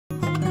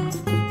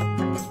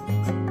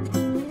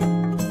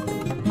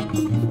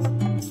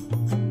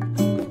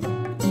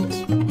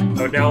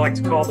I would now like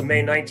to call the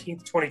May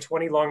 19th,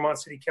 2020 Longmont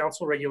City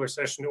Council regular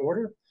session to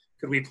order.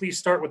 Could we please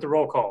start with the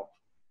roll call?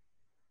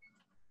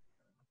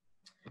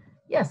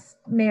 Yes,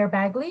 Mayor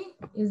Bagley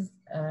is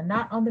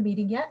not on the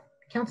meeting yet.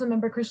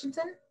 Councilmember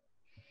Christensen?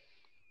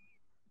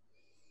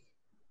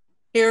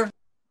 Here.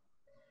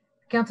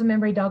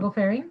 Councilmember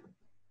Hidalgo-Ferring?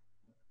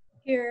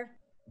 Here.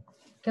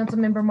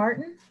 Councilmember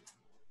Martin?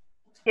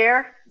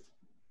 Here.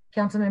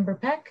 Councilmember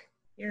Peck?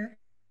 Here.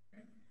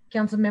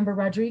 Councilmember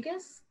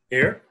Rodriguez?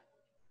 Here.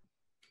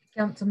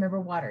 Councilmember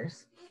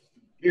Waters?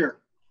 Here.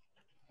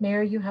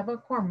 Mayor, you have a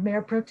quorum.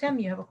 Mayor Pro Tem,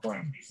 you have a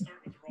quorum.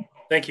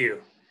 Thank you.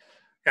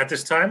 At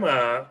this time,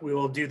 we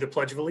will do the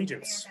Pledge of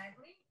Allegiance.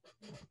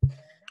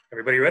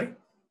 Everybody ready?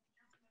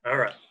 All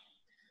right.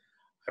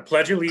 I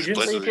pledge allegiance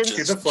to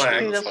the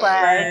flag of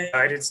the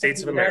United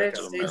States of America,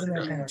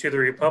 to the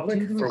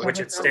republic for which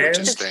it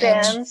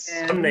stands,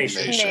 one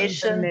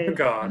nation, under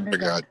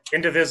God,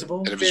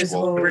 indivisible,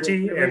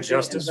 liberty and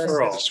justice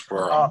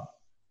for all.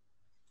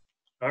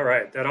 All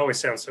right, that always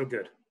sounds so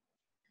good.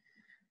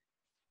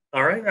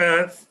 All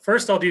right,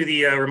 first I'll do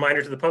the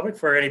reminder to the public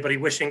for anybody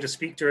wishing to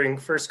speak during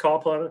first call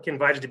public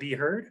invited to be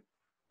heard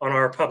on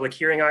our public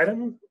hearing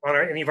item,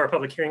 any of our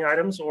public hearing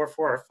items, or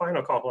for our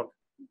final call public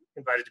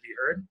invited to be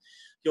heard.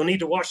 You'll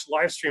need to watch the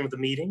live stream of the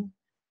meeting.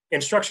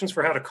 Instructions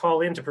for how to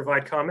call in to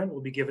provide comment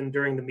will be given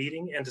during the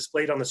meeting and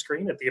displayed on the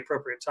screen at the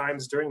appropriate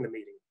times during the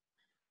meeting.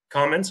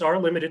 Comments are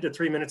limited to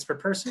 3 minutes per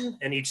person,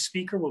 and each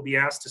speaker will be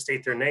asked to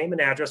state their name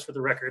and address for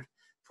the record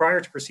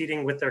prior to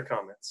proceeding with their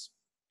comments.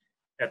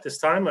 At this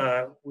time,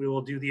 we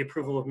will do the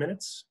approval of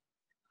minutes.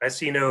 I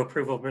see no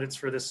approval of minutes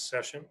for this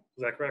session.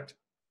 Is that correct?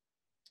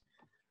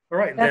 All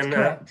right, That's then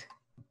correct.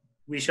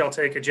 We shall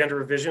take agenda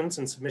revisions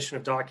and submission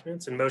of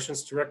documents and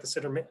motions to direct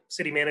the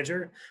city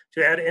manager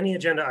to add any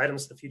agenda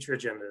items to the future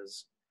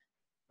agendas.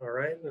 All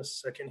right, in a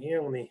second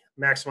here, let me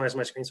maximize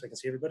my screen so I can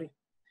see everybody.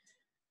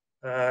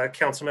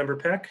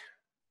 Councilmember Peck,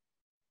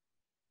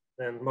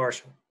 then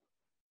Marshall.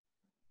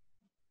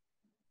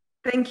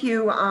 Thank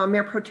you,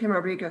 Mayor Pro Tem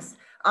Rodriguez.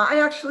 I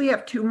actually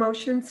have two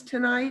motions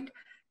tonight,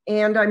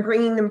 and I'm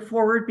bringing them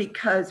forward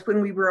because when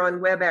we were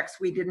on WebEx,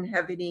 we didn't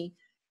have any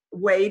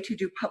way to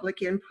do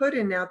public input,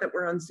 and now that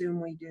we're on Zoom,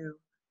 we do.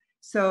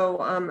 So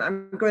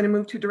I'm going to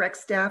move to direct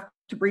staff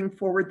to bring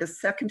forward the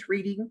second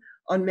reading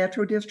on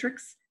metro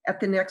districts at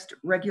the next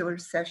regular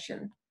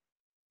session.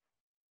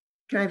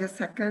 Can I have a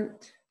second?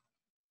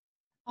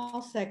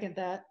 I'll second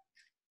that.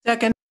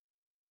 Second.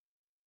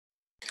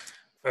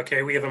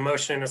 Okay, we have a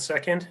motion and a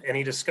second.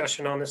 Any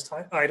discussion on this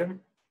item?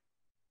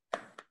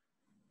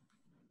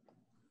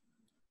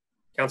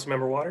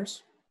 Councilmember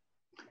Waters?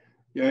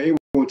 Yeah, it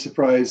won't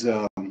surprise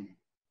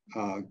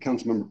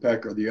Councilmember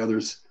Peck or the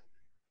others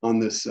on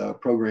this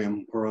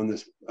program or on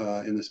this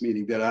in this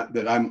meeting that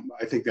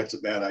I think that's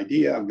a bad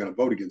idea. I'm going to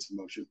vote against the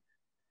motion.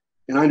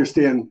 And I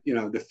understand, you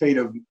know, the fate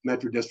of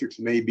metro districts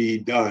may be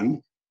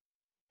done.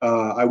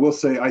 I will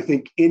say I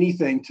think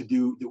anything to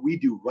do that we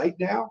do right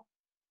now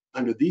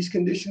under these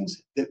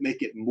conditions that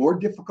make it more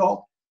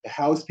difficult to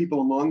house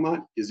people in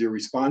Longmont is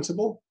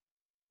irresponsible.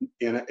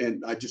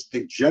 And I just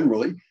think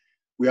generally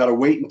we ought to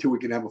wait until we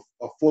can have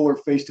a fuller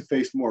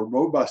face-to-face, more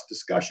robust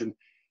discussion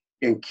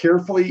and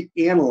carefully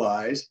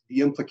analyze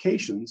the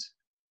implications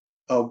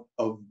of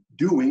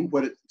doing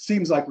what it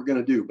seems like we're going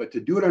to do. But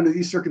to do it under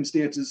these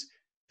circumstances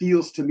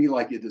feels to me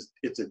like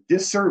it's a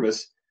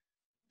disservice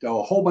to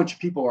a whole bunch of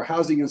people who are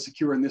housing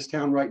insecure in this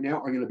town right now,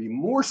 are going to be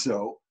more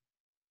so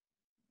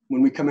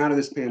when we come out of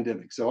this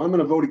pandemic. So I'm going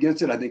to vote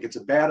against it. I think it's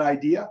a bad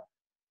idea.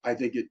 I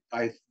think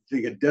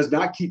it does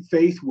not keep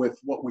faith with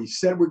what we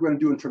said we're going to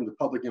do in terms of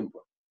public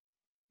input.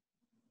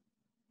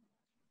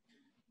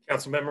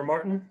 Councilmember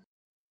Martin?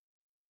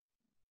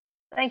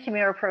 Thank you,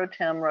 Mayor Pro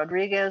Tem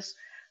Rodriguez.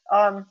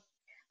 I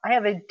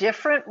have a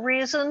different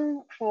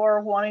reason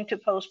for wanting to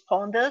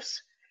postpone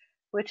this,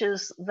 which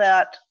is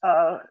that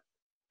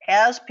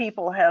as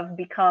people have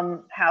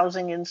become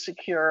housing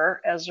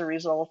insecure as a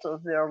result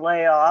of their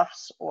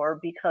layoffs or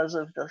because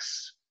of the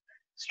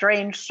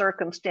strange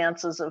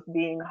circumstances of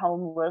being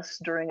homeless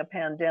during a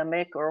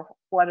pandemic or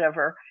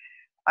whatever,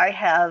 I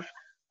have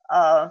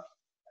a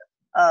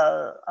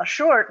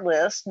short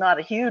list, not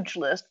a huge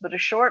list, but a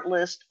short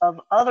list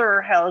of other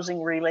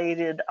housing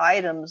related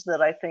items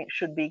that I think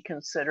should be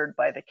considered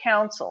by the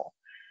council.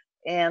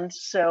 And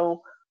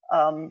so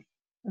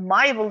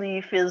my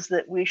belief is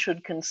that we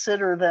should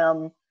consider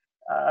them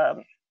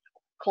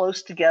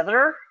close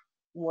together,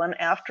 one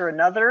after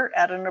another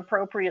at an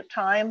appropriate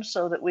time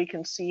so that we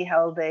can see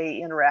how they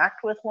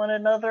interact with one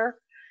another.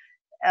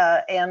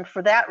 And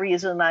for that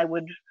reason, I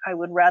would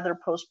rather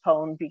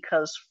postpone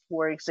because,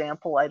 for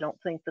example, I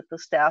don't think that the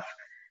staff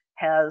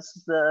has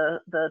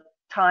the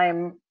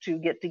time to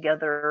get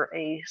together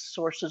a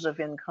sources of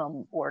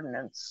income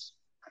ordinance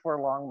for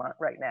Longmont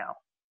right now.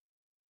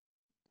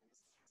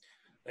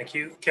 Thank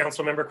you.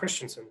 Councilmember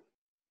Christensen.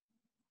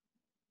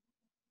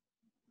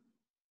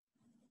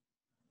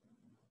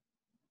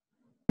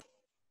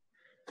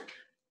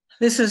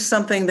 This is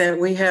something that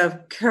we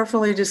have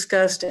carefully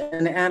discussed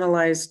and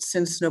analyzed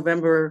since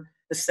November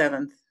the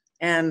 7th.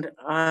 And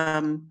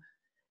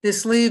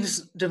This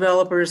leaves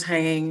developers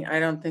hanging. I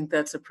don't think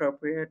that's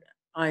appropriate.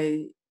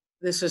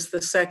 This is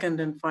the second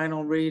and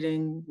final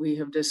reading. We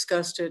have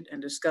discussed it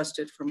and discussed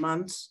it for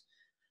months.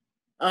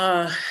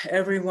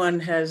 Everyone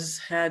has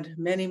had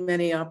many,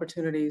 many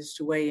opportunities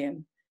to weigh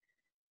in.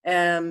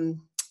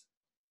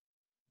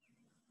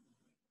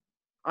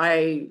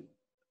 I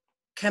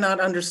cannot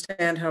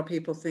understand how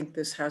people think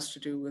this has to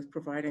do with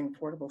providing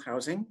affordable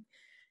housing.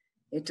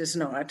 It does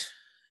not.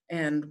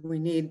 And we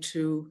need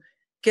to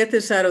get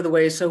this out of the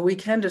way so we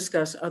can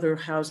discuss other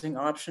housing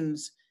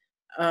options.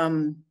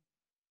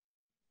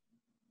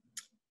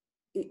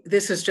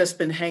 This has just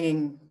been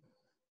hanging,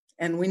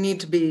 and we need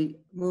to be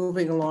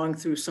moving along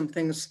through some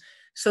things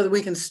so that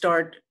we can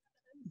start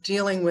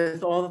dealing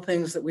with all the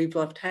things that we've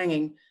left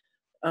hanging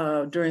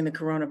during the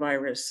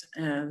coronavirus.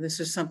 And this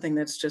is something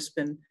that's just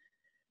been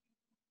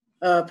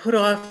put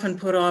off and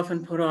put off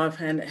and put off.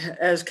 And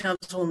as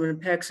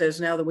Councilwoman Peck says,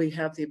 now that we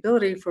have the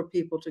ability for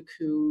people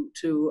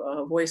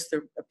to voice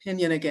their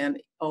opinion again,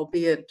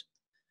 albeit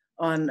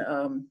on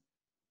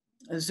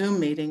a Zoom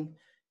meeting,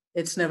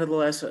 it's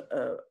nevertheless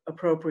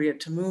appropriate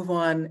to move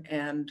on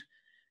and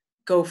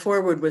go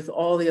forward with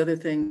all the other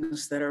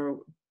things that are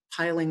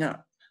piling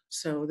up.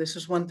 So this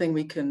is one thing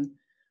we can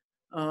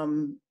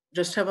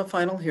just have a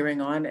final hearing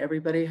on,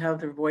 everybody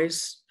have their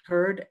voice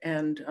heard,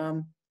 and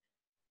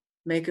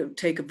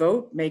take a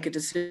vote, make a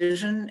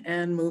decision,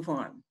 and move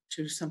on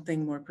to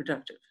something more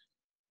productive.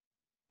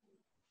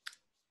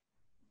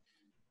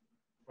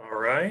 All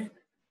right.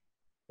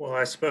 Well,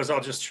 I suppose I'll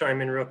just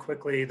chime in real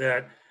quickly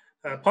that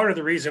part of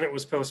the reason it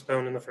was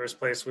postponed in the first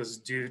place was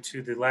due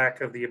to the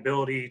lack of the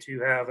ability to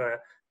have a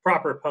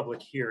proper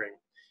public hearing.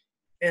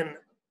 And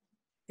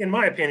in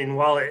my opinion,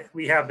 while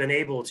we have been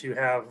able to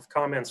have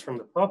comments from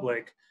the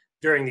public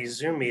during these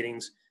Zoom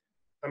meetings,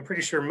 I'm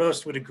pretty sure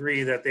most would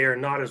agree that they are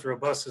not as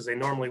robust as they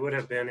normally would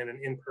have been in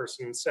an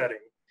in-person setting.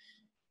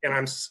 And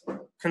I'm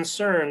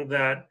concerned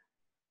that,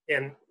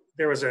 and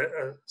there was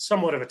a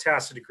somewhat of a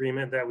tacit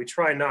agreement that we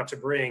try not to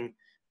bring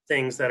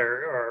things that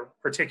are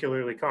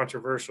particularly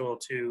controversial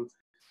to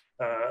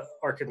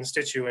our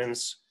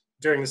constituents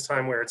during this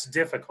time where it's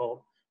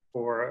difficult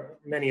for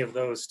many of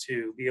those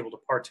to be able to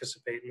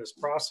participate in this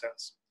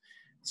process.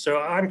 So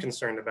I'm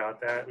concerned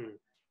about that, and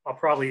I'll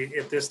probably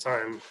at this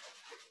time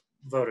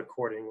vote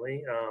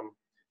accordingly.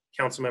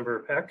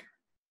 Councilmember Peck.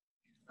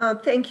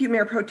 Thank you,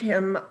 Mayor Pro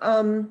Tem.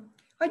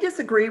 I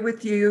disagree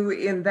with you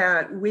in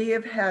that we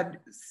have had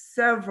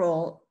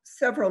several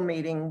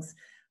meetings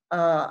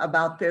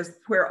about this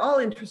where all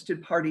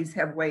interested parties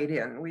have weighed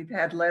in. We've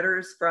had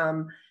letters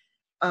from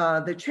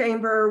the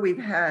chamber.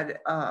 We've had,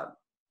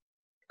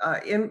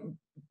 I'm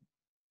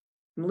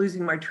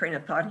losing my train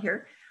of thought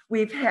here.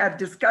 We've had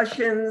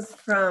discussions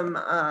from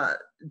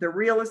the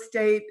Real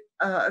Estate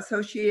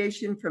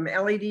Association, from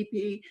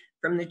LADP,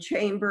 from the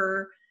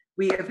chamber.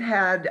 We have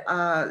had,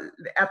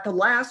 at the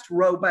last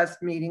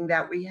robust meeting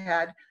that we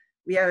had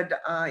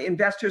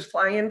investors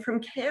fly in from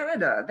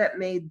Canada that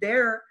made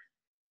their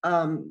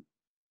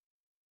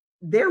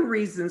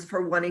reasons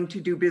for wanting to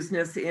do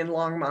business in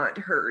Longmont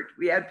heard.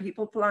 We had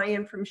people fly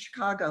in from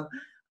Chicago.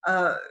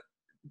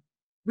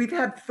 We've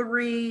had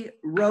 3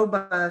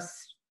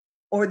 robust,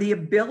 or the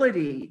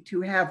ability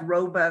to have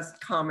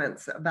robust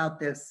comments about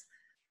this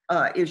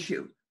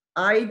issue.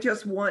 I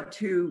just want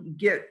to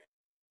get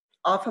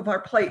off of our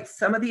plate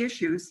some of the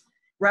issues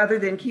rather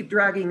than keep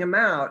dragging them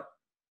out,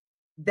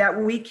 that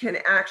we can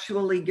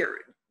actually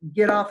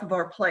get off of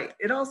our plate.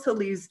 It also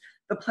leaves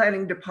the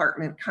planning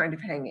department kind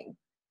of hanging.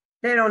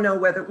 They don't know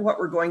what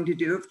we're going to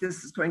do, if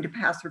this is going to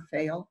pass or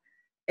fail.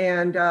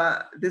 And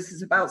this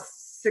is about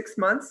 6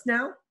 months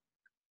now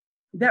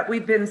that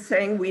we've been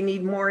saying we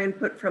need more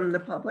input from the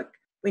public.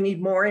 We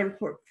need more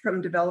input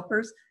from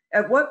developers.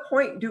 At what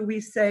point do we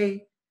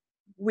say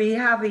we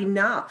have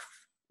enough?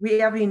 We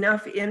have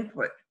enough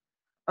input.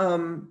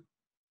 No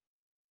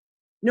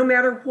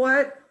matter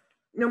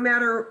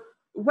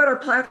what our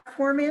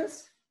platform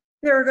is,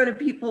 there are going to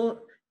be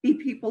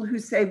people who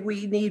say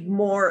we need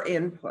more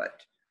input.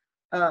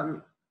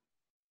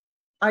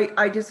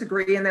 I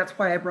disagree, and that's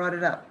why I brought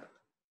it up.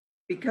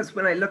 Because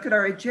when I look at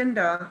our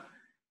agenda,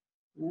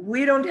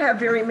 we don't have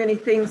very many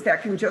things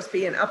that can just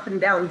be an up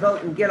and down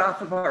vote and get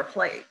off of our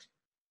plate.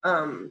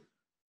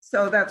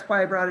 So that's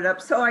why I brought it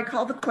up. So I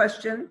call the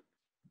question,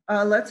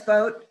 let's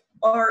vote,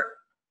 or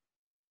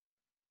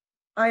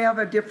I have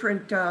a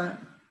different, I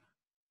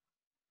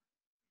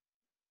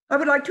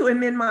would like to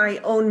amend my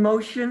own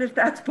motion if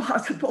that's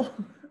possible.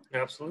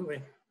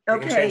 Absolutely.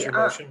 Okay. Change your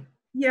motion.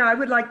 Yeah, I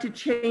would like to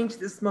change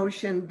this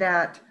motion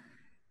that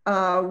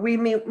we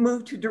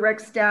move to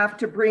direct staff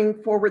to bring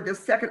forward the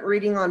second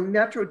reading on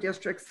metro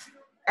districts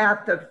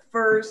at the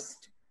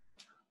first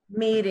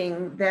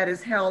meeting that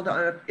is held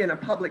in a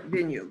public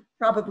venue,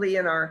 probably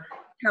in our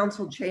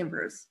council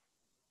chambers.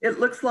 It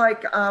looks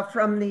like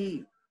from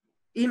the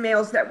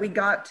emails that we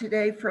got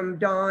today from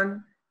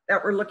Dawn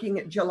that we're looking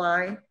at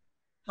July,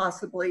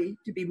 possibly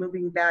to be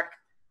moving back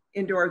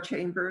into our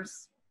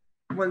chambers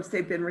once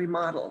they've been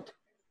remodeled.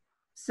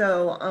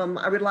 So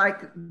I would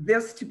like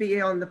this to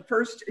be on the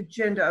first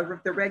agenda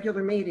of the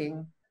regular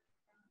meeting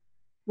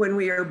when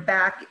we are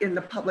back in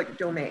the public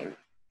domain.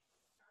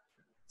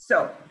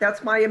 So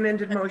that's my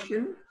amended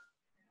motion.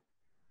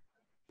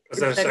 Was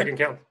that a second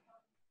count?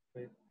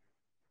 I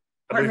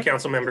believe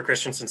Councilmember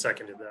Christensen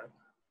seconded that.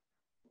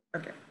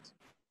 Okay.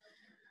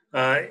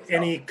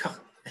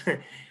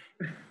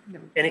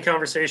 Any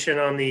conversation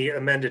on the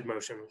amended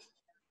motion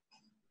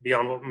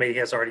beyond what may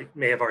have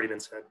already been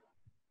said?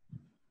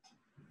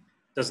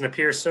 Doesn't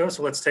appear so.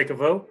 So let's take a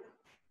vote.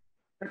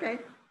 Okay.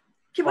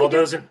 Can we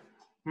do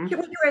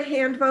a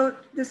hand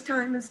vote this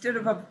time instead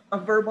of a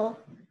verbal,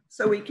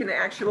 so we can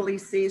actually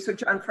see, so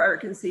John Fryer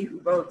can see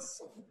who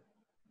votes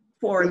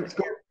for?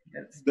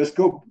 Let's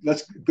go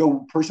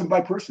person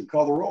by person.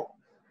 Call the roll.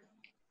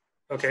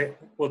 Okay,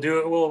 we'll do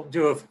a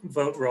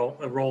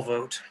roll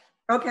vote.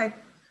 Okay.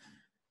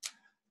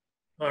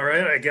 All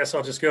right, I guess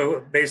I'll just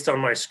go based on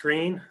my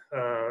screen.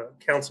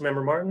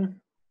 Councilmember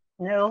Martin?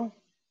 No.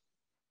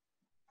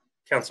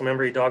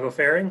 Councilmember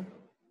Hidalgo-Ferring?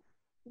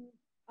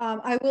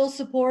 I will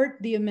support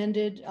the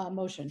amended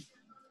motion.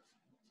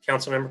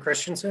 Councilmember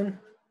Christensen?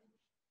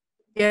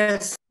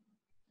 Yes.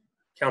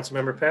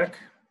 Councilmember Peck?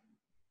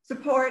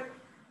 Support.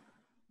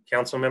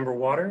 Councilmember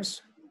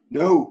Waters?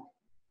 No.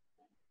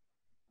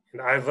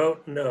 And I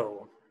vote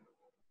no.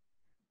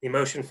 The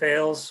motion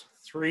fails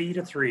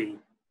 3-3.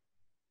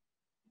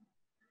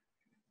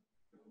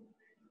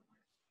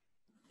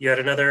 You had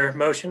another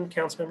motion,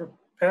 Councilmember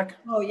Peck?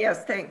 Oh,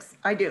 yes, thanks.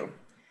 I do.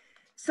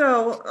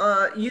 So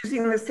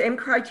using the same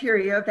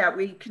criteria that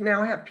we can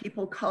now have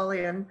people call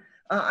in,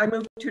 I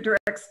move to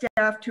direct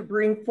staff to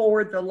bring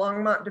forward the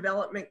Longmont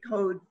Development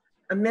Code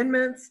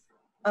amendments,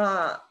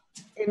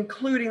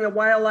 including the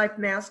Wildlife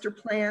Master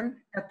Plan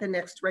at the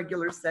next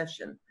regular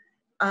session.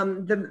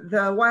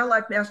 The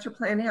Wildlife Master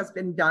Plan has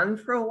been done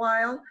for a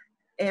while,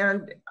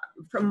 and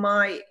from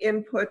my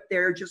input,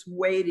 they're just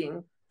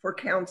waiting for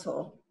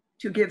council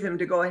to give them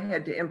to go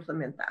ahead to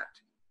implement that.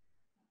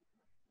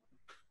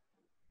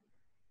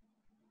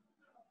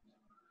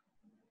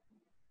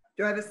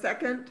 Do I have a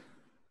second?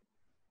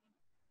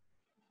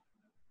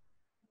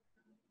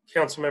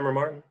 Councilmember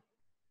Martin?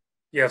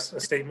 Yes, a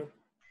statement.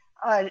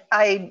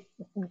 I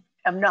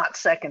am not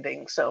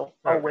seconding, so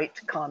I'll wait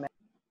to comment.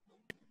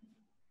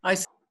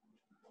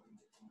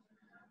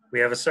 We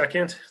have a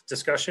second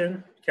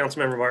discussion.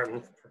 Councilmember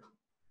Martin.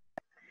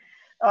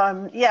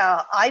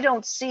 Yeah, I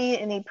don't see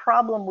any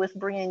problem with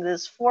bringing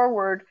this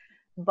forward,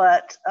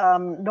 but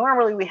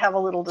normally we have a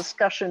little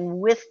discussion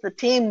with the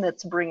team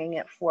that's bringing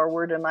it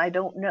forward, and I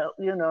don't know,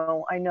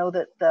 I know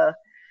that the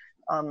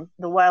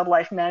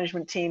wildlife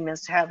management team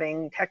is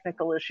having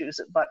technical issues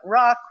at Button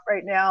Rock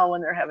right now,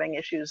 and they're having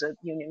issues at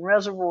Union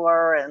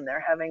Reservoir, and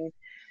they're having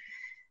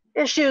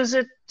issues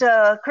at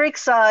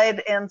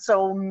Creekside, and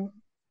so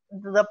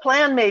the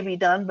plan may be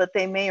done, but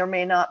they may or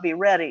may not be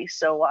ready.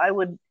 So I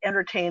would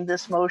entertain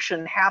this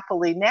motion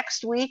happily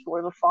next week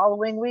or the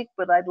following week,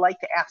 but I'd like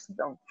to ask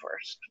them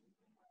first.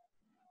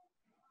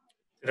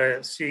 Did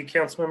I see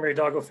Councilmember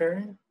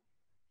Hidalgo-Ferring?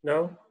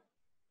 No?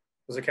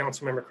 Was it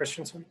Councilmember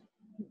Christensen?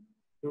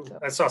 Ooh,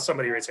 I saw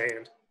somebody raise a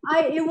hand.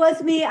 It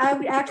was me. I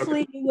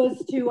actually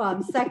was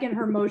to second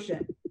her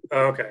motion.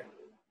 Oh, okay.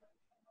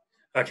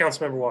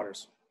 Councilmember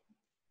Waters.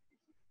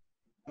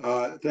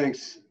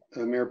 Thanks,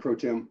 Mayor Pro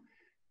Tem.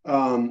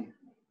 I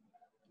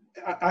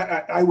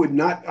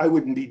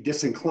wouldn't be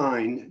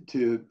disinclined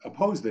to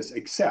oppose this,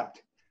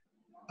 except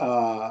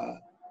I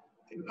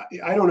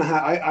don't know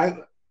how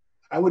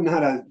I wouldn't know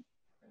how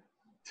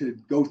to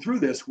go through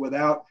this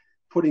without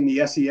putting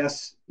the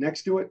SES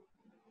next to it.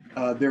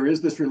 There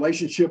is this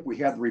relationship. We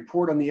have the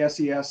report on the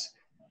SES.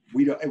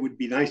 It would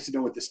be nice to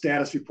know what the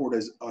status report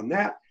is on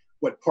that.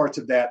 What parts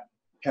of that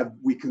have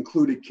we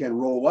concluded can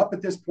roll up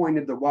at this point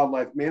into the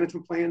wildlife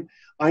management plan?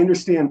 I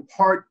understand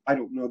I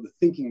don't know the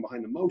thinking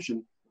behind the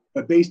motion,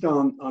 but based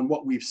on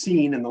what we've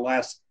seen in the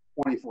last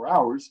 24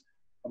 hours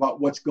about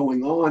what's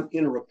going on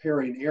in a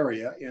riparian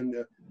area and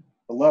the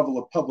level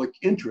of public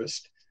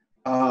interest,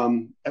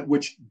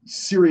 which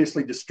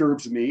seriously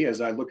disturbs me as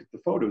I look at the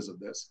photos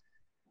of this.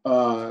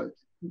 Approving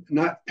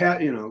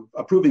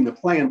the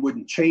plan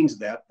wouldn't change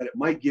that, but it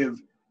might give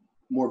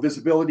more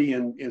visibility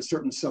and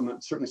certainly some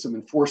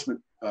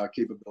enforcement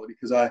capability,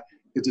 because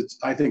it's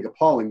I think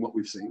appalling what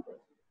we've seen.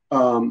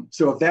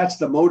 So if that's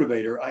the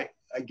motivator, I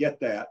get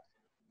that.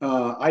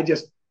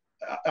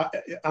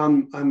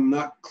 I'm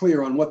not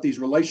clear on what these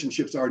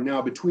relationships are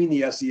now between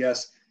the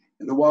SES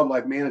and the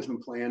wildlife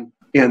management plan,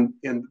 and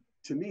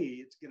to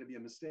me, it's going to be a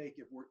mistake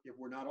if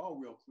we're not all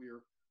real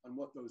clear on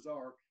what those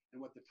are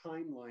and what the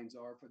timelines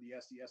are for the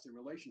SES in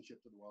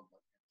relationship to the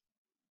wildlife.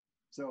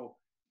 So.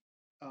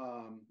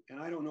 And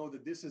I don't know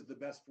that this is the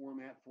best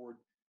format for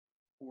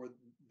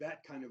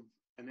that kind of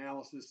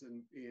analysis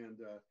and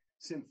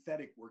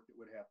synthetic work that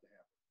would have to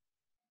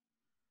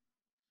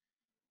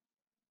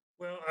happen.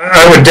 Well,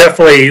 I would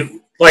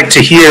definitely like to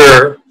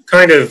hear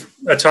kind of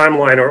a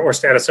timeline or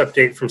status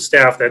update from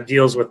staff that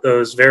deals with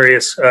those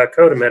various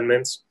code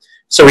amendments,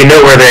 so we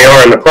know where they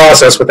are in the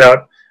process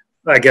without,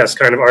 I guess,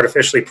 kind of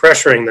artificially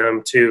pressuring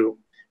them to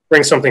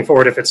bring something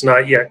forward if it's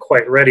not yet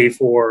quite ready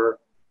for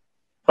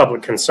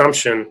public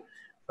consumption.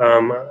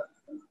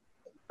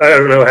 I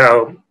don't know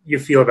how you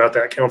feel about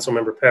that,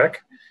 Councilmember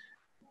Peck,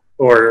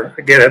 or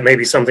get it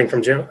maybe something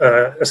from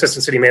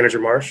Assistant City Manager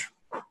Marsh.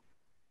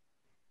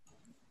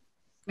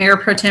 Mayor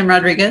Pro Tem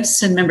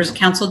Rodriguez and members of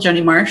council,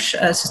 Joni Marsh,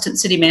 Assistant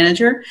City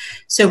Manager.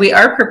 So we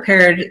are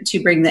prepared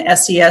to bring the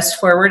SES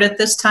forward at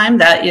this time.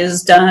 That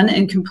is done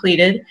and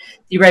completed.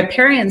 The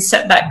riparian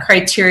setback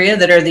criteria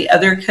that are the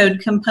other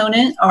code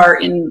component are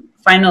in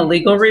final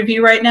legal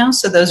review right now.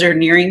 So those are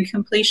nearing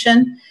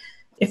completion.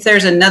 If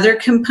there's another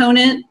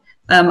component,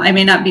 I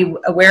may not be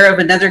aware of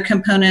another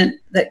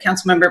component that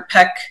Councilmember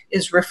Peck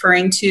is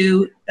referring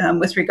to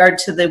with regard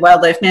to the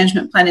wildlife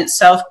management plan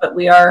itself, but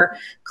we are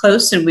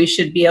close and we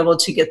should be able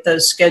to get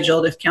those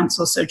scheduled if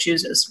council so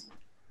chooses.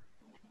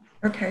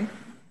 Okay.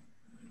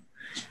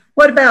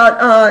 What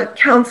about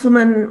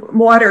Councilman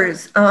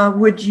Waters?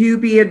 Would you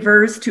be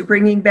adverse to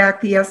bringing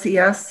back the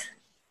SES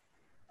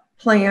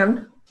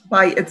plan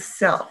by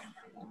itself?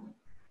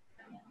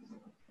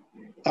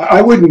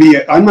 I wouldn't be.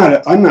 I'm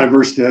not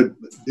averse to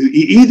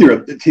either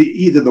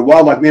the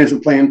wildlife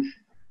management plan,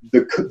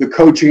 the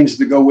code changes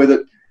that go with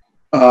it.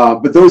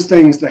 But those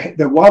things,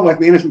 the wildlife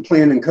management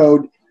plan and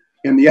code,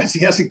 and the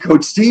SES and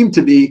code seem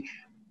to be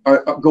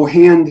go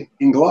hand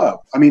in glove.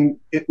 I mean,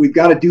 we've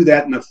got to do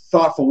that in a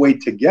thoughtful way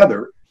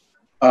together.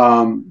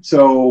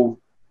 So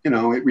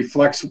it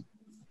reflects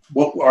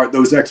what are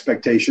those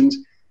expectations,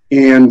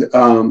 and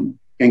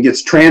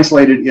gets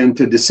translated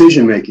into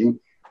decision making.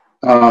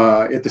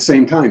 At the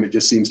same time, it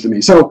just seems to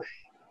me. So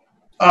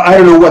I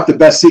don't know what the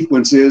best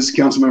sequence is,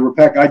 Councilmember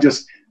Peck. I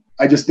just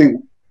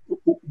think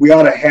we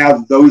ought to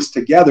have those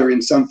together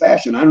in some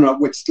fashion. I don't know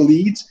which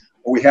leads,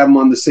 or we have them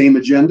on the same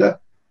agenda.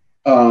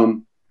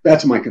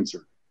 That's my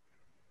concern.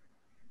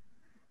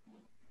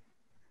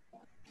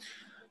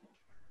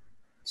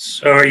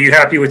 So are you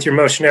happy with your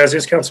motion as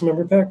is,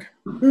 Councilmember Peck?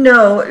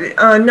 No,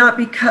 not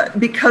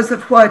because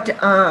of what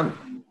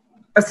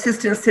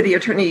Assistant City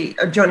Attorney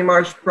Joni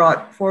Marsh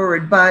brought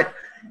forward, but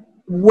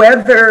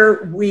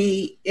whether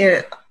we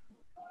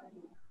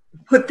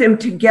put them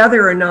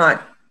together or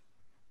not,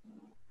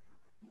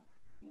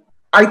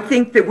 I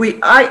think that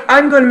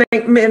I'm going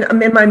to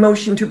amend my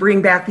motion to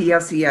bring back the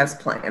SES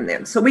plan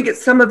then, so we get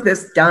some of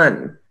this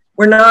done.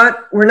 We're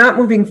not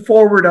moving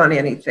forward on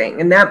anything,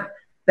 and that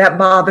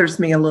bothers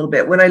me a little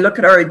bit. When I look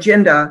at our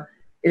agenda,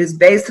 it is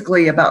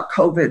basically about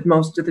COVID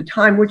most of the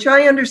time, which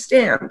I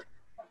understand.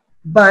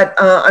 But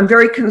I'm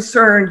very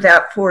concerned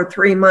that for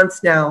 3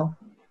 months now,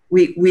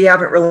 we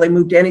haven't really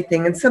moved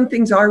anything, and some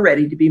things are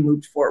ready to be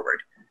moved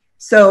forward.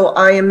 So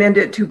I amend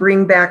it to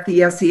bring back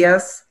the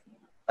SES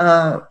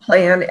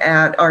plan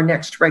at our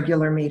next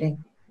regular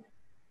meeting.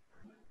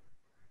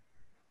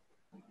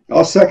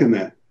 I'll second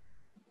that.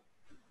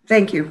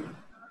 Thank you.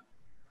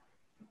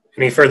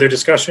 Any further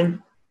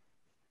discussion?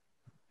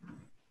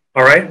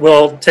 All right,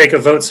 we'll take a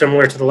vote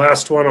similar to the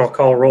last one. I'll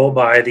call roll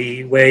by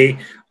the way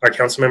our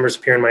council members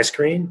appear on my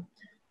screen.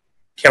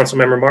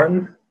 Councilmember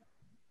Martin?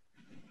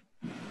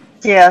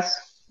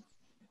 Yes.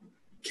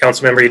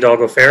 Councilmember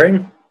Hidalgo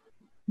Faring?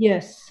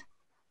 Yes.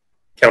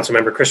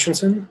 Councilmember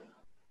Christensen?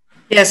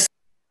 Yes.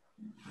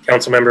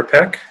 Councilmember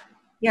Peck?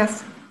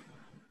 Yes.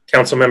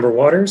 Councilmember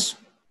Waters?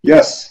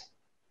 Yes.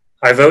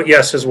 I vote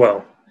yes as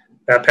well.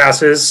 That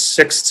passes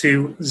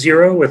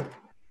 6-0 with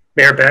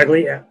Mayor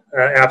Bagley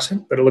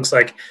absent, but it looks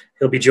like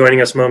he'll be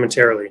joining us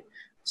momentarily.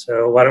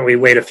 So why don't we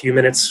wait a few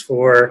minutes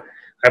for,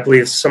 I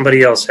believe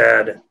somebody else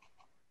had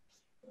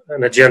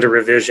an agenda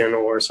revision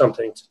or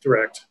something to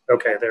direct.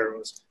 Okay, there it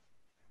was.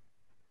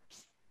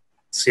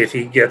 Let's see if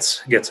he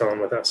gets on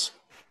with us.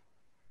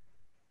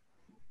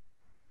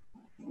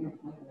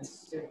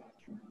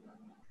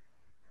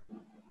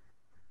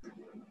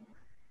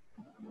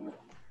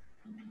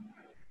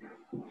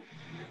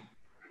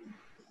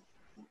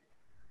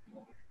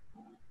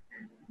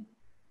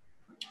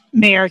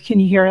 Mayor, can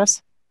you hear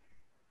us?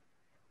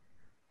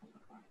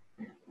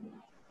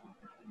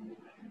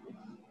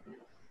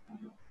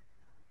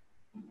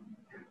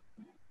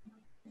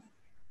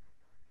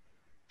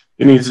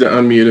 He needs to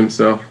unmute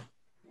himself.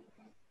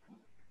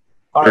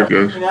 All right,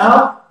 there it goes.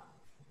 now?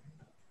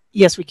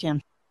 Yes, we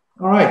can.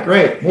 All right,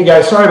 great. Hey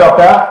guys, sorry about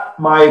that.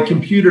 My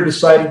computer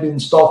decided to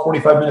install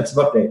 45 minutes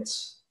of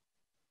updates.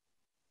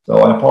 So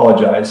I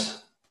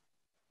apologize.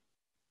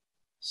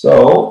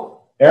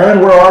 So, Aaron,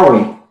 where are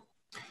we?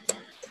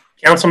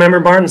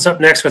 Councilmember Martin's up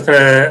next with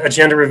an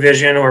agenda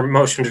revision or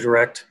motion to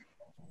direct.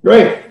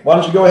 Great. Why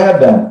don't you go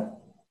ahead then?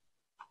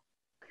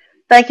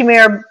 Thank you,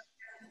 Mayor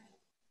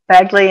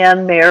Bagley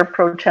and Mayor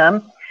Pro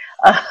Tem.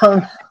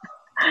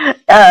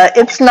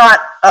 It's not,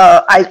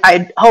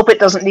 I hope it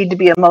doesn't need to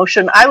be a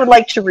motion. I would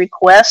like to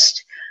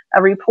request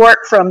a report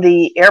from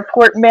the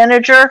airport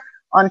manager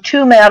on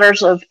 2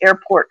 matters of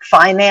airport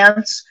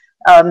finance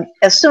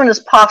as soon as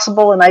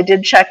possible. And I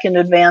did check in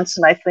advance,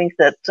 and I think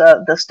that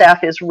the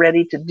staff is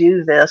ready to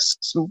do this,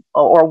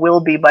 or will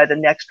be by the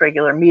next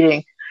regular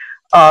meeting.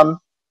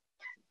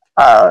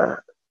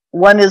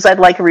 One is I'd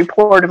like a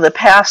report of the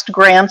past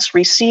grants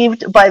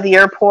received by the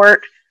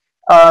airport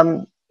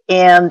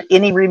and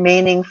any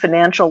remaining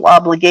financial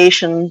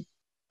obligation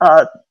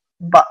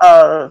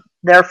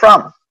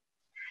therefrom.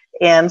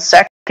 And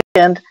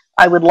second,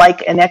 I would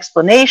like an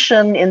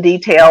explanation in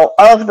detail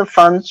of the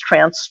funds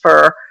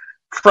transfer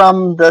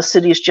from the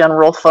city's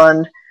general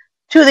fund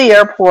to the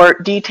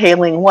airport,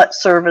 detailing what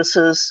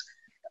services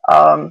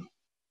that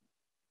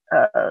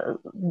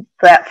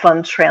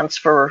fund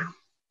transfer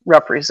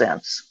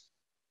represents.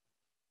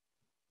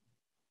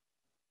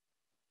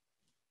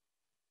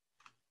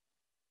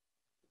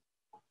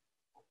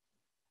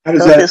 How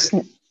does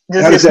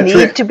Does this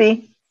need to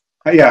be?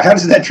 Yeah, how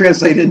does that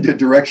translate into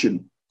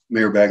direction,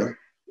 Mayor Bagley?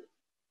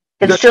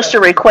 It's just a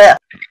request.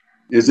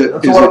 Is it?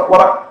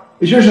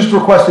 Is yours just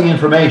requesting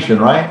information,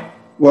 right?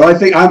 Well, I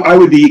think I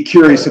would be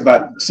curious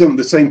about some of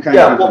the same kind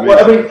of information.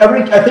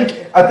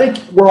 Well, I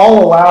think we're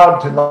all allowed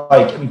to,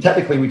 like, I mean,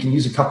 technically we can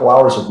use a couple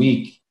hours a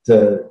week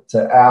to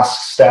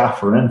ask staff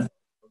for info.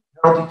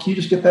 Harold, can you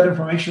just get that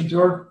information to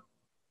her?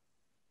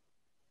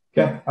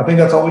 Okay, I think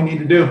that's all we need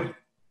to do.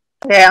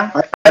 Yeah,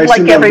 I'd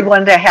like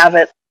everyone to have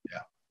it. Yeah.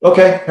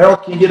 Okay,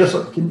 Harold, can you get us?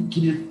 Can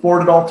you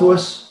forward it all to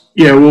us?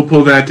 Yeah, we'll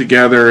pull that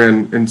together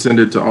and send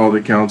it to all the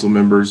council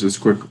members as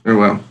quick.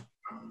 Well,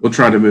 we'll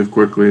try to move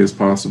quickly as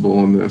possible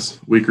in this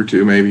week or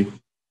two, maybe,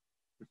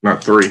 if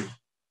not 3.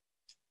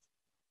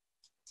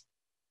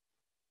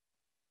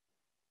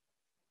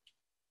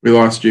 We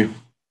lost you.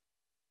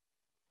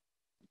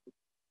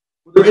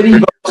 Were there any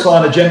votes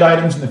on agenda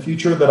items in the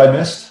future that I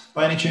missed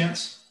by any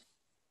chance?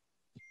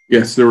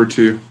 Yes, there were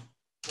 2.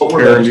 What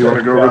were Aaron, do you want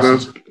to go over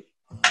those?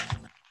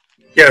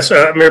 Yes,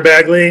 Mayor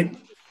Bagley,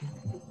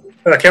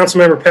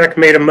 Councilmember Peck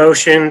made a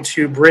motion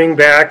to bring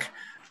back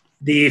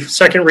the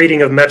second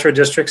reading of Metro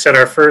Districts at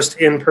our first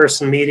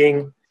in-person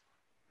meeting.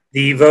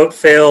 The vote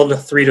failed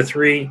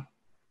 3-3.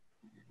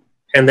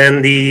 And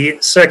then the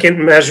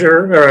second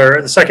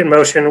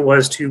motion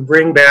was to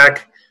bring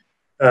back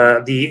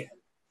the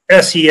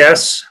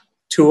SES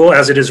tool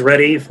as it is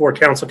ready for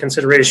council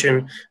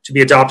consideration to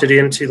be adopted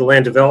into the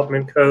Land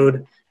Development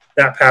Code.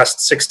 That passed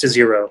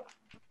 6-0.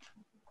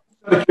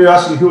 Out of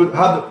curiosity,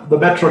 how the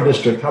Metro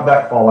District, how'd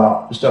that fall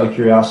out? Just out of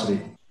curiosity.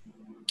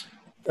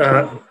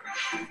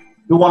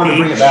 Who wanted to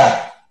bring it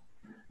back?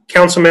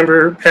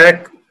 Councilmember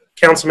Peck,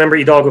 Councilmember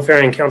Hidalgo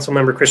Ferry, and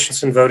Councilmember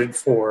Christensen voted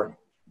for.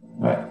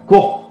 All right,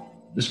 cool.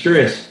 Just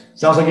curious.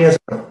 Sounds like he has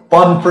a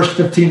fun first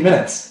 15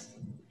 minutes.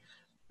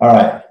 All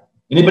right.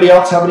 Anybody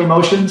else have any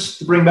motions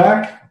to bring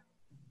back?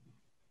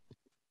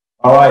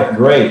 All right,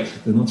 great.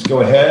 Then let's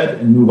go ahead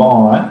and move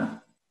on.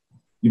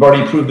 You've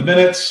already approved the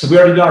minutes. Have we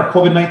already done our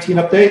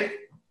COVID-19 update?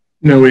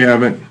 No, we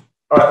haven't.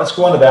 All right, let's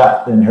go on to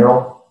that then,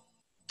 Harold.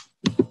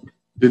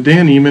 Did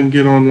Dan Eamon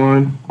get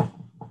online?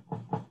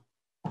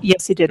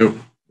 Yes, he did.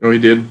 Oh, he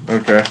did?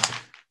 Okay.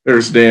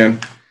 There's Dan.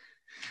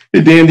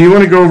 Hey, Dan, do you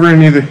want to go over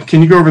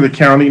can you go over the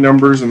county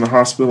numbers and the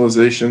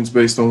hospitalizations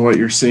based on what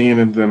you're seeing,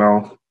 and then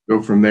I'll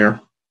go from there?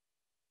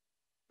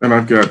 And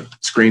I've got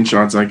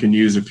screenshots I can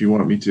use if you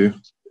want me to.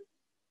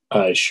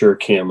 I sure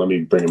can. Let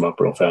me bring them up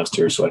real fast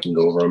here so I can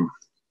go over them.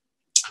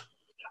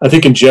 I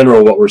think in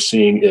general, what we're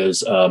seeing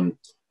is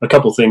a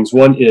couple things.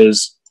 One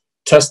is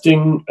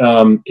testing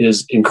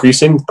is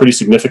increasing pretty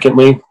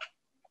significantly.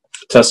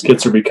 Test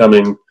kits are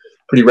becoming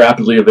pretty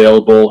rapidly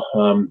available.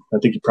 I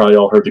think you probably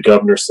all heard the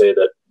governor say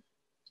that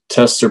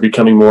tests are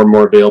becoming more and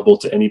more available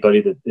to anybody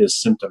that is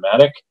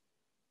symptomatic.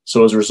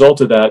 So as a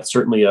result of that,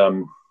 certainly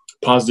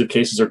positive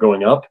cases are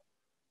going up,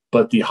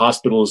 but the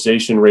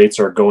hospitalization rates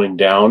are going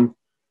down.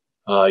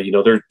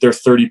 They're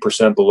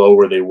 30% below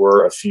where they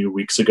were a few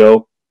weeks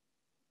ago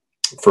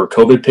for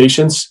COVID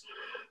patients.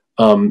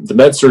 The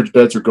med-surg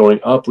beds are going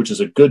up, which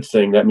is a good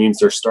thing. That means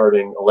they're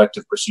starting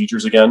elective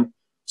procedures again.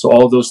 So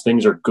all of those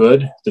things are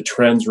good. The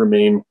trends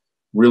remain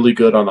really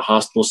good on the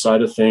hospital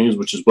side of things,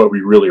 which is what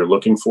we really are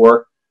looking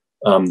for.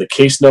 The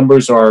case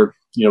numbers are,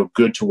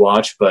 good to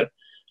watch, but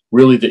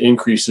really the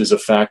increase is a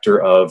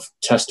factor of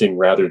testing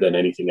rather than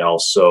anything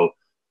else. So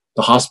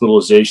the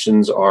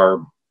hospitalizations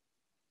are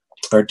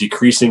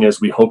decreasing as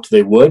we hoped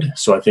they would.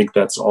 So I think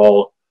that's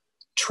all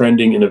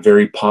trending in a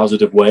very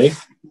positive way.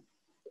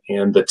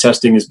 And the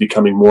testing is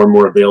becoming more and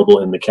more available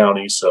in the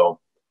county.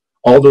 So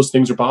all those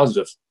things are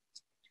positive.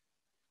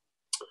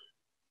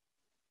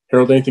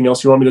 Harold, anything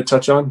else you want me to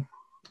touch on?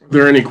 Are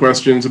there any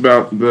questions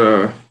about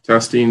the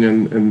testing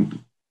and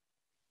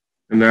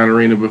in that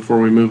arena before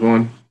we move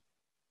on?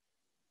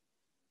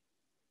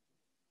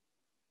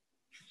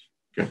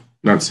 Okay,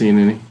 not seeing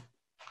any.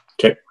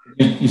 Okay.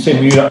 You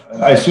say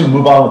I assume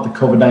move on with the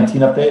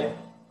COVID-19 update?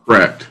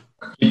 Correct.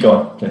 Keep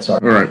going. Okay,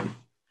 sorry. All right.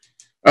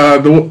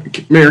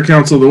 The Mayor,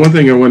 Council, the one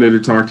thing I wanted to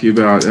talk to you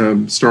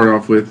about, start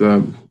off with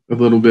a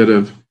little bit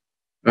of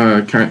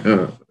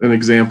an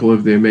example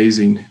of the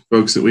amazing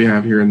folks that we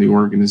have here in the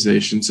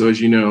organization. So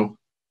as you know,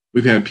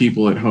 we've had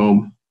people at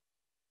home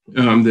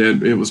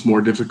that it was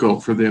more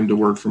difficult for them to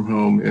work from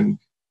home. And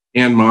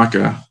Ann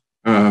Maka,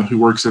 who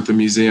works at the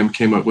museum,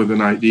 came up with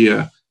an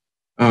idea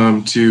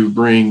to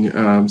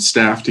bring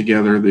staff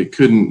together that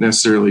couldn't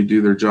necessarily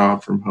do their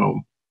job from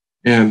home.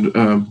 And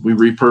we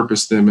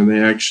repurposed them, and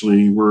they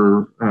actually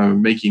were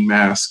making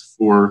masks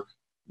for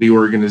the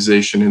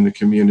organization in the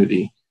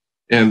community.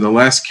 And the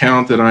last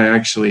count that I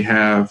actually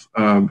have,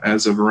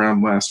 as of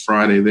around last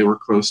Friday, they were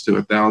close to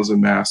 1,000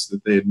 masks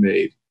that they had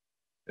made.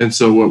 And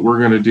so what we're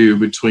going to do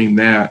between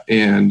that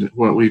and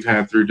what we've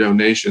had through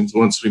donations,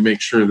 once we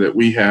make sure that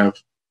we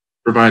have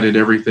provided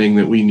everything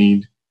that we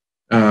need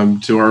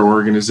to our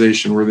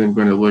organization, we're then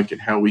going to look at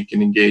how we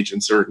can engage in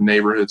certain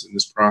neighborhoods in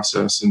this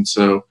process. And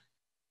so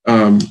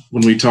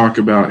when we talk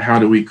about how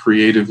do we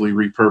creatively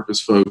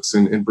repurpose folks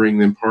and bring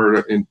them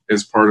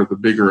as part of the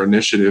bigger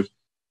initiative,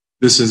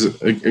 this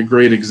is a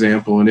great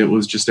example, and it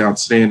was just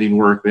outstanding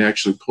work. They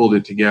actually pulled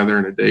it together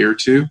in a day or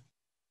two,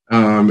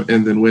 and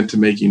then went to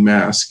making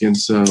masks. And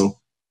so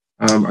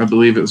I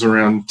believe it was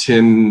around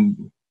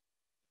 10,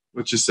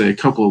 let's just say a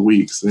couple of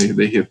weeks,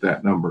 they hit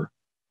that number.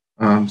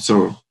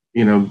 So,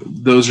 you know,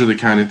 those are the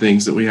kind of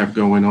things that we have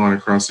going on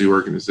across the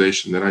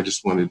organization that I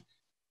just wanted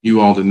you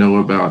all to know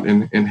about,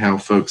 and how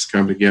folks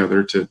come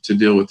together to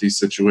deal with these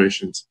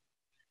situations.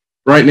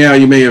 Right now,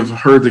 you may have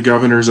heard the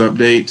governor's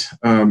update,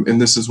 and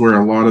this is where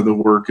a lot of the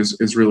work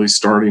is really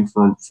starting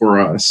for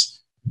us.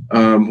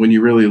 When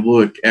you really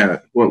look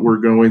at what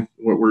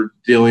we're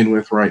dealing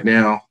with right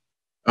now,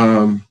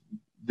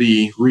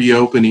 the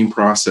reopening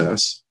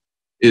process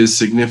is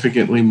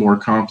significantly more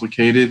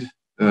complicated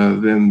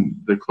than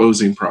the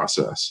closing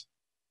process.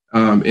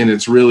 And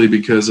it's really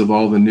because of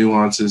all the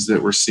nuances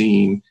that we're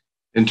seeing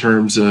in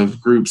terms of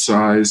group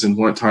size and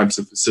what types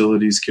of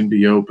facilities can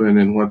be open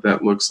and what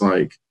that looks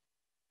like.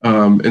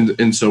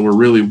 And so we're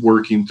really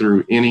working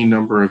through any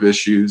number of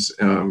issues,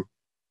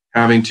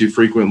 having to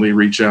frequently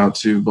reach out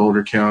to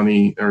Boulder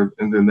County,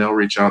 and then they'll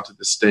reach out to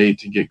the state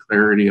to get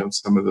clarity on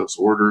some of those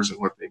orders and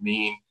what they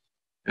mean,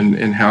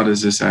 and how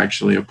does this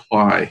actually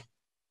apply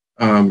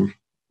to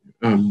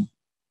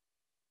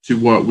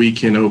what we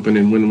can open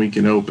and when we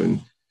can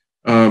open.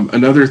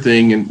 Another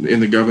thing in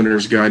the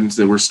governor's guidance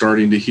that we're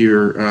starting to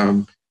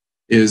hear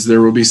is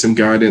there will be some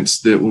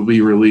guidance that will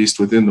be released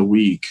within the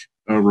week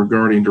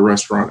regarding to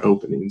restaurant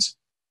openings.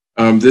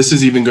 This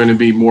is even going to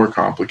be more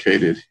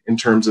complicated in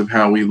terms of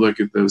how we look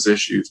at those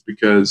issues,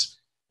 because,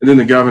 and then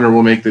the governor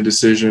will make the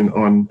decision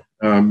on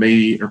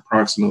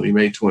approximately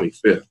May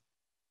 25th.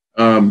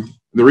 The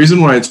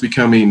reason why it's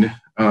becoming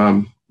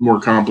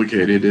more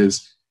complicated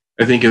is,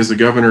 I think as the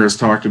governor has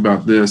talked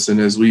about this, and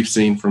as we've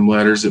seen from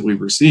letters that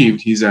we've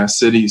received, he's asked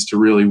cities to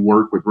really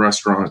work with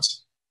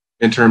restaurants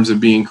in terms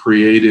of being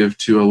creative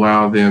to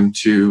allow them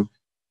to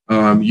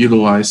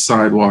utilize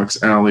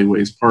sidewalks,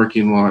 alleyways,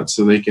 parking lots,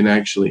 so they can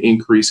actually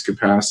increase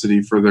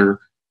capacity for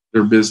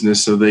their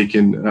business, so they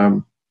can,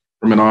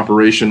 from an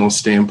operational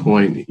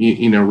standpoint,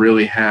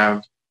 really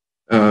have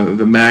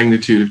the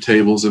magnitude of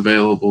tables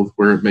available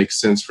where it makes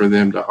sense for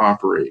them to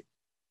operate.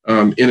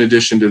 In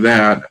addition to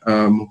that,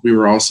 we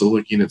were also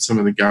looking at some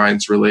of the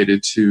guidance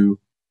related to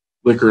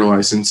liquor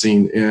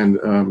licensing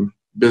and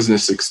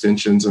business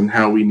extensions and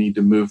how we need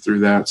to move through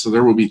that. So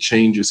there will be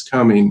changes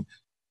coming,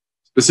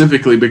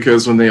 specifically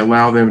because when they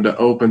allow them to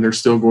open, they're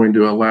still going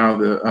to allow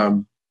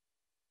the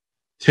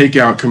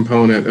takeout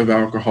component of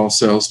alcohol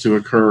sales to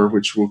occur,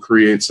 which will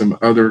create some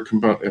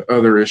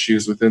other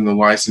issues within the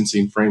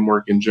licensing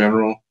framework in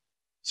general.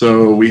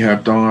 So we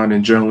have Dawn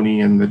and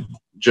Joni and the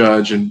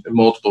judge and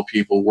multiple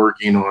people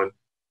working on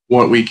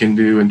what we can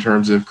do in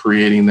terms of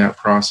creating that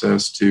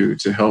process to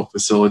help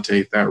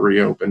facilitate that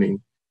reopening.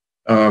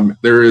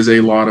 There is a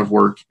lot of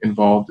work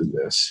involved in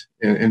this,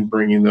 and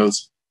bringing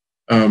those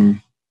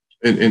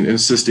and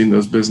assisting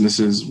those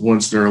businesses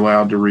once they're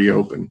allowed to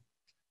reopen.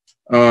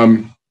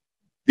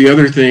 The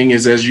other thing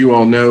is, as you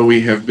all know,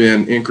 we have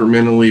been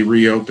incrementally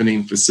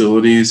reopening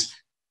facilities.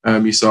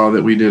 You saw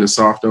that we did a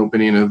soft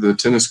opening of the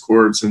tennis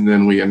courts, and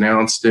then we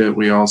announced it.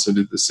 We also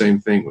did the same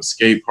thing with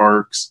skate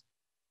parks,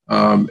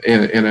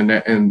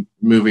 and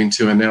moving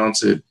to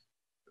announce it.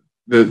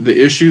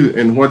 The issue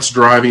and what's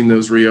driving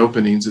those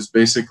reopenings is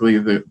basically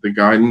the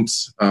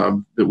guidance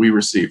that we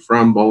received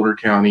from Boulder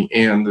County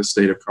and the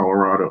state of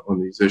Colorado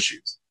on these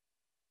issues.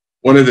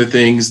 One of the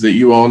things that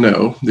you all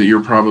know that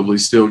you're probably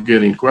still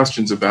getting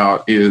questions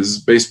about is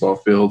baseball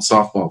fields,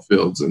 softball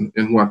fields, and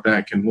what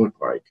that can look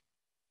like.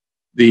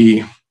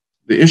 The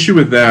issue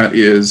with that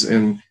is,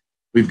 and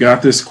we've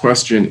got this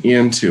question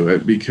into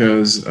it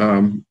because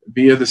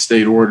via the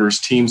state orders,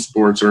 team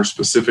sports are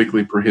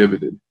specifically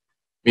prohibited,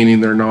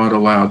 meaning they're not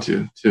allowed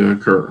to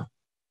occur.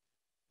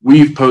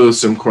 We've posed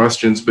some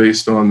questions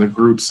based on the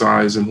group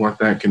size and what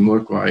that can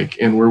look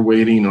like, and we're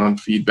waiting on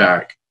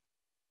feedback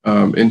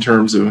in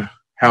terms of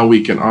how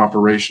we can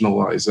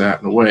operationalize that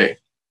in a way.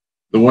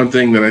 The one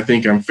thing that I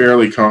think I'm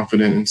fairly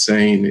confident in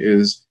saying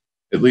is,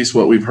 at least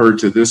what we've heard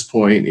to this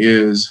point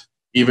is,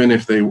 even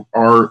if the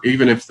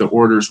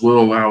orders will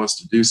allow us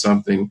to do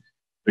something,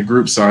 the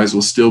group size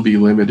will still be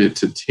limited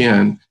to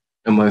 10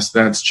 unless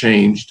that's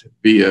changed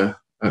via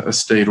a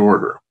state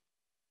order.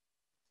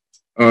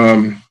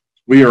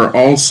 We are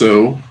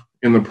also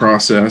in the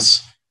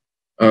process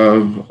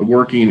of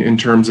working in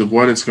terms of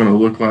what it's going to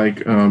look like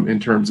in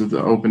terms of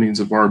the openings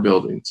of our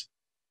buildings.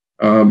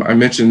 I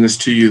mentioned this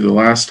to you the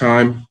last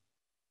time.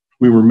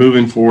 We were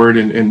moving forward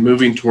and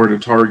moving toward a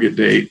target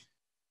date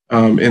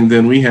And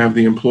then we have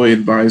the employee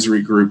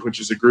advisory group, which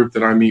is a group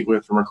that I meet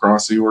with from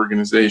across the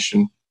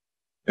organization.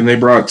 And they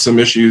brought some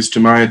issues to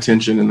my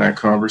attention in that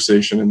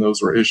conversation, and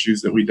those were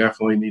issues that we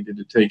definitely needed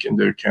to take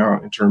into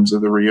account in terms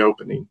of the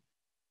reopening.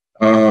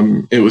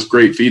 It was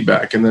great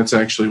feedback, and that's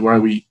actually why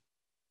we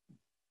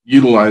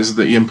utilize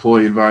the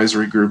employee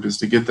advisory group, is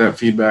to get that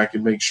feedback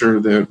and make sure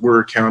that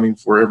we're accounting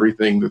for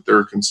everything that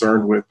they're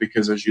concerned with.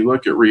 Because as you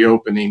look at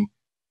reopening,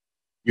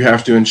 you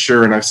have to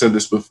ensure, and I've said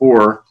this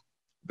before,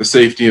 the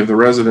safety of the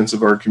residents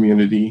of our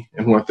community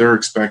and what they're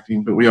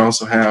expecting, but we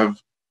also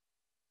have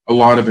a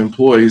lot of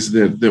employees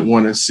that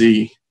want to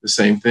see the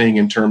same thing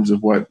in terms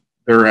of what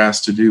they're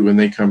asked to do when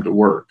they come to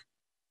work.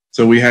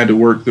 So we had to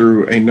work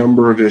through a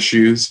number of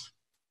issues,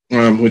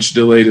 which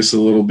delayed us a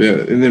little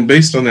bit. And then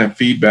based on that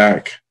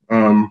feedback,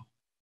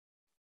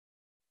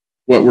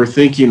 what we're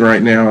thinking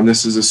right now, and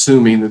this is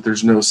assuming that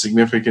there's no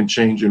significant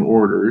change in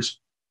orders,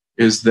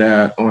 is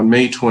that on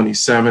May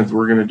 27th,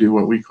 we're going to do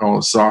what we call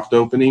a soft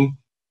opening.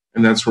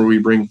 And that's where we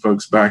bring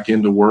folks back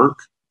into work.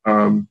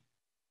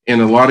 In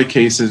a lot of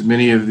cases,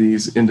 many of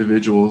these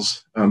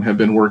individuals have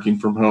been working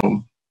from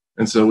home.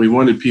 And so we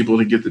wanted people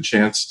to get the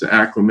chance to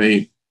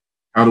acclimate.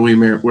 How do we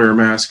wear a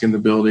mask in the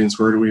buildings?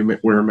 Where do we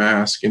wear a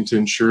mask? And to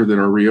ensure that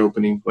our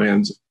reopening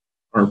plans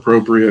are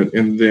appropriate.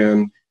 And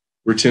then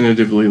we're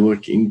tentatively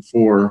looking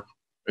for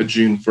a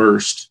June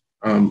 1st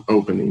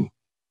opening.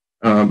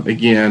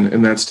 Again,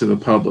 and that's to the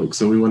public.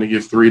 So we want to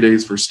give 3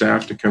 days for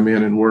staff to come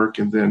in and work,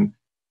 and then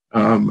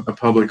a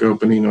public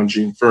opening on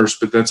June 1st.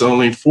 But that's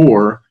only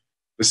for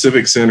the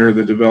Civic Center,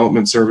 the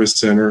Development Service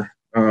Center,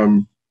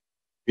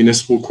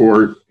 Municipal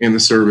Court, and the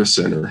Service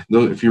Center.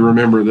 If you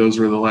remember, those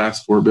were the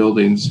last 4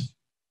 buildings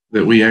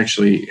that we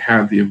actually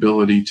had the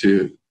ability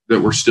to, that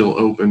were still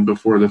open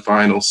before the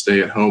final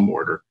stay-at-home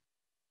order.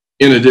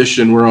 In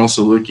addition, we're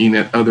also looking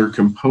at other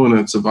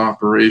components of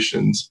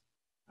operations,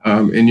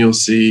 and you'll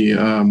see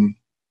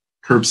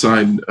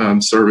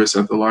curbside service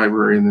at the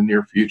library in the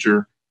near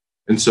future.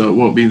 And so it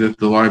won't be that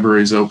the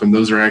library is open.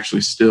 Those are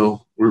actually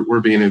still,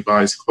 we're being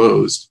advised,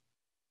 closed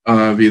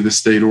via the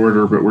state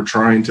order, but we're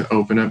trying to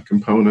open up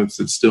components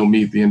that still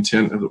meet the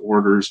intent of the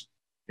orders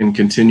and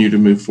continue to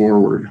move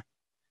forward.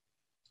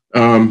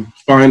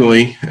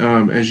 Finally,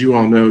 as you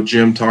all know,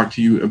 Jim talked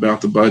to you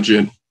about the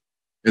budget.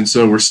 And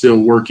so we're still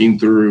working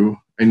through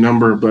a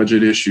number of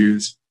budget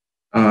issues.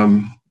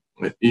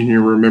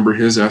 You remember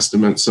his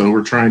estimate. So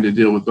we're trying to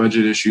deal with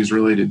budget issues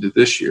related to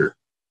this year.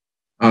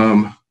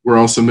 We're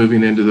also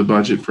moving into the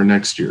budget for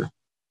next year.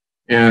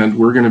 And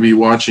we're going to be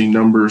watching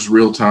numbers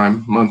real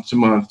time, month to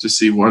month, to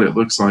see what it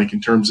looks like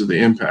in terms of the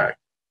impact.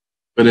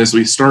 But as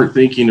we start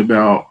thinking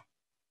about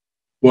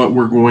what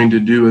we're going to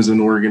do as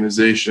an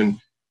organization,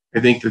 I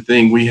think the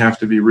thing we have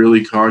to be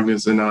really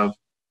cognizant of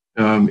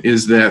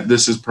is that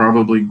this is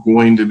probably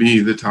going to be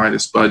the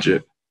tightest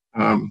budget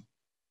that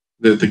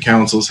the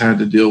council's had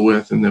to deal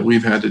with, and that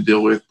we've had to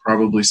deal with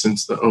probably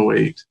since the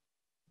 2008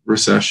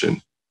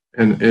 recession.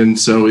 And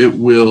so it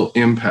will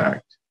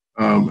impact,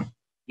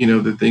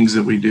 the things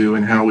that we do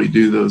and how we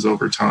do those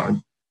over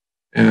time.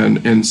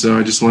 And so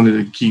I just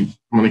wanted to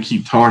I'm going to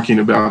keep talking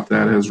about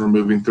that as we're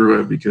moving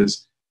through it,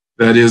 because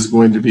that is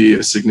going to be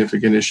a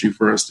significant issue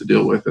for us to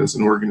deal with as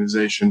an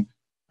organization,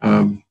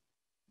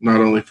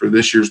 not only for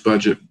this year's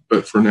budget,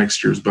 but for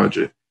next year's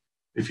budget.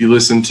 If you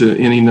listen to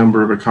any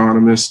number of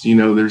economists,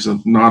 there's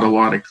not a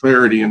lot of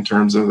clarity in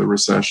terms of the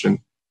recession,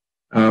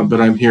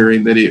 but I'm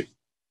hearing that it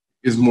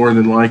is more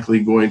than likely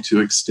going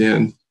to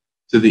extend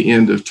to the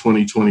end of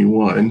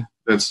 2021.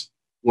 That's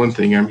one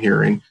thing I'm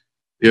hearing.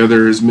 The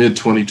other is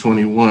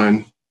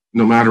mid-2021.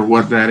 No matter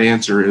what that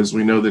answer is,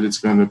 we know that it's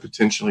going to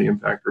potentially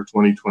impact our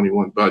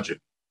 2021 budget.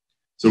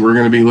 So we're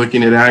going to be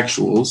looking at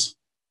actuals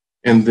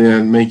and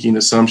then making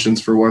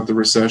assumptions for what the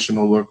recession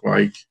will look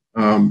like,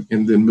 and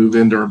then move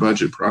into our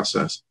budget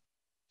process.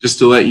 Just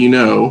to let you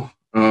know,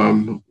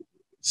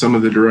 some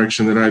of the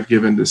direction that I've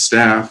given to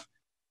staff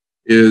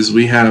is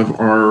we have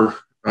our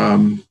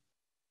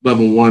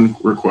level 1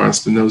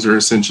 request, and those are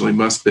essentially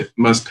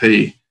must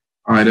pay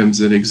items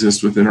that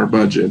exist within our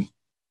budget.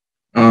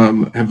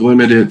 Have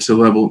limited to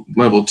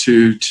level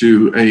 2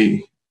 to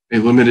a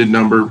limited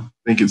number. I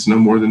think it's no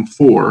more than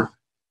 4,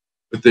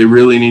 but they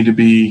really need to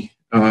be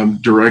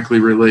directly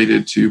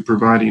related to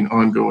providing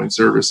ongoing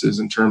services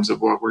in terms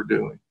of what we're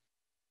doing.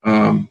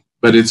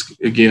 But it's,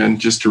 again,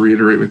 just to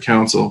reiterate with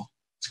council,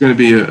 it's going to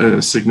be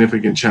a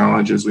significant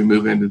challenge as we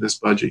move into this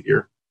budget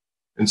year.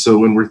 And so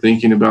when we're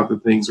thinking about the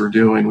things we're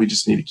doing, we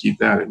just need to keep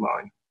that in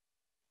mind.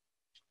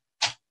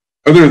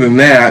 Other than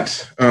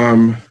that,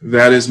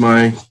 that is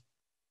my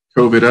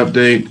COVID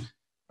update.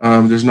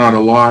 There's not a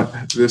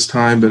lot this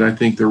time, but I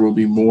think there will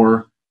be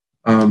more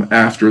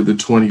after the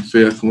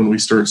 25th when we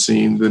start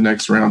seeing the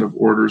next round of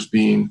orders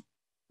being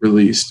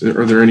released.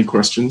 Are there any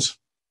questions?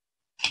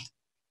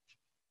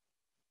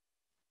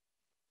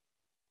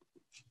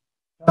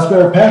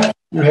 Councilmember Peck,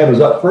 your hand was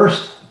up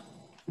first.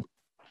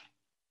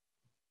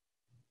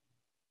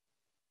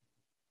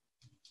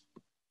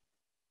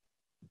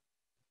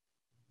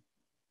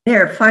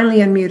 There, finally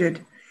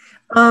unmuted.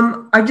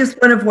 I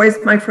just want to voice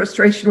my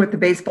frustration with the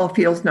baseball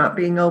fields not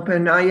being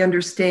open. I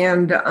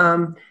understand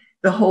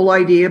the whole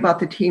idea about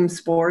the team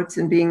sports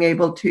and being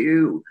able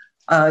to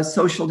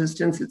social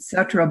distance,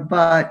 etc.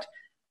 But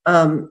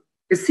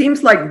it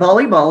seems like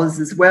volleyball is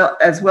as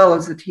well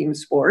as a team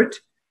sport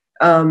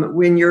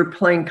when you're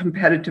playing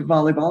competitive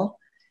volleyball,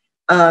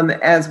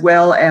 as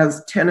well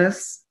as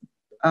tennis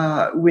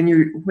when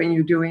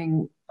you're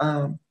doing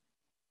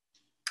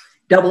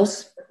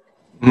doubles.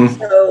 Mm-hmm.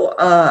 So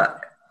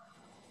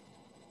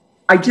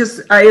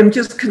I am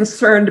just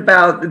concerned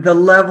about the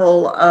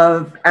level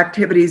of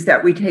activities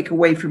that we take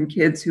away from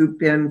kids who've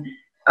been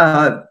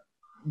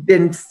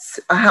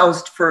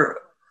housed for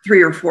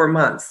 3 or 4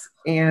 months.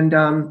 And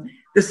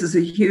this is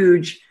a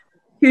huge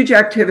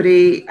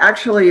activity.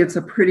 Actually, it's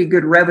a pretty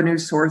good revenue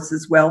source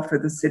as well for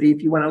the city,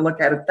 if you want to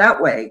look at it that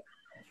way.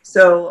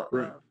 So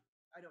right.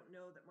 I don't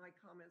know that my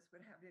comments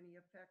would have any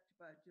effect,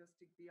 but just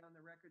to be on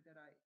the record that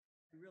I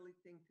really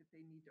think that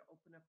they need to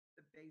open up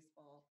the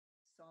baseball,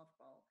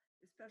 softball,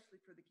 especially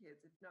for the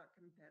kids. It's not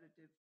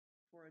competitive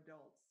for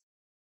adults,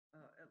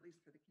 at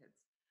least for the kids.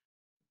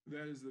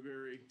 That is the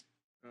very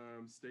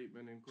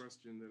statement and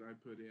question that I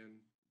put in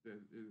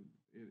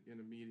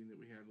a meeting that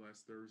we had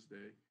last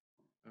Thursday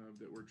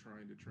that we're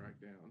trying to track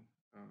down.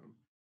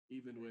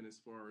 Even when, as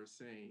far as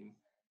saying,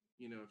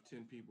 if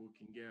 10 people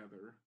can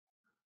gather,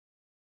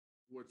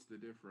 what's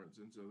the difference?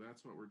 And so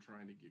that's what we're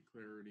trying to get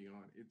clarity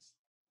on. It's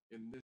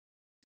in this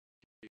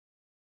case,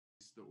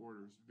 the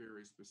order is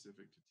very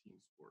specific to team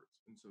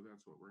sports, and so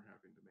that's what we're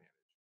having to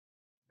manage.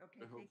 Okay.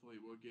 But hopefully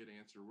we'll get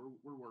answer.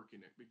 We're working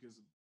it because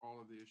of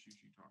all of the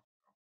issues you talked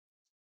about.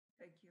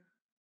 Thank you.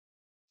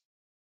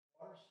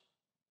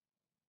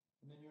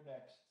 And then you're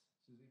next,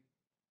 Susie.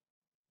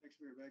 Thanks,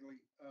 Mayor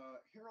Bagley.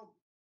 Harold,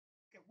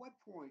 at what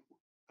point,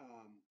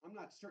 I'm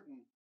not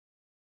certain,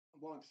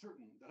 well, I'm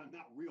certain that I'm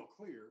not real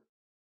clear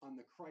on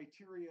the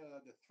criteria,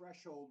 the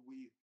threshold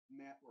we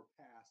met or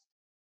passed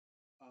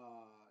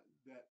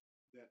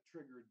that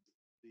triggered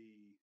the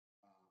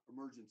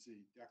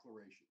emergency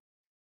declaration.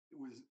 It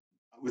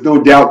was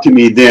no doubt to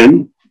me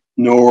then,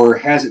 nor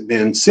has it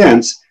been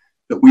since,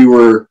 that we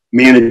were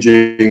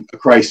managing a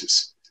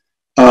crisis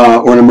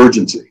or an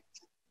emergency.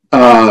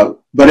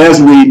 But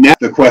as we now,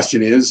 the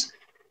question is,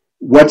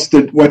 what's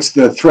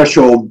the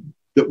threshold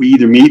that we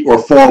either meet or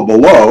fall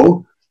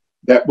below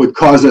that would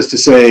cause us to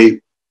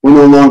say we're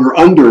no longer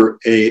under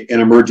an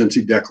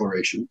emergency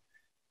declaration?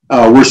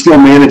 We're still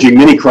managing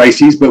many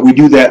crises, but we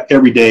do that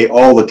every day,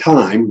 all the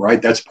time,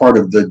 right? That's part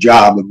of the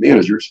job of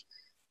managers.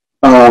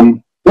 What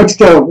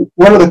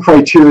are the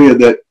criteria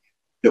that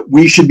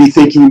we should be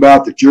thinking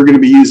about, that you're going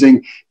to be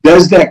using?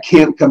 Does that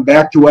camp come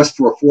back to us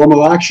for a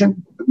formal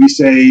action? We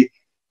say,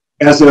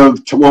 as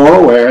of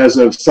tomorrow or as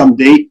of some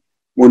date,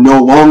 we're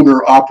no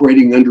longer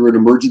operating under an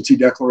emergency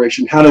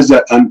declaration. How does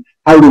that?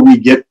 How do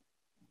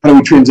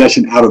we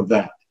transition out of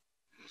that?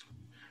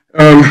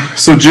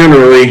 So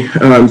generally,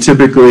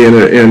 typically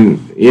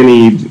in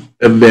any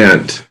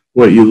event,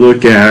 what you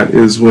look at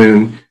is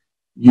when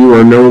you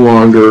are no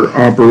longer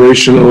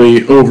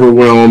operationally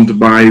overwhelmed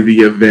by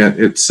the event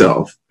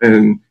itself.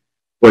 And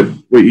what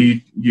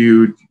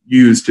you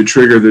use to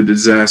trigger the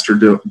disaster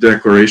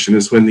declaration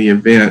is when the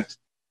event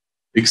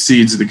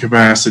exceeds the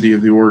capacity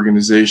of the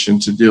organization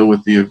to deal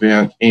with the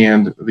event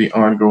and the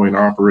ongoing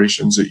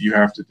operations that you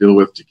have to deal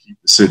with to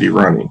keep the city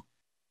running.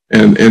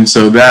 And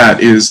so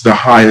that is the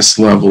highest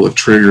level of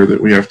trigger that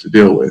we have to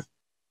deal with.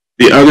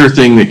 The other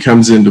thing that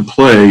comes into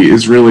play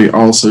is really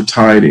also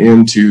tied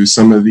into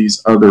some of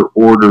these other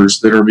orders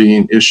that are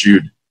being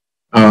issued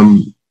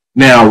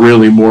now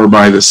really more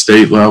by the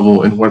state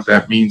level, and what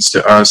that means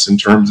to us in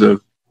terms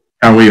of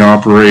how we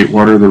operate,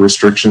 what are the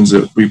restrictions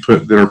that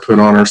are put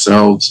on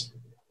ourselves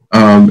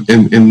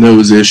in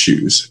those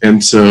issues.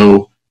 And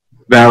so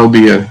that'll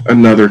be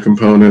another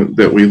component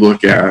that we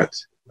look at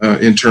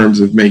in terms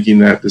of making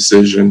that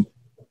decision.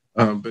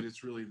 But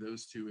it's really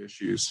those two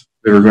issues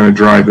that are going to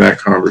drive that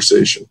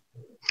conversation.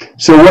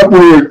 So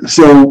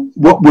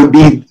what would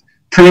be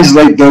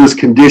translate those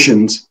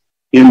conditions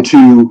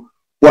into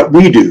what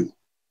we do,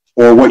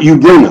 or what you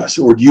bring us,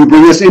 or do you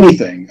bring us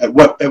anything? At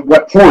what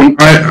point?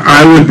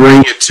 I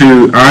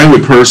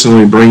would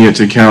personally bring it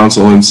to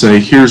council and say,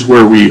 here's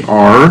where we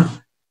are,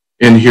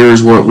 and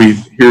here's where we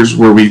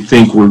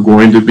think we're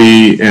going to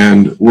be,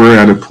 and we're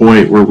at a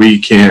point where we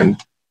can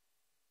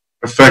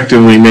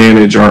effectively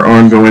manage our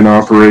ongoing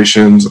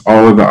operations,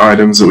 all of the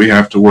items that we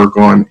have to work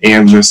on,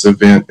 and this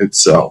event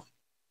itself.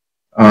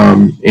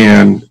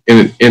 And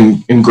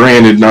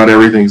granted, not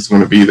everything's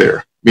going to be there.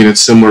 I mean,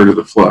 it's similar to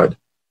the flood.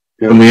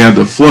 When we had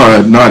the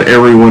flood, not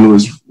everyone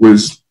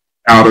was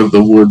out of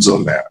the woods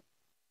on that.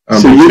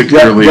 So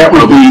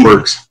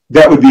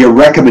that would be a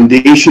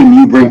recommendation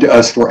you bring to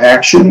us for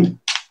action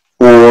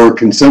or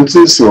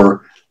consensus,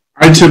 or?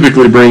 I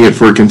typically bring it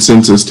for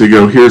consensus to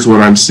go, here's what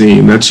I'm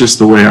seeing. That's just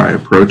the way I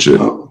approach it.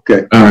 Oh,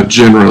 okay.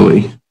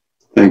 Generally.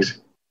 Thanks.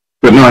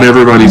 But not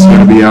everybody's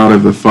going to be out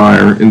of the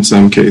fire in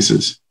some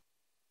cases.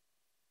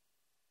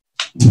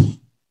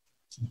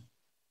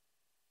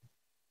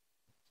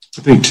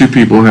 I think two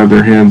people have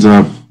their hands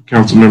up.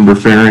 Councilmember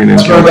Faring and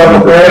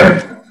Councilmember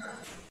Peck.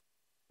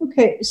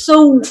 Okay,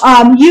 so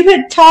you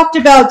had talked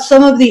about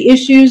some of the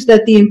issues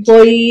that the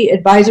employee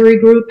advisory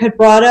group had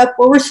brought up.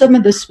 What were some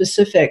of the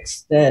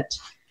specifics that?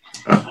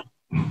 I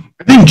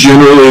think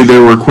generally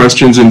there were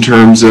questions in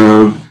terms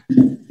of,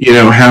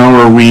 how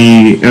are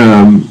we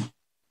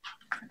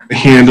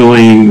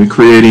handling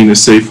creating a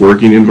safe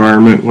working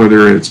environment,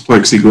 whether it's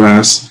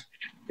plexiglass,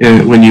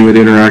 and when you would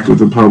interact with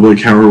the public,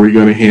 how are we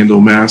going to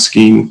handle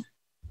masking?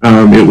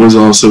 It was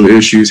also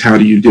issues, how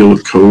do you deal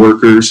with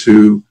coworkers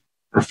who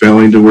are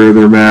failing to wear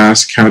their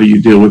mask? How do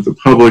you deal with the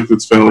public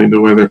that's failing to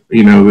wear,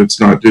 that's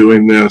not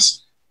doing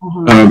this?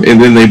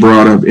 And then they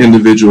brought up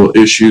individual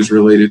issues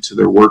related to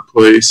their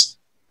workplace.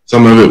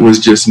 Some of it was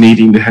just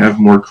needing to have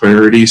more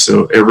clarity.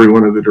 So every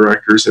one of the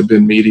directors have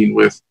been meeting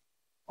with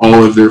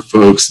all of their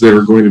folks that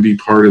are going to be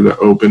part of the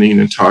opening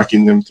and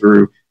talking them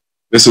through,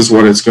 this is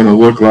what it's going to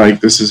look like.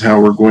 This is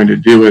how we're going to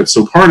do it.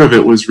 So part of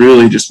it was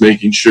really just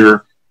making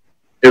sure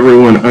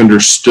everyone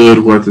understood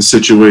what the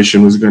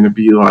situation was going to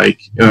be like.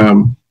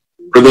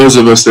 For those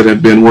of us that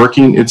have been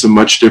working, it's a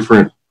much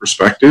different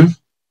perspective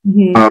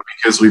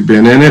because we've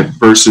been in it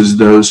versus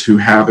those who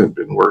haven't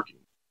been working.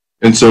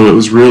 And so it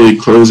was really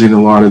closing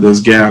a lot of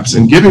those gaps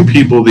and giving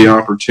people the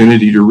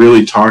opportunity to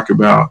really talk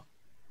about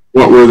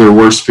what were their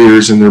worst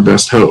fears and their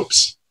best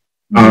hopes.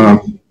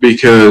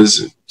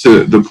 Because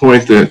to the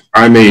point that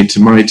I made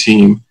to my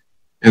team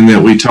and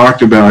that we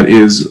talked about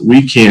is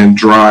we can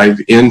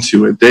drive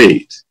into a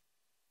date,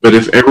 but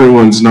if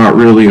everyone's not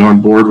really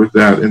on board with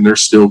that and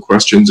there's still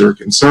questions or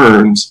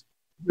concerns,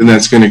 then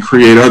that's going to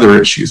create other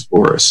issues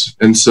for us.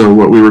 And so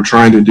what we were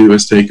trying to do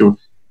is take a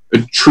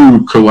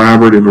true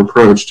collaborative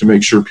approach to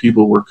make sure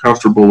people were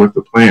comfortable with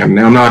the plan.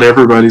 Now, not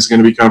everybody's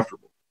going to be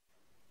comfortable,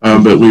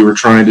 but we were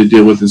trying to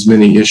deal with as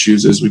many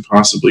issues as we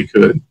possibly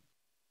could.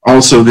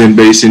 Also then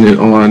basing it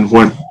on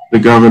what the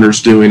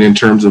governor's doing in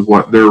terms of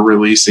what they're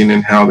releasing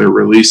and how they're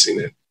releasing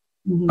it.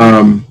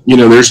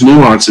 There's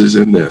nuances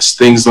in this.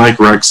 Things like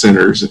rec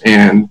centers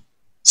and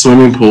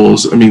swimming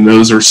pools,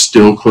 those are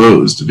still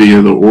closed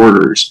via the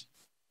orders.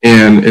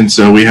 And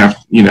so we have,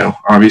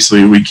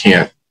 obviously we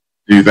can't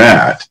do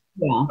that.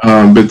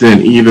 Yeah. But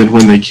then even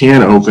when they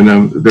can open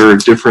them, there are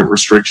different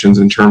restrictions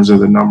in terms of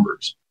the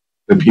numbers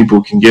that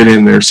people can get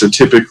in there. So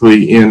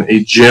typically in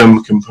a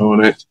gym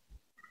component,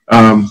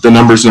 the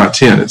number's not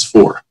 10, it's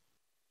 4.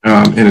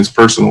 And it's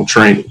personal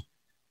training.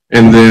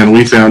 And then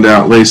we found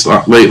out late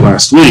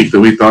last week that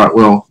we thought,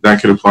 well,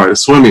 that could apply to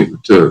swimming,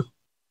 to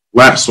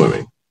lap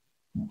swimming.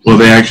 Well,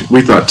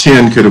 we thought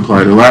 10 could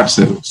apply to lap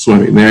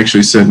swimming. They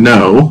actually said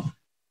no,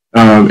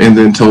 and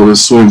then told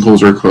us swimming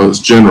pools are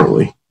closed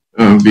generally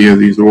via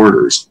these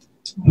orders.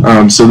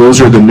 So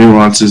those are the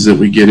nuances that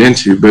we get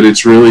into, but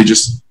it's really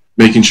just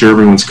making sure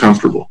everyone's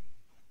comfortable.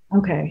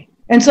 Okay.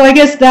 And so I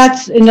guess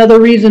that's another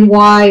reason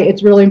why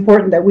it's really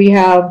important that we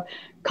have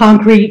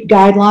concrete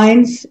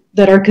guidelines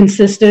that are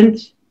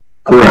consistent.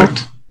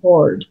 Correct.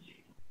 Board,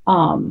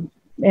 and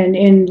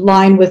in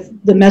line with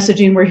the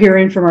messaging we're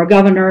hearing from our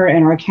governor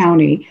and our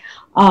county.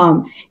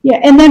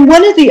 And then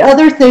one of the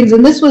other things,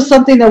 and this was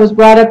something that was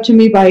brought up to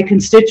me by a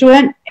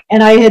constituent,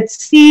 and I had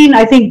seen,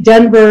 I think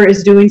Denver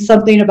is doing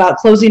something about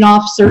closing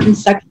off certain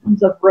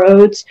sections of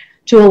roads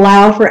to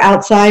allow for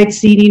outside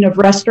seating of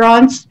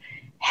restaurants.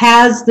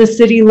 Has the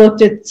city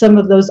looked at some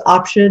of those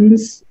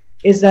options?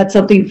 Is that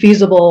something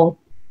feasible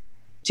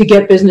to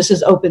get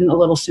businesses open a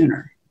little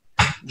sooner?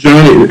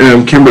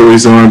 Joni,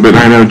 Kimberly's on, but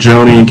I know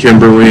Joni and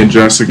Kimberly and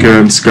Jessica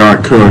and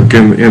Scott Cook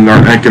and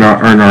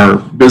our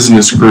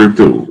business group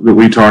that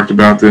we talked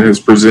about that has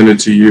presented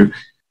to you,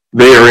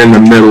 they are in the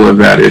middle of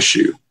that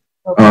issue.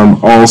 Okay.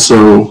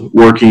 Also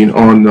working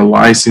on the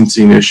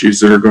licensing issues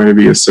that are going to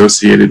be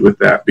associated with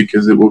that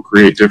because it will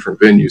create different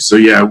venues. So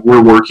yeah,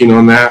 we're working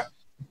on that.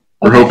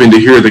 We're hoping to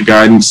hear the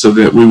guidance so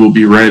that we will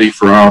be ready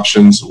for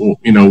options,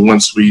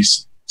 once we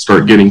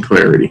start getting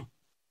clarity.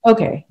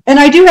 Okay. And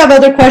I do have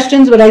other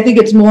questions, but I think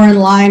it's more in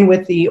line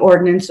with the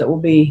ordinance that will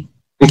be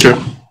later.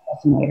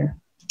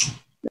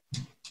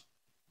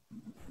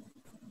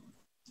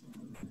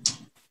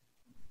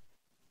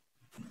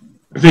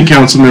 I think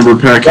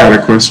Councilmember Peck had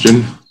a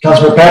question.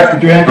 Councilmember Peck,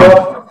 did you hand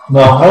up?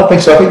 No, I don't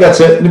think so. I think that's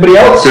it. Anybody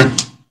else? Okay.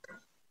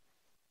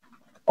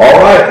 All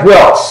right. Who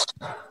else?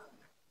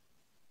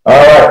 All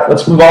right.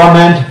 Let's move on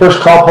then to first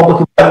call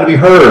public invited to be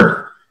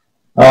heard.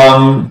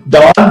 Don,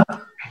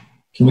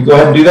 can we go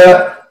ahead and do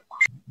that?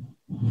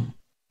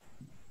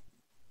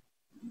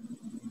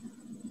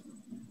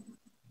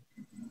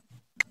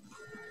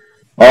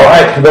 All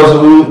right, for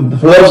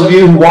those of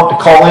you who want to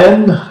call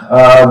in,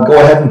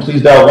 go ahead and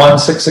please dial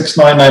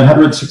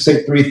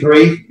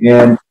 1-669-900-6833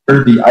 and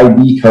enter the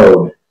ID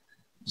code.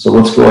 So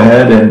let's go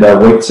ahead and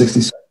wait 60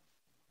 seconds.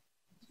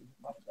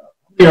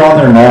 You're on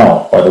there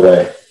now, by the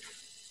way.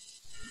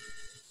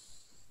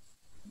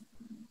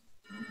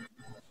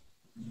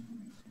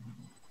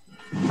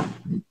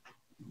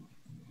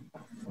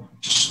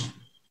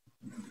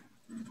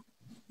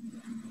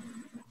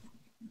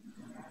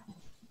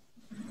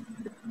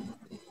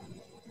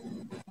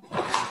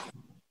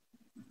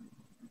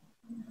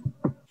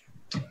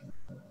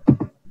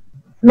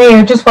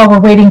 Mayor, just while we're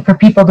waiting for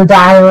people to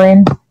dial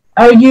in,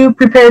 are you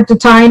prepared to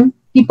time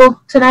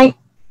people tonight?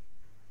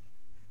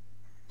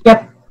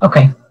 Yep.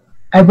 Okay.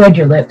 I read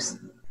your lips.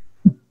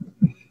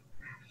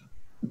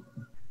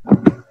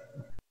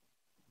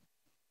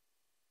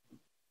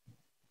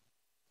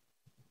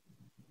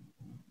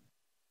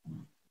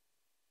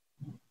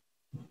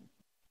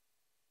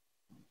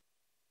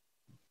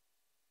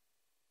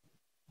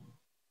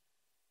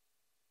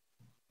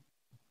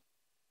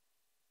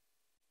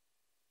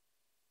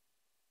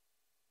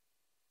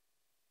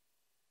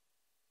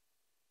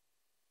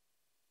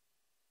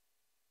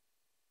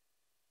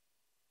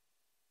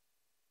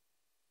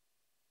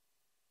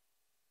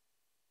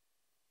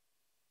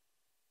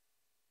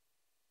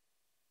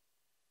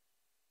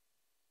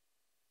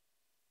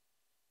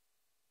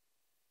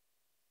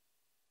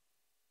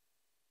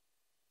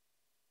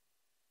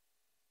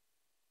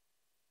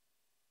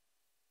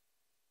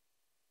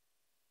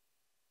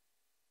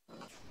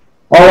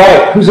 All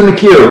right, who's in the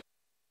queue?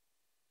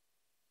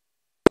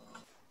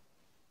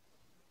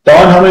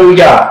 Dawn, how many we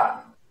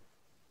got?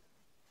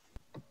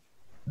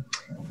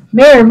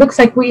 Mayor, looks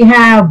like we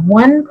have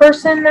one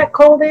person that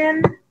called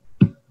in.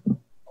 All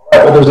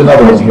right, well, there's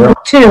another one here.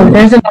 Two.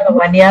 There's another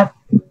one, yep.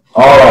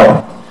 All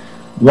right.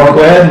 You want to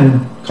go ahead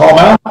and call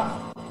them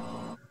out?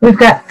 We've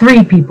got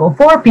 3 people,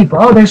 4 people.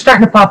 Oh, they're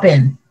starting to pop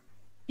in.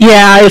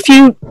 Yeah, if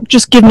you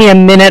just give me a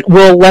minute,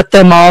 we'll let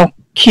them all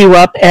queue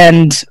up,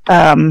 and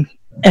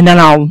then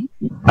I'll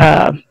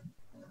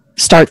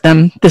start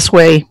them this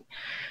way.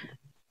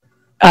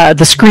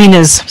 The screen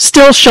is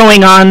still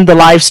showing on the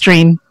live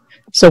stream,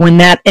 so when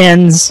that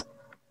ends,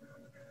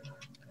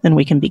 then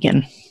we can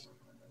begin.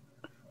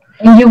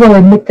 And you will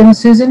admit them,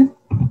 Susan?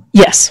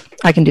 Yes,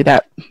 I can do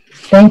that.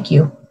 Thank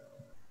you.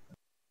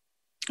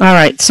 All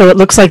right, so it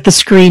looks like the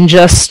screen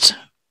just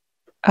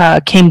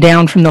came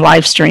down from the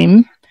live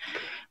stream,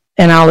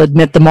 and I'll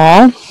admit them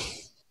all.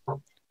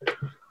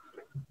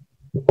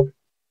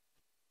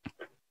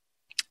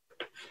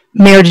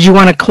 Mayor, did you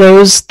want to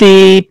close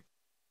the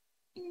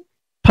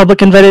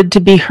public invited to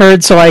be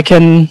heard so I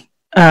can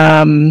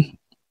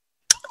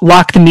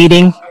lock the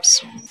meeting?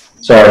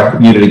 Sorry,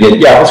 muted again.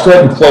 Yeah, let's go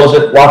ahead and close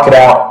it, lock it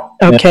out.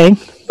 Okay.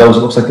 Those,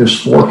 it looks like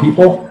there's 4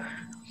 people.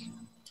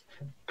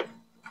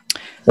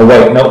 Oh,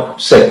 wait, no,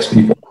 6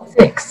 people.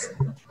 6.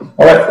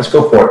 All right, let's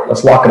go for it.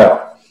 Let's lock it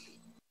out.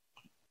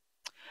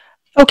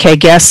 Okay,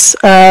 guests,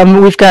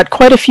 we've got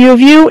quite a few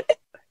of you.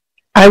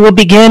 I will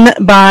begin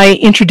by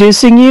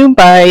introducing you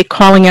by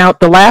calling out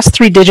the last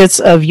 3 digits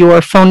of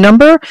your phone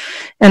number,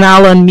 and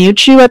I'll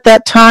unmute you at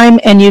that time,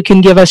 and you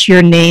can give us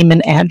your name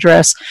and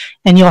address,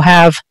 and you'll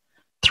have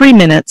 3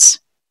 minutes.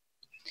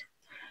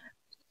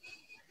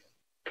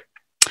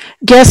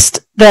 Guest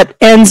that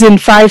ends in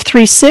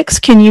 536,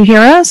 can you hear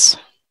us?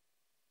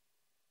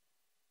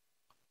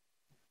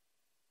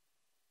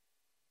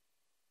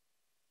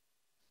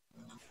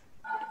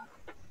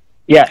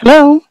 Yes.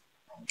 Hello.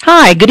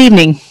 Hi, good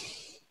evening.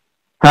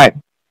 Hi.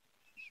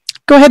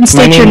 Go ahead and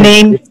state your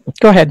name.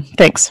 Go ahead.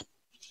 Thanks.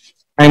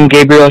 I'm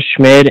Gabriel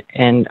Schmid,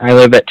 and I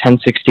live at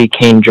 1060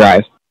 Kane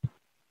Drive.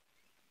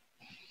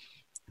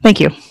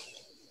 Thank you.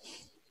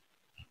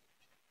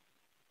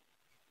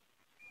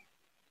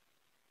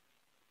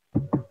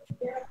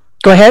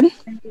 Go ahead.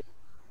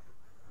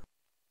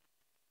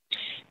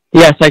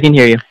 Yes, I can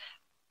hear you.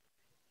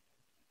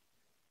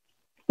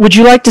 Would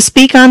you like to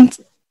speak on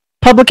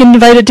public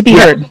invited to be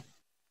heard?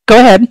 Go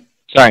ahead.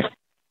 Sorry.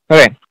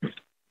 Okay.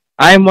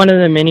 I'm one of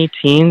the many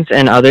teens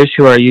and others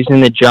who are using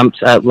the jumps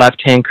at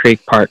Left Hand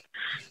Creek Park.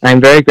 I'm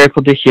very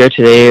grateful to hear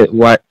today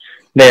what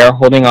they are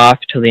holding off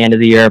till the end of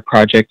the year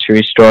project to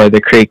restore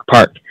the Creek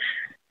Park.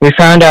 We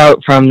found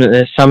out from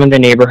some of the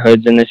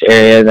neighborhoods in this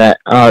area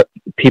that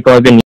people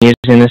have been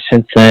using this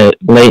since the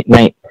late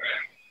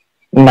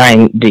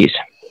 90s.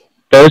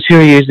 Those who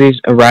use these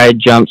ride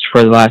jumps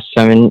for the last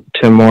 7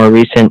 to more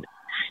recent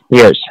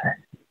years.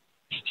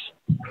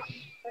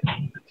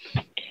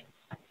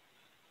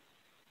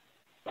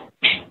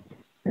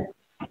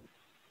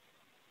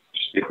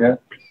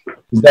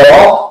 Is that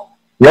all?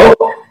 Hello?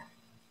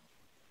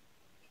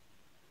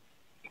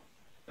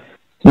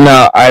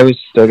 No, I was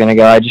still gonna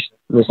go. I just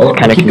was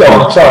kind of keep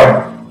going.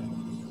 Sorry.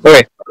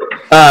 Okay.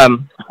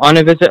 On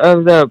a visit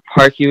of the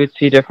park, you would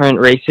see different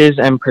races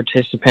and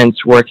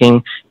participants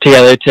working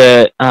together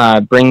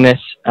to bring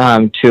this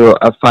to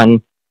a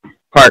fun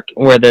park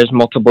where there's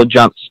multiple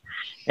jumps.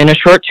 In a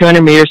short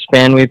 200-meter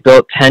span, we've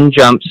built 10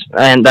 jumps,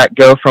 and that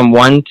go from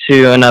one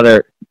to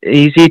another,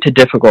 easy to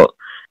difficult.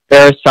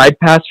 There are side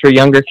paths for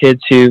younger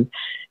kids who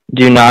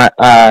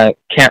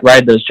can't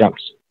ride those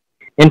jumps.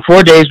 In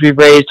 4 days, we've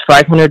raised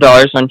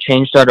 $500 on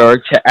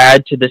change.org to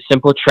add to the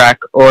simple track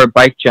or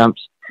bike jumps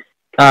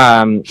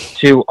on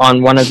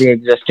one of the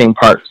existing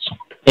parks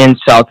in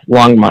South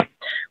Longmont.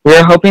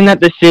 We're hoping that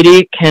the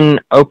city can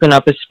open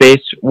up a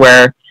space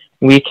where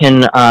we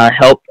can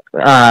help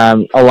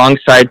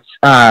alongside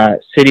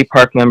city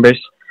park members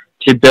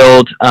to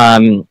build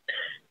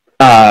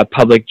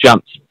public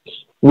jumps.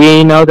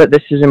 We know that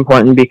this is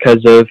important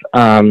because of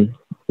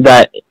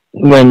that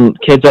when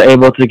kids are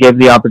able to give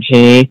the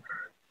opportunity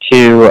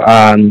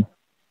to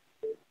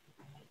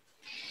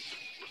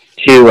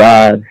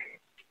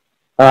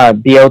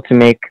be able to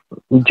make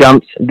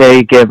jumps.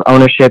 They give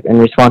ownership and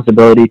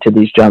responsibility to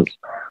these jumps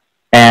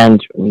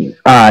and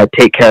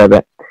take care of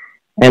it.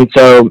 And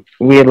so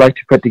we'd like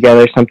to put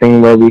together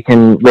something where we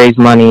can raise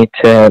money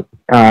to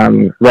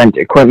rent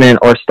equipment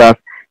or stuff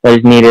that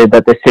is needed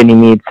that the city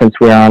needs, since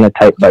we're on a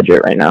tight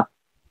budget right now.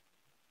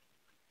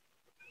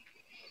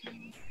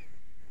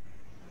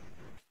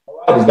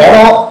 Is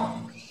that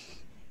all?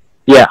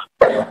 Yeah.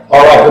 All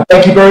right. Well,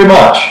 thank you very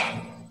much.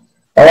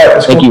 All right.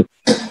 Let's Thank you.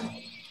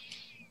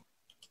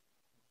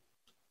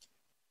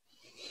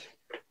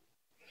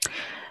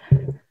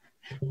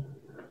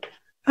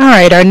 All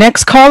right, our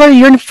next caller,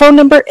 your phone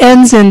number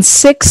ends in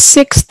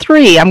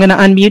 663. I'm going to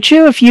unmute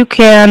you. If you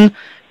can,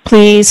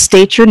 please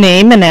state your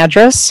name and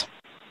address.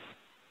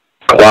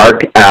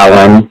 Clark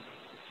Allen,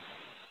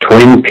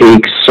 Twin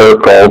Peaks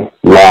Circle,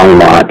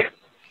 Longmont.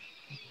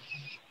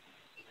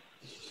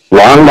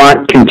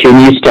 Longmont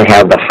continues to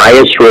have the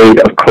highest rate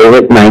of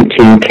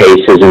COVID-19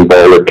 cases in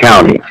Boulder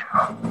County.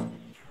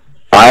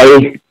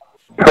 I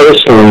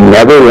personally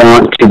never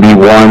want to be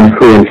one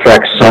who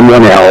infects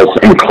someone else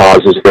and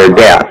causes their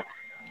death.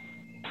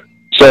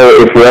 So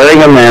if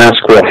wearing a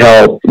mask will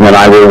help, then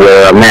I will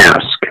wear a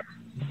mask.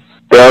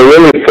 There are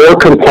really 4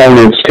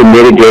 components to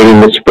mitigating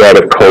the spread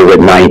of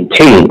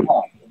COVID-19.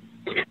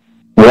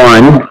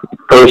 1,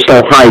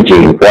 personal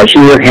hygiene,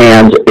 washing your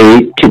hands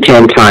 8 to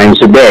 10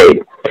 times a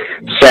day.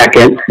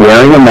 Second,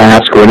 wearing a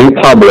mask when in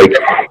public,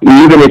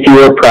 even if you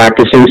are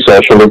practicing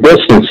social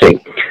distancing.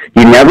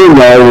 You never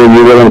know when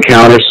you will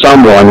encounter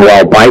someone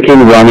while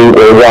biking, running,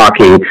 or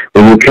walking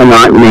when you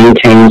cannot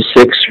maintain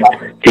 6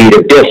 feet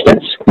of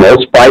distance.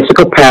 Most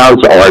bicycle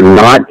paths are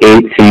not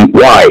 8 feet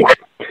wide.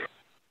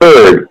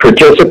 Third,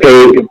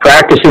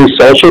 practicing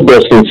social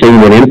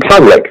distancing when in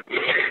public.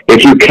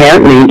 If you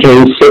can't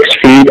maintain 6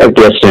 feet of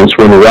distance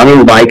when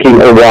running,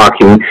 biking, or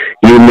walking,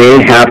 you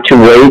may have to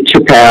wait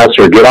to pass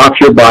or get off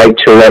your bike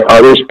to let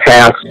others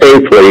pass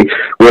safely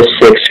with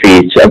 6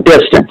 feet of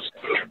distance.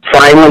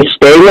 Finally,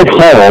 staying at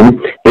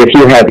home if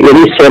you have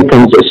any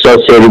symptoms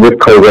associated with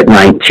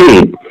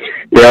COVID-19.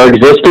 There are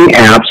existing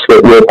apps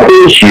that will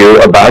quiz you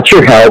about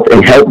your health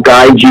and help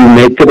guide you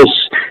make the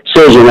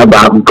decision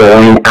about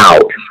going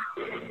out.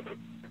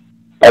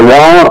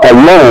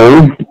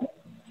 Alone,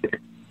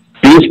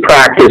 these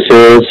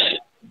practices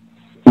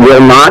will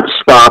not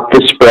stop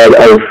the spread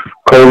of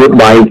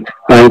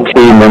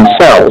COVID-19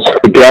 themselves.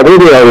 Together,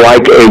 they are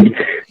like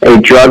a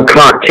drug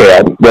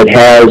cocktail that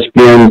has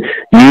been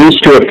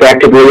used to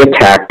effectively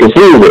attack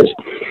diseases.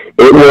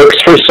 It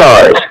works for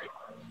SARS.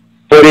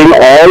 Putting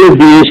all of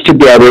these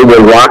together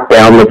will lock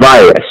down the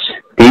virus.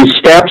 These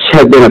steps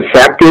have been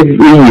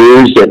effectively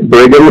used at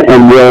Brigham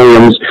and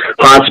Williams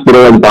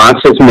Hospital in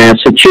Boston,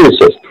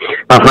 Massachusetts,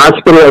 a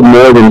hospital of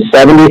more than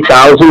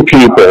 70,000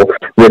 people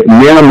with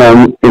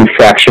minimum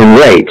infection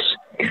rates.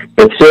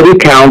 The City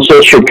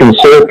Council should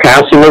consider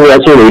passing a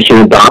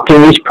resolution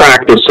adopting these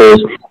practices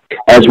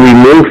as we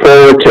move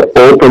forward to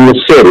open the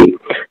city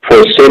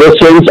for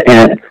citizens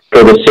and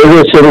for the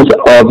citizens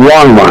of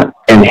Longmont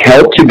and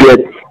help to get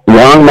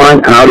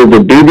Longmont out of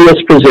the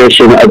dubious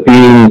position of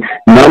being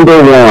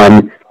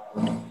 #1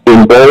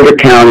 in Boulder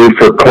County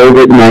for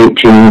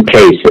COVID-19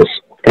 cases.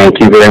 Thank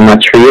you very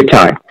much for your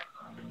time.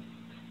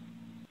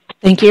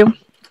 Thank you.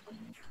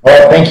 All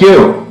right, thank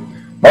you.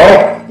 All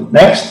right,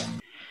 next.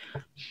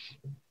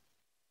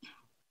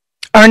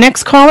 Our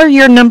next caller,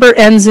 your number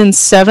ends in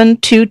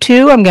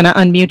 722. I'm going to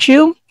unmute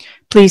you.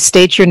 Please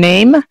state your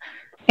name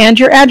and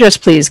your address,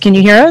 please. Can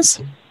you hear us?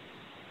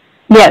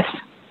 Yes.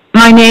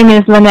 My name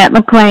is Lynette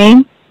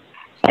McLean,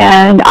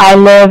 and I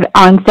live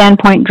on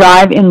Sandpoint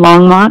Drive in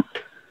Longmont.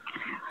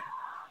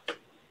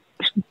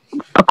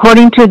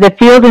 According to the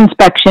field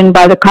inspection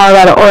by the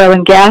Colorado Oil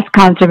and Gas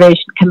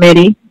Conservation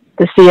Committee,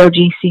 the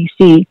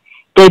COGCC,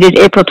 dated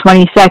April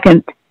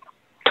 22nd,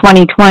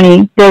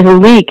 2020, there's a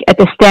leak at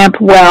the Stamp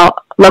well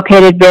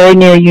located very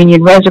near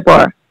Union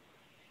Reservoir.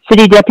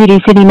 City Deputy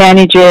City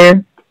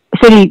Manager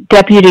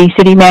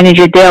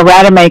Dale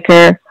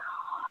Rademacher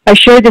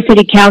assured the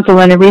City Council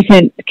in a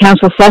recent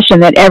council session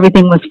that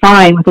everything was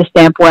fine with the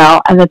Stamp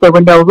well and that there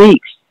were no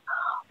leaks,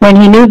 when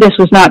he knew this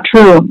was not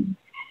true.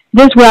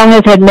 This well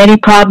has had many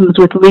problems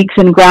with leaks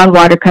and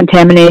groundwater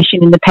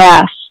contamination in the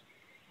past.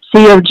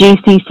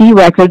 COGCC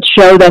records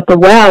show that the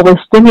well was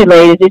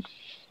stimulated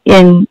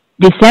in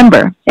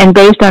December, and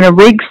based on a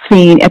rig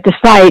seen at the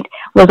site,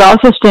 was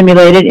also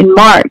stimulated in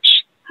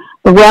March.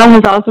 The well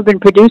has also been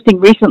producing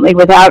recently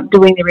without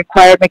doing the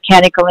required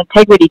mechanical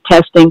integrity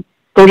testing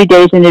 30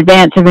 days in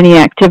advance of any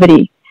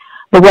activity.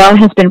 The well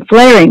has been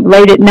flaring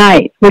late at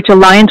night, which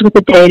aligns with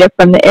the data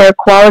from the air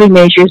quality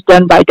measures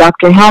done by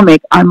Dr.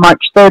 Helmick on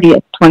March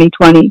 30th,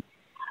 2020.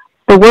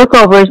 The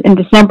workovers in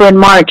December and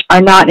March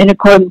are not in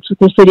accordance with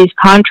the city's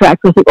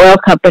contract with the oil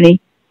company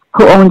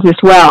who owns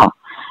this well.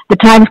 The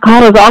Times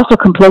Call is also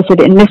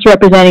complicit in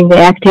misrepresenting the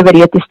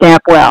activity at the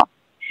Stamp well.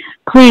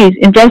 Please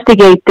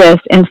investigate this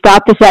and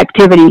stop this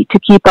activity to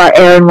keep our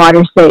air and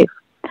water safe.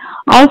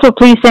 Also,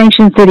 please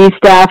sanction city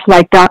staff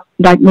like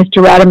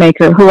Mr.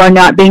 Rademacher, who are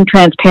not being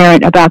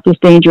transparent about this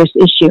dangerous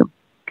issue.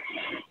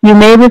 You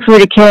may refer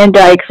to Karen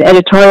Dyke's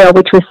editorial,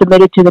 which was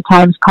submitted to the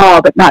Times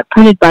Call, but not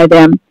printed by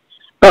them,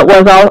 but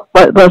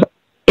was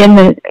in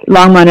the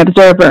Longmont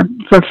Observer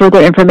for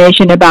further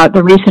information about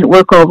the recent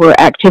workover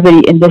activity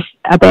in this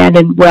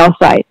abandoned well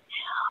site.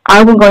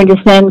 I'm going to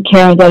send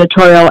Karen's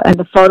editorial and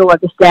the photo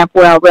of the stamp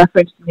well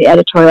referenced in the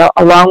editorial,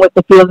 along with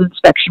the field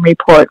inspection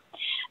report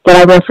that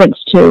I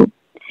referenced to,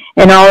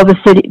 and all of the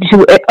city to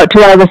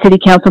all the city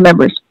council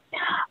members.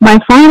 My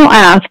final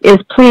ask is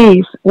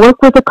please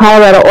work with the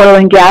Colorado Oil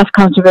and Gas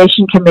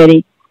Conservation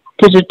Committee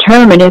to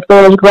determine if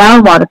there is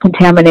groundwater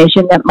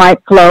contamination that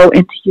might flow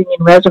into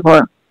Union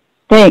Reservoir.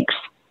 Thanks.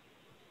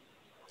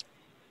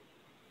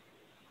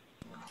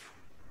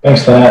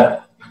 Thanks for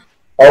that.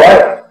 All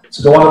right,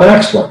 let's go on to the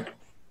next one.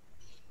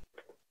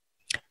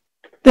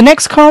 The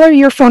next caller,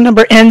 your phone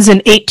number ends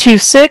in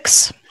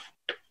 826.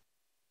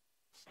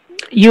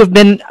 You have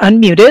been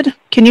unmuted.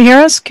 Can you hear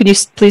us? Could you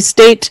please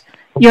state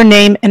your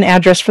name and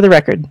address for the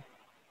record?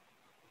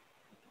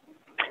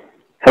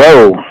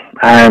 Hello,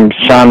 I'm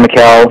Sean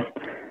McKell,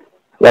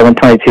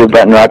 1122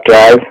 Button Rock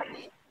Drive,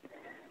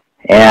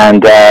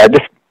 and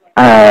just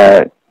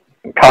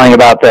calling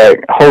about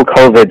the whole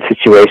COVID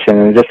situation,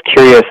 and just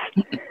curious,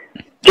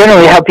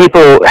 generally how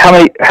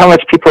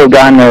much people have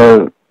gotten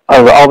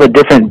of all the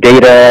different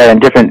data and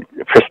different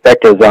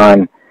perspectives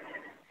on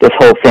this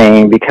whole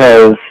thing,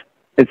 because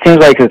it seems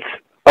like it's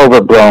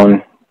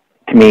overblown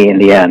to me in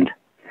the end,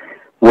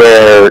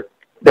 where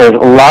there's a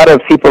lot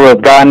of people who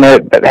have gotten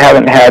it but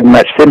haven't had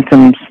much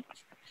symptoms,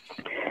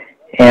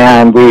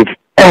 and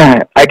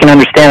I can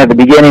understand at the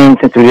beginning,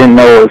 since we didn't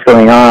know what was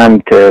going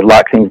on, to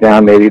lock things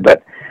down maybe,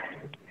 but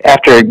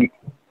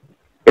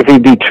if we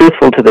be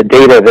truthful to the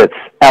data that's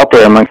out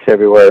there amongst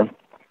everywhere,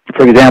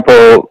 for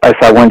example, I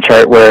saw one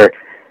chart where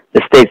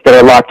the states that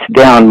are locked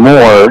down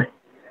more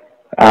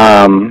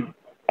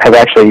have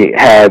actually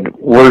had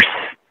worse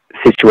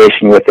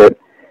situation with it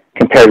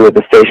compared with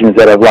the stations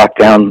that have locked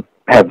down,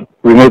 have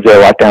removed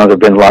their lockdowns, or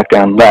been locked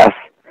down less.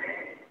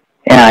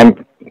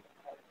 And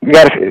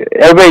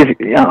everybody's,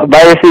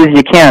 viruses,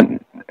 you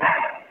can't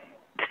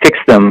fix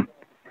them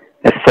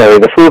necessarily.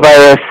 The flu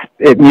virus,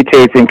 it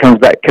mutates and comes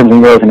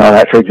and goes and all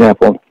that, for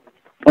example.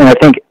 And I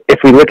think if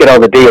we look at all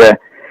the data,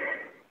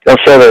 it'll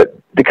show that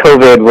the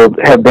COVID will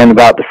have been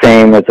about the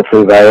same as the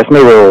flu virus,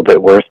 maybe a little bit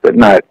worse, but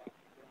not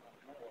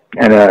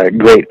in a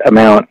great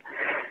amount.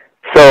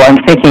 So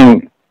I'm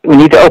thinking we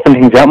need to open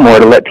things up more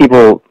to let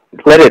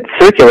it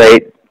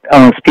circulate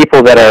amongst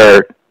people that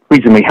are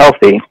reasonably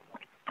healthy.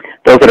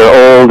 Those that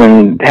are old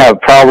and have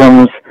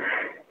problems,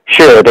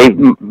 sure, they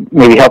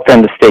maybe help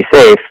them to stay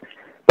safe,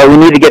 but we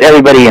need to get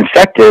everybody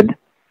infected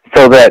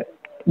so that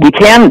we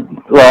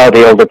can allow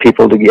the older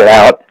people to get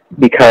out,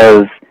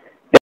 because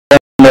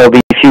there'll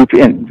be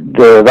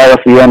the virus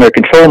will be under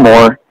control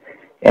more,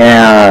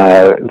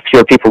 and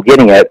fewer people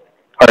getting it,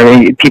 or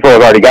people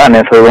have already gotten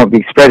it, so it won't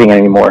be spreading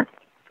anymore.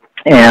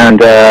 And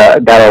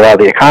that'll allow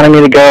the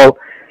economy to go.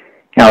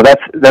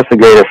 That's the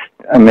greatest,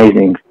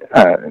 amazing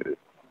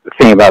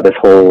thing about this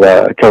whole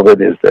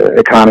COVID is the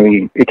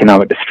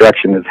economic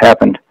destruction that's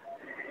happened.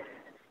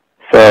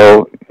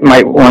 So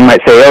one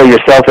might say, oh, you're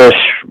selfish,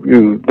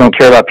 you don't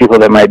care about people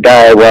that might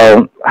die.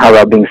 Well, how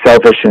about being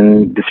selfish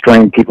and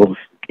destroying people's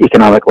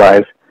economic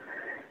lives?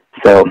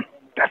 So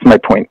that's my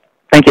point.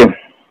 Thank you.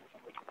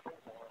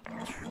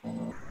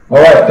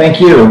 All right, thank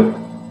you.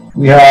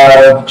 We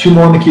have two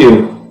more in the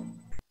queue.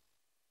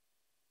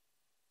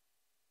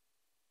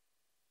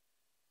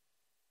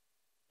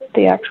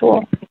 The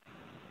actual.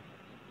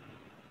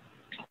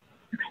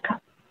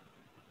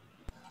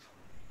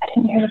 I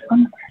didn't hear the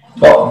phone number.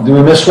 Oh, do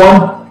we miss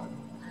one?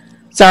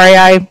 Sorry,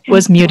 I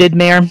was muted,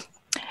 Mayor.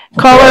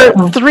 Caller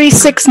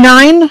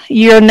 369,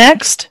 you're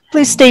next.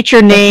 Please state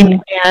your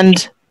name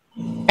and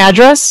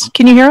address.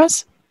 Can you hear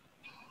us?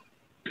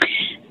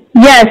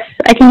 Yes,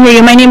 I can hear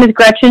you. My name is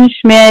Gretchen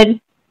Schmid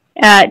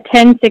at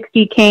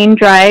 1060 Kane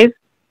Drive,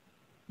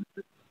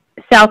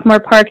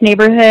 Southmore Park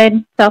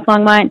neighborhood, South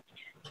Longmont.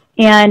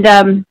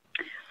 And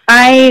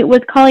I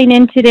was calling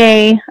in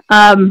today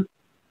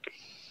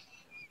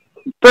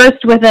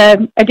first with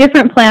a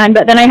different plan,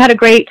 but then I had a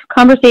great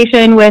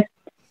conversation with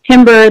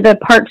Timber, the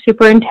park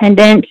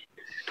superintendent,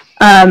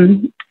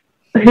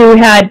 who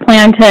had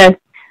planned to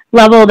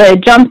level the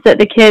jumps that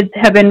the kids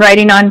have been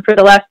riding on for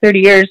the last 30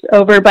 years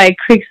over by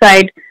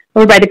Creekside,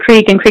 over by the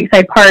creek in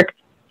Creekside Park.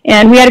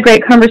 And we had a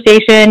great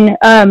conversation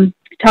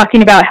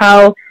talking about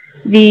how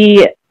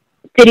the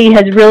city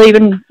has really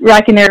been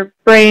racking their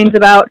brains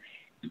about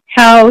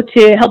how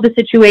to help the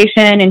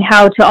situation and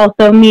how to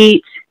also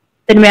meet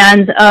the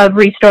demands of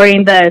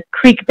restoring the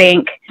creek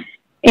bank.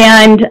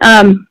 And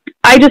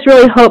I just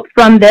really hope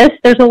from this,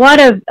 there's a lot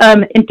of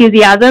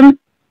enthusiasm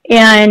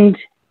and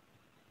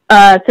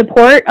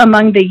support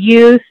among the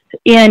youth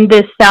in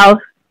this south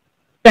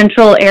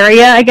central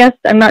area, I guess.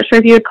 I'm not sure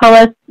if you would call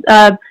us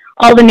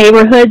all the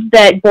neighborhoods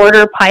that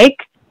border Pike.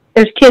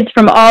 There's kids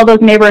from all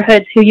those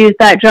neighborhoods who use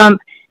that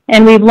jump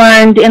And we've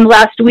learned in the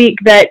last week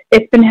that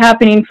it's been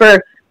happening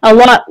for a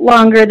lot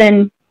longer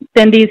than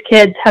these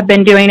kids have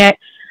been doing it.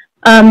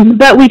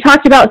 But we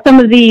talked about some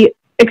of the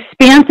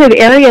expansive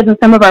areas in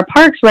some of our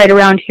parks right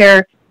around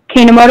here.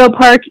 Kanemoto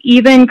Park,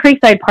 even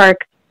Creekside Park,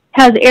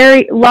 has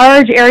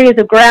large areas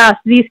of grass.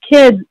 These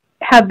kids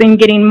have been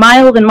getting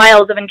miles and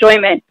miles of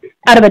enjoyment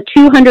out of a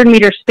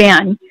 200-meter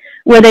span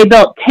where they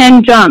built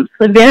 10 jumps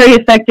very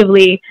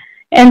effectively.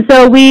 And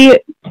so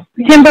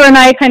Timber and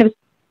I kind of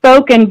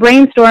spoke and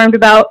brainstormed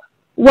about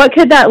what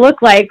could that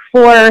look like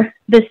for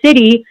the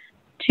city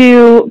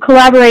to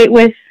collaborate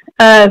with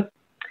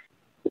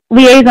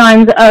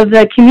liaisons of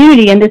the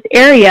community in this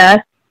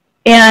area.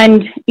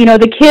 And, you know,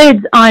 the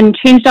kids on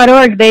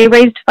change.org, they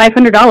raised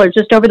 $500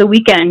 just over the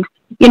weekend.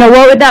 You know,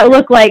 what would that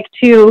look like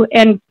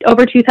and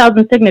over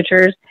 2,000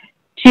 signatures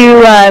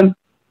to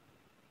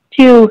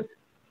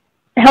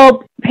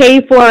help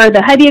pay for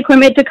the heavy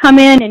equipment to come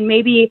in, and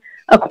maybe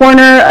a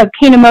corner of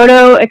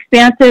Kanemoto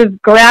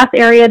expansive grass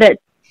area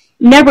that's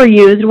never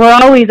used. We're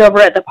always over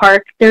at the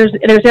park. There's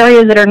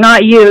areas that are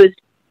not used,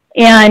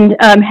 and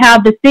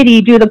have the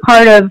city do the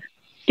part of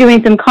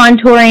doing some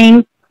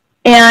contouring.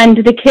 And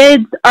the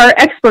kids are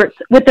experts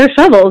with their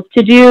shovels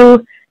to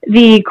do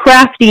the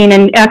crafting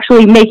and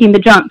actually making the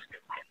jumps.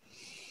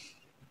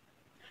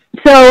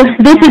 So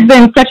this has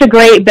been such a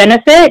great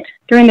benefit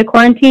during the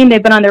quarantine.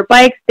 They've been on their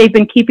bikes. They've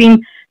been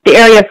keeping the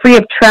area free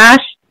of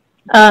trash.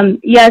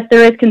 Yes,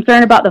 there is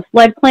concern about the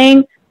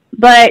floodplain,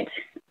 but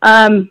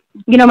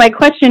you know, my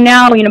question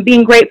now, you know,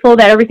 being grateful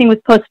that everything was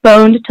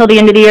postponed till the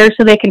end of the year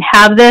so they can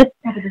have this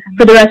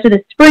for the rest of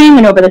the spring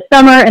and over the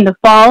summer and the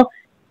fall.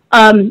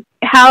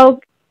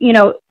 How, you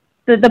know,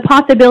 the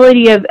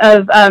possibility of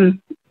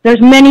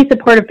there's many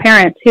supportive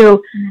parents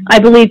who I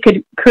believe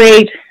could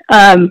create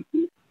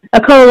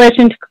a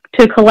coalition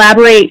to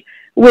collaborate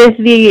with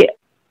the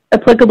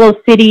applicable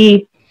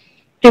city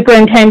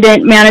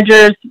superintendent,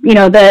 managers, you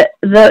know,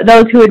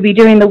 those who would be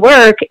doing the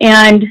work,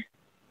 and,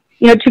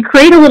 you know, to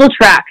create a little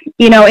track,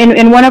 you know,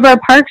 in one of our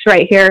parks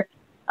right here.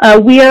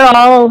 We are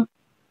all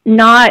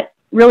not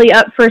really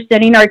up for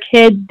sending our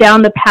kids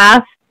down the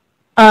path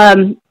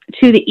to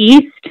the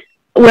east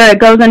where it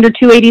goes under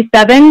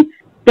 287.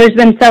 There's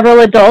been several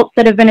adults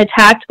that have been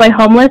attacked by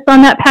homeless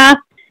on that path,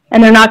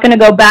 and they're not going to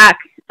go back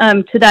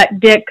to that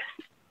Dick's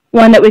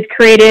one that was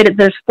created.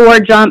 There's 4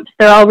 jumps.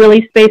 They're all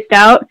really spaced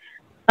out.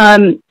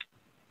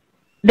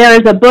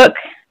 There's a book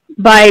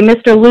by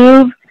Mr.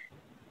 Louvre,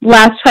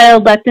 Last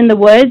Child Left in the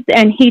Woods,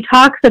 and he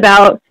talks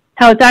about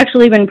how it's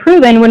actually been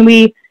proven when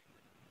we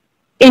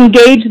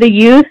engage the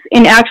youth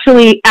in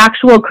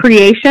actual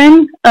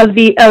creation of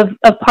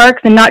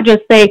parks, and not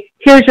just say,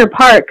 here's your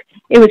park.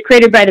 It was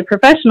created by the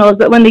professionals,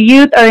 but when the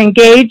youth are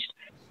engaged,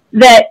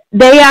 that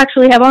they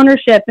actually have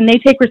ownership and they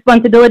take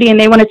responsibility and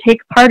they want to take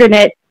part in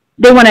it.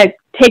 They want to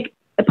take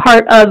a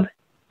part of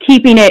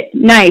keeping it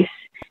nice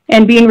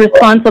and being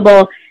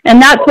responsible.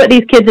 And that's what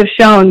these kids have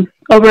shown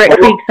over at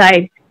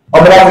Creekside.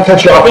 I'm going to have to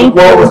cut you off.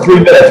 We're over 3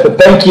 minutes, but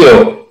thank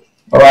you.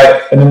 All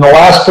right. And then the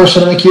last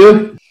person in the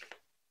queue.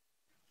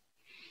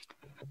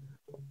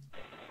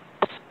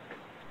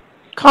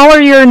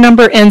 Caller, your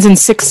number ends in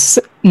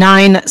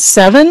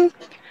 697.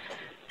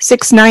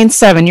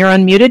 697, you're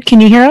unmuted. Can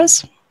you hear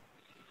us?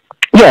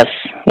 Yes,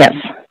 yes.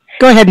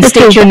 Go ahead and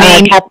state your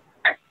name.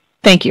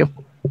 Thank you.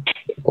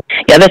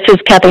 Yeah, this is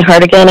Kathy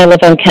Hardigan. I live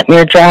on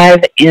Kentmere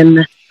Drive here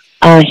in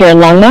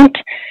Longmont.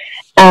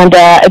 And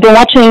I've been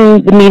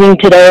watching the meeting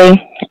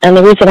today, and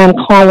the reason I'm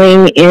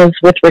calling is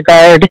with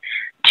regard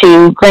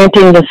to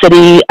granting the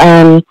city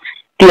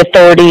the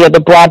authority, or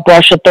the broad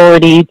brush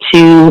authority,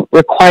 to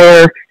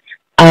require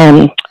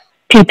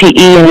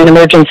PPE in an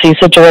emergency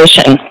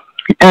situation.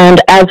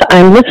 And as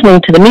I'm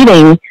listening to the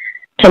meeting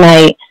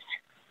tonight,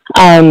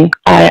 I'm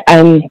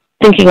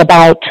thinking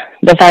about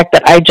the fact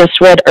that I just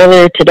read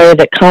earlier today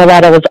that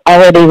Colorado was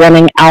already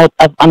running out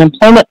of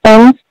unemployment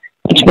funds,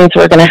 which means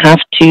we're going to have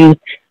to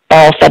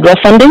borrow federal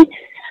funding.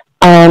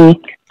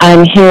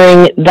 I'm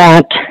hearing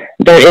that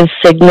there is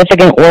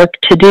significant work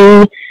to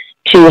do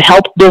to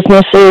help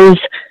businesses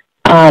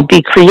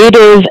be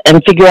creative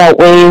and figure out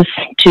ways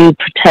to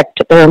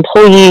protect their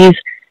employees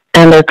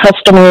and their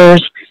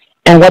customers,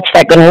 and what's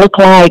that going to look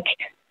like.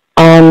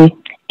 And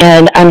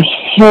I'm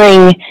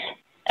hearing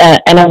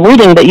and I'm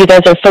reading that you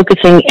guys are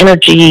focusing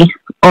energy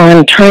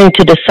on trying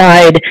to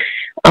decide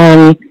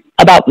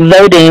about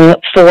voting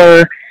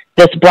for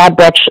this broad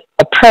brush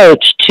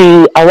approach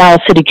to allow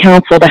city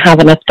council to have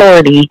an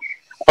authority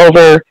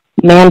over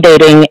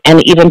mandating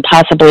and even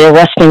possibly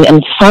arresting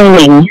and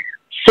fining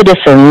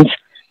citizens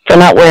for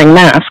not wearing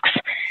masks.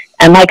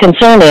 And my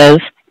concern is,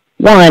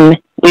 one,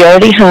 we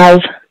already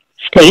have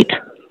state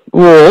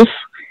rules,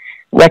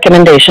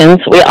 recommendations.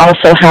 We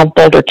also have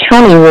Boulder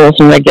County rules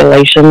and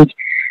regulations.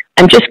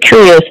 I'm just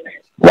curious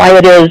why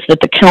it is that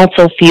the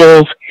council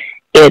feels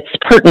it's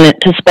pertinent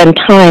to spend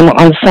time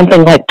on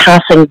something like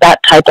passing that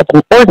type of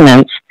an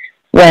ordinance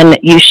when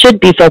you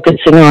should be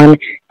focusing on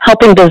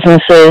helping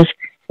businesses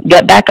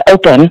get back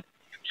open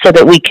so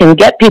that we can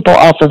get people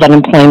off of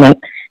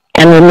unemployment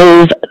and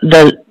remove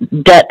the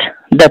debt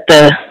that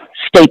the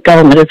state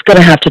government is going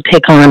to have to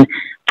take on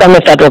from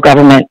the federal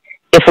government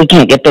if we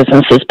can't get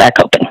businesses back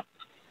open.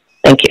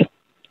 Thank you.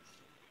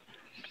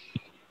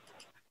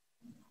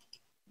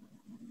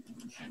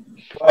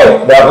 All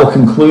right, that will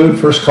conclude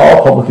first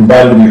call, public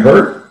invited to be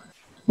heard.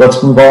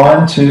 Let's move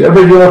on to,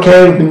 everybody doing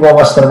okay? We've been going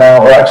less than an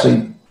hour. Or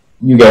actually,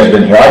 you guys have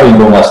been here. I've been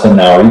going less than an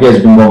hour. You guys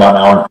have been going about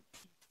an hour.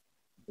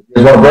 You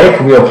guys want a break?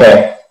 Are we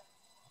okay?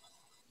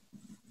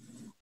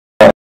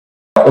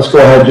 Let's go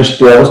ahead,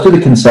 just let's do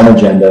the consent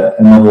agenda,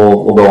 and then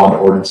we'll go on to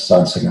ordinances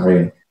on second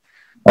reading.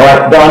 All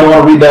right, Don, you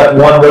want to read that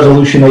one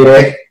resolution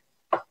 8A?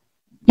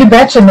 You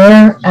betcha,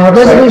 Mayor.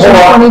 Resolution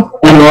 20.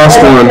 You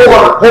lost one.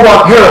 Hold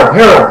on,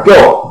 Harold,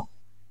 go.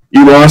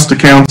 You lost a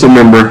council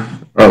member.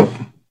 Oh,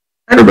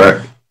 you're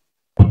back.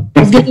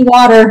 He's getting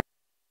water.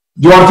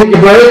 Do you want to take a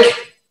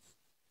break?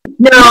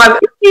 No, I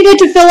needed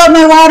to fill up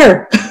my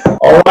water.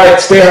 All right,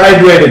 stay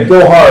hydrated.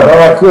 Go hard. All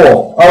right,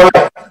 cool. All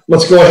right,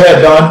 let's go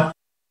ahead, Don.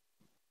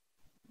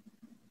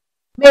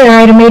 Mayor,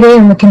 item 8A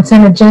on the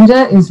consent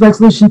agenda is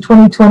Resolution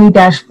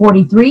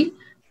 2020-43,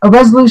 a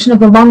resolution of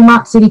the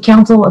Longmont City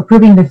Council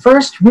approving the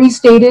first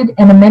restated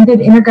and amended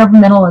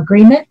intergovernmental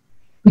agreement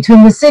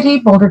between the city,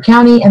 Boulder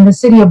County, and the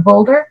city of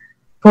Boulder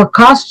for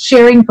cost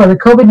sharing for the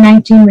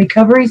COVID-19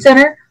 Recovery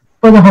Center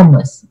for the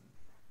homeless.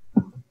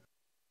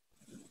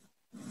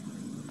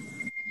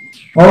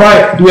 All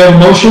right, do we have a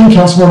motion,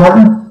 Councilman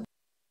Martin?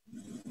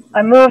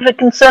 I move the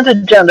consent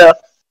agenda.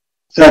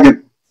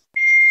 Second.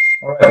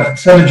 All right, the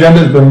consent agenda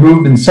has been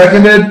moved and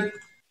seconded.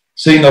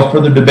 Seeing no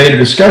further debate or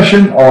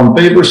discussion, all in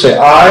favor say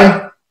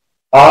aye.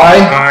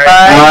 Aye.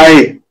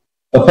 Aye.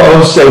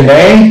 Opposed say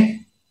nay.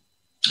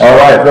 All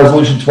right,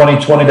 resolution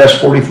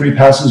 2020-43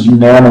 passes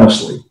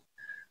unanimously.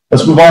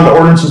 Let's move on to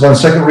ordinances on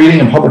second reading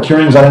and public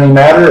hearings on any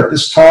matter. At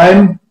this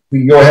time, we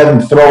can go ahead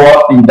and throw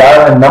up the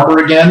dial-in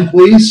number again,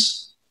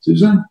 please,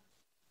 Susan.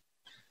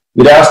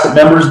 We'd ask that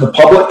members of the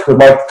public who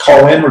would like to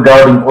call in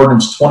regarding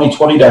ordinance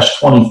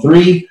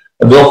 2020-23,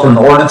 a bill for an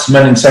ordinance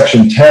amending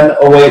section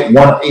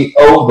 1008-180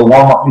 of the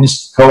Longmont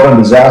Municipal Code on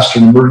disaster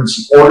and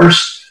emergency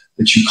orders,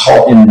 that you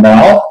call in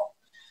now.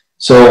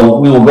 So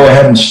we will go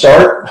ahead and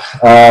start.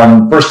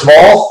 First of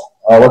all,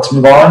 let's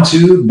move on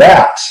to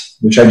that,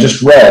 which I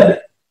just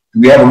read. Do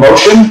we have a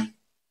motion?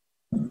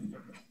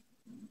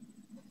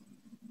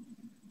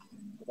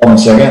 One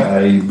second,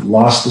 I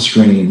lost the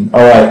screen.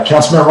 All right,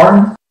 Councilmember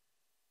Martin?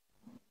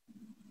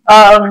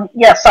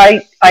 Yes,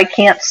 I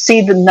can't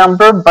see the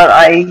number, but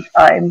I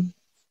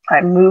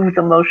moved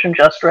the motion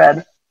just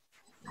read.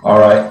 All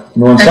right,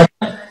 one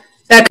second.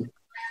 Second.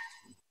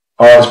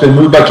 All right, it's been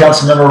moved by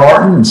Councilmember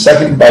Martin and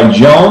seconded by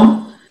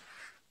Joan.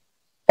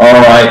 All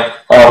right,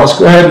 let's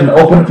go ahead and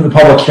open it for the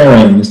public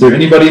hearing. Is there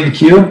anybody in the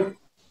queue?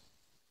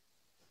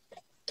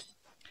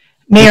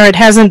 Mayor, it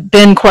hasn't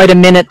been quite a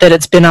minute that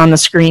it's been on the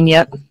screen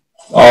yet.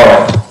 All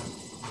right.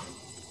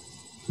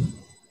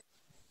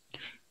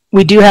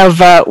 We do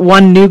have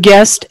one new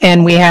guest,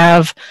 and we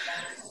have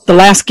the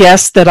last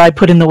guest that I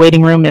put in the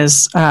waiting room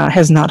has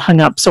not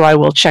hung up, so I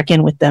will check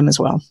in with them as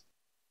well.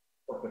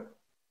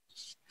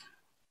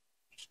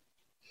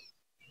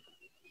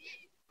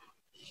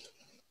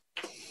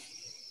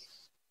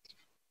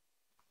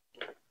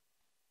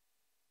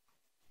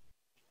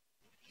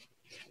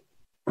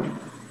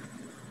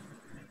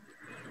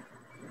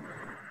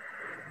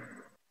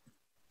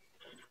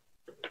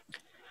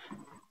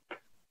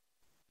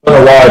 I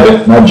don't know why,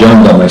 but my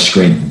Joan's on my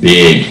screen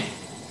big.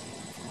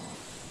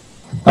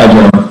 Hi,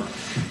 Joan.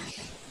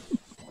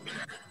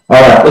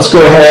 All right, let's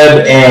go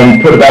ahead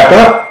and put it back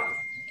up.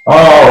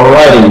 All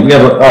righty, we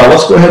have.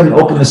 Let's go ahead and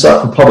open this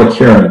up for public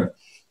hearing. Do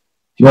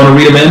you want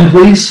to read them in,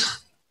 please?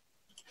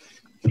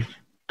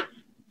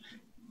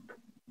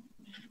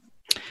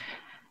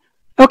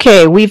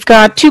 Okay, we've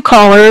got two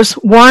callers.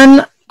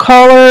 One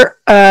caller,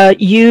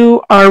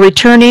 you are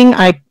returning.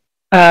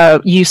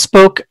 You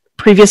spoke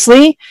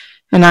previously,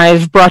 and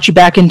I've brought you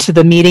back into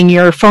the meeting.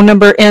 Your phone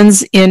number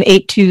ends in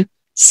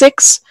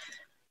 826.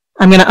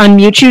 I'm going to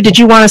unmute you. Did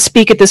you want to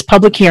speak at this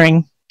public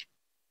hearing?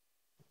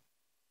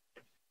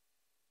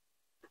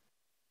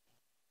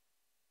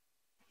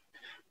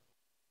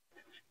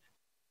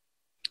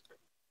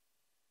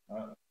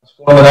 Let's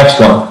go on to the next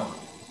one.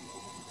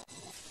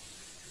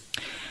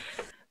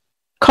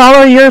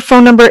 Caller, your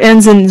phone number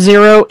ends in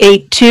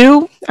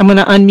 082. I'm going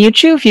to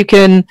unmute you. If you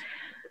can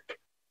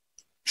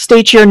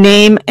state your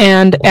name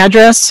and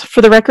address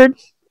for the record.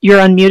 You're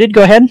unmuted.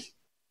 Go ahead.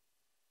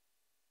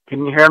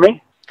 Can you hear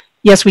me?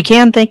 Yes, we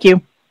can. Thank you.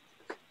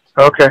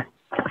 Okay.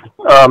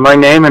 My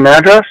name and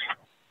address?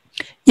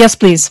 Yes,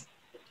 please.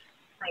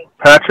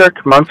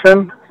 Patrick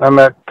Munson. I'm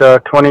at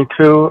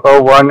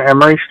 2201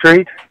 Emery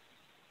Street.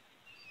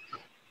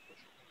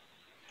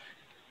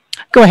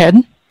 Go ahead.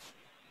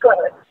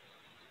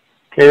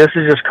 Okay, this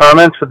is just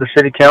comments for the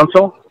City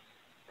Council.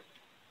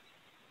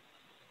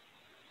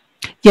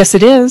 Yes,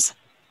 it is.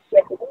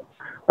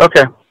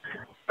 Okay.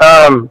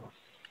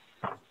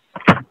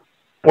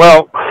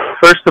 Well,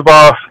 first of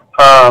all,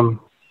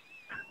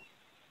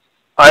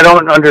 I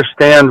don't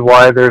understand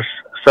why there's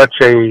such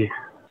a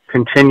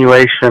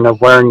continuation of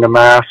wearing the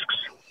masks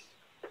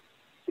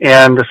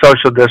and the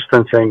social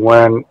distancing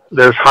when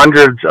there's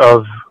hundreds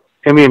of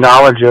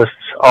immunologists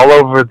all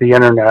over the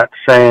internet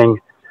saying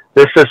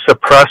this is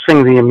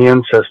suppressing the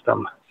immune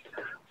system.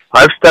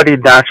 I've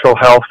studied natural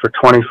health for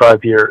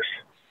 25 years.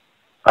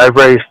 I've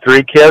raised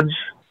 3 kids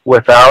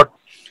without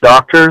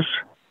doctors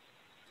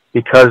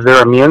because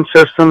their immune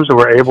systems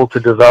were able to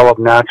develop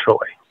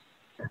naturally.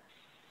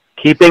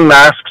 Keeping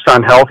masks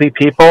on healthy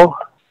people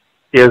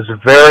is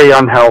very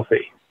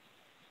unhealthy.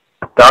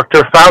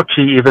 Dr.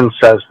 Fauci even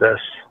says this.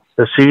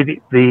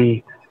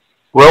 The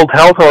World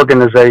Health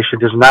Organization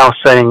is now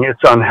saying it's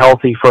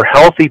unhealthy for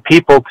healthy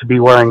people to be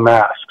wearing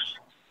masks.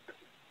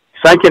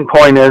 Second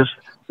point is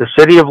the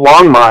city of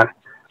Longmont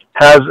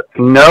has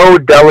no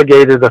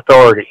delegated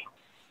authority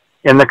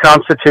in the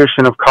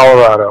Constitution of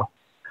Colorado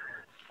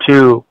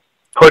to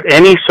put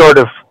any sort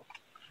of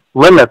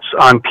limits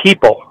on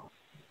people.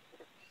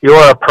 You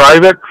are a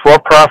private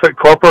for-profit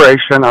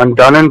corporation on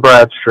Dun and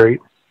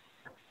Bradstreet.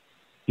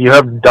 You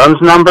have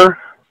DUNS number,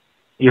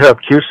 you have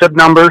QSIP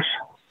numbers.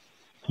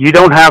 You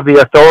don't have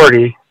the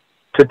authority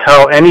to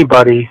tell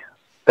anybody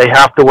they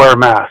have to wear a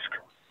mask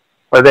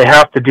or they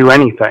have to do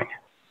anything.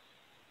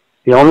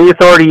 The only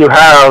authority you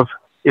have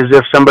is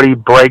if somebody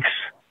breaks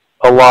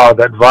a law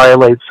that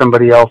violates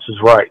somebody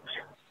else's rights.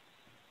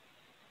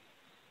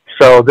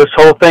 So this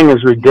whole thing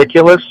is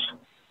ridiculous.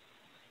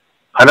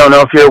 I don't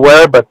know if you're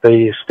aware, but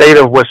the state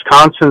of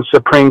Wisconsin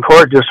Supreme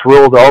Court just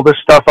ruled all this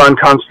stuff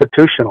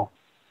unconstitutional.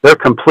 They're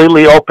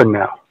completely open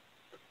now.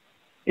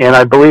 And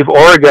I believe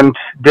Oregon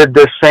did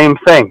this same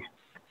thing.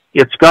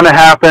 It's going to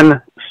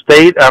happen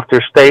state after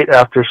state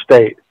after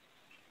state.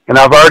 And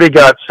I've already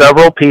got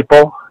several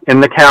people in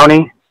the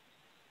county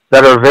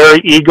that are very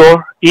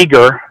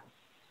eager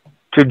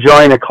to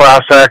join a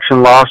class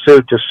action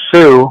lawsuit to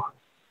sue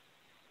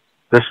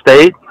the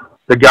state,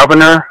 the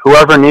governor,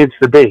 whoever needs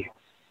to be.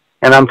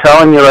 And I'm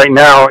telling you right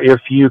now,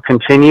 if you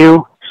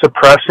continue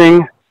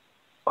suppressing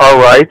our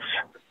rights,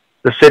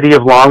 the city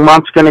of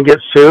Longmont's going to get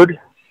sued.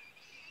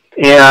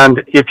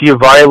 And if you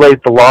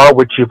violate the law,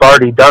 which you've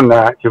already done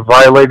that, you've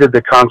violated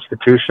the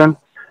Constitution,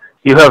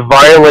 you have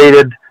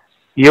violated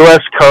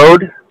U.S.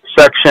 Code,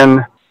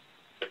 Section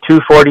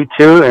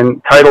 242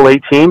 and Title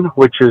 18,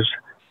 which is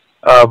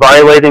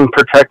violating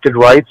protected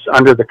rights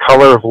under the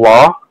color of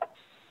law.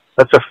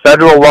 That's a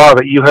federal law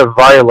that you have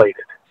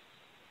violated.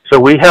 So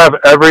we have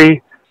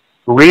every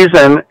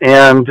reason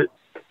and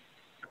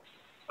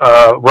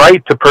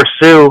right to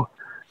pursue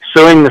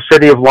suing the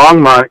city of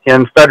Longmont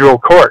in federal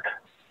court.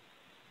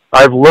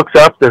 I've looked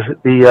up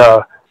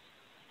the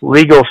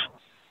legal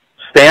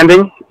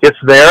standing. It's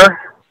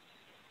there.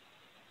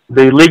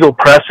 The legal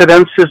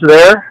precedence is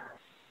there.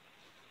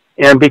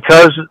 And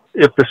because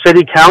if the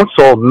city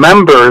council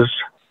members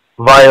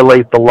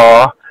violate the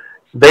law,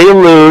 they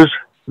lose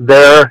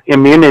their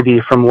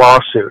immunity from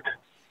lawsuit.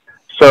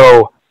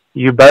 So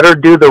you better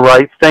do the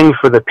right thing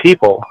for the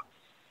people,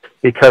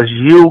 because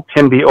you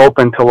can be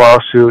open to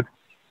lawsuit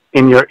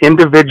in your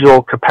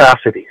individual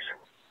capacities.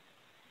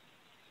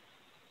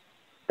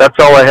 That's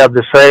all I have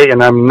to say,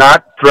 and I'm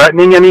not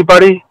threatening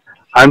anybody.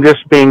 I'm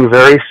just being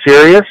very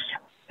serious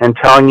and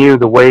telling you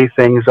the way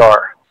things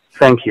are.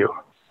 Thank you.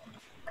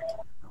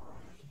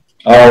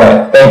 All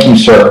right, thank you,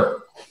 sir.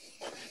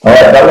 All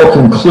right, that will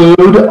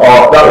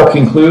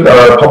conclude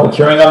our public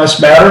hearing on this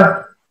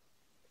matter.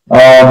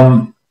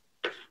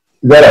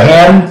 Is that a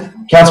hand,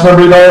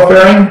 Councilmember Enola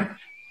Faring?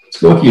 Let's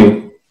go with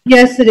you.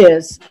 Yes, it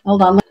is.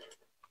 Hold on.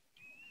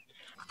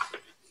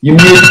 You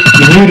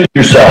muted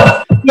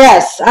yourself.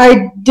 Yes,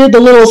 I did the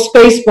little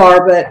space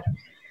bar, but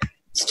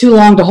it's too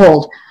long to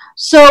hold.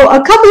 So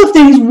a couple of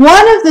things.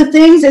 One of the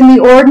things in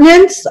the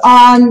ordinance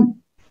on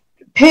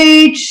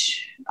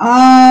page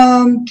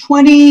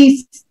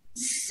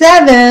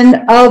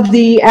 27 of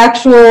the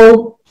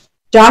actual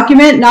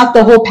document, not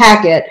the whole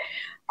packet,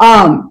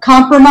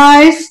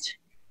 compromised.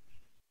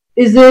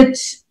 Is it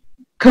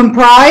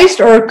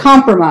comprised or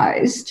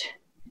compromised?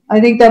 I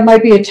think that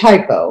might be a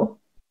typo.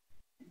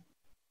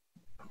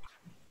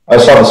 I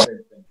saw the same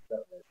thing.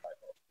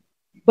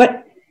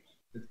 What?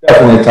 It's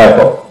definitely a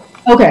typo.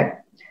 Okay,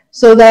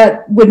 so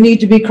that would need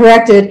to be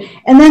corrected.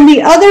 And then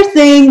the other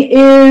thing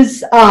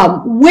is,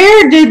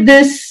 where did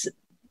this?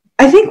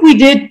 I think we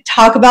did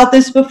talk about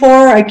this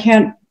before. I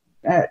can't.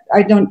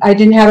 I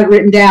didn't have it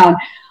written down.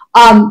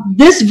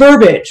 This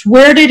verbiage,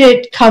 where did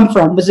it come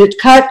from? Was it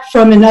cut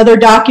from another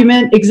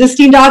document,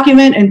 existing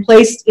document, and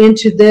placed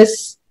into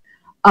this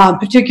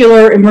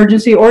particular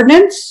emergency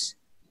ordinance?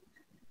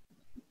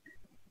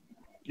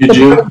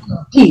 Eugene?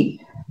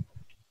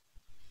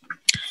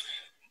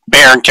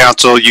 Mayor and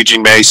Council,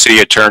 Eugene May, City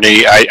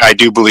Attorney. I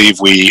do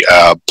believe we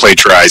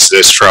plagiarized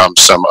this from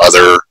some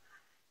other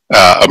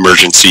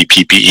emergency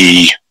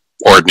PPE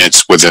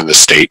ordinance within the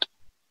state.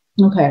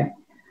 Okay.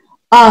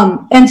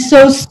 And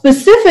so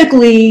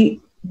specifically,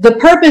 the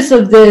purpose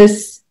of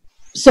this,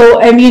 so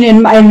I mean,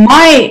 in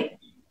my,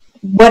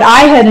 what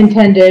I had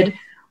intended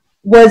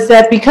was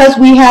that because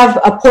we have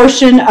a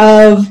portion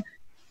of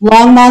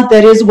Longmont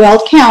that is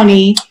Weld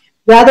County,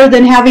 rather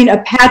than having a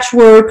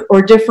patchwork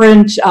or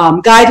different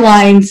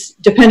guidelines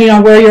depending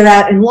on where you're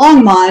at in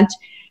Longmont,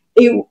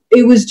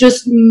 it was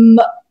just,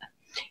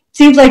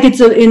 seems like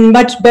it's in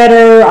much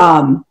better,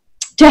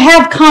 to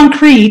have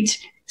concrete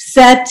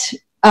set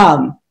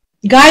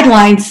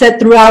guidelines set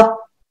throughout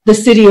the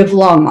city of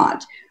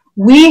Longmont.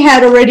 We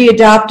had already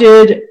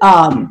adopted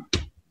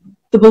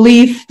the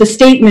belief, the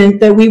statement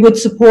that we would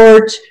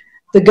support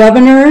the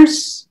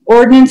governor's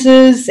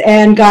ordinances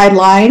and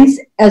guidelines,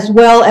 as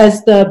well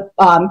as the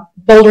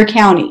Boulder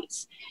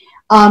counties.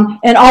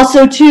 And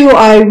also too,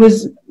 I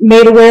was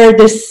made aware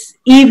this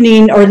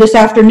evening or this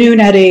afternoon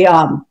at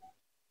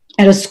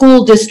a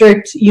school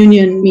district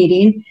union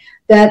meeting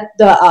that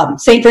the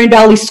St. Vrain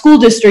Valley School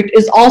District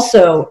is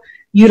also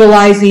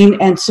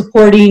utilizing and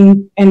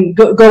supporting and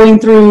going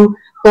through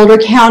Boulder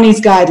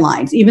County's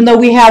guidelines. Even though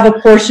we have a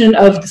portion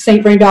of the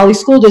St. Vrain Valley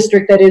School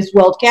District that is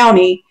Weld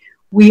County,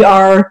 we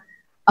are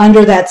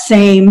under that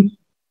same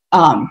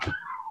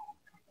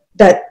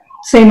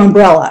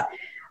umbrella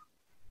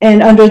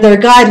and under their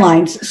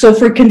guidelines. So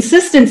for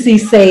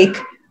consistency's sake,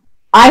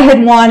 what I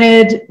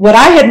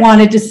had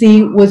wanted to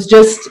see was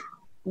just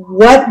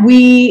what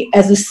we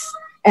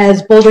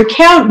as Boulder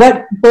County,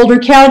 what Boulder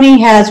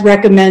County has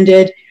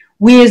recommended,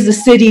 we as the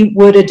city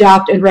would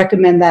adopt and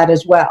recommend that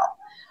as well.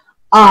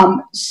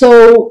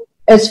 So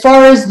as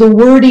far as the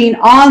wording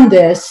on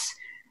this,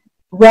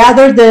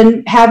 rather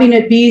than having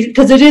it be,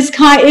 because it is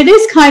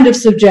kind of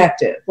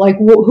subjective, like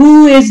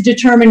who is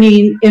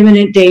determining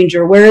imminent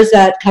danger? Where is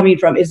that coming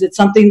from? Is it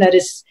something that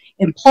is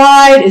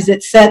implied? Is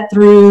it set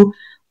through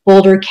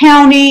Boulder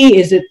County?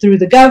 Is it through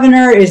the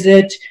governor? Is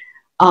it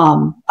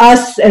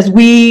us as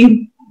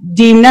we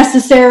deem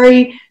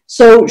necessary?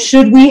 So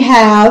should we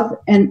have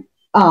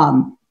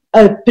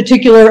a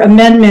particular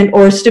amendment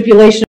or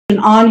stipulation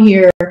on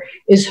here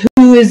is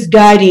who is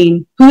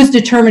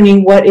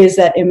determining what is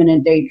that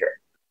imminent danger?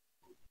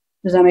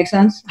 Does that make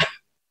sense?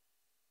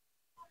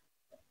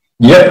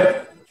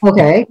 Yep.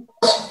 Okay.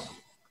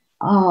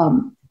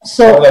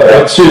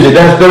 Susie,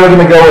 then we're going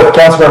to go with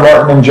Councilor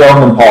Martin and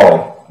Joan and Polly.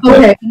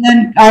 Okay, and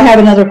then I have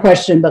another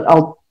question, but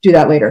I'll do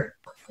that later.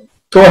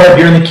 Go ahead,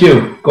 you're in the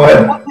queue. Go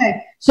ahead.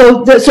 Okay,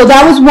 so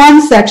that was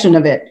one section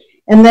of it.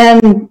 And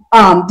then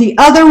the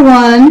other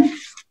one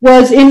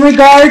was in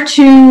regard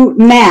to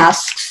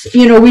masks.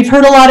 You know, we've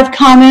heard a lot of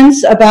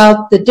comments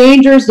about the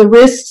dangers, the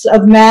risks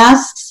of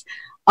masks.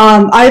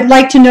 I'd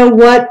like to know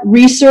what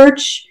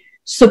research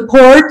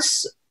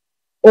supports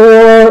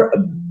or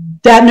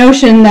that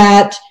notion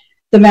that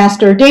the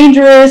masks are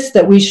dangerous,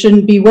 that we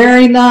shouldn't be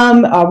wearing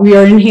them, we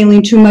are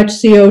inhaling too much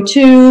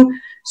CO2.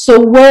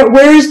 So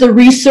where is the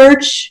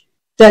research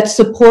that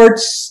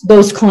supports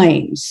those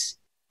claims?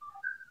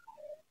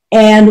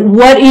 And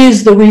what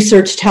is the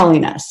research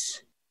telling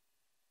us?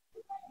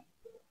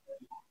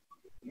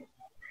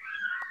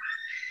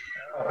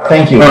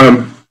 Thank you.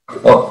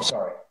 Oh,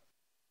 sorry.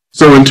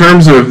 So in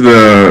terms of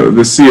the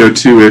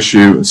CO2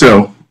 issue,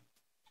 so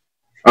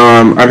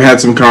I've had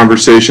some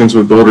conversations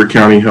with Boulder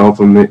County Health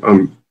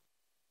on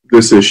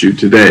this issue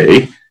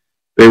today.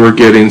 They were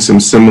getting some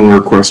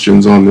similar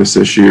questions on this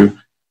issue.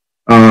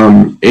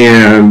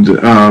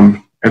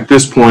 At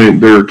this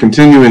point, they're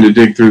continuing to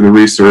dig through the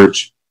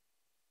research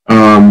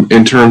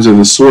in terms of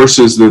the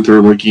sources that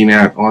they're looking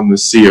at on the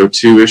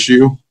CO2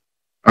 issue.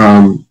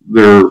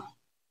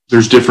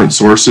 There's different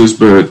sources,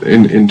 but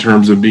in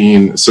terms of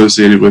being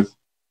associated with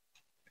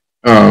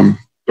the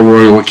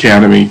Royal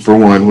Academy, for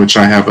one, which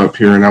I have up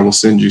here, and I will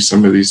send you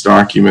some of these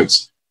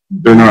documents,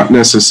 they're not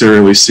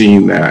necessarily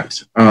seeing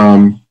that.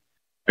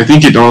 I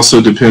think it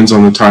also depends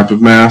on the type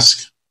of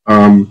mask.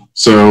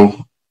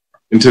 So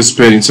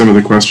anticipating some of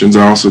the questions,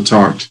 I also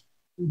talked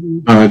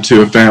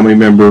to a family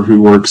member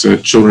who works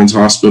at Children's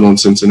Hospital in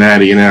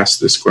Cincinnati and asked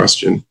this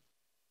question.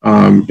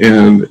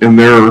 And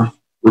they're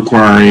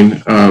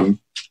requiring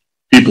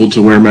people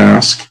to wear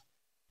masks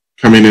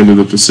coming into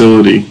the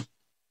facility.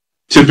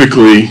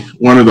 Typically,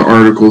 one of the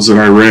articles that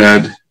I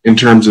read in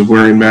terms of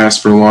wearing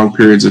masks for long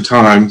periods of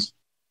time,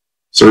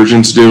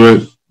 surgeons do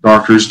it,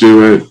 doctors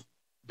do it,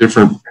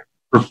 different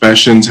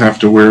professions have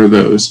to wear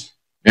those,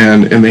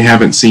 and they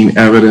haven't seen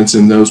evidence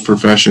in those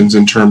professions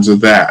in terms of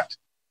that.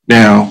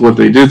 Now, what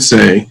they did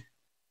say,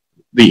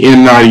 the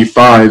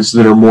N95s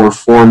that are more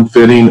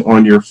form-fitting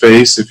on your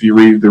face, if you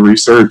read the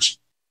research,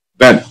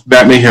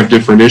 that may have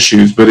different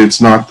issues, but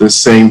it's not the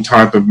same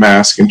type of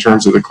mask in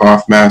terms of the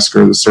cloth mask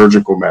or the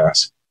surgical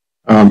mask.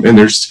 And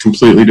there's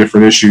completely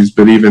different issues,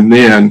 but even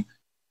then,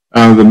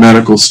 the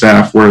medical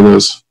staff wear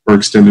those for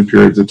extended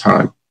periods of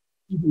time.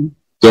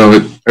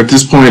 So at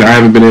this point, I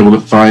haven't been able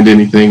to find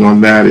anything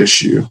on that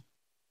issue.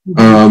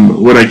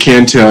 What I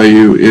can tell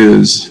you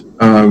is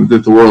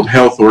that the World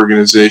Health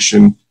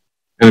Organization,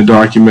 in a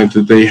document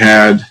that they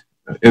had,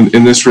 and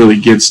this really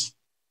gets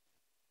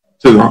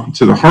to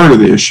the heart of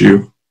the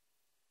issue.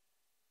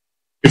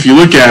 If you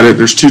look at it,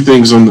 there's two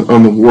things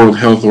on the World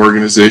Health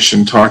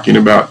Organization talking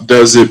about,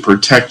 does it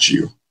protect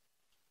you?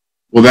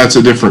 Well, that's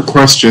a different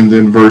question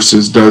than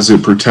versus does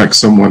it protect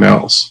someone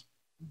else?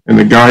 And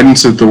the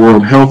guidance at the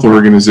World Health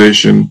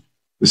Organization,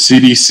 the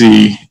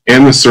CDC,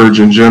 and the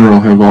Surgeon General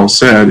have all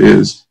said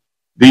is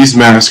these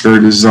masks are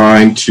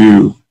designed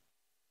to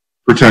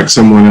protect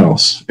someone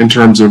else in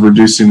terms of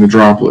reducing the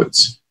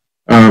droplets.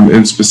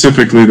 And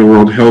specifically, the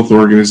World Health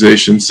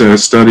Organization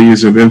says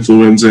studies of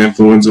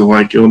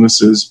influenza-like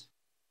illnesses,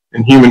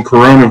 and human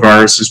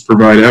coronaviruses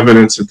provide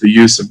evidence that the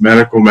use of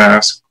medical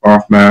masks,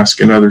 cloth masks,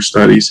 and other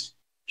studies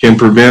can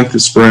prevent the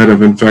spread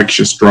of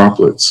infectious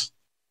droplets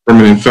from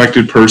an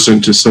infected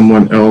person to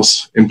someone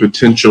else and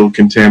potential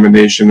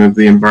contamination of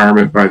the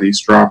environment by these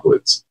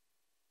droplets.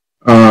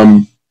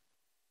 The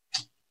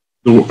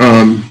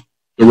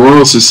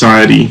Royal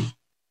Society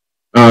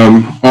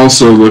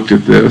also looked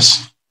at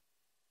this,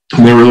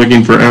 and they were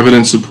looking for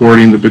evidence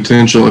supporting the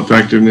potential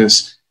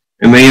effectiveness,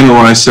 and they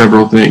analyzed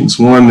several things.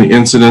 One, the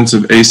incidence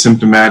of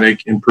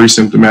asymptomatic and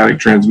pre-symptomatic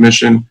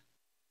transmission,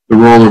 the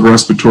role of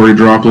respiratory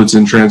droplets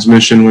in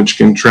transmission, which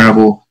can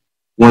travel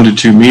 1 to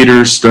 2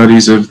 meters,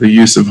 studies of the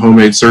use of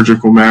homemade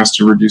surgical masks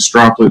to reduce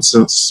droplets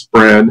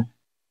spread.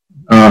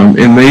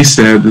 And they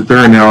said that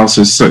their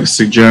analysis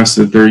suggests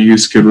that their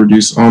use could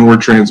reduce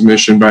onward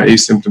transmission by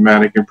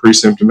asymptomatic and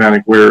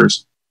pre-symptomatic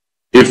wearers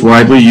if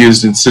widely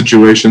used in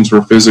situations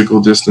where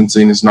physical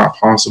distancing is not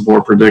possible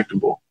or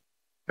predictable.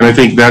 And I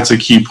think that's a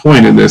key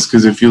point in this,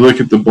 because if you look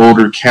at the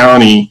Boulder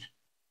County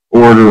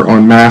order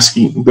on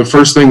masking, the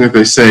first thing that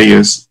they say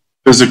is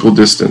physical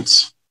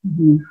distance.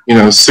 You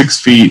know, 6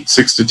 feet,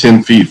 6 to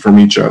 10 feet from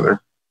each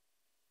other.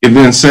 It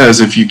then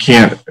says if you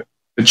can't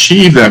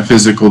achieve that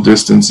physical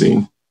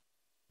distancing,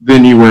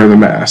 then you wear the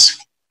mask.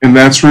 And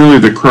that's really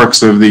the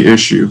crux of the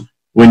issue.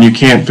 When you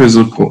can't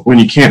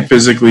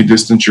physically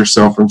distance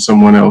yourself from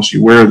someone else,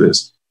 you wear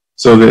this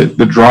so that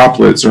the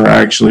droplets are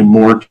actually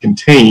more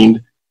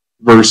contained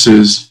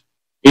versus,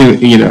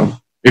 you know,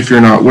 if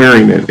you're not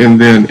wearing it. And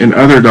then in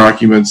other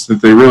documents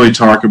that they really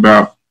talk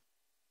about,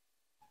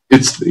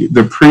 it's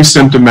the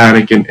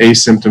pre-symptomatic and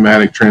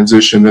asymptomatic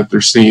transmission that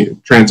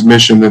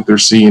they're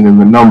seeing in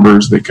the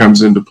numbers that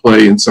comes into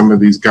play in some of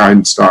these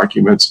guidance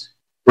documents,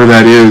 where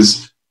that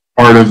is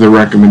part of the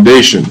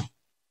recommendation.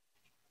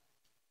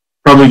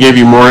 Probably gave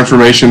you more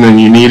information than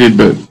you needed,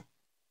 but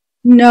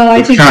no,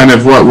 I think kind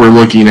of what we're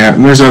looking at.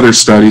 And there's other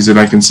studies that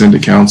I can send to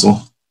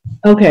council.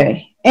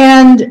 Okay.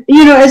 And,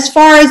 you know, as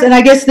far as, and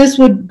I guess this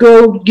would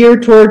go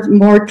geared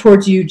more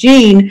towards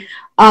Eugene,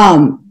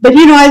 but,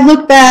 you know, I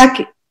look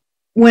back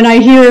when I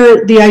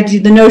hear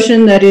the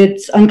notion that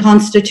it's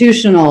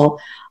unconstitutional.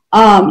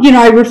 You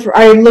know,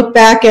 I look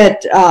back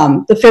at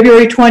the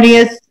February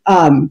 20th,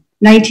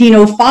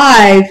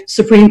 1905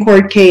 Supreme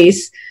Court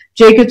case,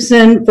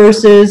 Jacobson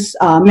versus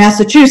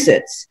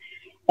Massachusetts.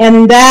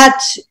 And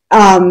that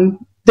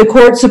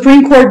the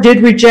Supreme Court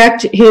did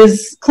reject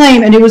his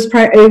claim, and it was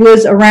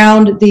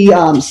around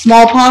the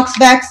smallpox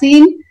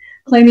vaccine,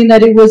 claiming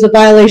that it was a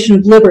violation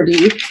of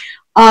liberty.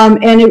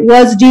 And it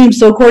was deemed,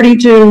 so according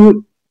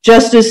to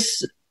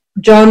Justice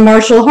John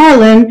Marshall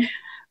Harlan,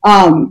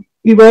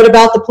 he wrote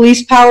about the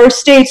police power of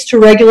states to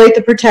regulate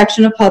the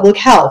protection of public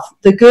health.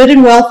 The good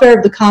and welfare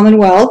of the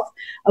Commonwealth,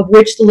 of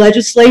which the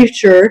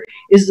legislature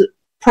is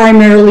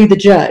primarily the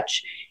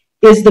judge,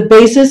 is the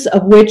basis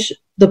of which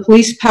the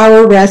police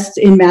power rests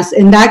in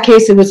that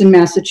case, it was in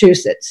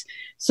Massachusetts.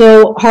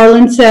 So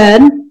Harlan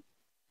said,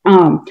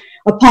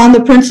 upon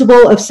the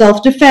principle of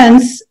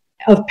self-defense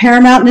of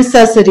paramount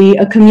necessity,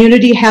 a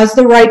community has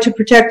the right to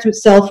protect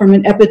itself from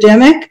an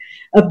epidemic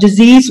of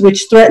disease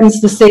which threatens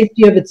the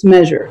safety of its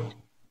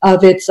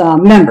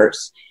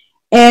members.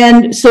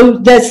 And so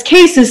this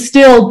case is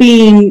still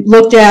being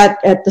looked at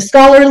the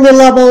scholarly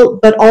level,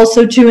 but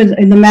also too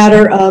in the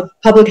matter of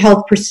public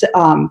health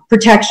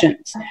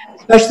protections,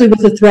 especially with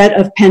the threat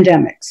of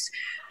pandemics.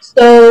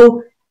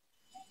 So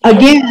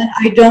again,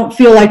 I don't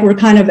feel like we're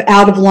kind of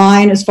out of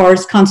line as far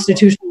as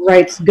constitutional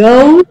rights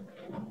go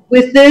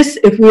with this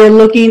if we're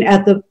looking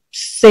at the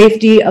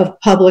safety of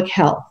public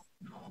health.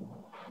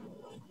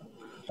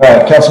 All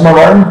right, Councilmember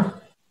Martin?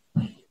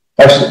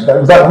 Actually,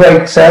 was that what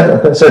I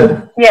said? I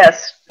said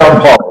yes.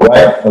 Paul,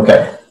 right?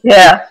 Okay.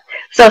 Yeah.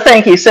 So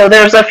thank you. So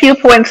there's a few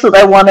points that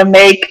I want to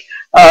make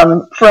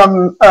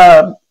from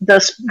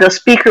the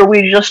speaker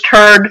we just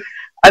heard.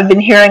 I've been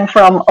hearing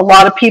from a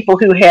lot of people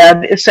who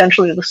had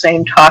essentially the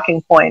same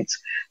talking points,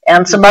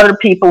 and some other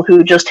people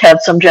who just had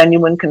some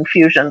genuine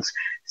confusions.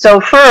 So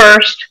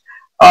first,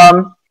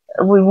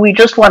 we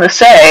just want to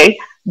say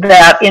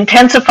that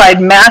intensified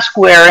mask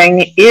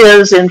wearing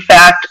is in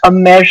fact a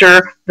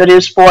measure that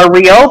is for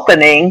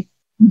reopening,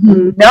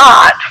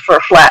 not for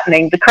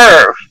flattening the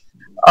curve.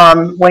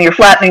 When you're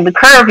flattening the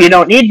curve, you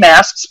don't need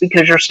masks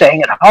because you're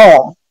staying at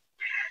home.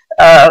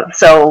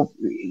 So,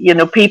 you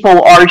know,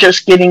 people are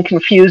just getting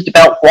confused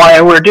about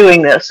why we're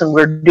doing this, and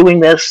we're doing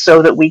this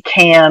so that we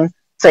can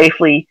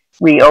safely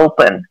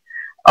reopen.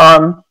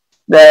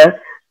 The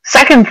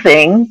second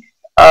thing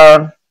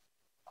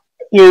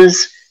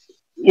is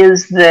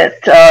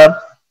that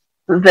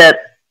that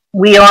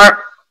we aren't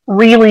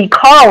really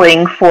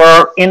calling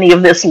for any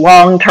of this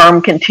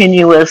long-term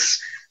continuous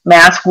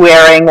mask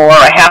wearing, or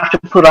I have to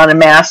put on a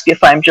mask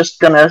if I'm just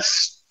going to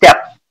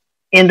step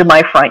into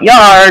my front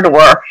yard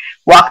or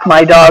walk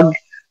my dog,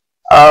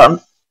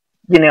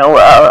 you know,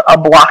 a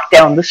block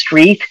down the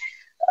street.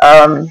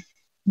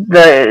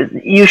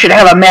 you should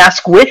have a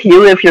mask with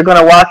you if you're going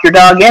to walk your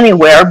dog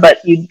anywhere, but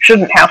you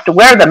shouldn't have to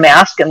wear the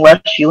mask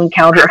unless you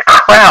encounter a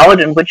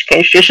crowd, in which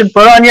case you should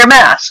put on your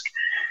mask.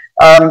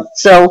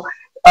 So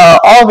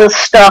all this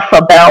stuff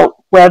about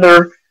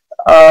whether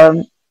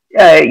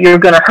you're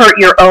going to hurt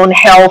your own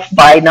health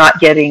by not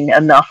getting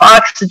enough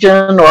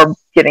oxygen or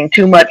getting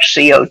too much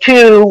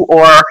CO2,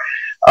 or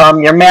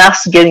your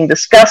mask getting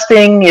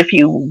disgusting. If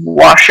you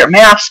wash your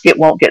mask, it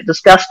won't get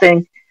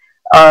disgusting.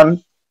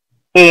 So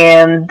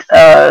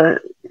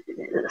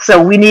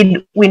we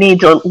need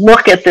to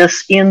look at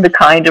this in the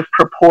kind of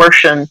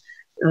proportion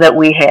that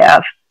we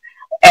have.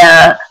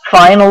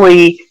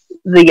 Finally,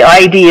 the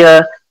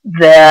idea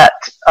that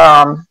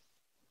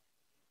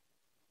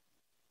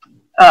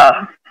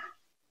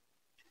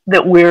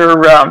that we're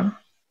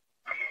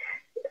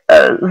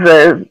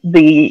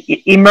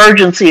the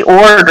emergency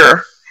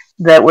order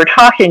that we're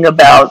talking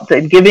about,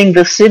 that giving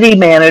the city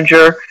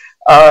manager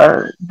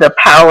the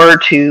power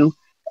to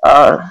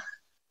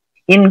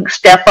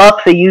step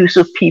up the use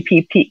of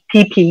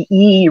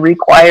PPE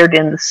required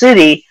in the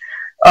city,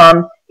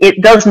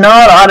 it does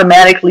not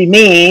automatically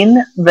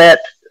mean that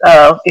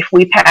if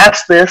we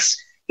pass this,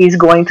 he's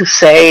going to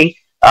say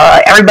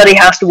everybody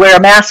has to wear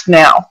a mask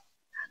now.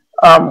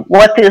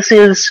 What this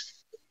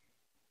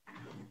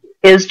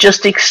is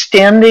just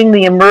extending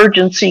the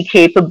emergency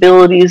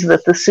capabilities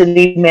that the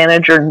city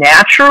manager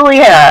naturally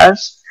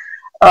has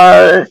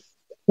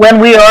when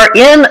we are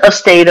in a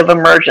state of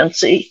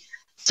emergency.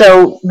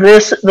 So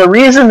the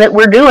reason that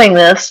we're doing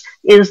this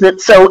is that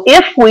so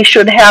if we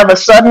should have a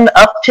sudden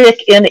uptick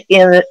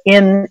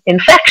in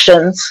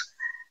infections,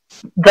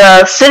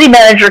 the city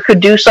manager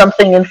could do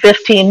something in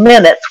 15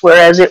 minutes,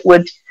 whereas it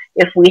would,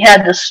 if we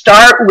had to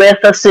start with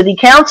a city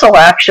council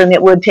action,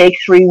 it would take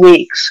 3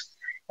 weeks.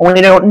 And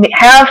we don't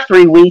have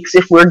 3 weeks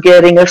if we're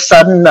getting a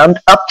sudden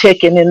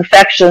uptick in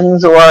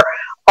infections, or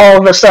all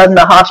of a sudden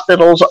the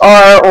hospitals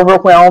are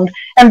overwhelmed.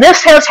 And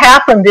this has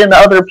happened in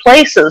other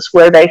places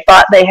where they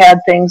thought they had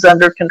things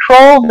under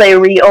control, they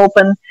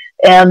reopened,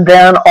 and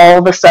then all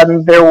of a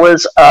sudden there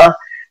was a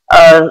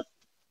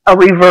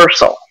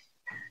reversal.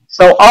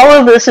 So all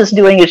of this is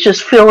doing is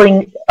just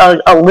filling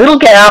a little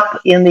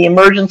gap in the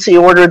emergency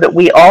order that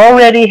we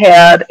already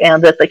had and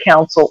that the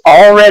council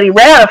already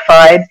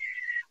ratified,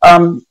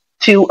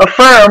 to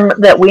affirm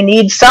that we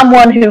need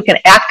someone who can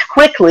act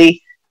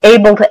quickly,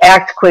 able to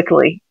act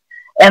quickly,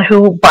 and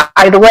who,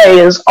 by the way,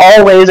 is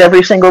always,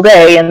 every single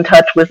day, in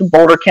touch with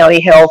Boulder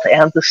County Health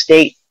and the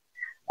state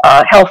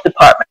health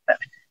department.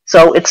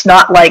 So it's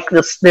not like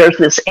there's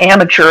this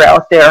amateur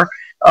out there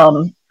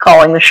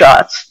calling the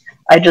shots.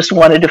 I just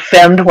want to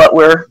defend what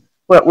we're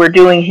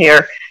doing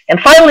here.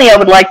 And finally, I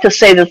would like to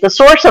say that the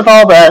source of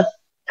all the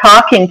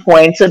talking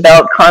points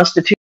about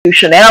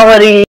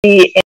constitutionality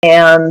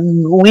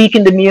and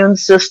weakened immune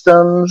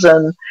systems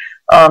and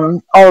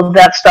all of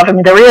that stuff, I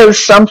mean, there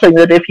is something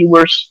that if you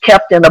were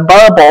kept in a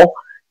bubble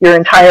your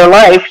entire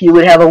life, you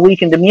would have a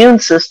weakened immune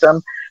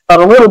system. But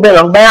a little bit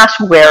of mask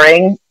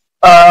wearing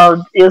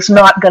is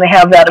not going to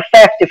have that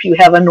effect if you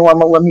have a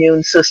normal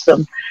immune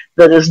system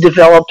that is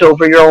developed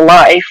over your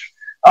life.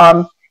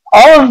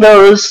 All of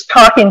those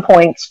talking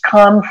points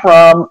come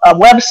from a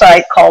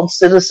website called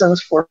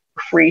Citizens for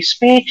Free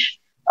Speech,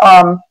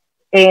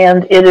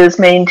 and it is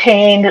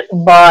maintained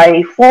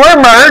by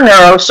former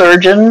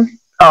neurosurgeon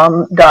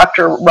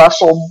Dr.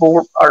 Russell,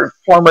 or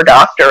former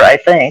doctor, I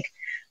think,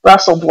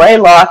 Russell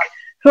Blaylock,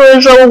 who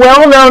is a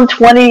well-known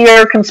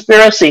 20-year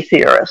conspiracy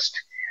theorist.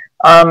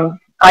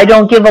 I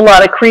don't give a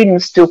lot of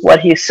credence to what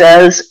he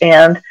says,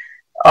 and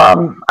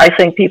I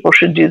think people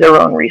should do their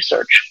own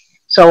research.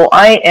 So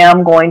I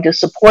am going to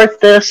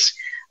support this.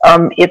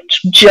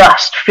 It's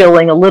just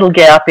filling a little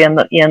gap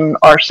in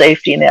our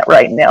safety net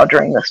right now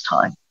during this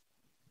time.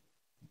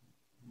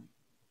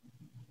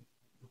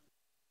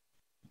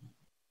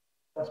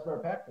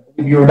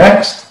 You're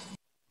next.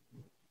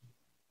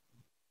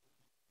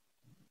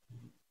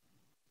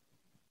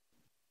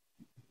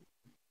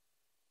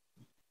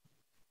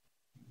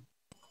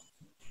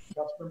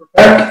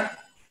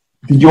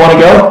 Did you want to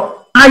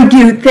go? I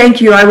do.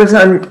 Thank you.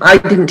 I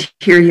didn't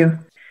hear you.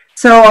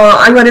 So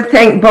I want to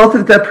thank both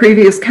of the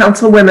previous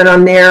councilwomen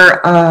on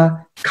their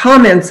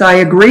comments. I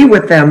agree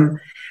with them.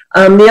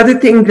 The other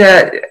thing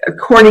that,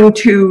 according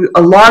to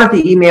a lot of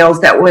the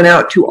emails that went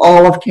out to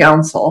all of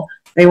council,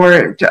 they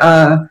weren't,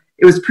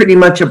 it was pretty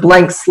much a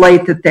blank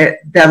slate that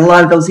a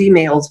lot of those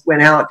emails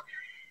went out,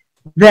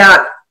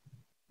 that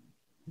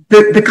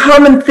the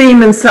common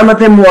theme in some of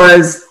them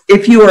was,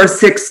 if you are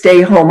sick,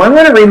 stay home. I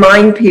want to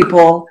remind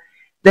people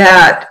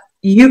that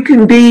you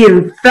can be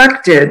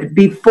infected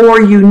before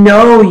you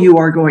know you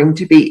are going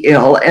to be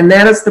ill. And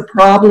that is the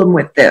problem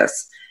with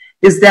this,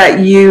 is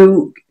that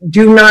you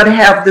do not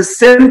have the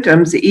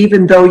symptoms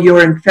even though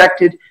you're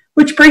infected,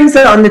 which brings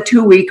on the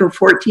 2-week or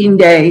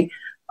 14-day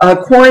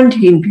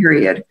quarantine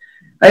period.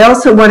 I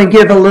also want to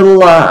give a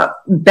little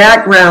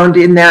background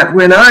in that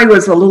when I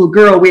was a little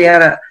girl, we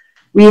had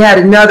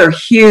another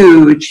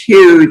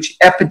huge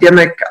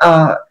epidemic,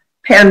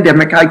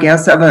 pandemic, I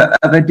guess, of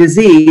a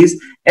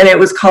disease, and it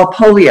was called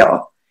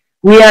polio.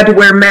 We had to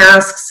wear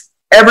masks.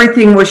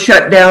 Everything was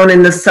shut down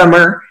in the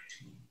summer.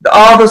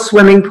 All the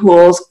swimming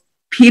pools,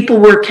 people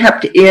were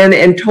kept in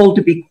and told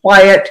to be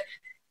quiet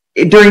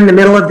during the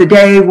middle of the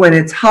day when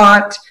it's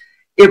hot.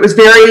 It was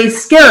very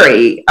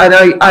scary. And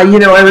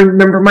I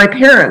remember my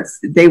parents,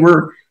 they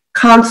were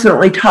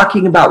constantly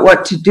talking about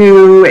what to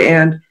do.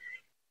 And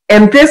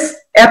this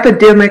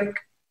epidemic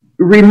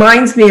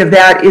reminds me of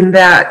that, in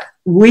that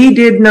we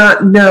did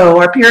not know,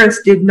 our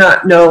parents did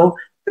not know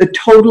the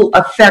total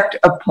effect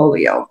of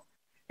polio.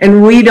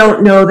 And we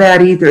don't know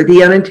that either,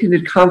 the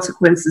unintended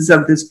consequences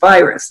of this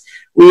virus.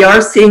 We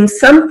are seeing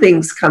some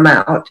things come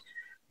out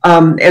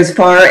as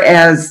far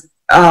as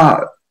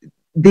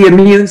the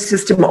immune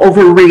system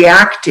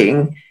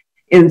overreacting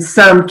in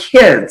some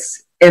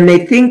kids, and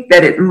they think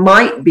that it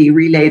might be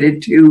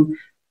related to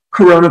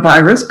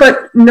coronavirus,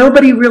 but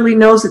nobody really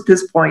knows at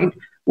this point.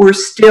 We're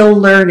still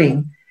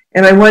learning.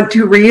 And I want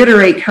to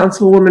reiterate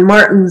Councilwoman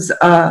Martin's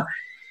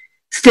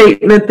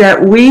statement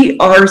that we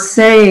are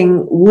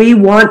saying we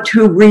want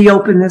to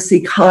reopen this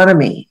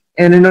economy.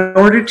 And in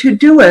order to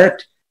do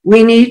it,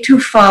 we need to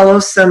follow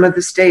some of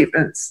the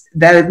statements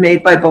that have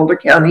made by Boulder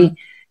County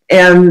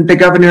and the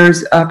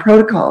governor's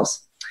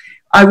protocols.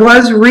 I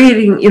was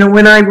reading,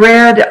 when I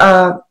read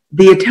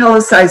the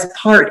italicized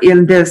part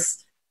in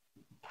this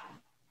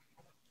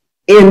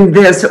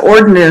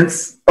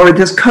ordinance, or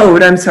this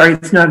code, I'm sorry,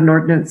 it's not an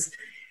ordinance,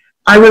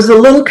 I was a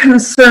little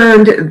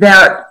concerned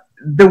that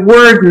the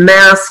word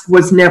mask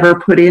was never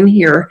put in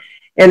here.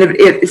 And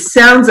it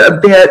sounds a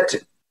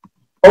bit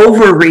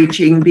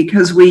overreaching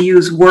because we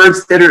use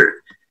words that are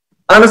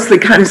honestly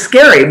kind of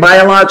scary: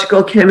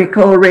 biological,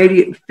 chemical,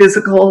 radio,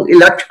 physical,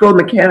 electrical,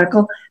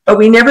 mechanical, but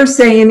we never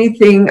say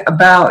anything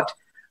about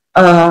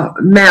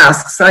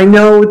masks. I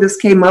know this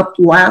came up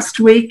last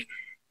week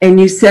and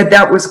you said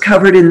that was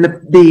covered in the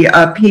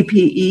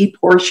PPE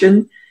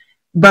portion,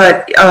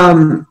 but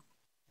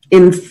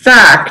in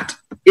fact,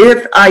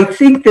 I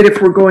think that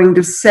if we're going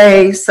to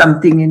say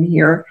something in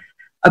here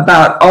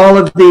about all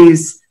of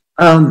these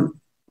from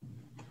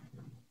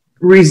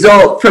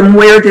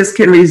where this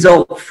can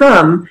result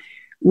from,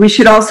 we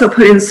should also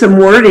put in some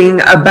wording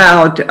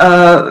about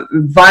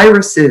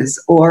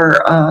viruses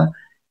or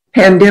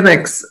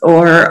pandemics,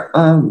 or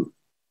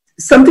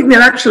something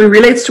that actually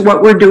relates to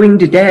what we're doing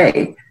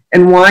today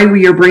and why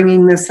we are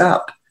bringing this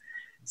up.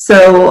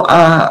 So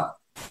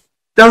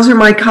those are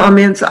my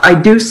comments. I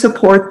do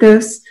support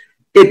this.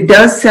 It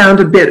does sound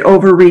a bit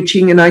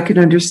overreaching, and I can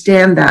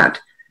understand that.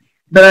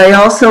 But I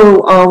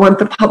also want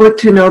the public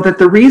to know that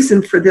the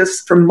reason for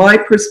this, from my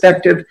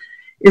perspective,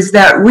 is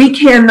that we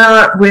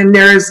cannot, when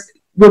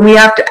we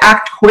have to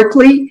act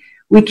quickly,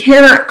 we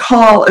cannot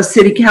call a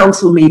city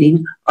council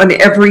meeting on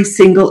every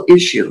single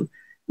issue.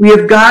 We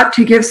have got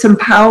to give some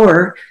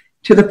power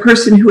to the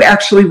person who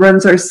actually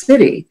runs our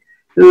city,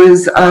 who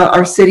is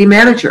our city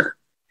manager.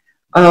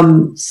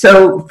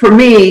 So for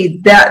me,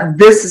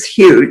 this is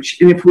huge.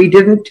 And if we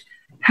didn't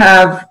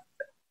have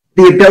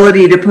the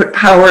ability to put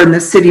power in the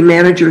city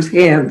manager's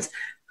hands,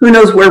 who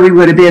knows where we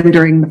would have been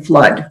during the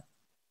flood.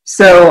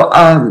 So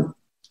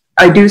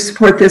I do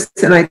support this,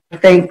 and I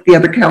thank the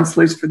other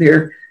councilors for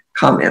their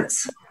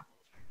comments.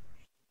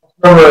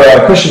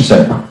 Member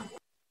Christensen.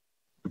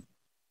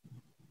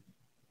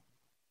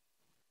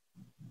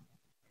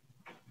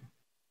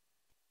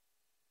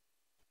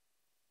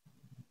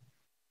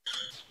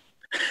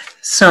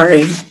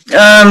 Sorry.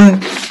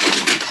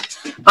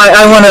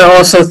 I want to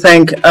also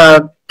thank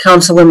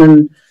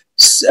Councilwoman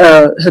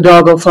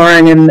Hidalgo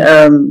Faring and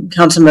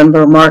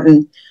Councilmember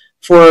Martin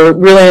for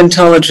really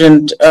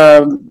intelligent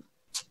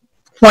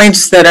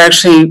points that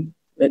actually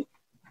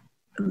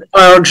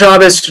our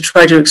job is to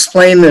try to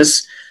explain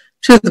this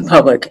to the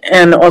public,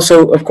 and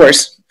also, of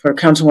course, for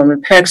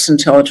Councilwoman Peck's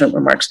intelligent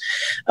remarks.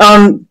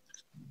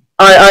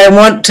 I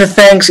want to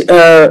thank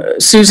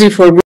Susie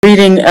for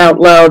reading out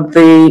loud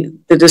the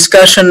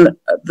discussion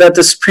that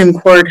the Supreme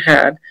Court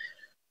had.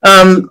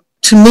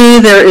 To me,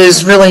 there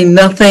is really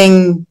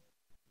nothing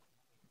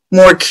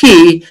more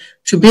key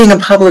to being a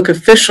public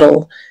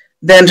official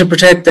than to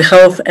protect the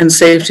health and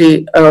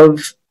safety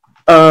of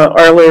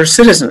our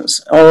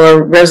citizens,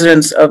 our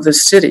residents of the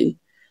city.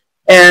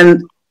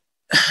 And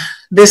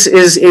this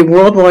is a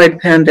worldwide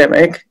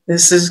pandemic.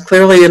 This is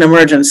clearly an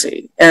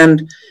emergency.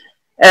 And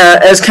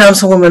as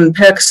Councilwoman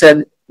Peck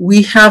said,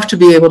 we have to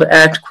be able to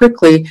act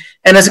quickly.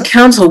 And as a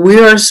council, we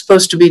are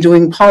supposed to be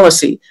doing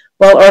policy.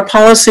 Well, our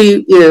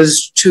policy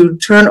is to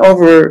turn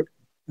over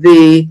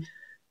the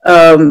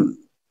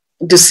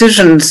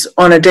decisions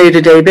on a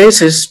day-to-day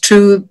basis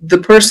to the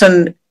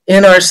person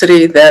in our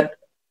city that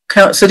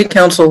city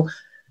council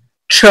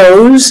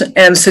chose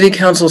and city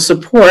council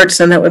supports,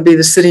 and that would be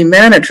the city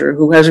manager,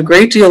 who has a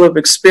great deal of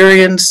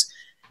experience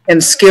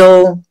and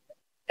skill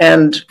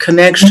and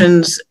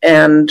connections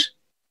and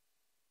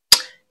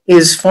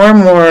is far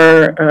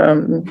more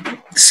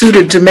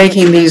suited to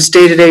making these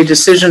day-to-day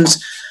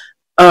decisions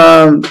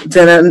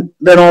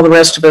than all the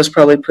rest of us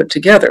probably put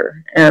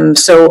together. And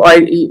so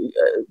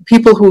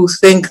people who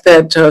think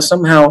that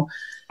somehow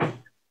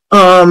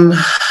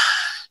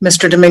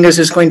Mr. Dominguez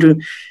is going to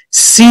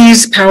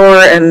seize power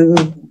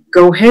and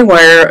go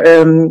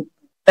haywire.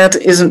 That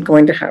isn't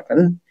going to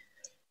happen.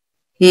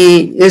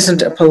 He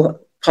isn't a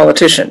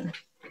politician,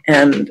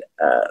 and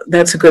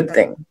that's a good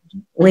thing.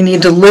 We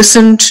need to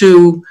listen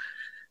to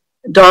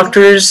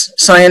doctors,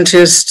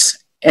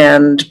 scientists,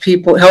 and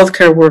people,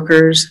 healthcare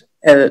workers,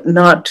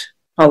 not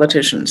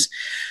politicians.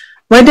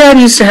 My dad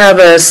used to have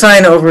a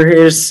sign over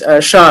his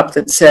shop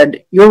that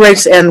said, "Your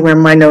rights end where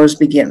my nose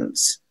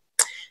begins."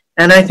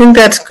 And I think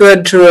that's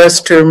good to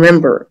us to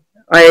remember.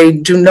 I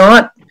do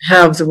not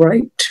have the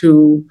right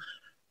to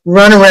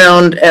run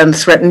around and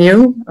threaten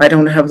you. I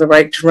don't have the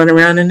right to run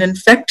around and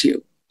infect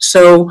you.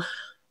 So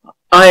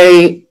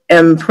I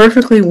am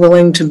perfectly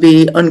willing to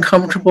be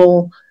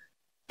uncomfortable,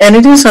 and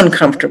it is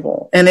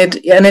uncomfortable, and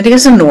it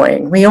is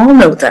annoying. We all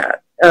know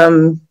that.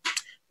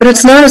 But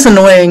it's not as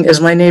annoying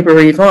as my neighbor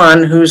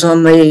Yvonne, who's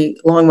on the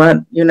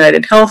Longmont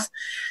United Health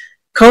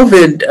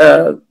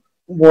COVID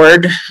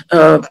ward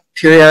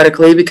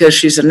periodically because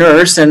she's a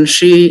nurse, and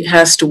she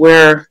has to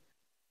wear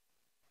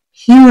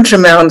huge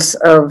amounts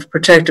of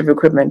protective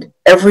equipment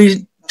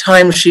every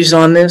time she's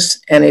on this,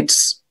 and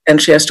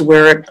she has to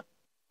wear it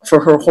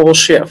for her whole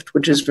shift,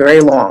 which is very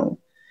long.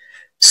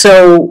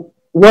 So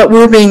what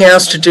we're being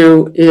asked to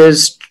do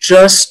is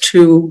just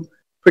to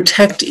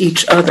protect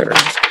each other.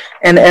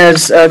 And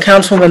as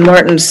Councilwoman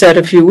Martin said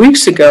a few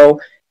weeks ago,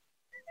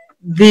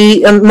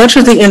 much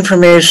of the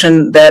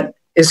information that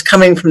is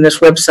coming from this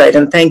website,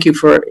 and thank you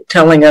for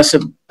telling us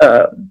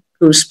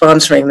who's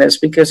sponsoring this,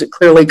 because it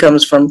clearly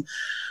comes from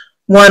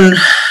one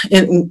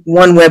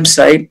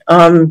website,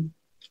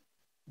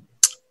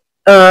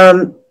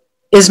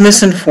 is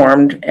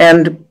misinformed,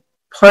 and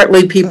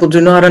partly people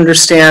do not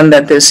understand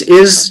that this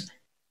is,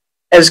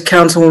 as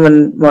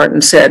Councilwoman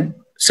Martin said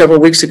several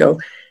weeks ago,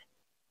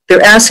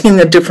 they're asking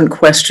a different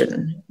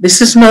question. This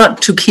is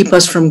not to keep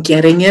us from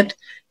getting it.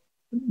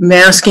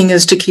 Masking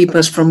is to keep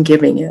us from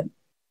giving it.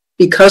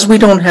 Because we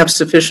don't have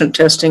sufficient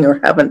testing, or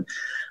haven't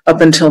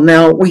up until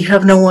now, we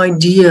have no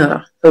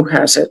idea who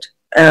has it.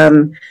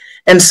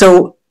 And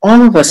so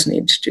all of us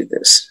need to do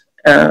this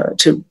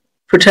to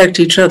protect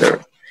each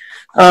other.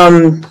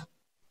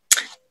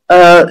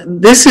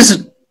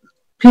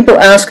 People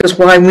ask us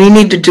why we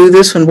need to do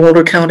this when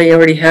Boulder County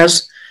already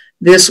has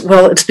this.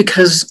 Well, it's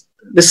because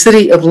the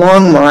city of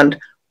Longmont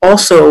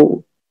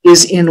also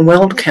is in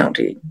Weld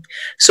County.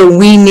 So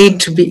we need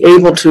to be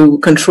able to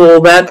control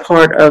that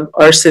part of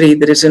our city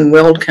that is in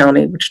Weld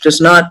County, which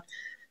is not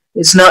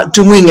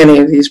doing any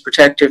of these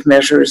protective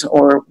measures,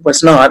 or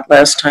was not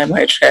last time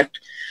I checked.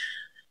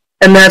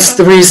 And that's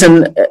the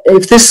reason,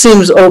 if this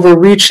seems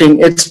overreaching,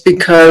 it's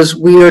because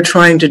we are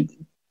trying to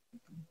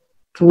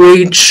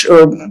bridge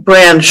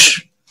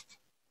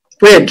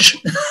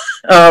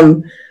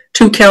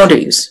two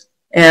counties.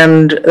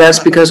 And that's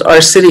because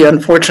our city,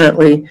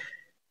 unfortunately,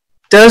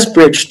 does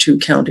bridge two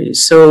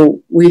counties.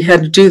 So we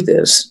had to do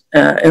this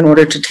in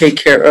order to take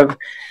care of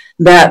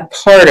that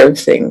part of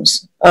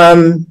things.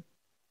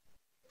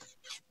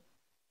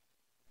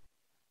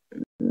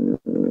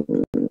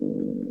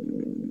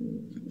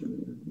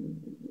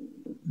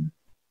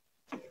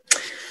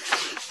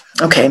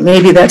 Okay,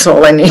 maybe that's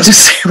all I need to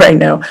say right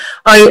now.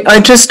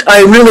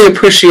 I really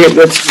appreciate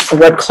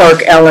what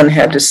Clark Allen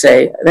had to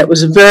say. It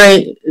was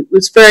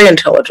very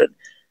intelligent.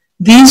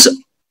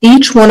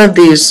 Each one of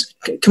these,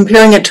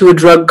 comparing it to a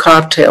drug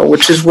cocktail,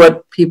 which is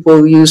what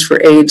people use for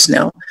AIDS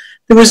now,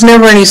 there was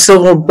never any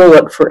silver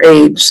bullet for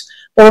AIDS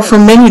or for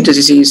many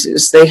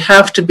diseases. They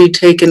have to be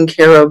taken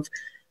care of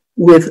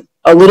with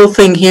a little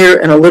thing here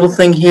and a little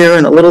thing here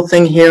and a little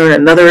thing here and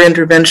another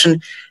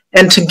intervention.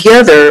 And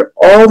together,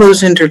 all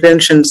those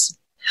interventions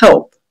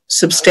help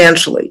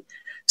substantially.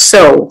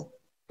 So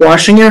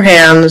washing your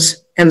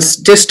hands and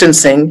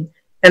distancing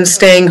and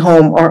staying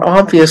home are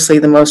obviously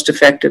the most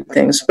effective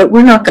things, but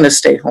we're not going to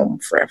stay home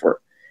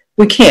forever.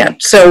 We can't.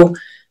 So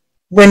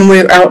when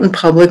we're out in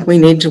public, we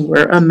need to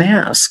wear a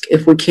mask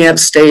if we can't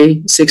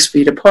stay 6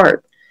 feet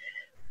apart.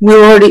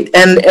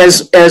 And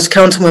as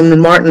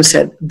Councilwoman Martin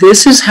said,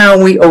 this is how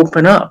we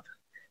open up.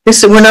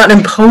 We're not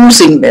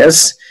imposing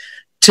this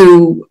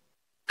to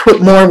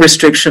put more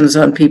restrictions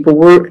on people.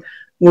 We're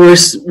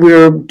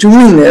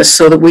doing this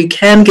so that we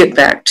can get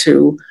back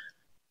to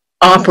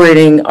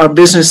operating our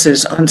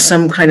businesses on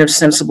some kind of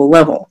sensible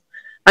level.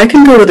 I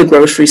can go to the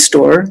grocery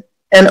store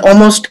and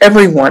almost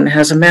everyone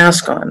has a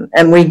mask on,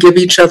 and we give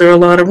each other a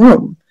lot of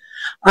room.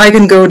 I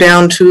can go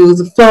down to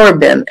the flower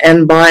bin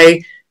and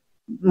buy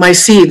my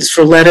seeds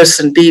for lettuce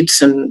and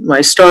beets and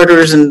my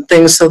starters and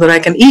things so that I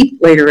can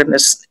eat later in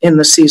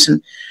the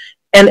season.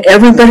 And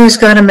everybody's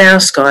got a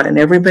mask on and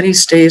everybody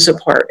stays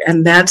apart.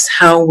 And that's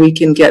how we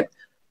can get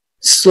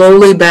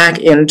slowly back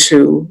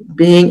into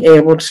being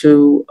able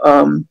to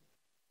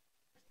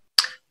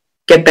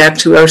get back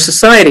to our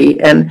society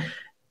and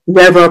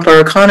rev up our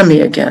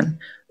economy again.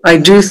 I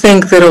do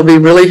think that it'll be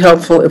really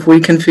helpful if we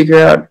can figure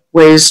out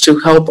ways to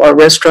help our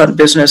restaurant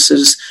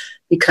businesses,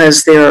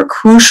 because they're a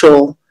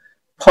crucial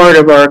part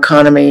of our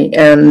economy.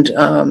 And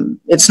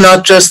it's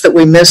not just that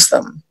we miss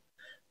them,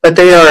 but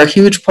they are a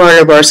huge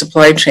part of our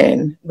supply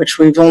chain, which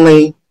we've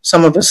only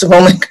some of us have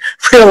only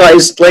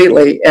realized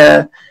lately,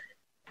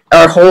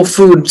 our whole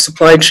food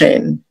supply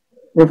chain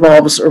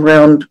revolves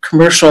around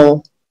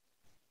commercial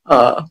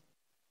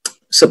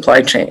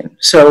supply chain,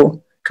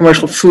 so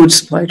commercial food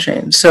supply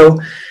chain. So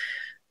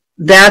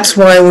that's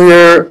why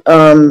we're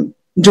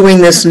doing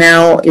this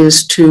now,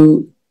 is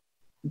to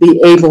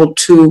be able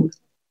to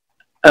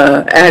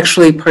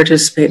actually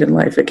participate in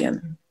life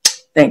again.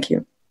 Thank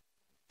you.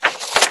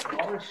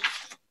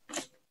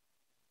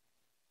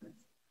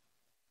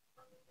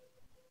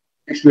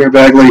 Thanks, Mayor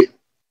Bagley.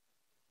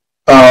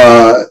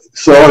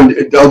 So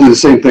I'll do the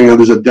same thing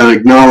others have done,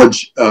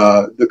 acknowledge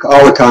all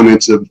the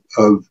comments of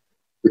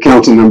the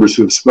council members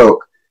who have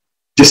spoke.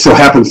 Just so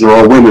happens they're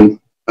all women.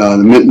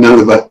 None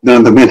of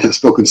the men have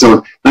spoken.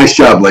 So nice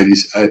job,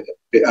 ladies.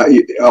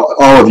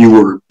 All of you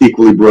were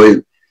equally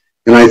brilliant,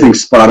 and I think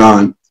spot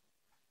on.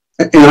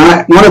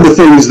 And one of the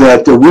things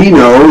that we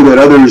know that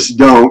others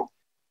don't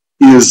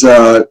is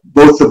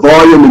both the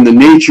volume and the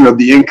nature of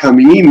the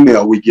incoming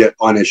email we get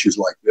on issues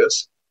like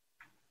this.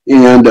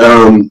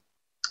 And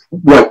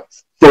what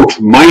folks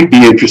might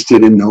be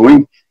interested in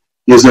knowing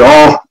is that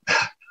all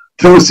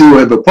those who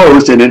have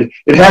opposed, and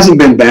it hasn't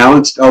been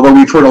balanced, although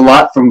we've heard a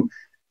lot from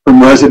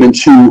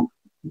residents who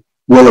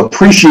will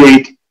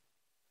appreciate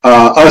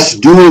us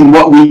doing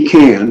what we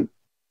can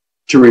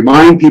to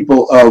remind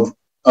people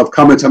of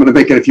comments I'm going to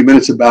make in a few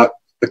minutes about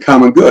the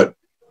common good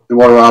and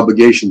what our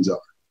obligations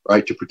are,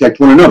 right, to protect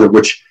one another,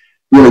 which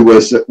really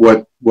was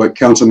what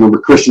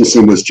Councilmember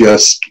Christensen was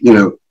just,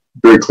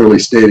 very clearly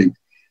stating.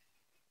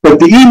 But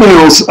the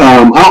emails,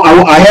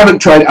 I haven't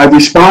tried, I've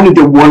responded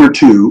to one or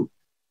two,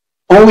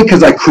 only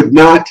because I could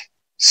not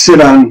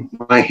sit on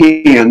my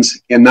hands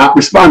and not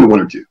respond to one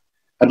or two.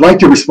 I'd like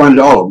to respond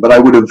to all of them, but I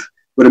would have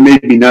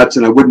made me nuts,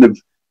 and I wouldn't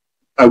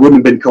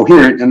have been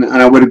coherent, and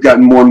I would have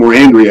gotten more and more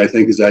angry, I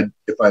think,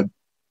 if I'd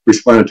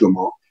responded to them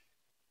all.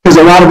 Because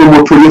a lot of them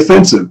were pretty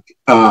offensive,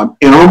 and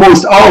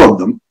almost all of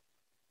them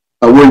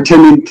were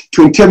intended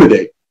to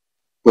intimidate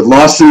with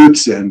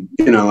lawsuits, and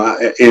and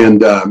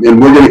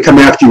we're going to come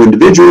after you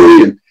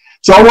individually. And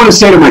so I want to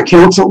say to my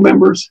council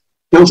member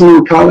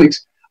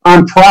colleagues,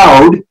 I'm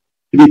proud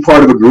to be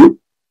part of a group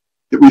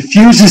that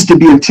refuses to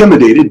be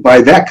intimidated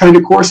by that kind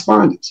of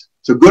correspondence.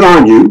 So good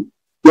on you,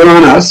 good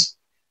on us,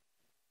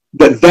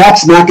 but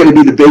that's not going to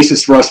be the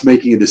basis for us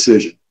making a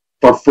decision,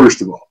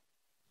 first of all.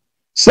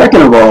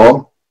 Second of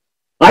all,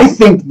 I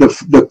think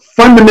the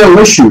fundamental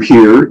issue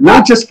here,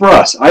 not just for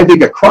us, I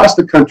think across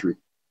the country,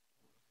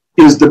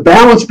 is the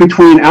balance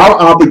between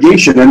our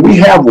obligation, and we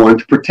have one,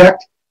 to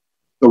protect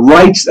the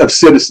rights of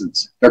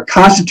citizens, their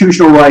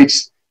constitutional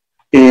rights,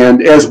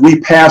 and as we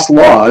pass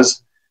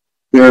laws,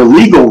 their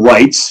legal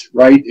rights,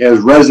 right, as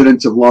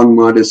residents of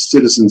Longmont, as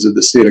citizens of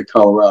the state of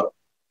Colorado.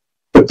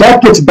 But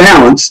that gets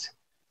balanced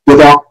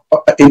with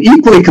an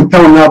equally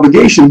compelling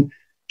obligation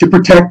to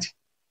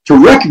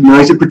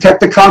recognize and protect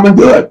the common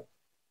good.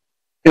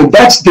 And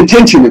that's the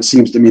tension, it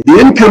seems to me. The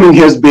incoming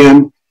has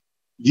been,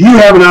 you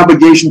have an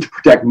obligation to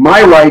protect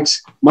my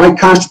rights, my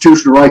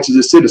constitutional rights as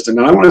a citizen.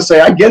 And I want to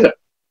say, I get it.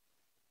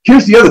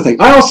 Here's the other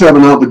thing. I also have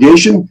an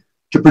obligation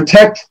to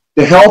protect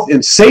the health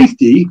and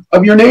safety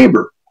of your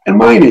neighbor and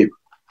my neighbor.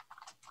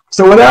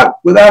 So without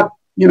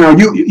you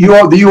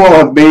all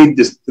have made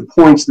the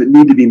points that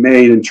need to be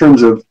made in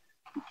terms of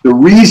the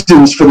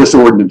reasons for this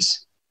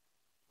ordinance.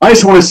 I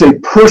just want to say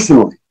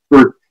personally,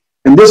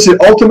 and this is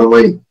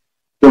ultimately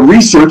the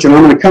research, and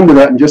I'm going to come to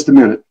that in just a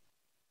minute.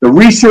 The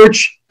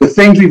research, the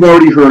things we've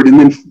already heard,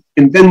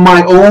 and then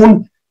my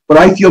own, what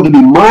I feel to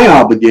be my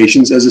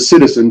obligations as a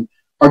citizen,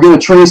 are going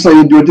to translate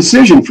into a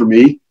decision for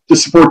me to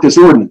support this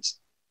ordinance.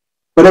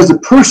 But as a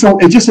personal,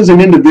 and just as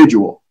an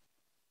individual,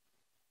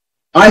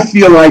 I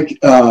feel like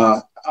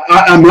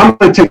I'm not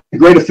going to take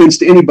great offense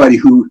to anybody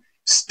who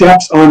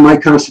steps on my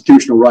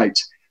constitutional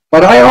rights.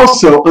 But I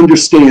also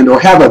understand or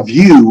have a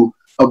view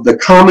of the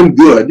common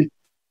good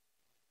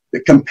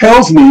that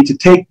compels me to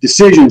take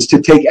decisions,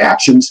 to take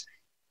actions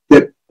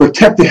that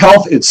protect the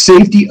health and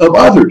safety of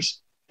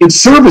others in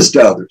service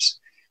to others.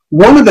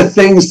 One of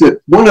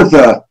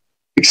the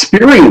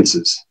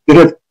experiences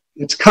that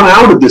it's come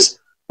out of this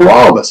for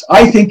all of us,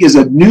 I think, is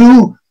a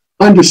new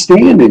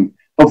understanding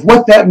of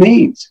what that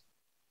means.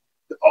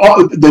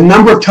 The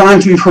number of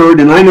times we've heard,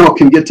 and I know it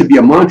can get to be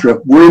a mantra,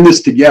 we're in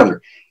this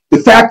together. The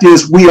fact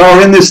is, we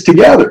are in this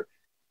together,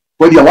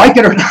 whether you like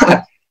it or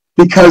not,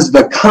 because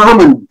the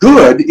common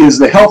good is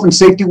the health and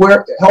safety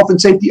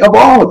of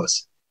all of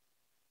us.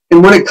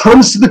 And when it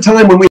comes to the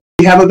time when we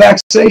have a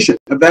vaccine,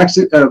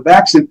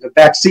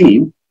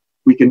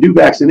 we can do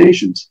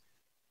vaccinations.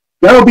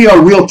 That'll be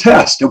our real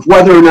test of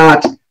whether or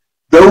not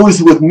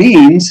those with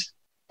means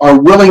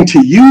are willing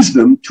to use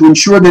them to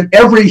ensure that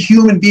every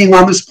human being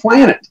on this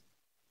planet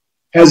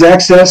has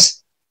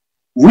access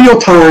real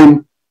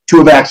time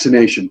to a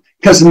vaccination.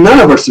 Because none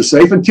of us are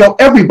safe until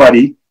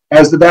everybody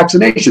has the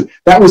vaccination.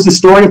 That was the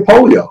story of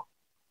polio,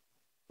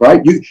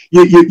 right?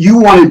 You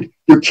wanted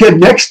your kid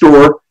next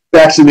door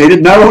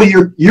vaccinated, not only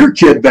your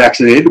kid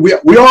vaccinated,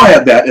 we all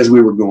had that as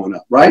we were growing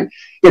up, right?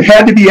 It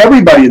had to be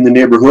everybody in the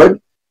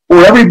neighborhood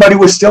or everybody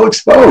was still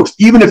exposed.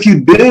 Even if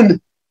you'd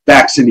been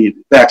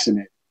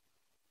vaccinated.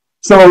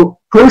 So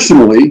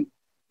personally,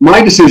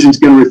 my decision is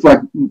going to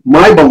reflect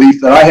my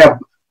belief that I have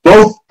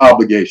both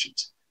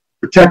obligations,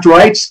 protect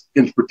rights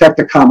and to protect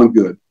the common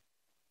good.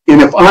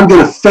 And if I'm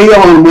going to fail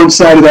on one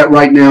side of that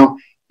right now,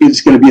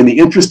 it's going to be in the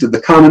interest of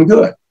the common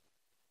good,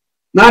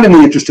 not in the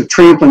interest of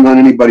trampling on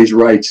anybody's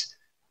rights,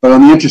 but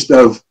on the interest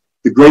of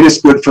the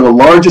greatest good for the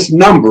largest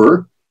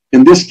number,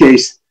 in this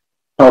case,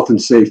 health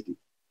and safety.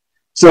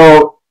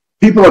 So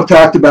people have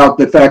talked about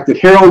the fact that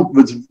Harold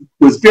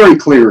was very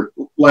clear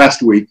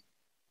last week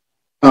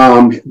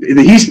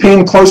that he's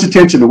paying close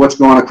attention to what's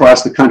going on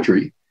across the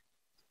country,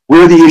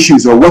 where the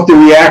issues are, what the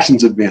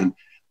reactions have been,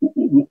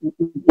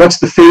 what's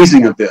the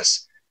phasing of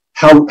this,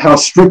 how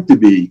strict to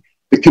be,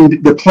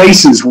 the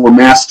places where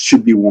masks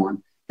should be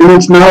worn. And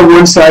it's not a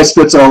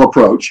one-size-fits-all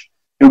approach.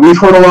 And we've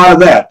heard a lot of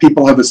that.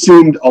 People have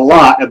assumed a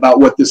lot about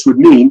what this would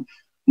mean,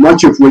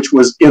 much of which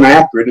was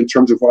inaccurate in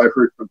terms of what I've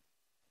heard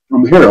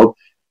from Harold,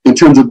 in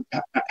terms of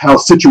how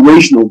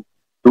situational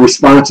the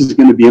response is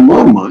going to be in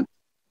Longmont,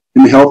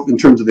 in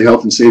terms of the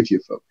health and safety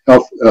of folks,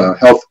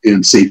 health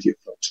and safety of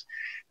folks.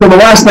 So the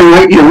last thing,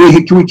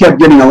 we kept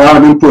getting a lot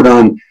of input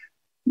on,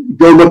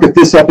 go look at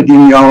this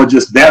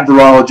epidemiologist, that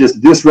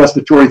virologist, this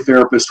respiratory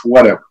therapist,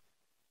 whatever.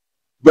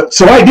 But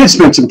so I did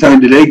spend some time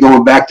today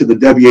going back to the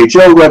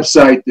WHO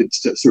website, the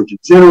Surgeon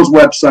General's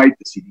website,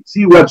 the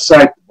CDC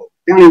website, the Boulder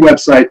County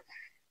website,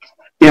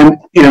 and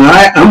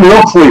I'm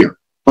real clear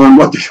on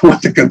what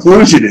the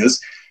conclusion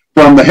is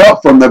from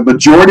the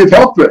majority of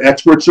health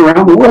experts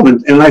around the world.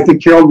 And I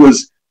think Harold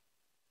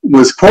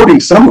was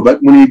quoting some of it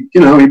when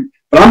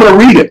but I'm going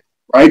to read it,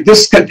 right?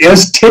 This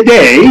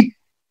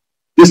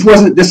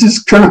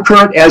is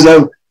current as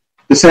of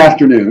this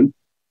afternoon.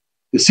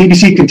 The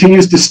CDC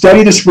continues to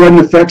study the spread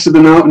and effects of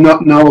the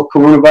novel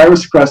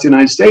coronavirus across the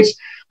United States.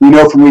 We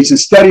know from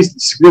recent studies that a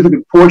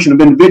significant portion of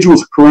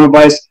individuals with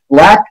coronavirus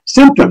lack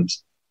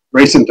symptoms,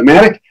 are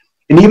asymptomatic,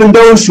 and even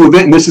those who,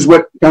 and this is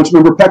what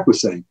Councilmember Peck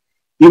was saying,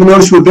 even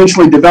those who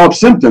eventually develop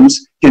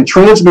symptoms can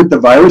transmit the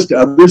virus to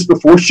others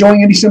before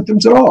showing any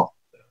symptoms at all.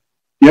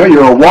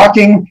 You're a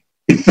walking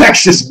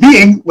infectious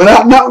being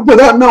without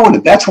knowing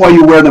it. That's why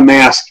you wear the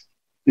mask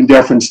in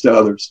deference to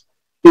others.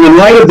 In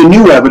light of the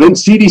new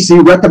evidence,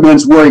 CDC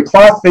recommends wearing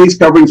cloth face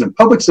coverings in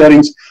public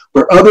settings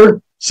where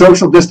other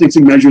social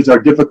distancing measures are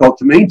difficult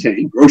to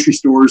maintain, grocery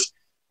stores,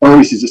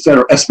 pharmacies,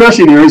 etc.,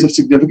 especially in areas of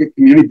significant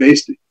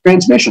community-based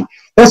transmission.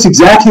 That's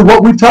exactly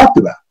what we've talked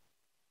about.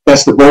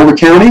 That's the Boulder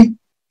County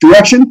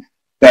direction.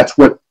 That's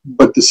what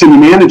the city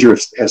manager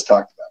has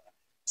talked about.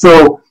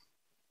 So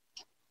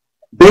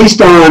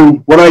based on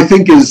what I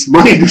think is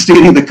my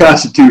understanding of the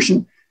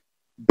Constitution,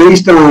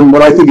 based on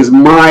what I think is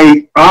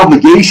my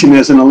obligation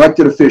as an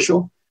elected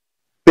official,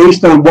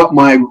 based on what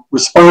my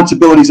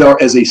responsibilities are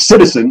as a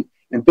citizen,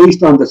 and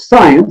based on the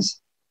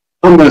science,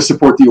 I'm going to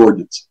support the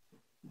ordinance.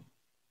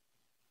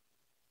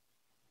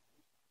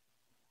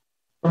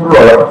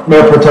 Mayor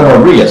Pro Tem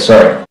Rodriguez,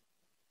 sorry.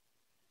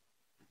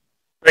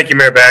 Thank you,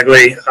 Mayor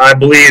Bagley. I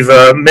believe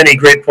many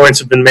great points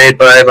have been made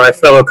by my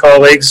fellow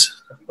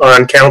colleagues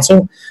on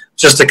council.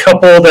 Just a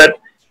couple that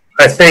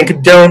I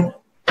think don't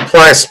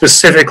apply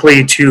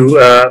specifically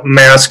to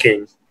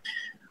masking.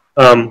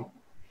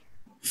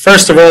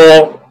 First of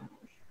all,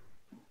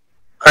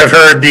 I've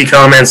heard the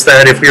comments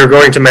that if we were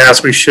going to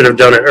mask, we should have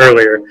done it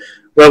earlier.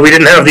 Well, we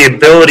didn't have the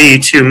ability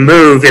to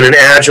move in an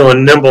agile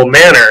and nimble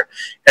manner,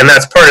 and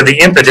that's part of the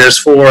impetus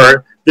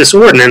for this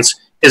ordinance,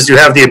 is to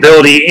have the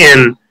ability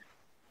in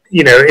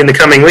the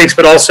coming weeks,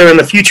 but also in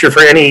the future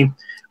for any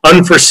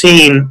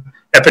unforeseen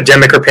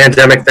epidemic or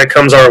pandemic that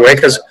comes our way,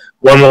 because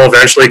one will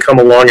eventually come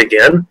along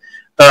again,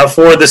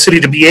 for the city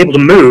to be able to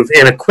move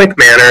in a quick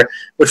manner,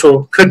 which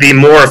could be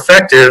more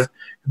effective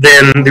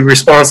than the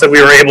response that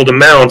we were able to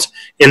mount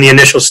in the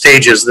initial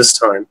stages this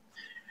time.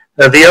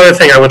 The other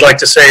thing I would like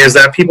to say is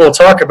that people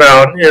talk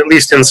about, at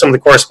least in some of the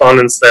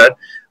correspondence that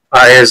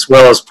I, as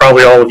well as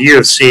probably all of you,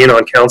 have seen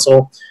on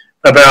council,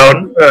 about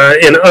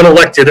an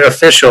unelected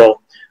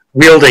official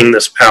wielding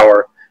this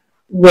power.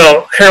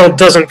 Well, Harold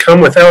doesn't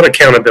come without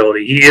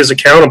accountability. He is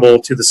accountable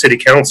to the city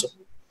council.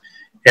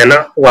 And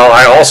while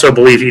I also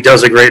believe he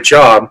does a great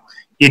job,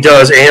 he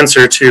does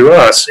answer to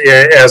us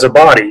as a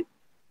body.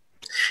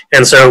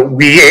 And so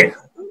we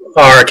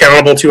are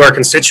accountable to our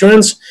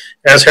constituents,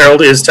 as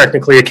Harold is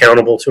technically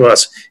accountable to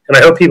us. And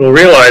I hope people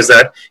realize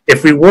that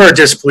if we were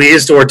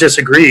displeased or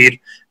disagreed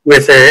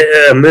with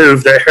a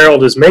move that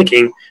Harold is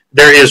making,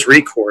 there is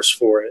recourse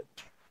for it.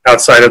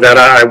 Outside of that,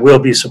 I will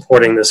be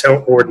supporting this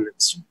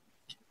ordinance.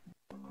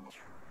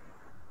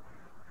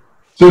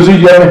 Susie, do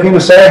you have anything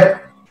to say?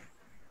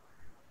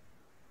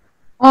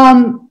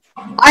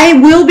 I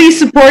will be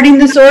supporting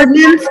this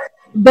ordinance,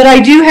 but I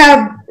do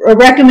have a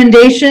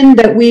recommendation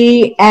that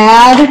we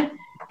add,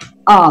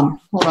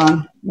 hold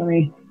on,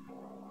 I'm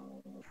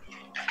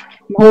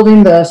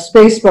holding the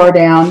space bar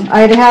down.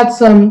 I'd had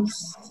some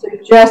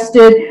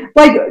suggested,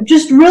 like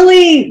just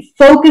really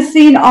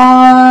focusing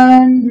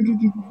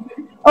on,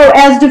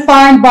 as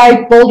defined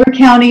by Boulder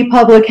County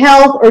Public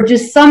Health, or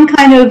just some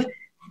kind of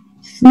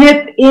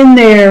snip in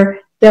there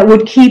that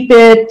would keep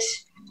it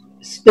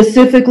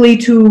specifically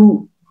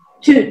to,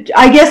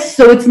 I guess,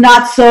 so it's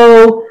not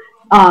so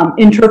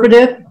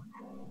interpretive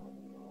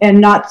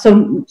and not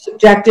so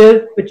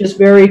subjective, but just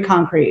very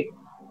concrete.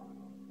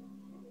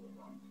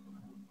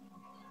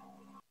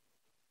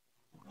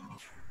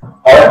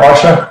 All right,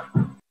 Marcia.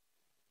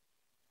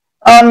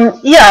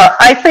 Yeah,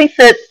 I think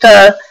that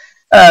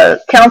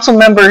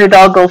Councilmember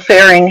Hidalgo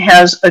Faring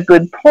has a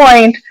good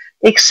point,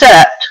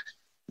 except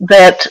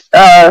that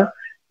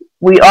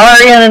we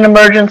are in an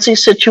emergency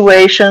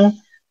situation.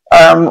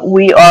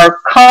 We are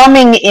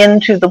coming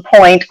into the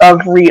point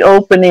of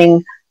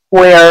reopening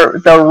where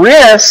the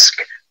risk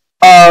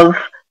of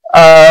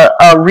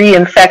a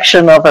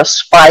reinfection of a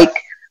spike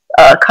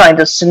kind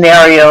of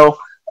scenario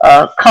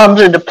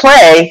comes into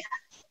play.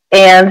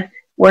 And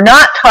we're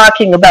not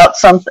talking about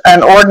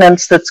an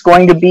ordinance that's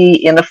going to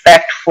be in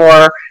effect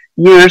for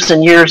years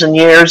and years and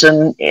years.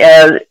 And,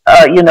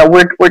 you know,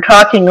 we're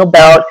talking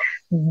about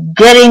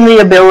getting the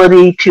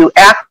ability to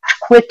act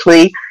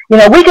quickly. You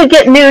know, we could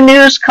get new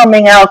news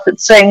coming out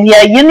that's saying,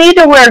 yeah, you need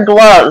to wear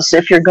gloves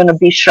if you're going to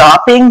be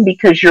shopping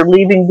because you're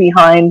leaving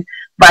behind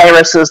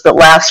viruses that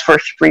last for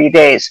 3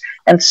 days.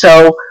 And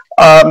so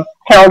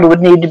Harold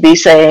would need to be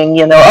saying,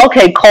 you know,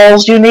 okay,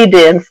 Kohl's, you need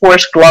to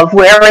enforce glove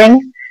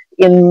wearing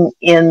in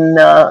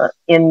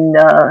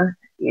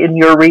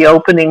your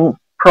reopening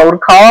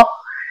protocol.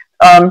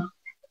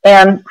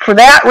 And for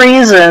that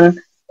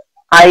reason,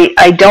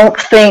 I don't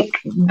think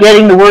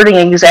getting the wording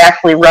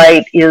exactly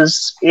right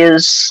is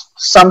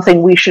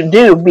something we should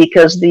do,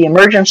 because the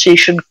emergency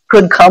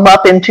could come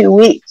up in 2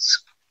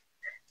 weeks.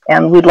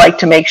 And we'd like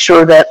to make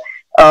sure that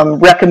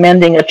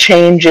recommending a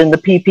change in the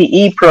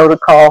PPE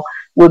protocol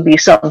would be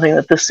something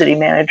that the city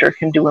manager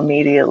can do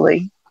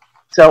immediately.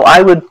 So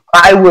I would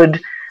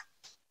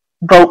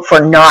vote for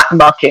not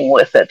mucking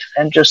with it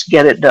and just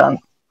get it done.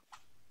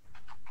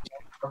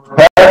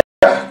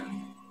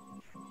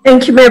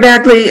 Thank you, Mayor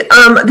Bagley.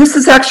 This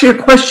is actually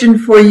a question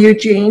for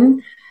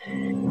Eugene.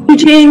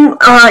 Eugene,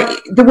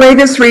 the way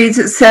this reads,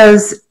 it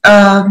says,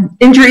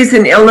 injuries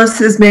and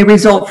illnesses may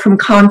result from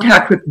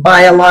contact with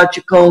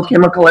biological,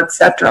 chemical,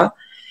 etc.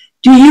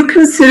 Do you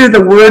consider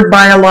the word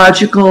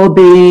biological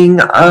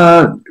being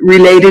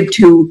related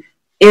to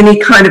any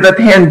kind of a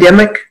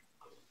pandemic?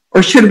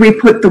 Or should we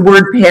put the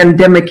word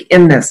pandemic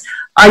in this?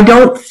 I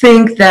don't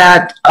think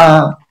that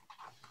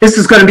this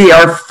is going to be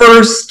our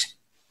first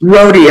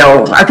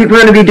rodeo. I think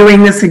we're going to be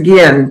doing this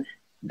again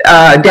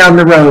down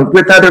the road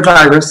with other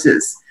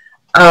viruses.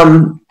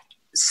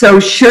 So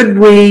should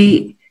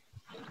we,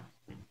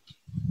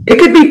 it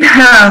could be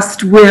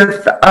passed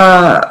with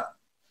an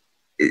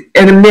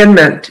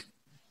amendment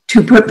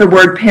to put the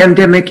word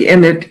pandemic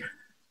in it,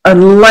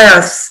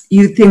 unless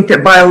you think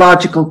that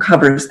biological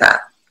covers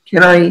that.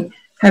 Can I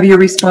have your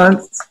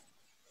response?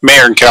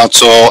 Mayor and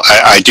Council,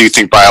 I do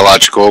think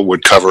biological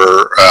would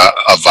cover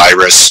a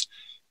virus,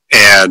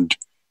 and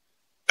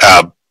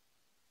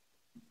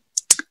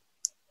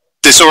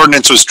this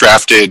ordinance was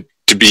drafted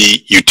to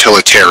be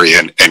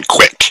utilitarian and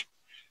quick.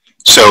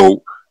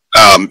 So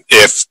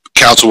if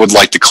Council would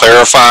like to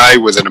clarify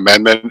with an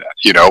amendment,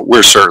 you know,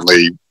 we're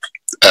certainly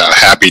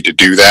happy to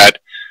do that.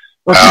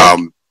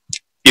 Okay.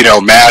 You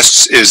know,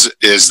 masks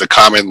is the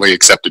commonly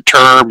accepted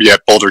term, yet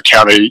Boulder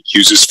County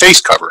uses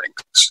face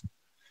coverings.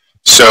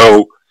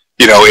 So,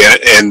 you know,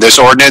 in this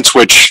ordinance,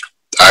 which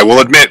I will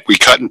admit we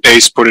cut and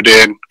paste, put it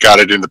in, got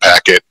it in the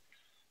packet.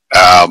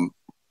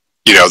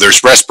 You know,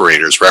 there's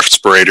respirators.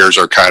 Respirators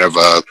are kind of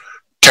a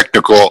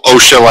technical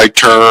OSHA-like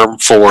term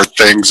for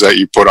things that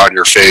you put on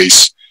your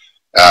face,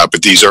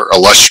 but these are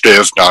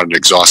illustrative, not an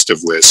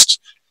exhaustive list.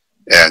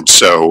 And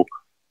so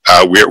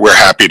we're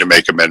happy to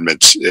make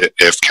amendments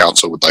if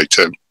Council would like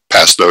to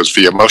pass those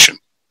via motion.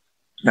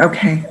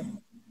 Okay.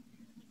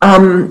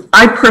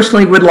 I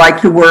personally would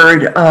like the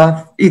word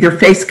either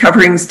face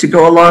coverings to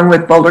go along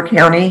with Boulder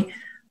County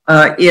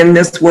in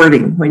this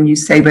wording when you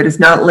say, but is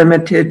not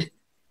limited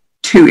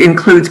to,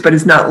 includes, but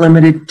is not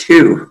limited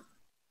to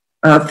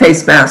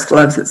face masks,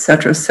 gloves,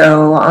 etc.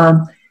 So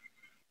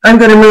I'm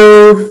going to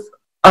move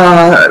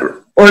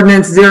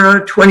Ordinance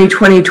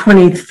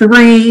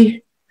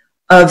 0-2020-23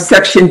 of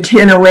Section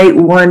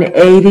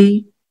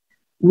 1008-180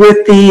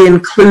 with the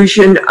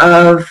inclusion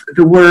of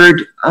the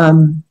word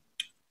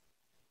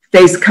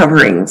face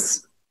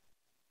coverings.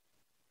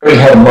 We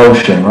had a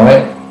motion,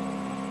 right?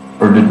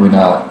 Or did we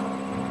not?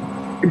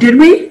 Did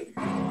we?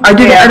 I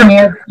did.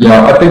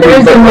 Yeah, I think there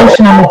is a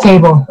motion on the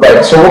table.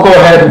 Right, so we'll go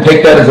ahead and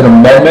take that as an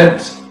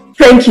amendment.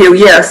 Thank you,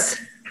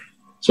 yes.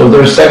 So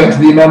there's a second to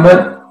the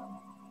amendment?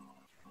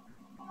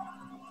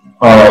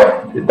 All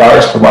right,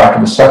 Darius for lack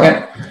of a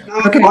second.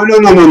 Okay. Oh, no,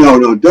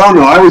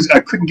 I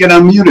couldn't get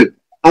unmuted.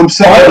 I'm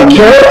sorry. I don't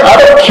care.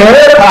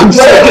 I'm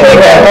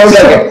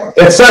seconding.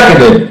 It's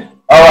seconded.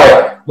 All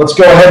right, let's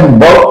go ahead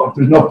and vote. If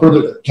there's no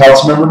further,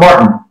 Councilmember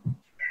Martin.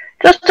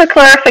 Just a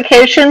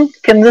clarification,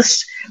 can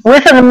this,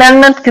 with an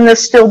amendment, can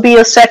this still be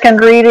a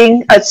second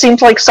reading? It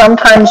seems like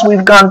sometimes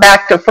we've gone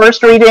back to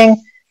first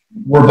reading.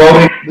 We're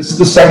voting, this is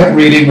the second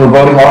reading, we're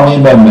voting on the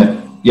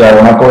amendment. Yeah,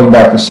 we're not going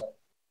back to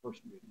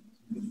first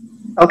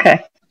reading.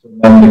 Okay. So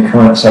amend the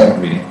current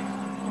second reading.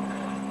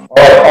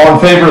 All right, all in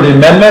favor of the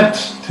amendment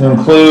to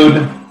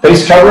include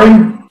face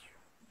covering?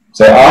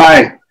 Say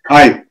aye.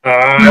 Aye.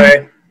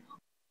 Aye.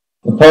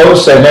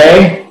 Opposed, say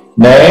nay.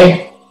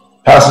 Nay.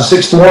 Passes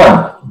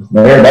 6-1.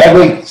 Mayor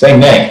Bagley saying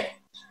nay.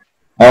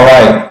 All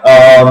right.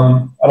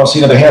 I don't see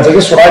any other hands. I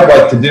guess what I'd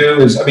like to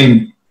do is, I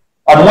mean,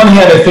 on one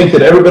hand, I think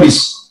that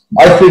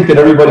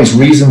everybody's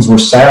reasons were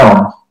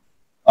sound.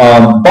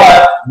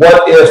 But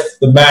what if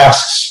the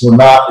masks were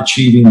not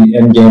achieving the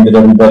end game that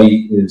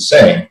everybody is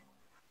saying?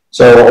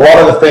 So a lot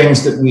of the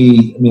things that a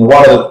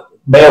lot of the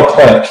Mayo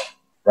Clinic,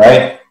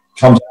 right,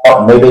 comes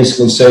out and they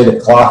basically say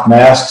that cloth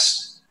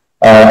masks,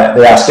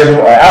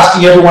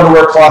 asking everyone to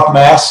wear cloth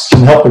masks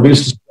can help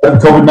reduce the spread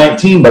of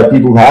COVID-19 by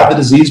people who have the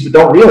disease but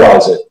don't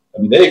realize it. I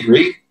mean, they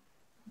agree.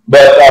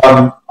 But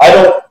I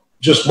don't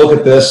just look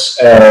at this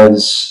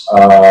as,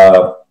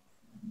 I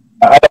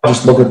don't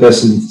just look at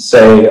this and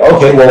say,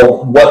 okay,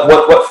 well,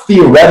 what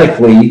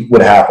theoretically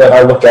would happen?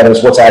 I look at it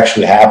as what's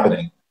actually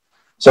happening.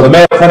 So the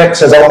Mayo Clinic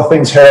says all the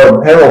things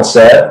Harold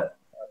said.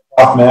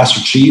 Cloth masks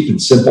are cheap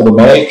and simple to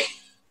make.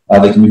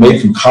 They can be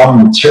made from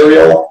common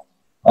material.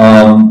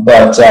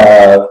 But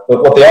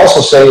what they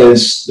also say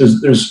is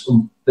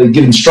they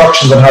give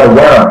instructions on how to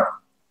wear them.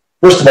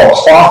 First of all,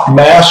 cloth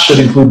masks should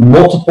include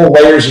multiple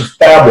layers of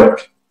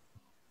fabric.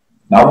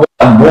 Not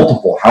one,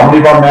 multiple. How many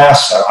of our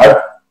masks?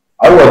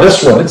 I wear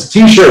this one. It's a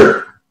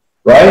t-shirt,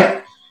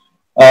 right?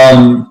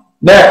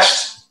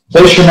 Next,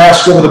 place your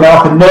mask over the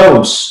mouth and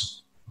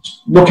nose.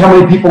 Look how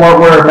many people aren't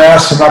wearing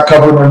masks and not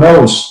covering their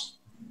nose.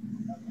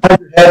 Have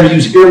to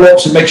use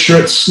earlobes and make sure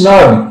it's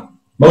snug.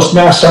 Most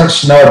masks aren't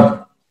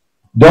snug.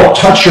 Don't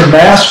touch your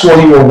mask while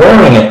you are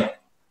wearing it.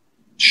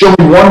 Show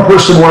me one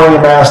person wearing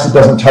a mask that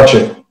doesn't touch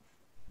it.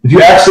 If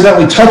you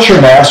accidentally touch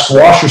your mask,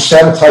 wash or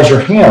sanitize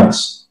your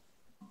hands.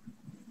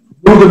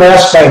 Remove the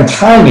mask by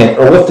untying it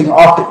or lifting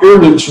off the ear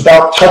loops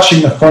without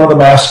touching the front of the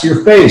mask to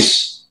your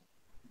face.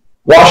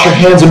 Wash your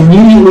hands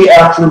immediately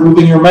after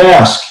removing your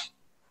mask.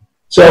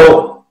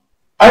 So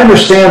I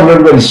understand what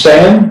everybody's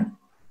saying,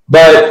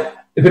 but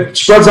if it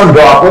spreads on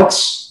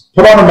droplets,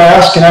 put on a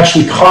mask and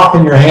actually cough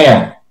in your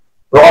hand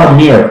or on a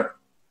mirror.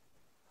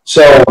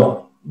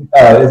 So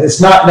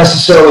it's not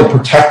necessarily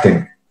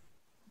protecting.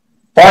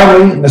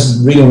 Finally, and this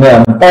is reading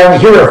them, finally,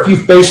 here are a few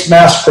face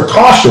mask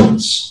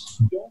precautions.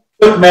 Don't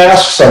put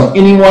masks on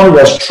anyone who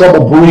has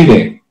trouble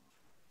breathing.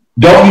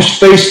 Don't use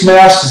face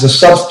masks as a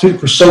substitute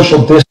for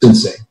social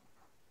distancing.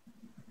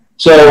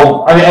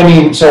 So, I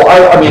mean,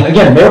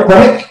 again, Mayo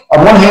Clinic,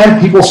 on one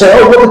hand, people say,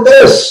 oh, look at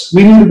this.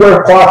 We need to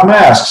wear cloth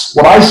masks.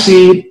 What I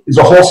see is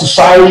a whole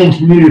society and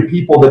community of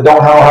people that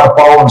don't know how to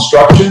follow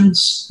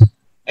instructions,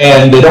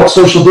 and they don't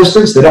social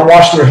distance, they don't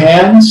wash their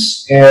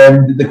hands,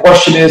 and the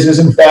question is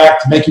in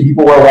fact, making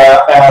people wear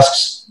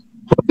masks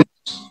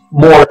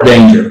more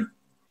danger.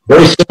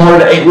 Very similar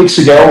to 8 weeks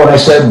ago when I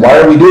said, why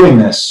are we doing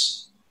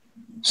this?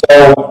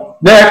 So,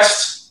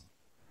 next,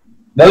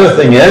 another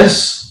thing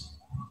is,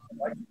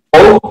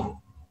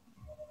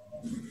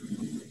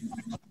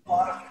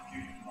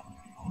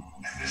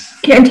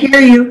 Can't hear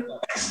you.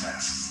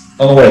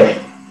 Oh, wait.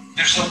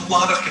 There's a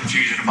lot of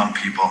confusion among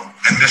people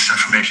and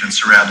misinformation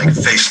surrounding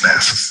face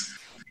masks.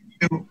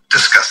 You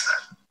discuss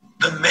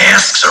that. The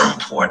masks are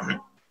important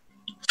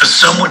for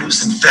someone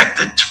who's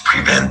infected to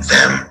prevent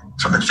them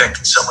from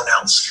infecting someone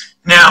else.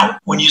 Now,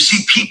 when you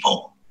see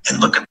people and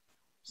look at...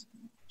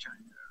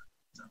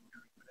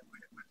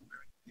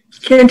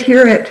 Can't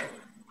hear it.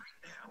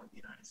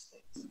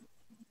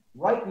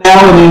 Right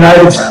now in the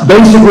United States,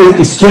 basically,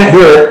 you can't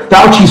hear it.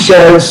 Fauci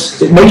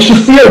says it makes you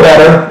feel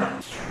better,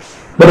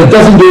 but it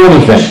doesn't do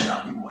anything.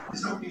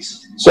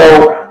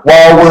 So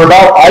while we're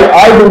about,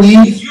 I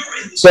believe,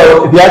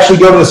 so if you actually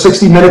go to the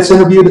 60 Minutes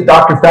interview that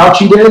Dr.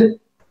 Fauci did,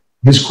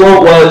 his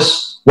quote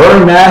was,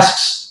 wearing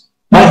masks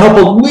might help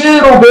a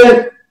little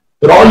bit,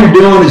 but all you're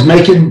doing is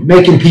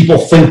making people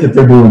think that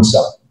they're doing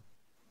something.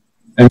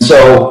 And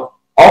so,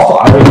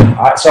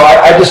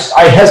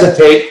 I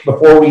hesitate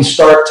before we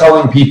start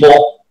telling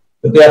people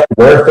that they have to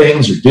wear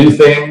things or do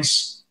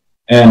things.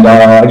 And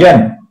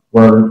again,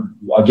 we're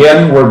a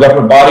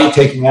government body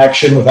taking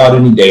action without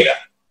any data.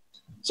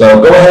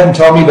 So go ahead and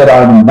tell me that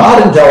I'm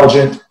not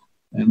intelligent.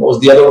 And what was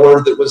the other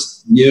word that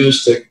was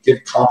used to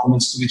give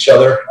compliments to each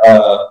other?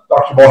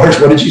 Dr. Bars,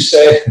 what did you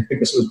say? I think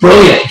this was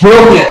brilliant,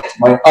 brilliant.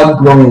 My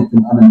unbrilliant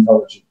and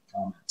unintelligent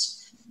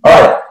comments.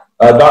 All right,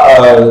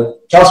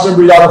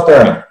 Councilmember Yadav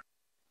Farron.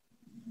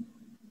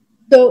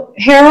 So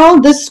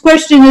Harold, this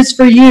question is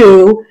for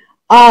you.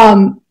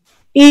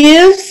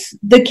 Is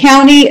the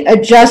county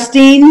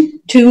adjusting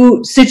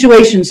to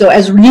situations? So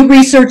as new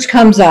research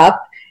comes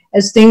up,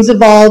 as things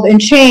evolve and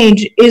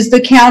change, is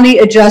the county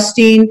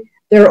adjusting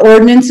their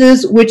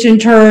ordinances, which in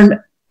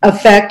turn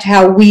affect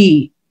how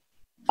we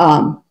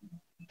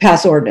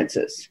pass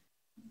ordinances?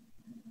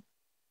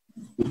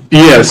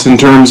 Yes, in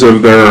terms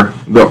of the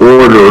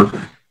order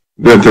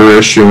that they're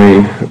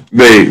issuing,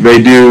 they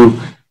do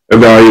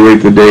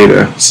evaluate the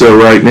data. So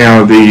right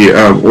now the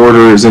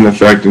order is in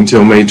effect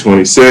until May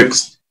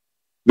 26th.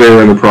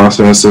 They're in the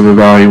process of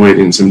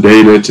evaluating some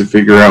data to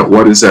figure out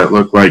what does that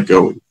look like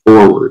going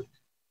forward.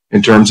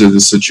 in terms of the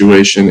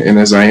situation. And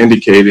as I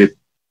indicated,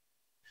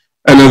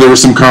 I know there were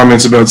some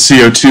comments about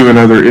CO2 and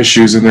other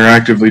issues, and they're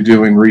actively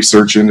doing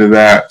research into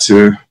that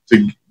to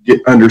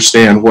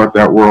understand what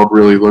that world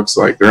really looks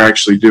like. They're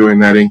actually doing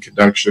that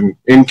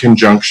in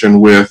conjunction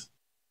with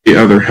the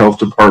other health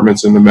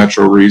departments in the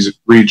metro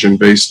region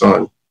based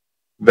on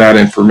that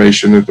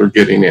information that they're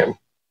getting in.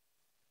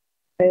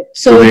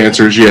 So the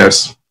answer is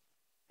yes.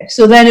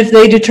 So then if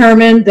they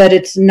determine that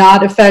it's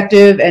not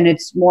effective and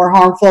it's more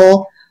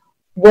harmful,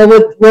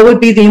 what would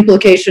be the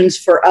implications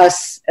for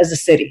us as a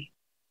city?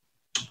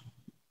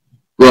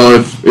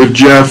 Well, if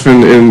Jeff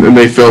and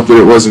they felt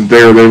that it wasn't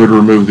there, they would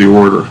remove the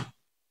order.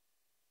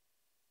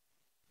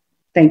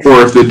 Thanks.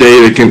 Or if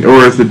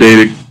the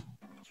data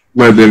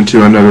led them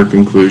to another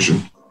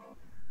conclusion.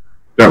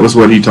 That was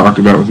what he talked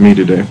about with me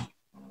today.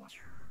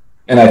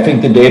 And I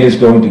think the data is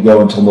going to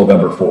go until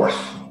November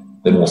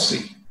 4th. Then we'll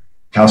see.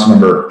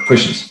 Councilmember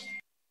Christensen.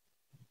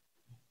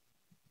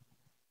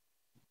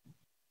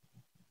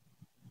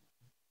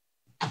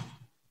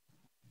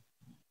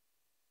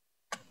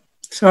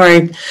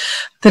 Sorry.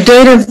 The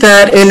date of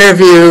that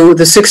interview,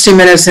 the 60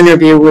 Minutes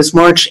interview, was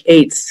March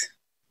 8th.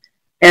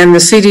 And the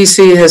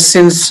CDC has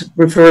since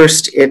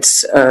reversed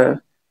its,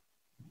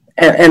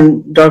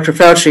 and Dr.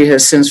 Fauci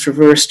has since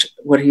reversed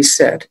what he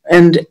said.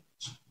 And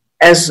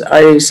as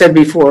I said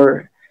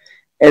before,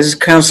 as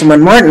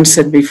Councilman Martin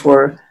said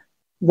before,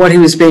 what he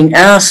was being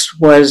asked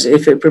was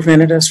if it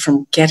prevented us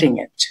from getting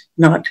it,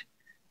 not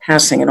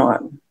passing it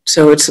on.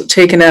 So it's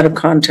taken out of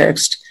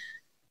context.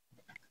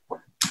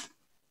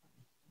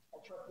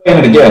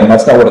 And again,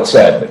 that's not what it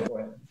said. But go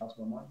ahead,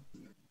 Councilman Martin.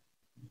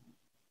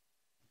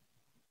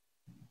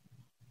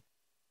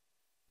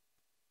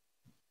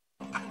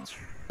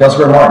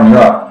 Councilman Martin, you're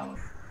up.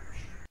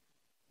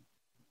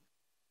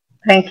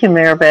 Thank you,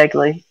 Mayor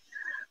Bagley.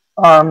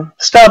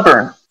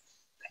 Stubborn,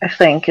 I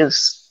think,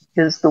 is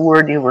the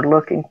word you were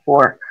looking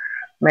for,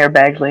 Mayor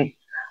Bagley.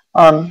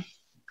 But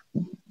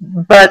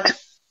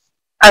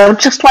I would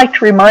just like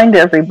to remind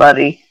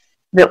everybody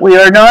that we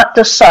are not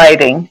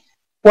deciding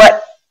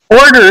what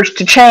orders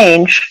to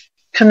change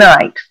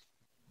tonight.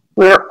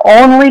 We're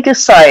only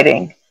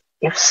deciding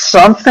if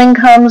something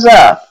comes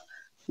up,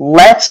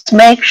 let's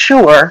make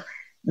sure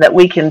that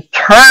we can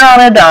turn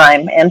on a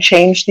dime and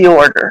change the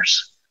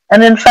orders.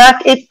 And in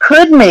fact, it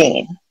could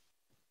mean,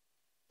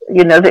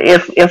 you know, that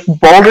if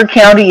Boulder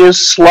County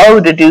is slow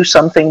to do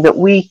something that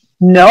we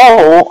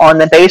know on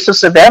the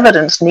basis of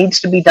evidence needs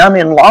to be done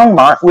in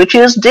Longmont, which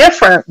is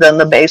different than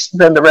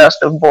the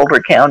rest of Boulder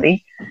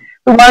County,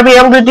 we want to be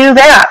able to do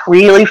that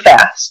really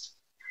fast.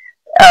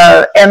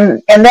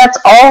 And that's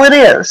all it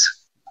is.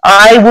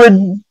 I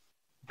would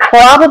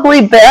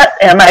probably bet,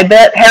 and I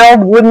bet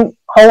Harold would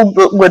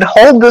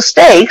hold the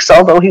stakes,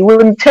 although he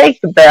wouldn't take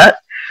the bet,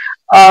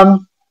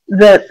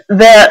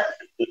 that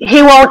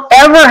he won't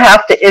ever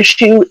have to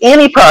issue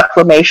any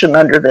proclamation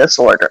under this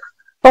order.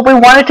 But we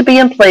want it to be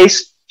in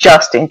place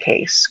just in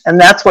case. And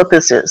that's what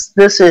this is.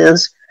 This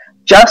is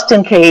just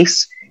in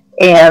case,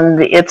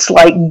 and it's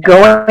like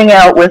going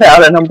out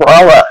without an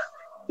umbrella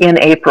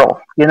in April.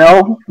 You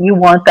know, you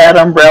want that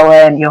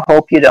umbrella and you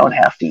hope you don't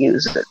have to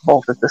use it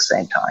both at the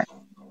same time.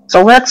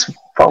 So let's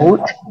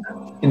vote.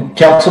 And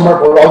Councilman,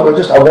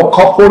 I won't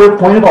call point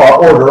of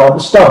order on the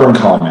stubborn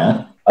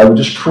comment. I would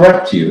just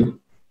correct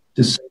you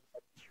to say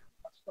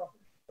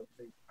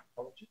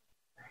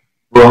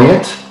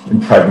brilliant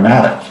and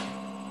pragmatic.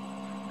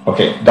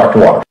 Okay, Dr.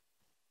 Waters.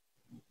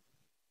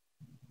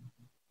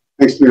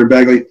 Thanks, Mayor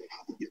Bagley.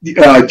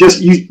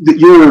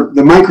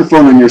 The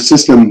microphone in your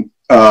system,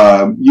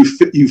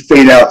 you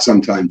fade out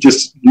sometimes.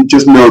 Just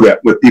know that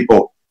with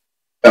people,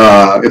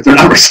 if they're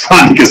not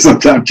responding, because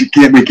sometimes we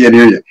can't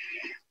hear you.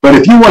 But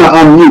if you want to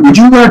unmute, would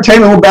you want to take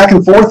a little back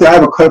and forth? I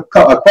have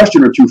a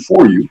question or two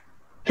for you.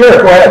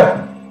 Sure, go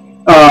ahead.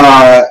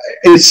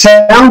 It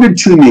sounded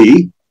to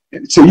me,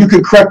 so you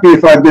can correct me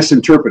if I've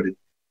misinterpreted,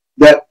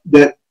 that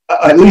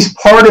at least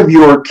part of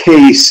your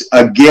case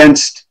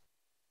against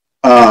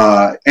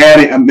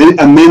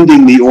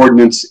amending the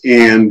ordinance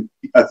and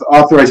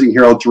authorizing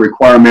Harold to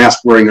require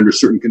mask wearing under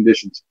certain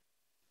conditions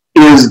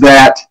is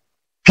that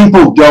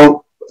people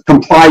don't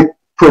comply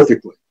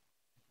perfectly,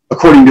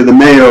 according to the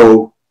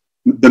Mayo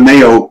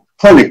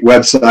Clinic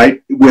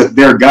website with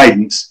their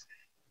guidance.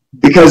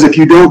 Because if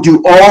you don't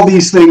do all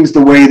these things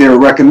the way they're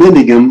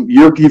recommending them,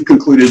 you've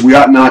concluded we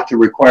ought not to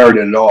require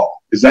it at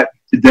all.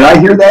 Did I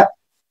hear that?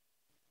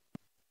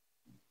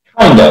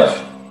 Kind of.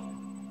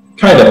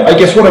 I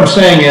guess what I'm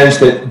saying is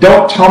that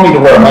don't tell me to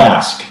wear a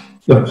mask.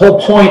 The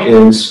whole point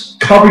is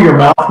cover your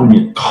mouth when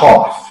you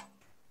cough.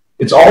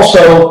 It's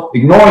also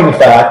ignoring the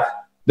fact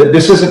that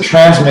this isn't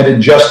transmitted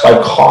just by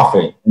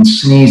coughing and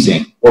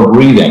sneezing or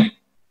breathing.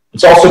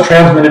 It's also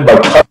transmitted by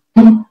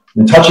touching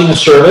and touching a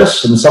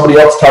service, and somebody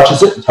else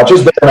touches it,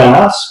 touches their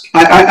mask.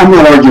 I'm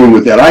not arguing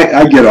with that.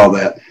 I get all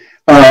that.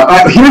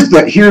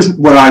 Here's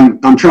what I'm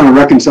trying to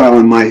reconcile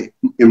in my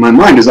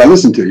mind as I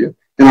listen to you,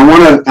 and I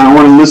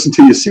want to listen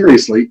to you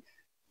seriously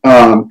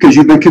because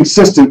you've been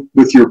consistent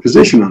with your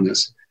position on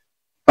this.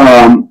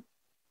 But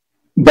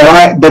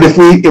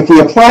if we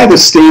apply the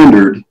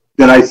standard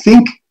that I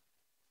think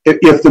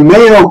if the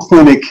Mayo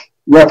Clinic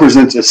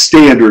represents a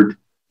standard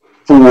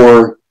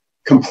for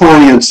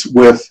compliance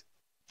with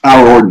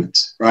our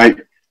ordinance, right?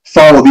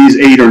 Follow these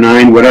 8 or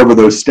 9, whatever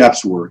those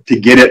steps were, to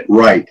get it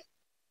right.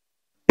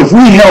 If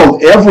we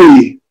held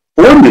every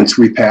ordinance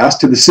we pass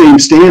to the same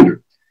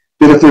standard,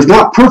 that if there's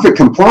not perfect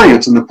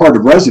compliance on the part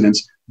of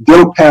residents,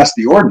 don't pass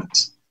the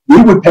ordinance,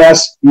 we would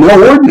pass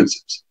no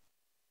ordinances.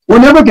 We're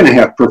never going to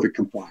have perfect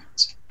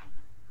compliance.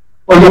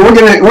 Or we're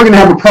going to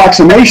have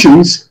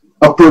approximations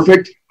of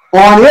perfect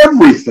on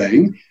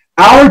everything.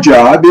 Our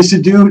job is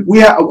to do,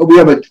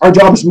 our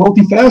job is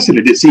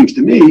multifaceted, it seems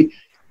to me.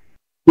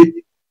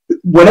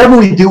 Whatever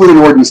we do with an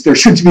ordinance, there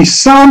should be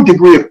some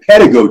degree of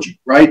pedagogy,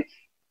 right,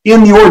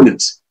 in the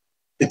ordinance.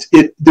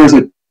 There's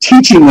a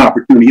teaching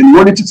opportunity, and the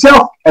ordinance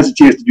itself has a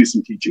chance to do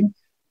some teaching.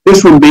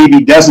 This one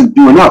maybe doesn't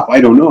do enough, I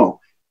don't know.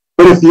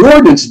 But if the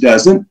ordinance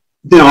doesn't,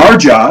 then our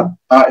job,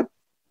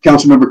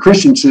 Councilmember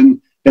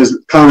Christensen has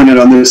commented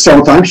on this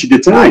several times, she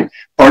did tonight.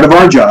 Part of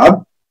our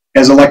job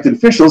as elected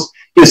officials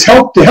is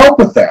to help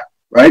with that,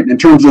 right, in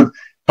terms of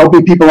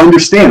helping people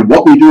understand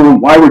what we do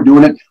and why we're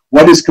doing it.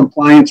 What does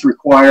compliance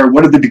require?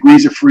 What are the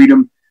degrees of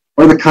freedom?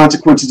 What are the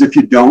consequences if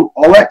you don't?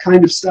 All that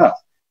kind of stuff.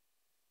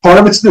 Part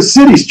of it's the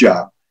city's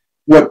job.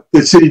 What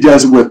the city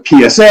does with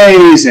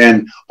PSAs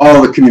and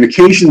all the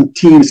communication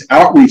teams'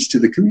 outreach to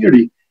the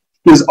community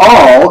is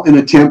all an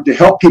attempt to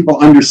help people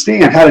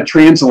understand how to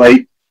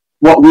translate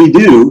what we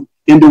do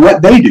into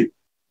what they do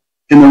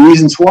and the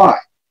reasons why.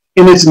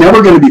 And it's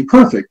never going to be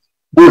perfect.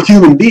 We're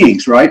human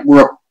beings, right?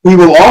 We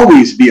will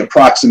always be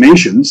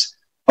approximations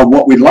of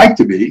what we'd like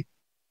to be.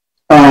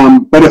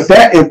 But if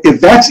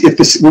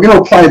we're going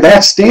to apply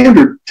that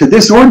standard to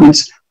this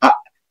ordinance,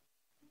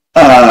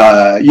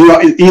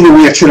 either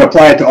we should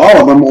apply it to all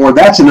of them, or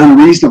that's an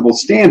unreasonable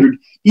standard,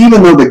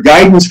 even though the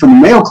guidance from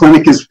the Mayo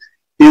Clinic is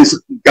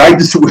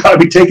guidance that we ought to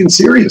be taken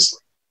seriously.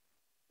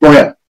 Go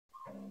ahead.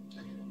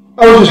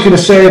 I was just going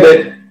to say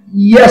that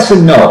yes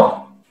and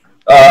no.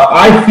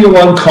 I feel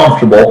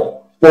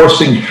uncomfortable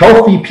forcing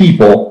healthy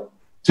people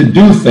to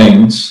do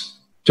things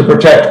to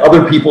protect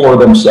other people or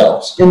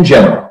themselves in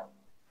general.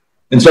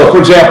 And so, for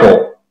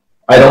example,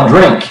 I don't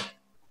drink,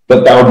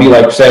 but that would be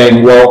like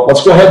saying, well,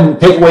 let's go ahead and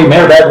take away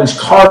Mayor Bagley's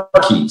car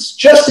keys,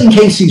 just in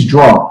case he's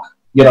drunk,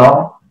 you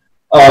know?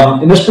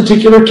 In this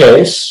particular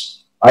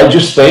case, I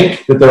just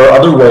think that there are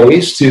other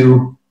ways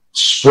to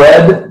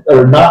spread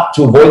or not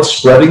to avoid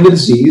spreading the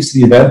disease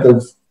in the event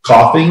of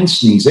coughing and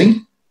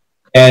sneezing.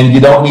 And you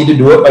don't need to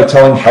do it by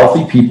telling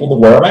healthy people to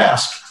wear a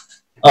mask.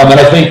 And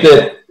I think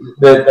that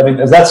I mean,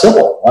 it's that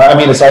simple. I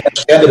mean, I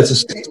understand that it's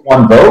a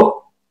 6-1 vote.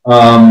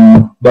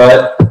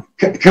 But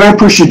can I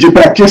push you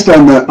back just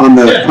on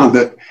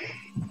the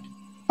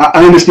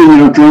I understand you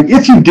don't drink.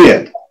 If you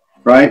did,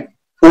 right?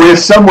 Or if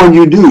someone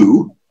you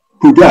do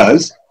who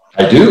does.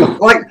 I do.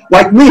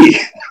 Like me.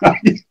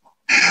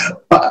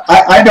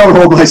 I don't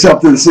hold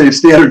myself to the same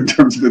standard in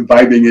terms of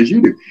imbibing as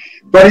you do.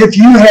 But if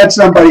you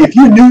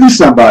knew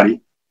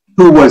somebody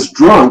who was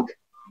drunk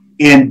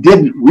and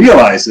didn't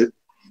realize it,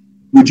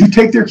 would you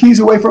take their keys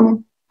away from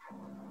them?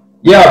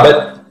 Yeah,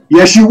 but.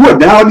 Yes, you would.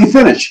 Now let me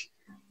finish.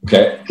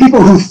 Okay.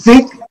 People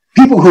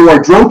who are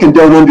drunk and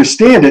don't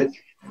understand it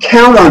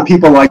count on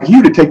people like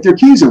you to take their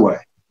keys away.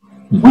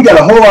 We got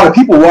a whole lot of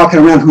people walking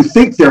around who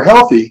think they're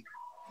healthy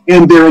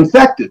and they're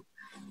infected.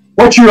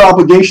 What's your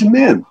obligation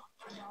then?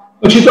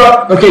 But you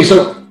thought, okay,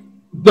 so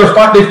they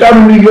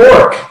found in New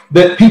York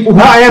that people.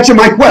 Now answer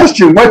my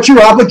question. What's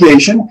your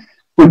obligation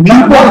when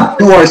people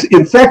who are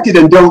infected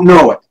and don't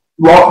know it?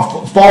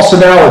 Well, false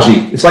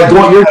analogy. It's like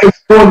you're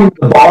going to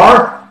the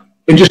bar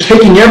and just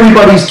taking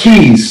everybody's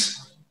keys.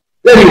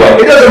 Anyway,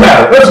 it doesn't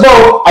matter. Let's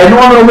vote. I know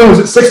I'm going to lose.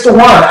 It's 6-1.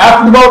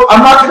 After the vote,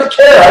 I'm not going to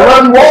care. I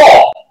run you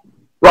all.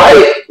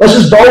 Right? Let's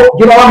just vote.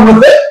 Get on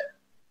with it.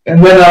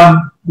 And then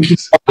we can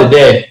start the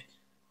day.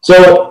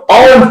 So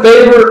all in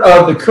favor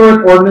of the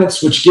current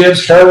ordinance, which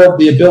gives Harold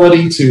the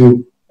ability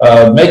to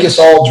make us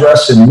all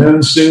dress in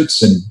moon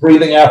suits and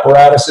breathing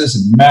apparatuses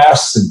and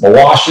masks and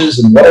galoshes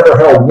and whatever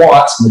Harold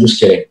wants. I'm just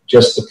kidding.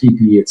 Just the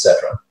PPE,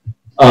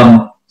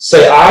 etc.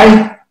 Say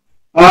aye.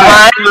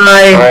 Aye.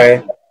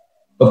 Aye.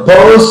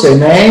 Opposed, say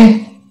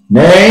nay.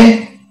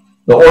 Nay.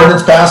 The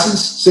ordinance passes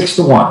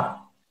 6-1.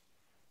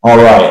 All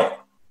right.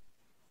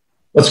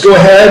 Let's go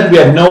ahead. We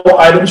have no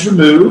items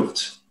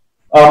removed.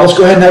 Let's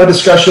go ahead and have a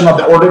discussion on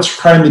the ordinance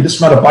requiring the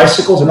dismount of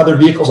bicycles and other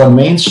vehicles on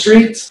Main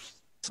Street.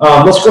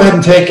 Let's go ahead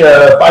and take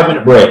a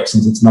 5-minute break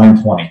since it's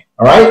 9:20.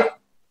 All right?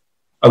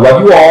 I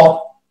love you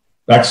all.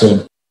 Back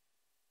soon.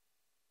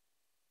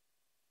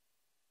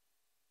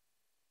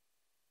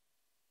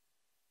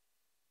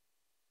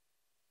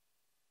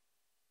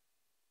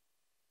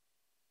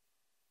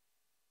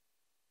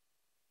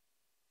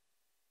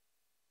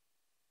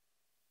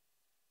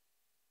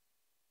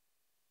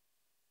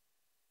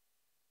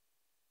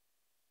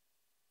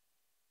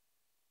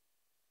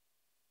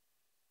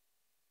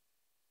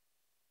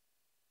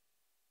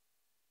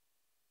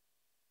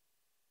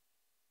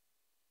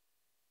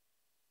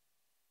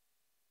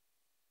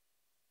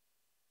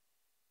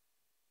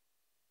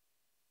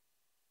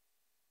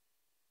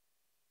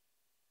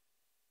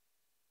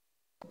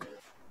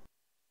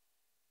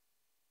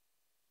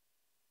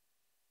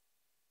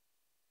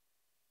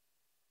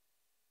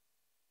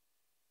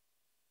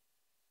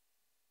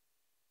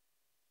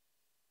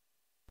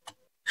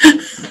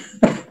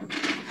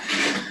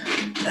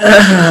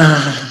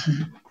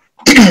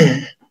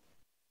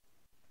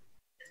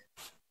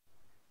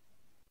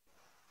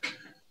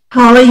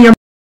 Holly, you're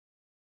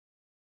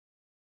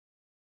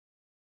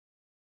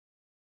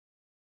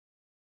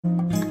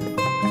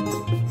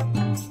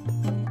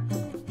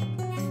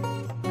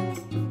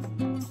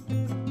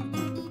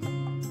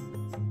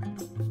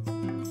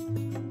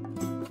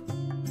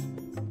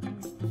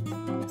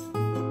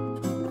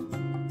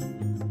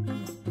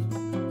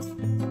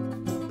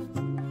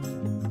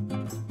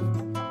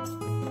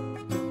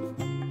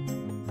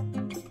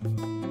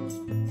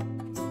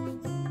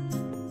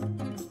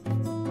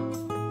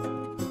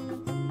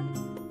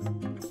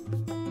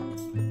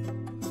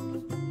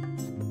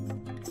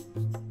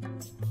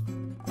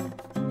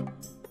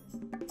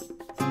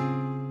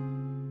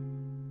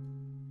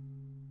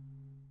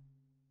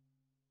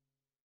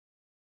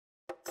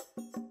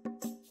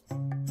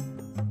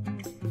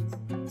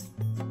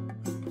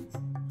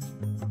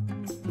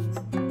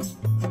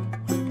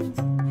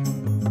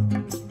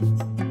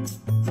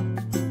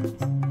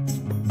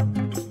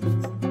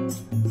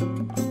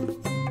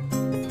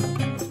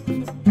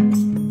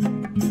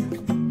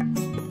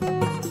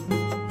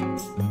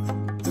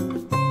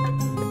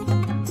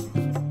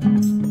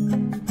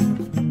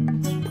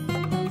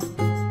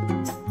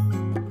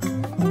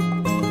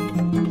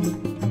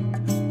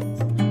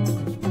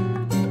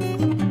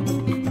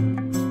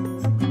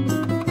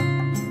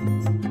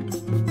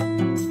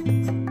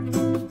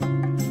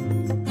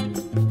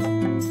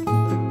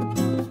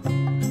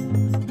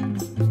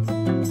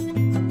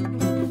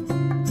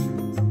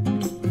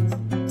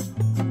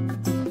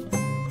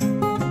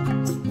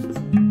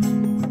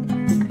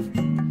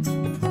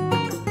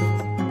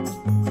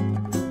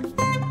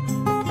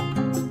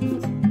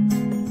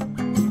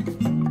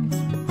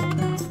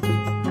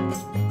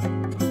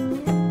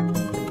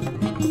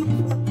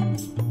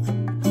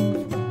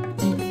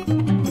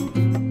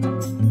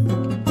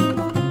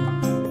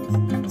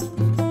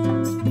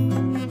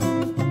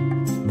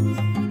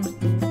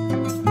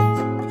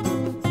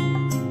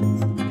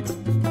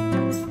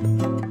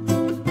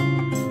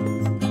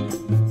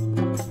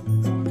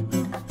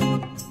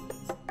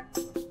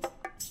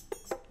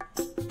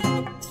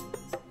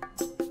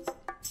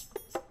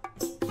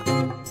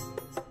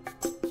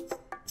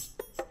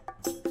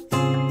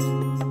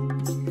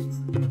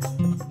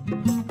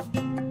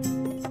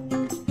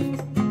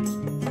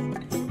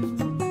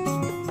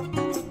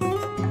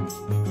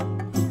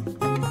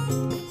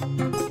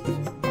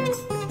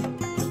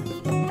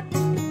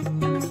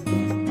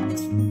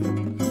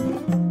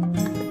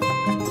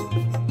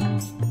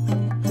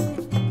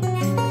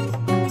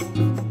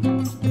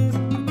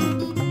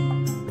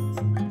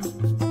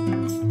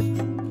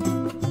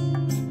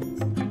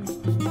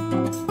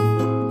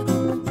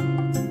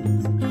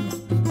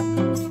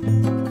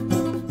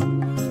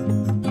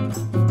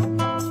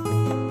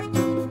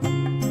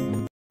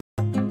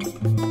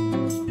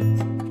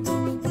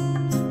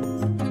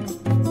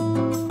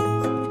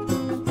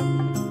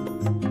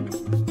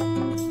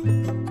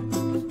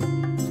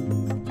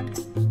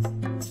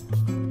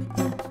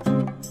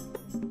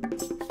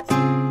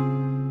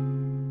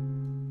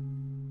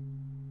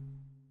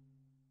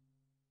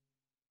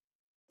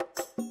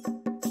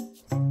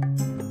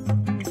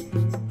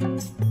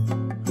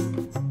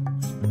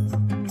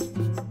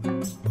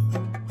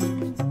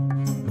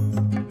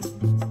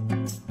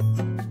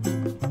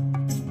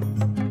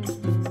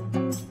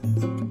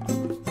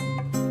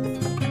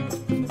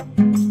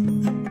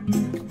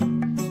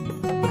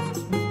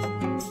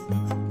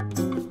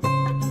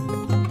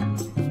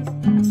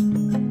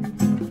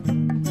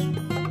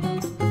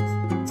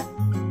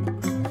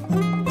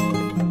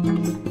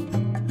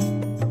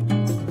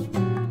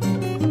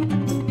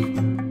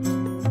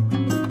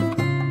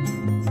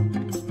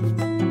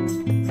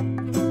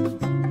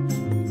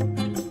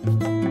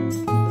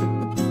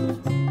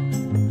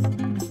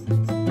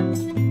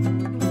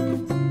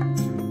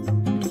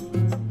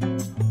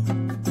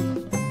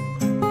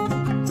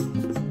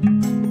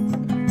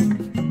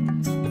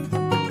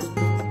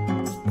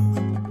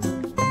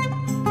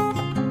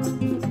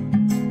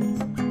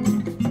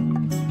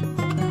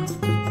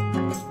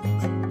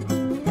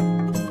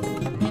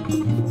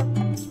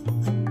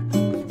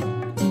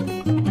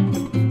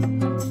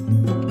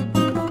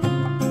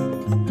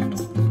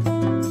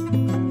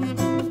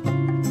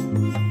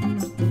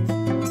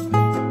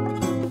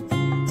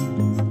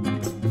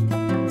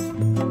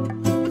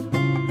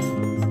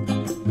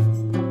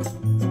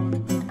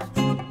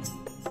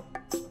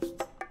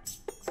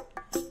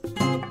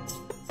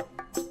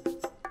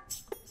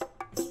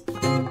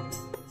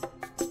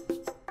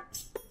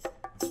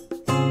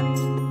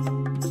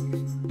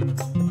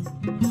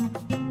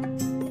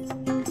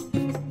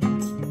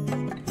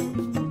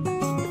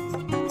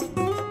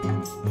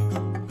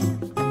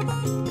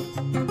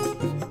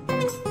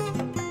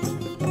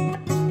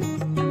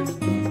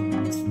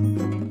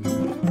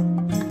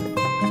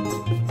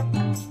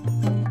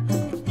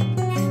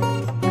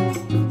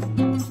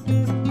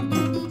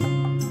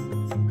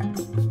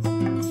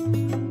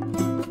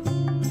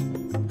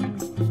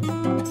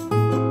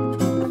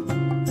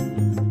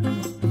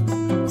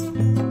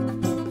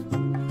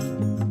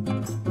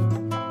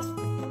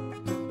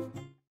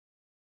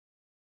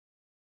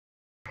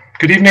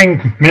Good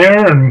evening,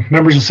 Mayor and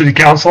members of City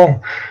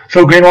Council.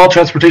 Phil Greenwald,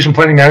 Transportation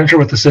Planning Manager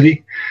with the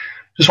city.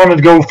 Just wanted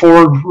to go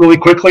forward really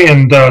quickly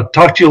and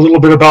talk to you a little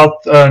bit about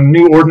a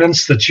new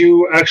ordinance that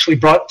you actually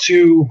brought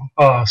to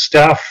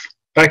staff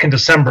back in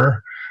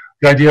December.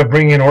 The idea of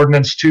bringing an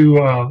ordinance to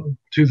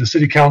the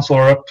City Council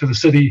or up to the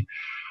city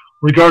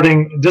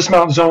regarding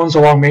dismount zones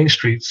along Main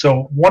Street.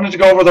 So wanted to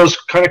go over those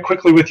kind of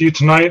quickly with you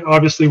tonight.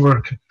 Obviously,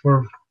 we're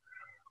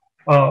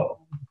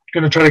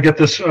going to try to get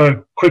this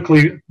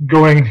quickly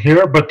going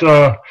here, but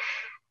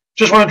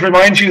just wanted to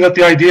remind you that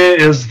the idea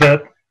is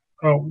that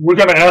we're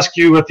going to ask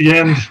you at the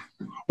end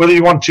whether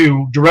you want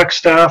to direct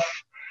staff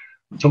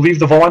to leave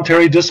the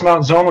voluntary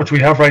dismount zone, which we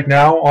have right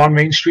now on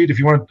Main Street. If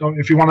you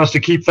want us to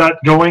keep that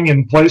going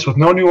in place with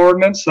no new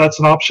ordinance, that's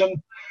an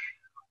option.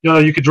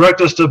 You could direct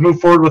us to move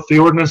forward with the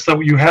ordinance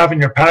that you have in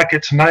your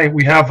packet tonight.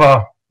 We have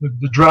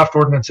the draft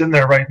ordinance in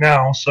there right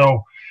now,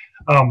 so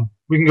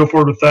we can go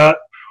forward with that.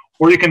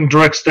 Or you can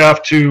direct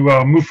staff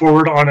to move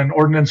forward on an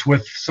ordinance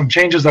with some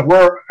changes that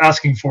we're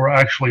asking for,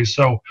 actually.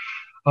 So,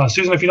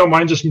 Susan, if you don't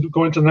mind, just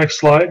going to the next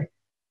slide.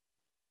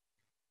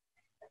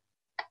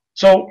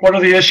 So, what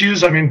are the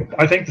issues? I mean,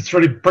 I think it's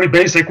pretty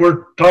basic.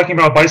 We're talking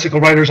about bicycle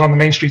riders on the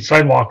Main Street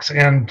sidewalks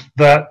and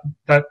that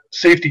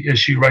safety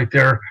issue right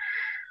there.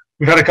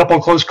 We've had a couple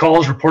of close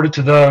calls reported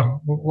to the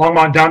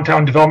Longmont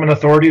Downtown Development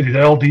Authority, the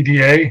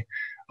LDDA.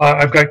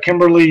 I've got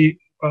Kimberly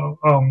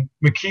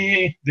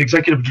McKee, the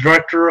executive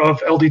director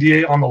of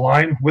LDDA, on the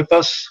line with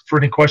us for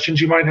any questions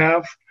you might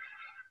have.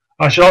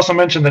 I should also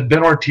mention that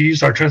Ben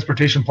Ortiz, our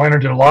transportation planner,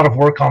 did a lot of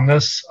work on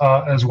this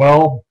as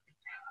well.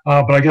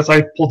 But I guess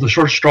I pulled the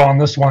short straw on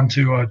this one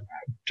to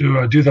do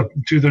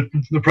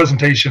the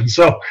presentation.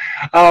 So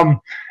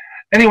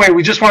anyway,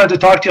 we just wanted to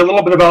talk to you a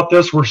little bit about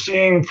this. We're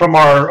seeing from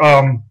our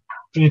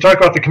when you talk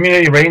about the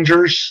community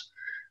rangers,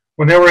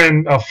 when they were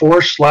in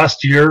force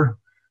last year,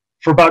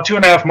 for about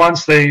 2.5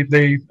 months, they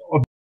observed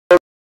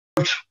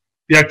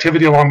the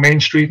activity along Main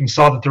Street and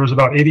saw that there was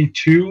about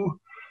 82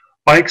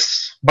 bike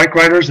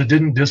riders that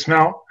didn't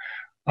dismount.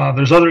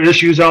 There's other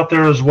issues out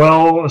there as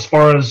well, as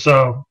far as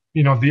the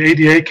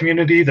ADA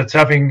community that's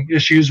having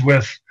issues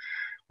with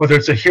whether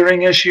it's a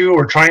hearing issue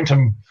or trying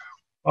to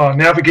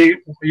navigate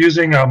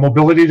using a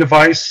mobility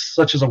device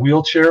such as a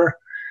wheelchair.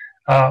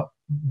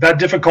 That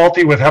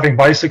difficulty with having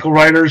bicycle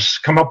riders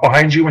come up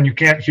behind you when you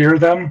can't hear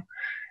them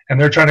and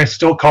they're trying to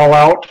still call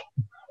out,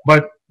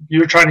 but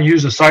you're trying to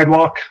use a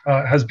sidewalk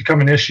has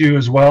become an issue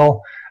as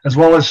well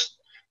as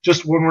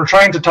just when we're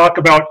trying to talk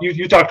about,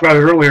 you talked about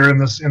it earlier in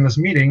this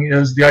meeting,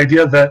 is the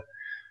idea that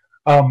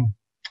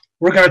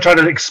we're going to try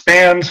to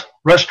expand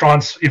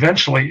restaurants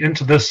eventually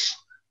into this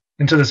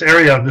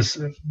area.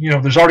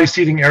 There's already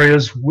seating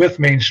areas with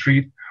Main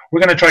Street.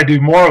 We're going to try to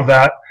do more of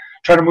that,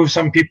 try to move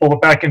some people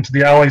back into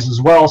the alleys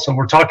as well. So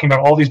we're talking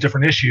about all these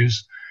different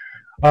issues.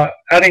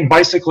 Adding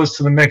bicyclists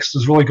to the mix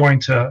is really going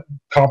to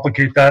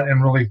complicate that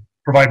and really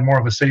provide more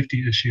of a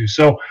safety issue.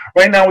 So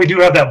right now we do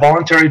have that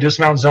voluntary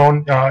dismount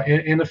zone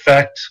in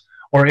effect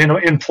or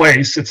in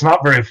place. It's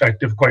not very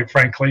effective, quite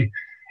frankly.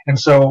 And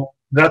so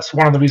that's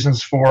one of the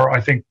reasons for, I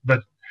think,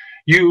 that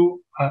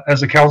you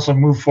as a council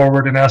move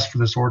forward and ask for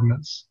this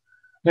ordinance.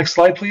 Next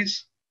slide,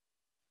 please.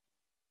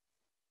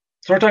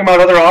 So we're talking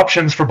about other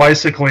options for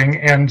bicycling.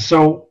 And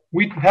so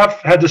we have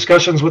had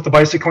discussions with the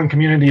bicycling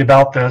community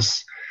about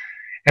this.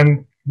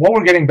 And what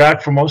we're getting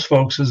back from most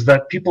folks is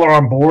that people are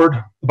on board.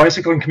 The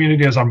bicycling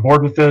community is on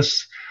board with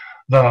this.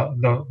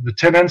 The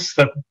tenants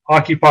that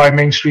occupy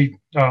Main Street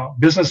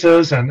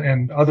businesses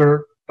and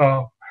other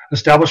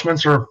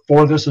establishments are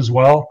for this as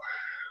well.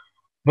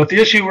 But the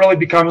issue really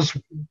becomes,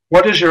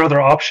 what is your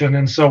other option?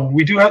 And so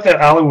we do have the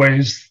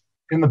alleyways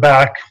in the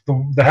back,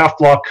 the half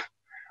block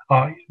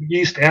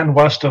east and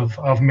west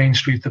of Main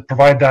Street that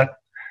provide that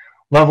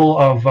level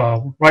of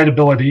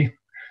rideability.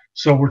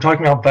 So we're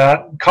talking about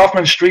that.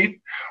 Kaufman Street,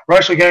 we're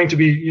actually going to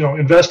be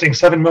investing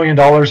 $7 million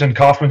in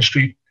Kaufman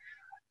Street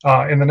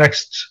in the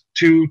next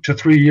 2 to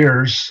 3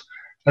 years,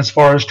 as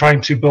far as trying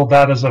to build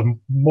that as a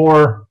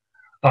more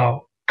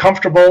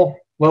comfortable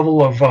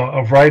level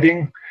of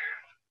riding,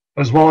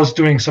 as well as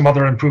doing some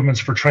other improvements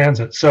for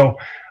transit. So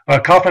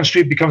Kaufman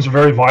Street becomes a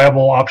very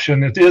viable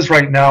option. It is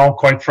right now,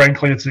 quite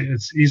frankly.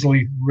 It's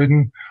easily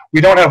ridden.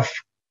 We don't have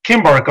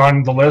Kimbark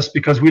on the list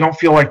because we don't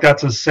feel like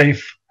that's as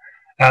safe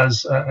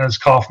as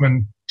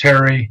Kaufman,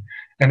 Terry,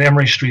 and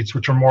Emery Streets,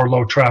 which are more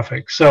low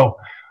traffic. So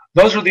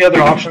those are the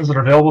other options that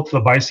are available to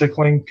the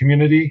bicycling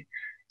community.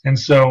 And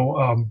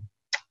so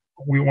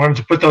we wanted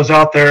to put those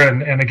out there.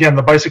 And again,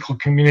 the bicycle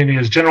community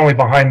is generally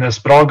behind this,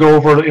 but I'll go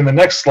over in the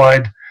next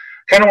slide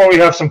kind of where we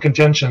have some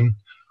contention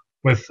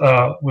with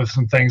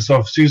some things. So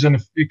if Susan,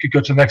 if you could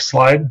go to the next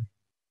slide.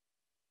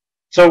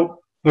 So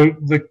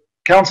the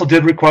council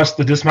did request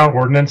the dismount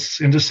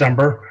ordinance in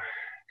December.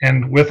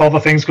 And with all the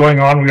things going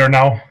on, we are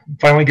now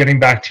finally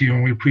getting back to you,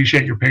 and we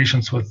appreciate your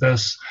patience with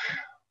this.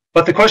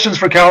 But the questions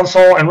for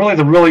council, and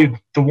really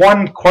the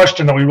one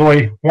question that we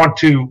really want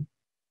to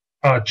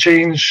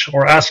change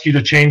or ask you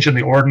to change in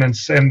the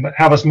ordinance and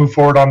have us move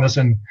forward on this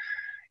in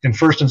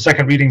first and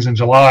second readings in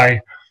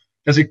July,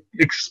 is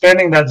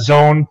expanding that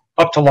zone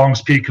up to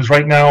Longs Peak, because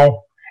right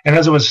now, and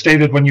as it was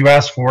stated when you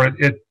asked for it,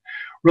 it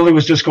really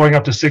was just going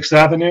up to 6th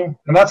Avenue,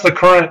 and that's the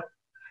current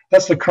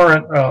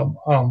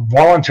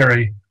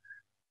voluntary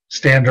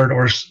standard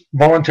or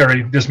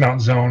voluntary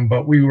dismount zone.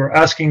 But we were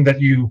asking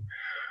that you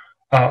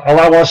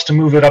allow us to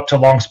move it up to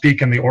Longs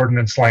Peak in the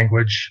ordinance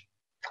language.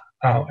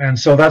 And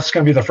so that's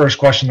going to be the first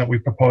question that we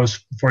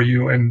propose for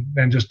you,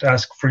 and just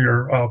ask for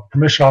your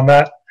permission on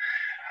that.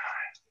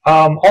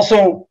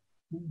 Also,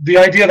 the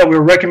idea that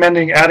we're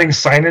recommending adding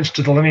signage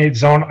to delineate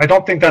zone, I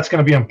don't think that's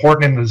going to be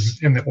important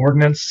in the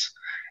ordinance.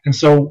 And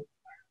so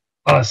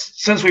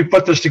since we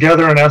put this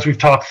together and as we've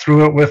talked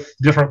through it with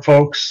different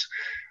folks,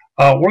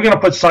 we're going to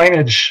put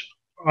signage.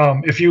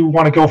 If you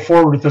want to go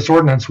forward with this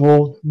ordinance,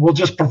 we'll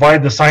just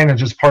provide the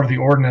signage as part of the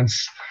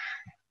ordinance,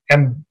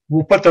 and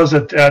we'll put those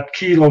at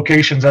key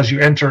locations as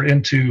you enter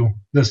into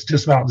this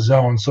dismount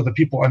zone, so that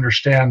people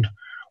understand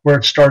where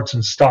it starts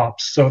and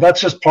stops. So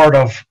that's just part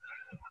of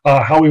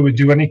how we would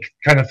do any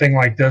kind of thing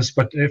like this.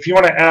 But if you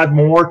want to add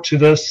more to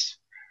this,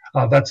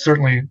 that's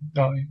certainly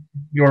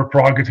your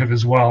prerogative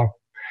as well.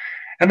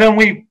 And then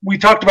we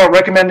talked about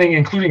recommending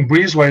including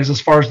breezeways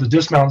as far as the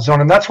dismount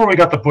zone, and that's where we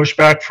got the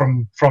pushback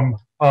from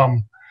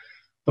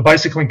the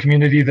bicycling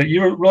community, that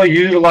you really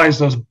utilize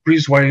those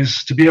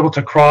breezeways to be able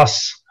to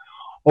cross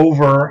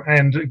over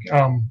and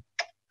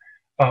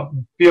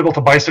be able to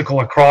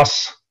bicycle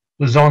across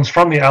the zones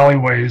from the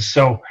alleyways.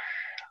 So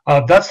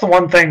that's the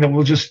one thing that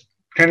we'll just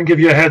kind of give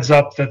you a heads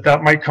up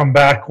that might come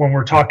back when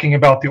we're talking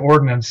about the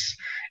ordinance.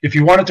 If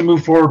you wanted to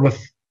move forward with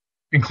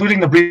including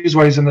the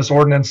breezeways in this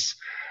ordinance,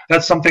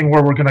 that's something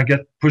where we're going to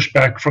get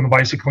pushback from the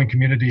bicycling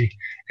community,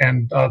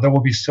 and there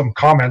will be some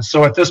comments.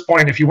 So at this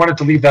point, if you wanted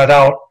to leave that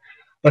out,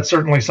 that's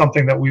certainly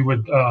something that we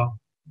would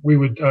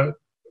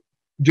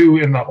do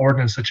in the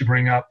ordinance that you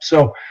bring up.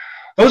 So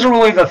those are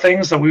really the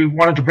things that we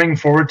wanted to bring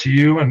forward to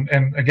you,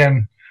 and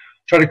again,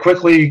 try to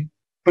quickly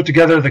put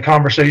together the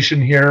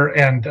conversation here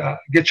and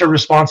get your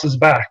responses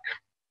back.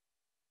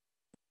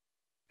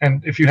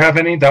 And if you have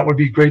any, that would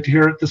be great to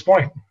hear at this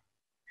point.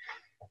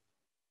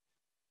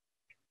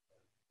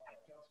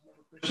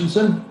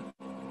 Christensen?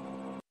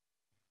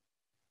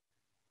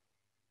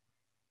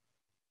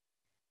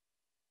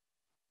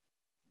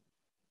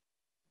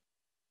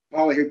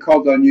 Paula, he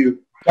called on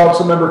you.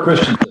 Councilmember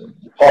Christensen.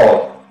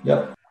 Paula,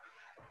 yep.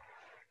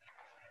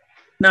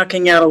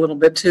 Knocking out a little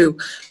bit too.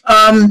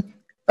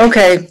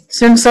 Okay,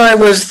 since I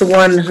was the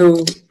one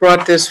who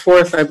brought this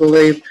forth, I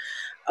believe,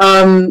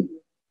 the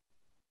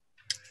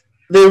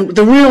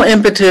real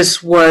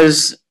impetus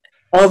was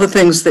all the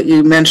things that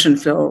you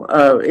mentioned, Phil.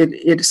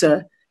 It's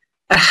a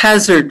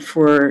hazard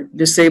for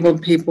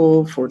disabled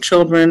people, for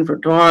children, for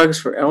dogs,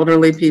 for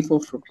elderly people,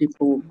 for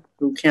people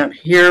who can't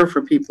hear,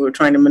 for people who are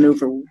trying to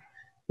maneuver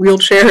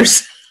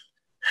wheelchairs.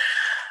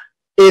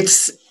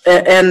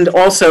 And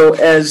also,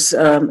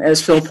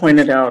 as Phil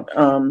pointed out,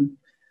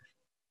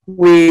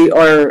 we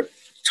are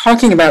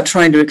talking about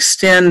trying to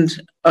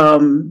extend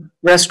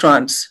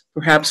restaurants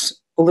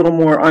perhaps a little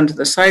more onto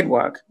the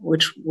sidewalk,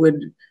 which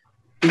would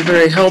be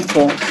very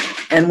helpful.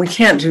 And we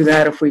can't do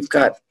that if we've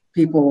got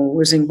people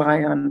whizzing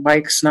by on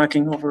bikes,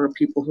 knocking over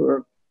people who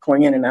are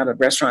going in and out of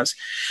restaurants.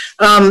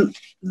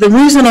 The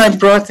reason I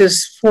brought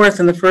this forth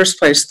in the first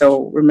place,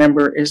 though,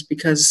 remember, is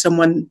because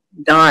someone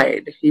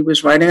died. He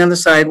was riding on the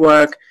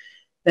sidewalk,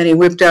 then he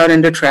whipped out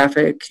into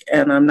traffic,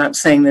 and I'm not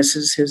saying this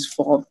is his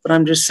fault, but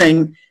I'm just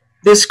saying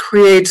this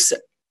creates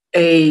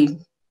a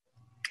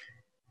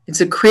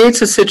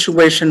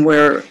situation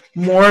where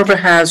more of a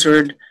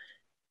hazard,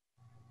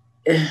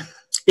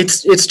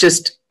 it's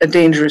just a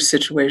dangerous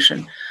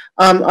situation.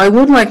 I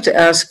would like to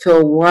ask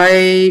Phil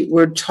why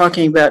we're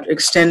talking about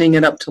extending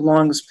it up to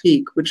Longs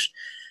Peak, which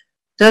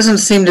doesn't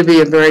seem to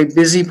be a very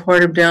busy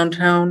part of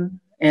downtown.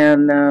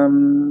 And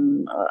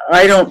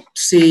I don't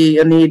see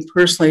a need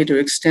personally to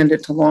extend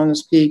it to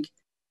Longs Peak.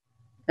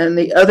 And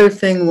the other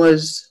thing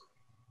was,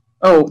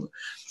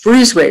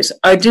 breezeways.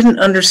 I didn't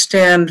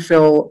understand,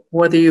 Phil,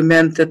 whether you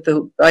meant that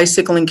the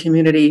bicycling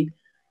community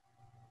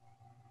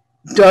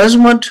does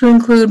want to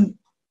include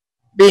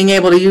being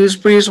able to use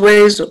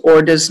breezeways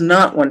or does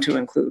not want to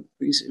include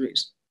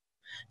breezeways.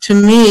 To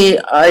me,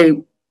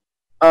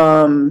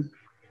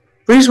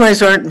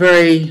 breezeways aren't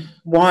very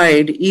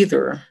wide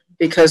either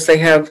because they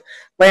have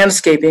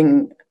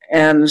landscaping,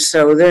 and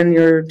so then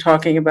you're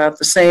talking about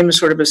the same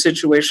sort of a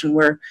situation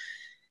where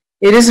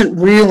it isn't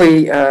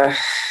really a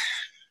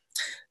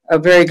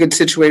very good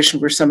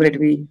situation for somebody to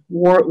be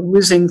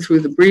whizzing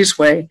through the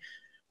breezeway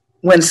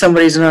when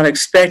somebody's not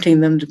expecting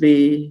them to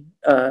be,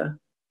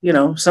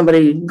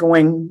 somebody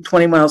going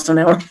 20 miles an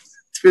hour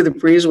through the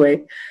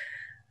breezeway.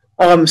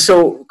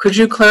 So could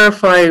you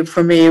clarify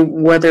for me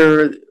what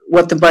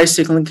the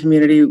bicycling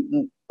community,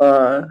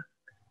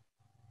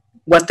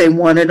 what they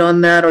wanted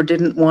on that or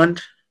didn't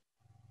want?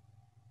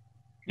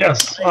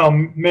 Yes,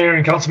 Mayor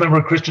and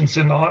Councilmember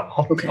Christensen,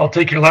 I'll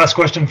take your last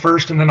question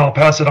first, and then I'll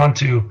pass it on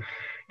to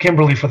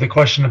Kimberly for the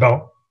question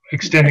about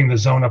extending the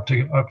zone up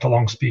to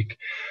Longs Peak.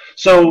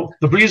 So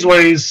the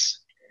breezeways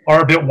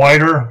are a bit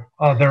wider.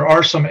 There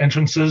are some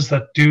entrances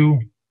that do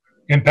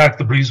impact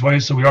the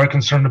breezeways, so we are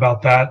concerned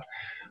about that.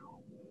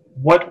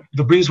 What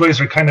the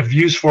breezeways are kind of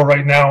used for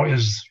right now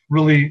is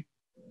really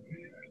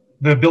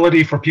the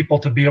ability for people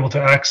to be able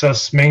to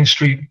access Main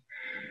Street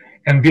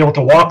and be able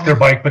to walk their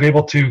bike, but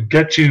able to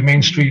get to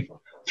Main Street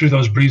through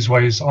those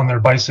breezeways on their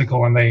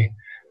bicycle. And they,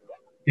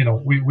 you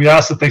know, we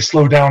ask that they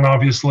slow down,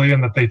 obviously,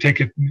 and that they take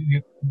it,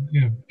 you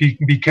know,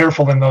 be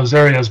careful in those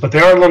areas. But they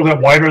are a little bit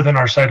wider than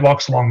our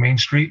sidewalks along Main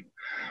Street,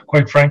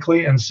 quite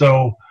frankly. And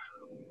so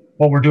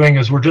what we're doing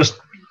is we're just,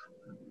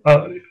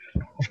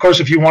 of course,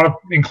 if you want to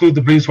include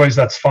the breezeways,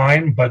 that's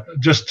fine. But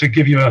just to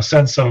give you a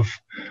sense of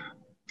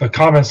the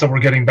comments that we're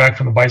getting back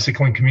from the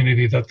bicycling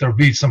community, that there'll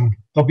be some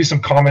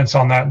comments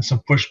on that and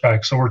some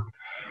pushback. So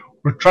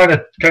we're trying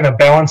to kind of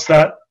balance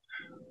that.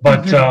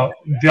 But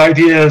the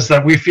idea is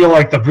that we feel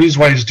like the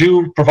breezeways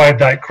do provide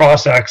that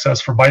cross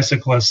access for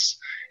bicyclists,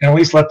 and at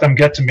least let them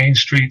get to Main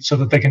Street so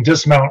that they can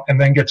dismount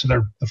and then get to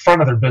the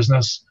front of their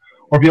business,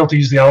 or be able to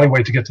use the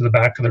alleyway to get to the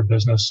back of their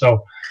business.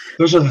 So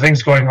those are the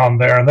things going on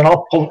there. And then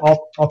I'll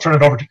turn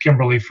it over to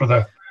Kimberly for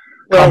the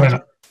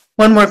comment.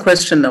 One more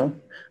question though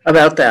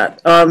about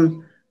that.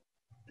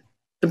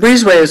 The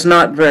breezeway is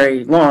not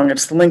very long.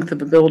 It's the length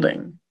of a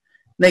building.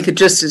 They could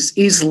just as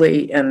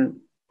easily and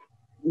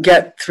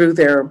get through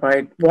there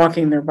by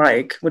walking their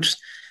bike, which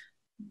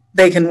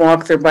they can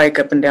walk their bike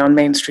up and down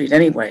Main Street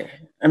anyway.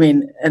 I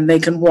mean, and they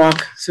can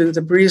walk through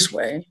the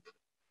breezeway.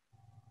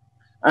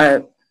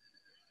 I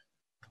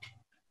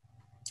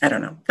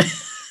don't know.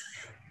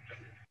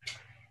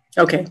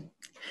 Okay,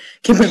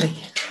 Kimberly.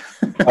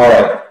 All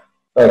right,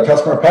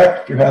 Councilmember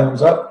Peck, your hand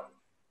was up.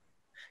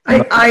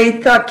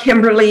 I thought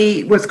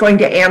Kimberly was going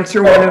to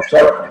answer one of.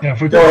 Sorry. Yeah,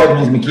 if we go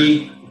ahead, Ms.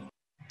 McKee.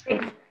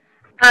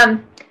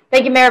 Thanks.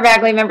 Thank you, Mayor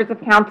Bagley, members of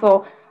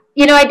council.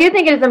 You know, I do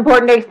think it is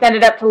important to extend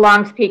it up to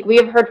Longs Peak. We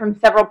have heard from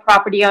several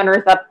property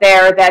owners up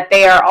there that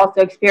they are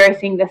also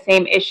experiencing the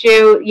same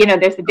issue. You know,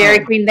 there's the Dairy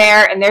Queen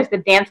there, and there's the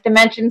dance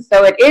dimension.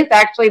 So it is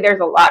actually,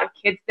 there's a lot of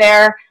kids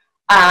there,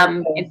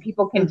 and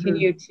people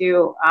continue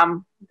to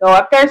go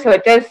up there. So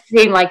it does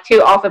seem like,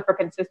 too, also for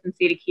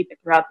consistency to keep it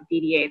throughout the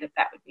DDA,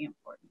 that would be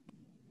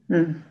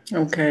important.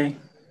 Okay.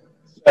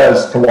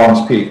 As to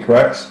Longs Peak,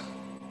 correct?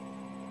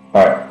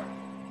 All right.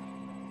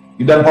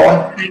 You done,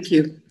 Paula? Thank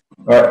you.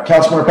 All right,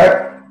 Councilmember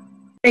Peck.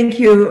 Thank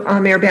you,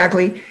 Mayor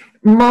Bagley.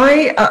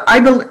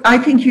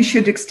 I think you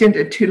should extend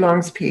it to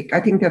Longs Peak. I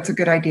think that's a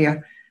good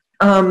idea.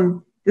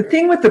 The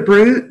thing with the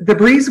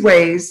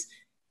breezeways,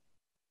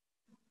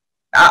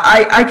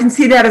 I can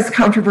see that as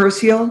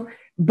controversial,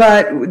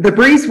 but the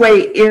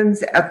breezeway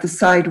ends at the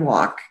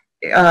sidewalk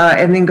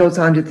and then goes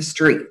onto the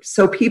street.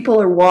 So people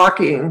are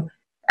walking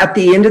at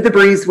the end of the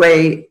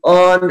breezeway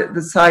on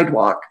the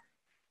sidewalk.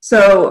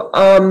 So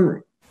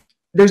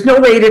there's no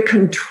way to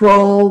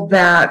control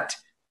that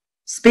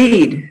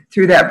speed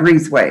through that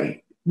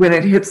breezeway when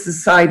it hits the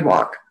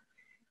sidewalk.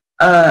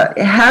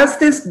 Has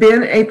this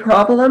been a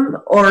problem,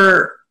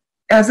 or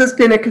has this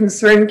been a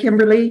concern,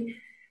 Kimberly?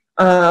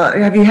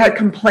 Have you had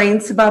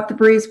complaints about the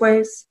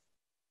breezeways?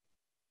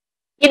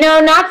 You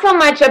know, not so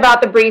much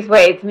about the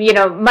breezeways, you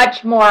know,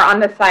 much more on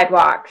the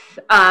sidewalks.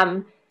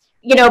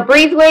 You know,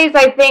 breezeways,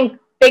 I think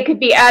they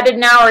could be added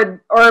now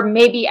or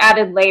maybe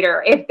added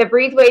later. If the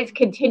breezeways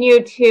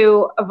continue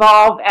to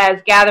evolve as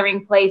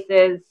gathering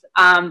places,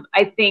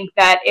 I think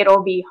that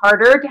it'll be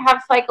harder to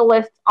have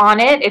cyclists on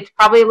it. It's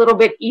probably a little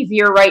bit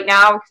easier right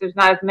now because there's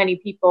not as many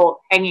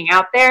people hanging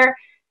out there.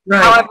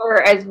 Right.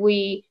 However, as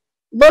we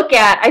look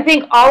at, I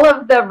think all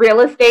of the real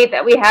estate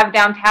that we have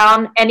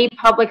downtown, any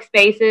public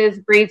spaces,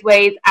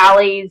 breezeways,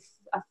 alleys,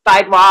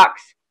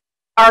 sidewalks,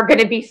 are going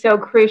to be so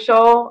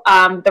crucial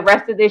the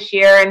rest of this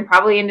year and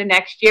probably into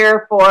next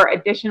year for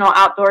additional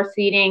outdoor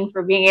seating,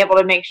 for being able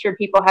to make sure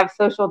people have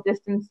social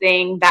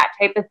distancing, that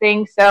type of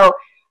thing. So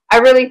I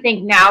really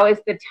think now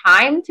is the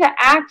time to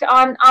act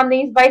on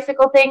these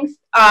bicycle things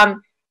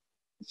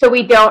so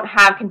we don't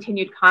have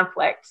continued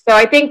conflict. So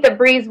I think the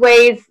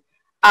breezeways,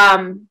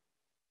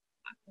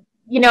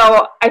 you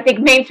know, I think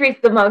Main Street's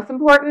the most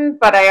important,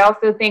 but I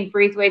also think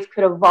breezeways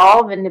could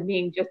evolve into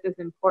being just as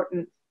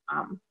important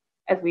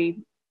as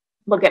we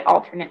look at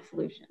alternate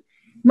solutions.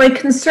 My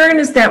concern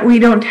is that we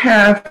don't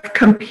have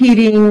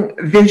competing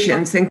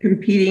visions and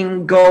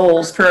competing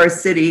goals for our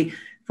city.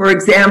 For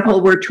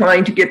example, we're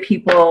trying to get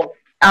people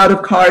out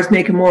of cars,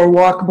 make a more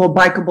walkable,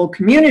 bikeable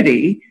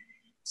community.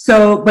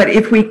 So, but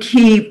if we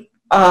keep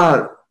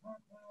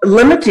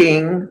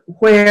limiting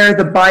where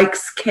the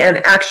bikes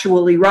can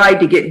actually ride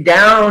to get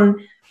down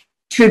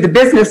to the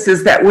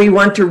businesses that we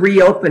want to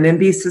reopen and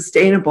be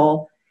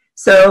sustainable.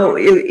 So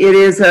it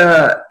is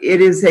a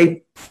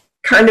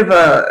kind of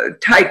a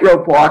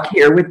tightrope walk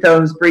here with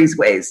those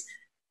breezeways.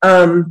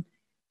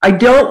 I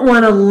don't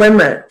want to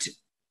limit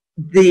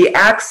the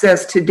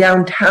access to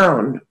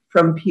downtown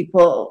from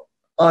people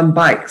on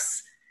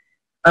bikes.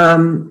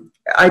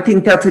 I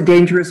think that's a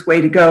dangerous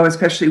way to go,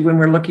 especially when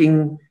we're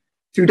looking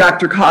through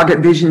Dr. Cog at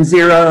Vision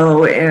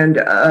Zero and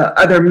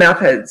other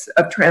methods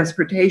of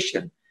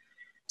transportation.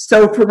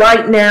 So for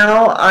right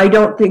now, I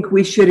don't think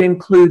we should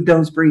include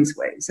those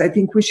breezeways. I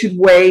think we should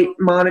wait,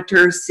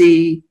 monitor,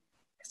 see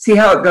see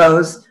how it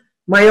goes.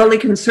 My only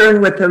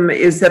concern with them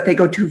is that they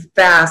go too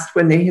fast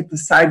when they hit the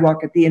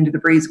sidewalk at the end of the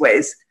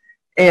breezeways.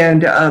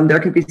 And there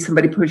could be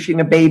somebody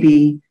pushing a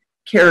baby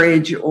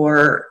carriage,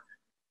 or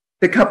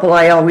the couple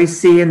I always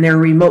see in their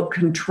remote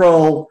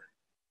control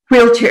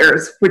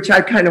wheelchairs, which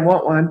I kind of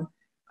want one.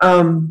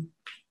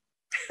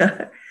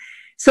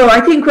 So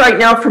I think right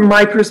now, from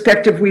my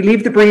perspective, we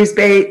leave the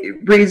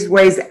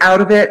breezeways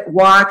out of it,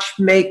 watch,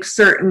 make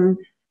certain,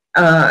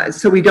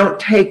 so we don't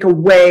take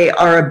away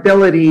our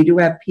ability to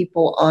have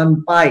people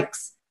on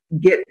bikes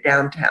get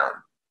downtown.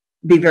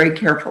 Be very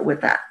careful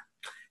with that.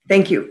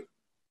 Thank you.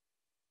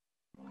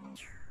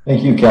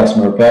 Thank you,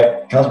 Councilmember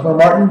Peck. Councilmember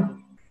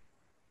Martin?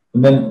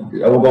 And then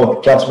we'll go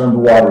with Councilmember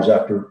Waters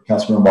after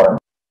Councilmember Martin.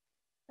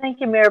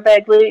 Thank you, Mayor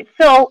Bagley.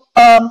 Phil,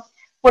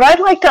 what I'd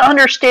like to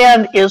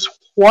understand is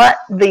what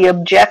the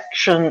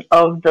objection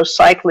of the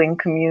cycling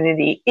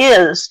community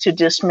is to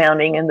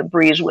dismounting in the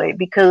breezeway,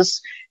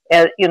 because,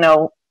 you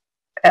know,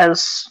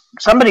 as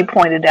somebody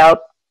pointed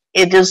out,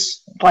 it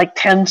is like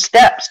 10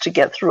 steps to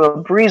get through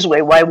a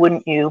breezeway. Why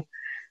wouldn't you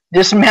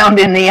dismount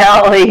in the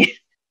alley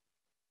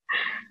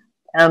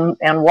and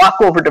walk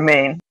over to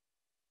Main?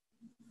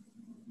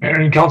 Mayor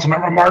and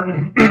Councilmember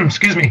Martin,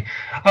 excuse me.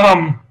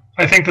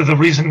 I think that the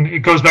reason, it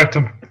goes back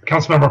to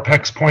Councilmember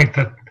Peck's point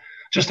that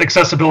just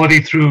accessibility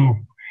through,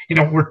 you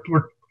know, we're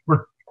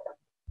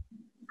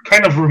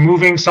kind of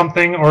removing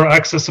something, or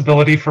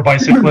accessibility for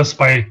bicyclists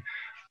by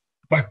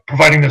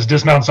providing this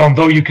dismount zone,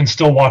 though you can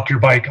still walk your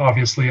bike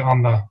obviously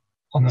on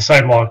the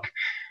sidewalk.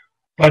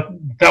 But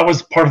that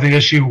was part of the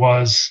issue,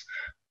 was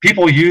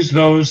people use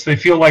those, they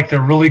feel like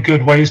they're really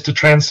good ways to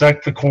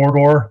transect the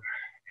corridor,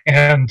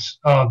 and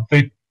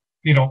they,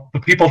 you know, the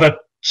people that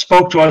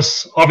spoke to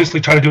us obviously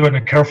try to do it in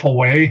a careful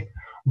way,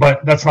 but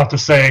that's not to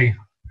say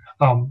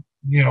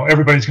you know,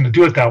 everybody's going to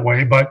do it that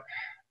way, but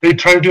they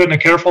try to do it in a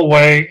careful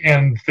way,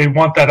 and they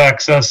want that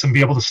access and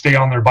be able to stay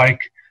on their bike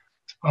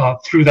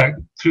through that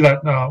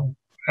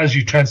as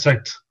you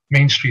transect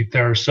Main Street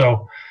there.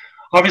 So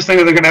obviously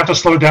they're going to have to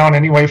slow down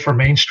anyway for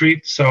Main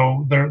Street,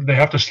 so they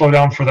have to slow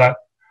down for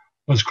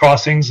those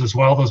crossings as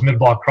well, those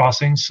mid-block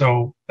crossings.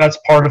 So that's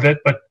part of it,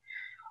 but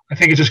I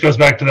think it just goes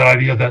back to that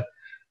idea that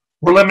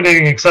we're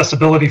limiting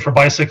accessibility for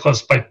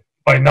bicyclists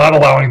by not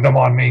allowing them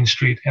on Main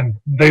Street, and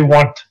they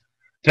want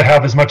to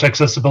have as much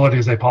accessibility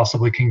as they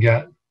possibly can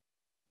get.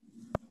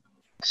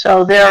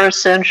 So they're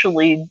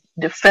essentially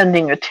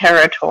defending a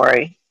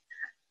territory.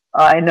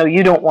 I know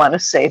you don't want to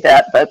say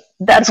that, but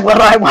that's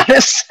what I want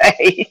to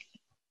say.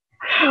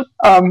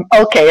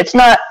 Okay, it's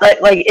not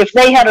like if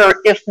they had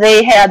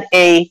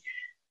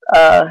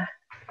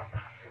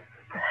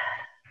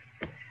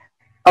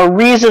a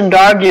reasoned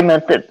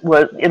argument that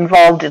was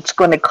involved, it's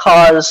going to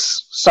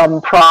cause some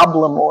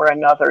problem or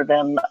another,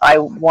 then I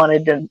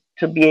wanted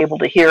to be able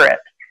to hear it.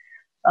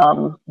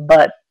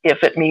 But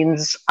if it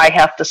means I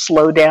have to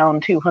slow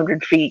down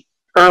 200 feet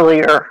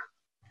earlier,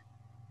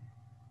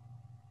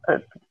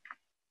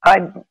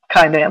 I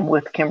kind of am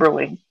with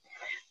Kimberly.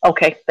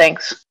 Okay,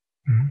 thanks.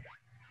 Mm-hmm.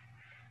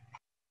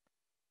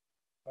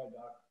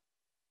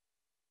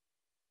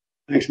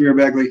 Thanks, Mayor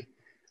Bagley.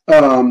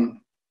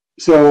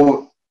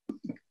 So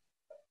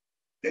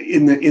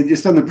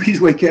just on the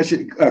breezeway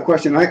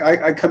question,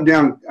 I come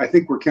down, I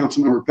think where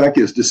Councilmember Peck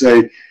is, to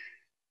say,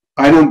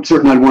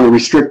 certainly I'd want to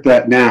restrict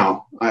that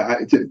now.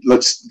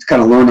 Let's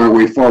kind of learn our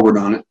way forward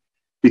on it,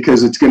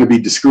 because it's going to be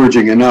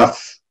discouraging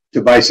enough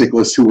to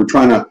bicyclists who we're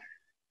trying to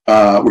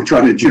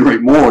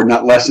generate more,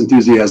 not less,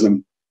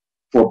 enthusiasm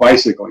for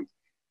bicycling.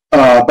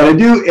 But I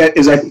do,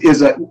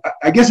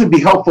 I guess it'd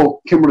be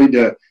helpful, Kimberly,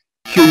 to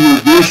hear your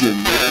vision,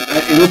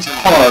 and it's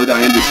hard,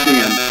 I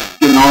understand,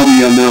 given all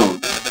the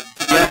unknowns.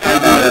 The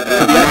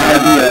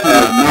idea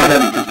of not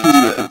having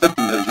competing or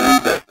conflicting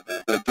visions.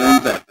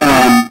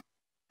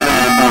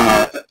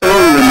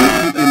 Earlier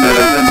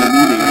in the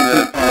meeting,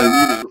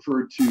 our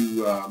referred to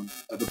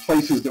the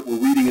places that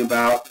we're reading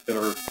about that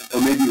are,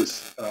 or maybe it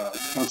was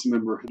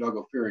Councilmember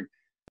Hidalgo Fearing,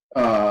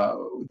 that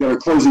are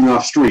closing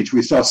off streets.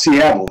 We saw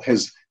Seattle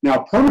has now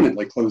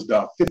permanently closed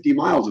off 50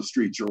 miles of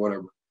streets or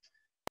whatever.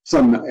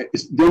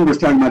 Denver's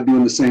talking about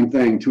doing the same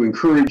thing to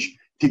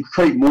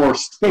create more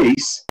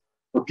space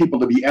for people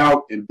to be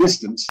out and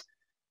distance,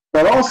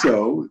 but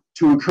also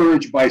to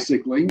encourage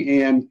bicycling.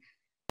 And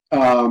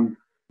I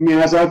mean,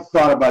 as I've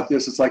thought about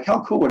this, it's like,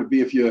 how cool would it be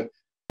if you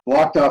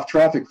blocked off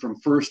traffic from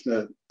First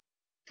to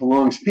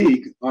Long's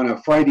Peak on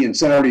a Friday and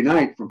Saturday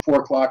night from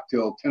 4 o'clock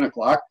till 10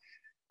 o'clock?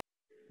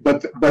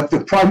 But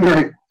the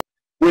primary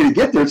way to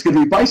get there is going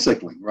to be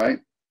bicycling, right?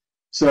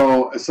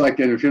 So it's like,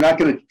 if you're not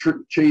going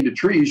to chain to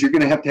trees, you're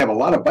going to have a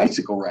lot of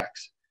bicycle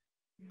racks.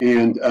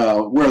 And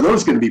where are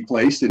those going to be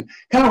placed? And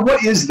kind of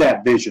what is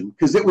that vision?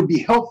 Because it would be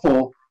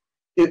helpful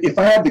if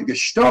I had the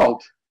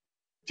gestalt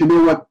to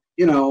know what,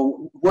 you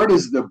know, where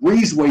does the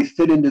breezeway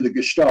fit into the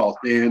gestalt,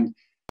 and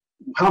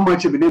how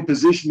much of an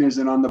imposition is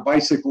it on the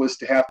bicyclist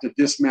to have to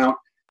dismount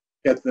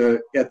at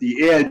the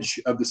edge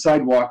of the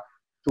sidewalk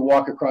to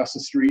walk across the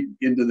street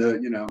into the,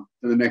 you know,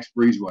 to the next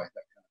breezeway.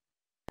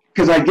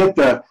 Because I get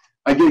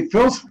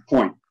Phil's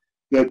point.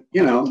 that,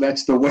 you know,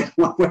 that's the way,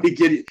 one way to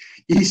get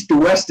east to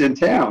west in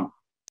town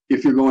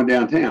if you're going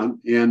downtown,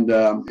 and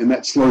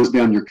that slows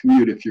down your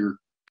commute if you're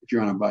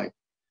on a bike.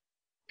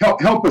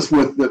 Help us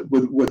with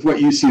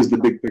what you see as the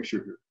big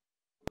picture here.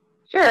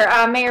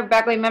 Sure, Mayor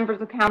Beckley,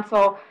 members of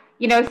council.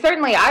 You know,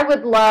 certainly I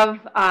would love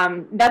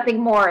nothing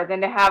more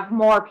than to have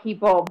more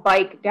people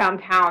bike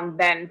downtown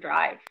than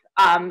drive.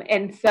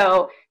 And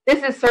so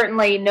this is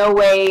certainly no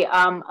way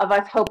of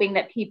us hoping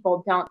that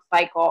people don't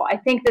cycle. I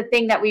think the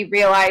thing that we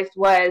realized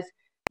was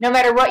no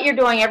matter what you're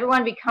doing,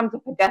 everyone becomes a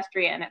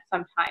pedestrian at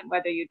some time,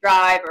 whether you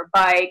drive or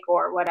bike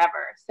or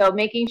whatever. So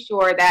making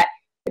sure that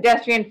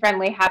pedestrian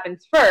friendly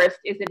happens first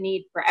is a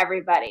need for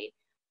everybody.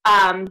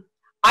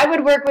 I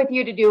would work with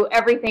you to do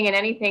everything and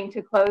anything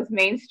to close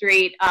Main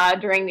Street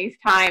during these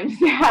times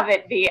to have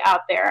it be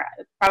out there.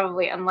 It's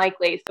probably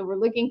unlikely. So we're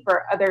looking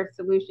for other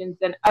solutions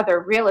and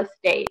other real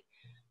estate.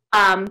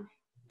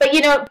 But,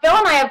 you know, Phil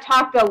and I have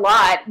talked a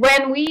lot.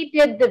 When we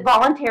did the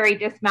voluntary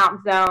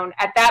dismount zone,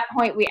 at that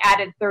point we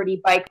added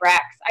 30 bike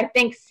racks. I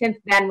think since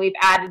then we've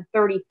added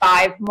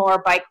 35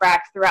 more bike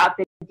racks throughout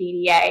the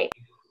DDA.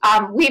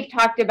 We've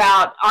talked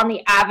about on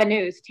the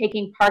avenues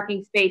taking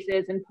parking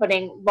spaces and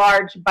putting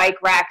large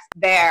bike racks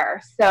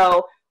there.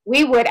 So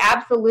we would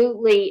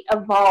absolutely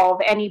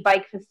evolve any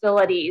bike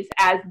facilities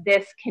as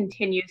this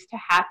continues to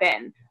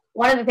happen.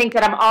 One of the things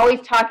that I'm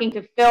always talking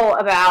to Phil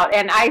about,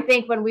 and I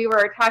think when we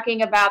were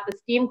talking about the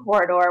STEAM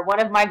corridor,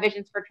 one of my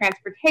visions for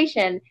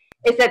transportation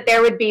is that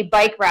there would be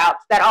bike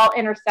routes that all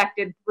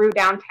intersected through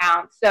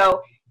downtown.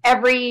 So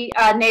every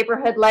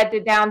neighborhood led to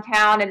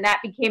downtown, and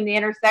that became the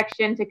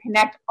intersection to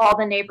connect all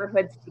the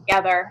neighborhoods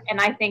together. And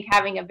I think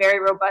having a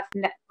very robust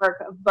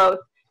network of both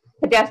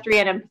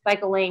pedestrian and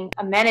cycling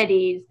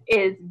amenities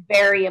is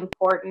very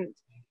important.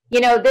 You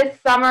know, this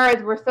summer,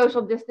 as we're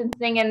social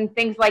distancing and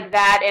things like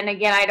that, and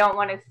again, I don't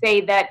want to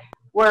say that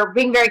we're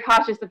being very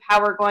cautious of how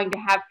we're going to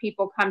have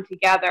people come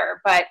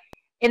together, but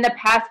in the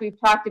past, we've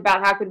talked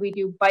about how could we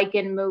do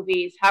bike-in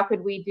movies, how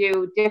could we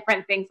do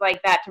different things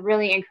like that to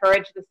really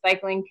encourage the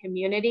cycling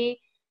community.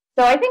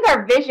 So I think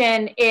our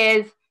vision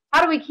is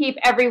how do we keep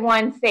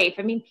everyone safe?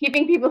 I mean,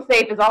 keeping people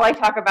safe is all I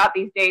talk about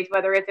these days,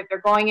 whether it's if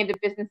they're going into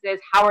businesses,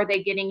 how are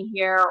they getting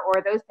here,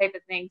 or those type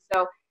of things.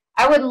 So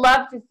I would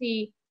love to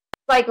see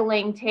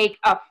cycling take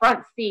a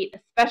front seat,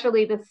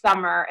 especially this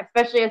summer,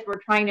 especially as we're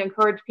trying to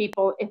encourage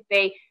people, if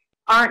they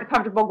aren't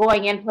comfortable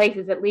going in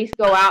places, at least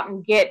go out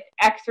and get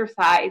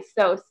exercise.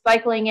 So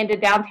cycling into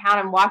downtown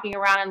and walking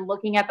around and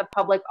looking at the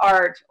public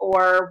art,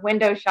 or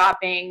window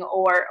shopping,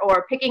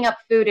 or picking up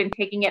food and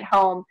taking it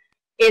home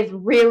is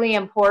really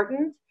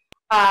important.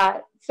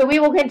 So we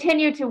will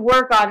continue to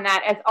work on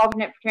that as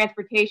alternate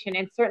transportation,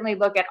 and certainly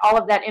look at all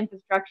of that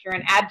infrastructure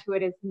and add to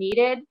it as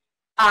needed.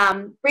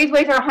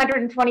 Breezeways are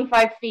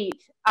 125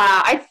 feet.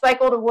 I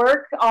cycle to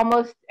work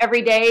almost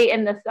every day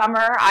in the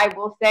summer. I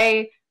will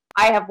say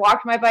I have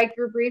walked my bike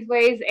through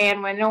breezeways,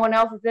 and when no one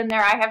else is in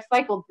there, I have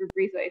cycled through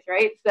breezeways,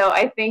 right? So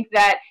I think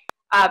that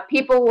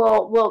people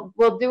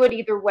will do it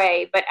either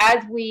way. But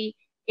as we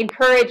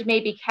encourage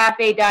maybe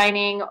cafe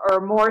dining or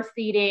more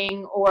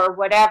seating or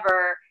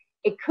whatever,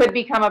 it could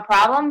become a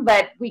problem,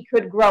 but we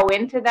could grow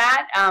into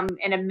that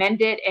and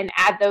amend it and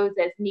add those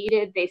as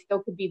needed. They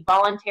still could be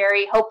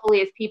voluntary.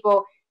 Hopefully, as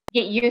people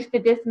get used to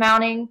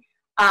dismounting,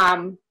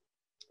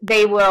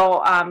 they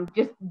will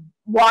just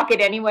walk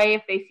it anyway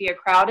if they see a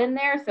crowd in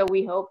there. So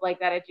we hope like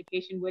that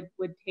education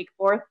would take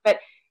forth. But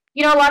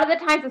you know, a lot of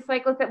the times the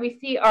cyclists that we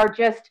see are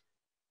just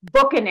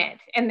booking it,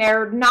 and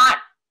they're not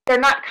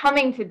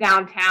coming to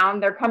downtown.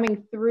 They're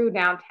coming through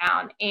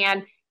downtown,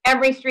 and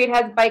every street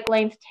has bike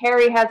lanes.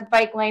 Terry has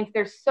bike lanes.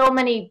 There's so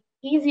many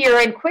easier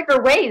and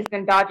quicker ways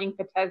than dodging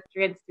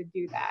pedestrians to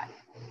do that.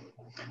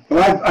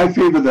 Well, I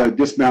favor the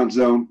dismount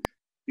zone,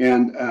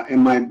 and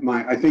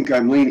I think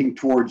I'm leaning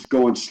towards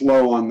going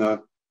slow on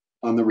the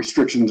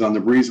restrictions on the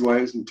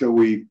breezeways until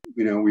we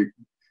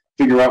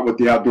figure out what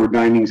the outdoor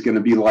dining is going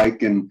to be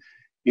like, and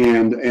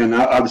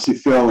obviously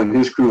Phil and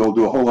his crew will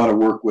do a whole lot of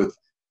work with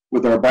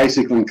our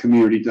bicycling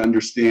community to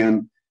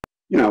understand,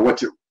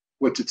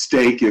 what's at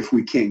stake if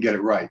we can't get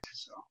it right.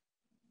 So.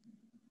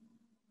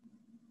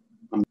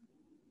 All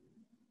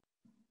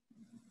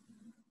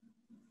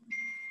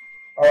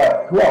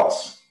right, who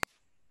else?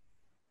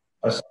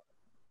 I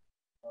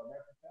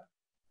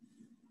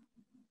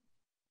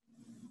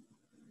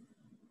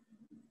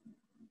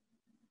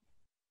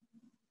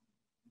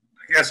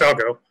guess I'll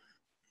go.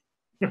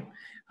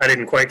 I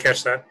didn't quite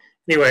catch that.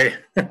 Anyway,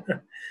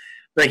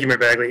 thank you, Mayor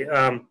Bagley.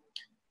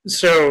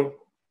 So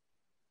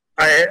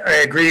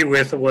I agree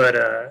with what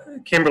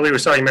Kimberly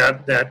was talking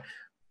about, that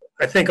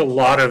I think a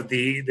lot of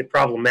the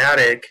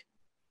problematic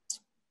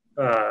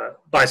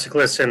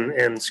bicyclists and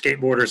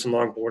skateboarders and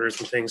longboarders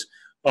and things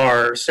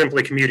are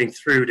simply commuting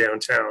through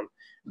downtown.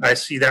 I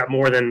see that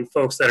more than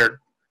folks that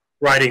are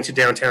riding to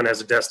downtown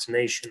as a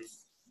destination.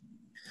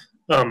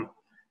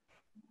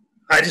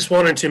 I just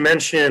wanted to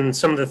mention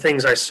some of the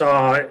things I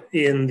saw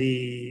in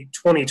the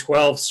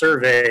 2012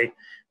 survey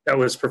that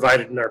was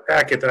provided in our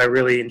packet that I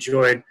really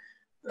enjoyed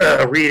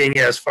reading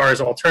as far as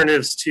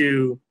alternatives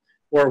to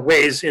or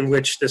ways in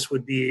which this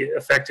would be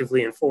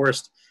effectively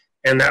enforced,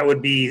 and that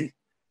would be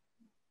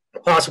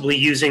possibly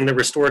using the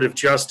restorative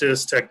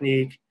justice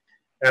technique,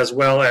 as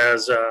well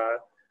as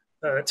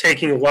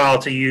taking a while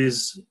to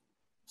use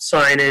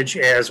signage,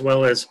 as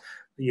well as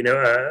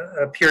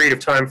a period of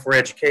time for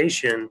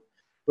education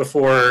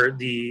before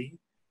the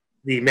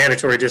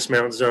mandatory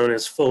dismount zone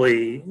is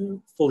fully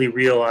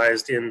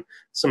realized in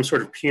some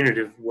sort of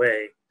punitive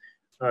way.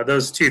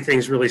 Those two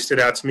things really stood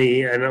out to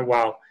me, and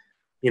while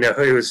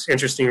it was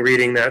interesting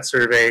reading that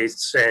survey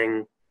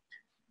saying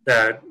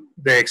that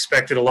they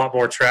expected a lot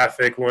more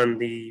traffic when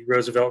the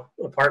Roosevelt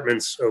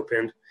Apartments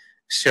opened,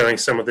 showing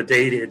some of the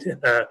dated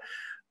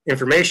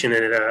information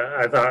in it.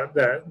 I thought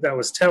that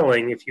was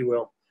telling, if you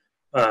will.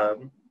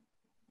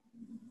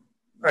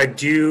 I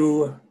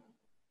do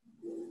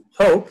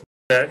hope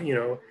that,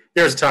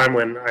 there's a time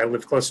when I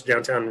lived close to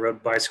downtown and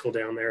rode bicycle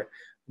down there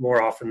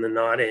more often than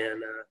not,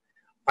 and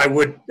I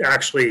would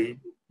actually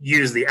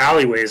use the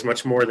alleyways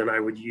much more than I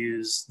would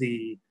use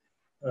the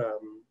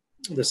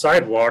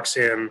sidewalks,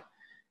 and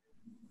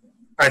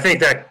I think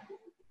that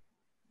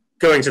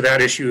going to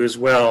that issue as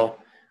well,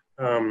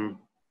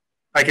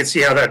 I could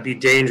see how that'd be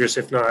dangerous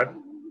if not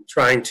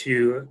trying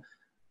to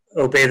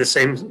obey the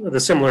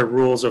similar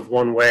rules of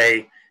one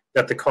way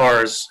that the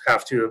cars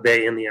have to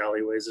obey in the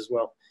alleyways as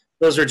well.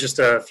 Those are just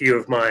a few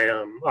of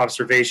my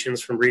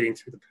observations from reading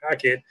through the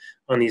packet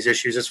on these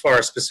issues. As far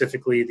as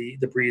specifically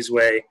the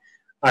breezeway,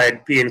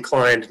 I'd be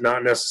inclined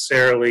not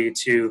necessarily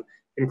to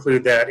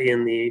include that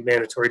in the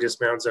mandatory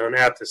dismount zone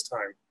at this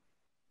time.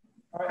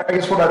 I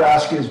guess what I'd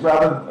ask is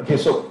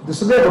so does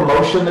somebody have a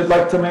motion they'd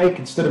like to make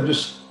instead of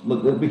just,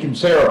 we can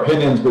say our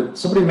opinions, but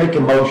somebody make a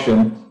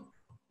motion.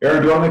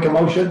 Aaron, do you want to make a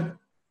motion?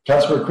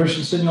 Councilor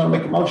Christensen, you want to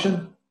make a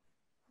motion?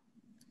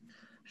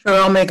 Sure,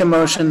 I'll make a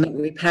motion that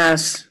we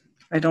pass.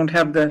 I don't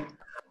have the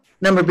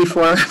number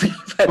before me,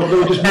 but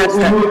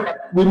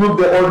we move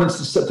the ordinance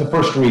to set to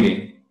first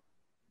reading.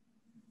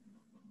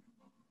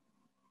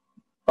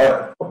 All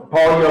right,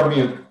 Paul, you're on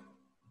mute.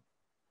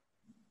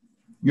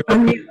 You're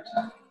on mute.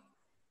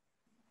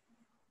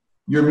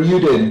 You're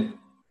muted.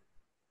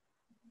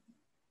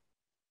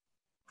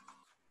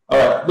 All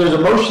right, there's a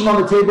motion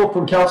on the table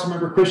from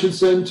Councilmember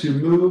Christensen to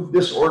move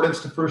this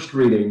ordinance to first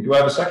reading. Do I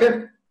have a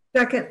second?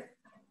 Second.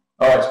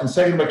 All right, it's been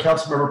seconded by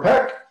Councilmember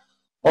Peck.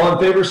 All in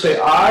favor say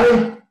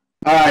aye.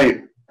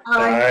 Aye.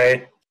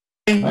 Aye.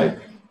 Aye.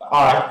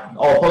 Aye.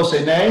 All opposed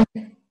say nay.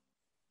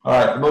 All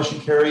right, the motion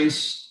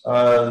carries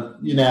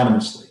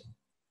unanimously.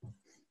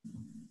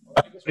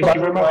 Thank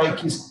you very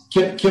much.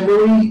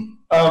 Kimberly,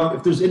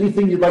 if there's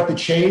anything you'd like to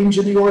change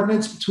in the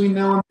ordinance between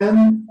now and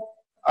then,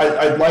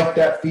 I'd like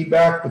that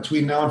feedback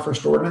between now and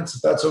first ordinance,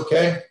 if that's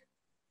okay.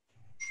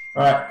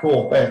 All right,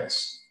 cool,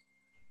 thanks.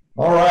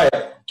 All right,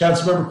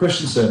 Councilmember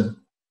Christensen.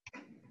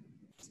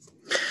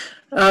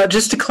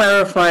 Just to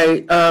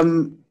clarify,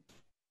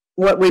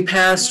 what we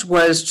passed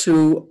was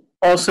to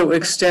also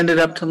extend it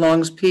up to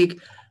Long's Peak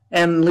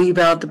and leave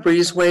out the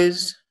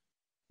breezeways?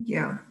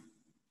 Yeah.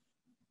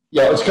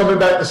 Yeah, it's coming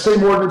back, the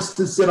same ordinance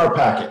that's in our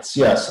packets.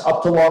 Yes,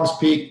 up to Long's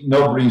Peak,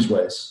 no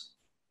breezeways.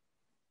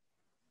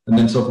 And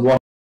then so if we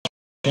want to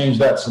change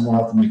that, someone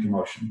will have to make a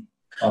motion.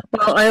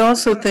 Well, I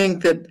also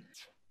think that,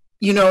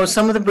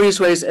 some of the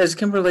breezeways, as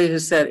Kimberly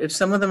has said, if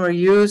some of them are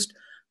used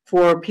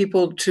for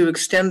people to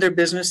extend their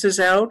businesses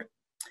out,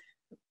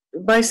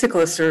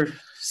 bicyclists are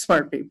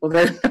smart people.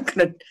 They're not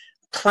going to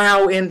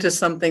plow into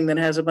something that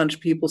has a bunch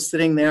of people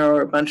sitting there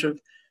or a bunch of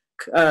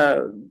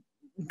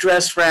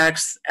dress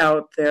racks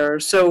out there.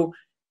 So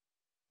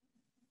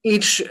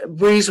each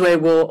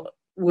breezeway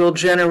will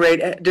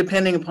generate,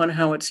 depending upon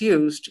how it's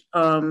used,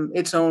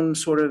 its own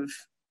sort of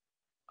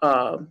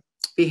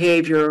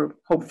behavior,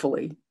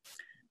 hopefully.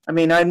 I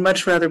mean, I'd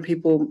much rather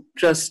people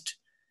just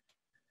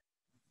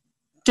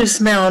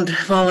dismount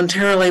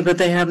voluntarily, but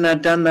they have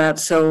not done that.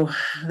 So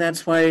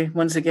that's why,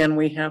 once again,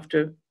 we have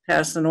to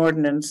pass an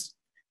ordinance.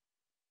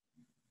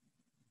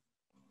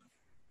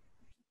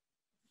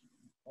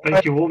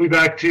 Thank you. We'll be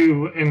back to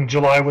you in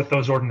July with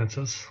those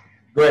ordinances.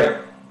 Great.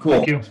 Cool.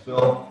 Thank you. Thanks,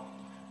 Bill.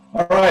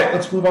 All right,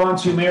 let's move on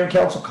to mayor and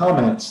council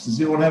comments. Does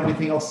anyone have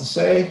anything else to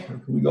say, or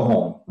can we go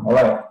home? All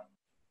right.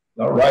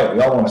 All right,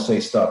 we all want to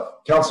say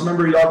stuff.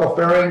 Councilmember Iago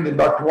Faring, then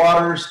Dr.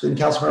 Waters, then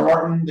Councilmember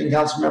Martin, then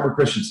Councilmember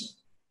Christensen.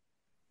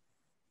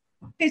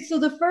 Okay, so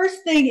the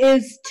first thing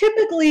is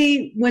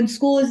typically when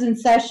school is in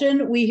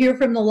session, we hear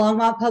from the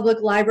Longmont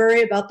Public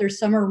Library about their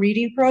summer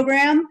reading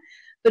program,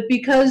 but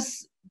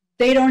because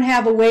they don't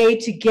have a way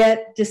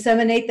to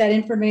disseminate that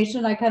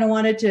information, I kind of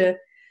wanted to,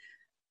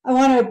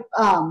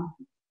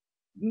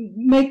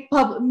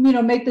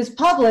 make this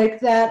public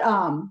that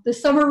the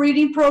summer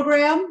reading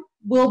program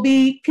will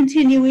be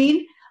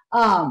continuing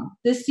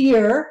this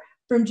year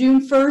from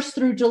June 1st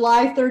through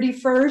July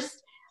 31st.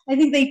 I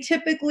think they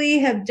typically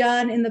have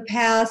done in the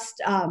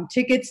past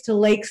tickets to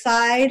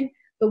Lakeside,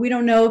 but we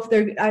don't know if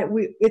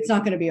it's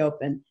not going to be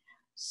open.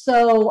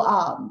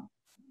 So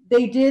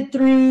they did,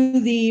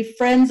 through the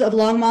Friends of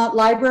Longmont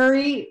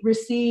Library,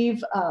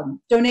 receive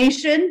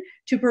donation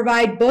to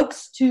provide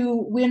books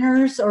to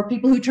winners or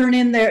people who turn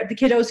in the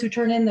kiddos who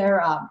turn in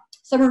their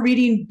summer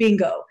reading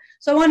bingo.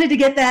 So I wanted to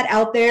get that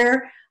out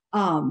there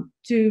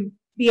to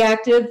be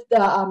active.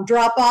 The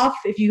drop off,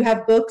 if you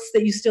have books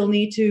that you still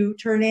need to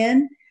turn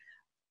in,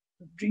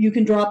 you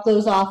can drop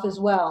those off as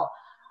well.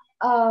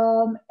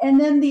 And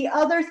then the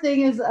other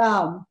thing is,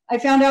 I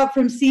found out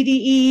from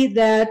CDE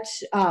that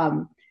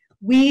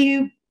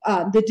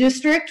the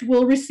district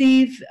will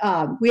receive,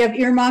 we have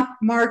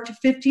earmarked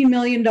 $15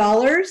 million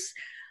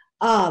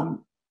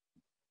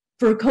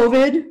for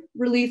COVID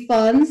relief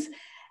funds.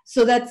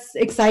 So that's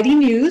exciting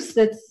news.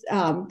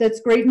 That's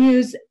great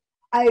news.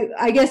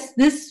 I guess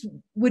this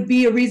would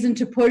be a reason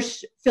to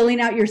push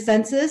filling out your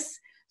census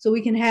so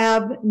we can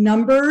have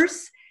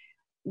numbers.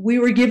 We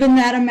were given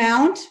that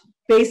amount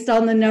based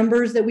on the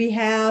numbers that we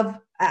have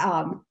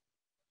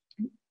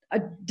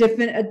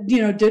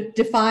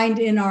defined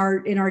in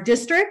our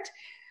district.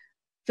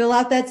 Fill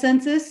out that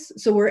census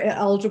so we're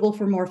eligible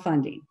for more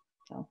funding.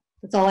 So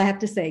that's all I have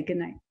to say. Good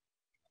night.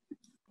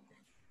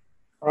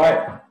 All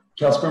right,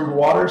 Councilmember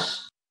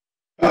Waters.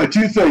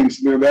 Two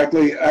things, Mayor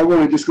Beckley. I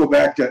want to just go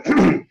back to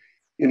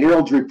in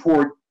Harold's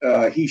report.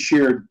 He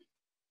shared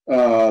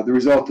the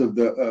result of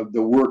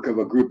the work of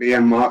a group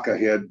Ann Maka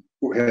had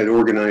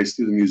organized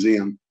through the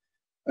museum.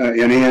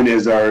 And Ann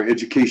is our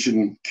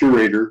education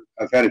curator.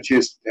 I've had a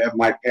chance to have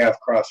my path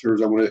cross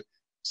hers. I want to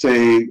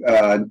say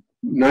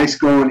nice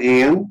going,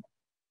 Ann.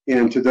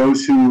 And to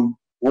those who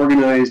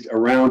organized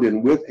around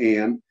and with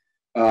Ann,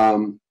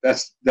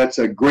 that's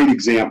a great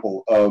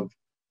example of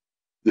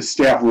the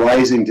staff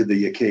rising to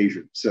the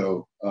occasion.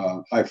 So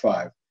high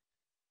five.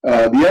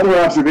 The other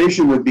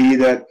observation would be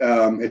that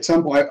at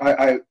some point,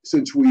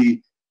 since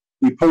we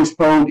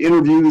postponed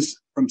interviews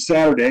from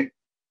Saturday,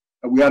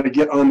 we ought to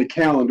get on the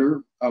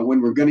calendar when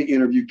we're going to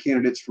interview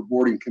candidates for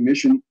board and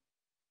commission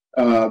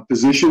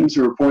positions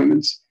or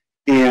appointments.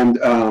 And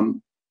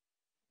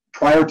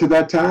prior to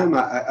that time,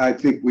 I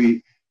think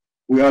we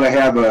ought to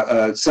have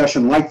a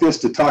session like this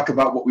to talk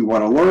about what we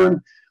want to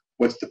learn,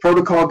 what's the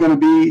protocol going to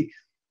be,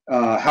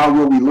 how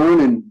will we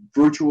learn in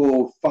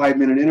virtual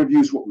 5-minute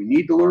interviews what we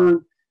need to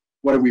learn,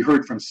 what have we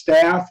heard from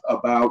staff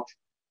about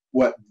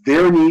what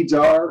their needs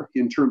are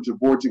in terms of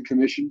boards and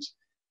commissions,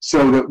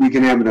 so that we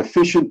can have an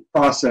efficient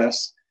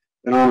process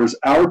that honors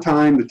our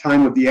time, the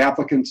time of the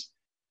applicants,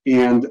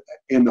 and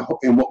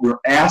what we're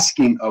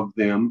asking of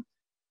them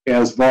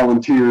as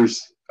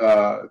volunteers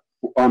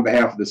on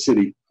behalf of the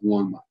city of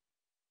Longmont.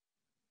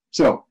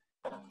 So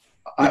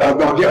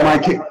I'll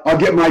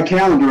get my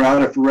calendar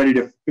out if we're ready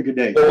to pick a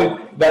date.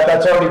 Well,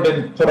 that's already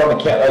been put on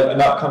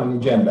an upcoming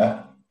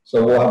agenda,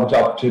 so we'll have an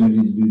opportunity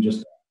to do just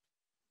that.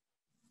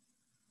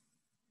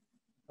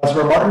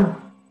 Councilor Martin,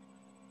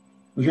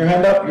 was your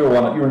hand up? You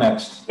were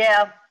next.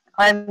 Yeah,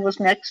 I was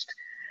next.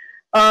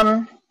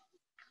 I'm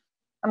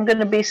going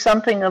to be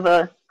something of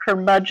a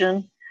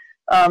curmudgeon.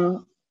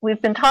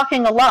 We've been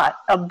talking a lot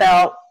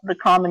about the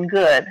common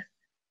good,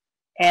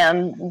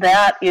 and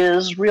that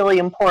is really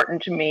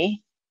important to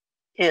me.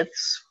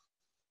 It's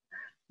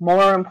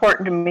more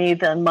important to me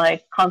than my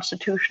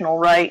constitutional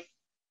right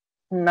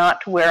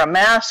not to wear a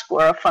mask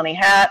or a funny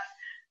hat.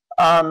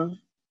 But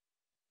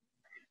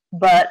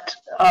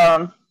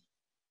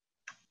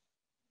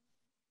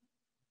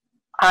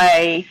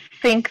I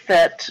think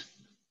that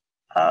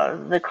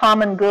the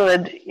common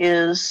good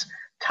is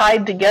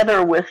tied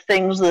together with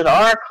things that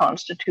are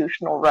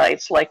constitutional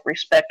rights, like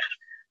respect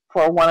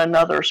for one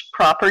another's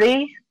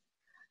property.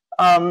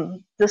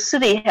 The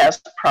city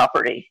has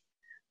property.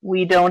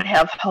 We don't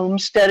have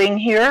homesteading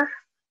here.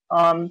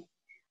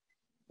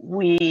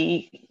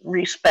 We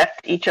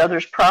respect each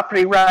other's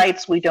property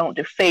rights. We don't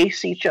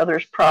deface each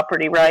other's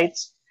property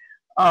rights.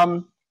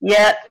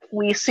 Yet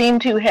we seem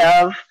to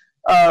have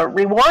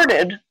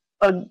rewarded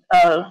a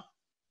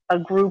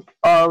group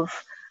of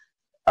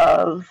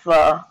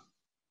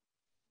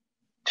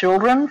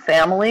children,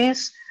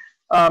 families,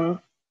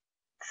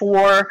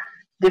 for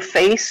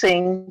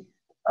defacing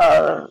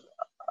a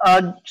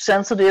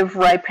sensitive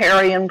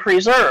riparian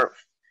preserve.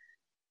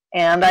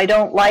 And I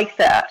don't like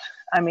that.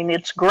 I mean,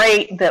 it's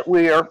great that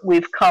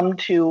we've come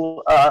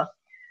to a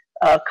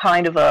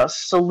kind of a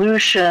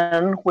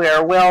solution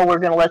where, well, we're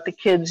going to let the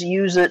kids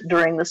use it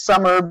during the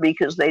summer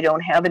because they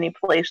don't have any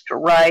place to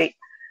ride,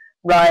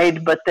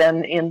 but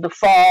then in the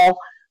fall,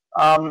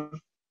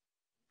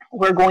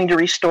 we're going to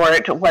restore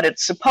it to what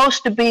it's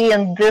supposed to be,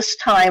 and this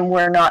time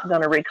we're not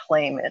going to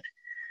reclaim it.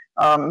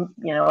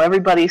 You know,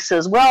 everybody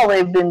says, well,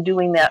 they've been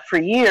doing that for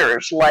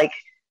years, like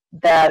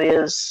that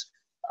is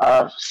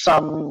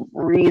some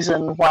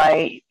reason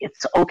why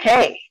it's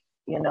okay.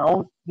 You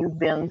know, you've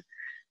been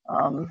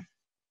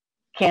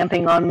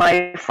camping on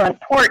my front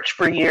porch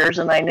for years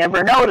and I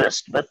never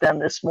noticed, but then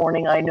this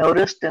morning I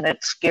noticed and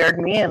it scared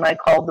me and I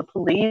called the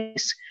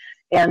police.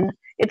 And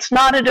it's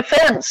not a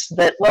defense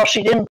that, well,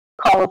 she didn't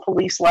call the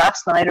police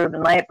last night or the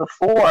night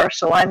before,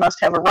 so I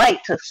must have a right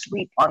to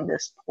sleep on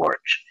this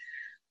porch.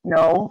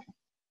 No,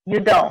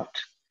 you don't.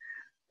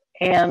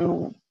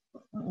 And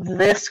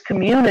this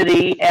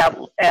community,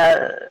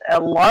 a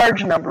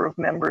large number of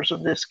members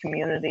of this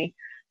community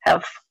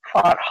have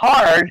fought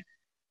hard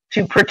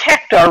to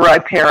protect our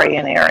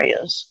riparian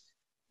areas.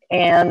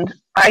 And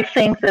I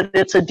think that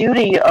it's a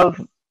duty of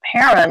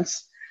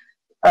parents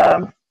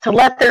to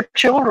let their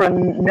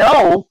children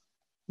know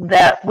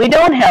that we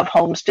don't have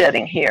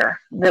homesteading here,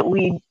 that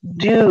we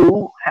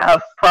do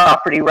have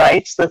property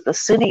rights, that the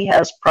city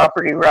has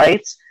property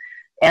rights,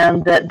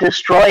 and that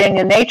destroying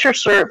a nature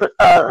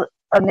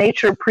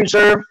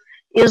preserve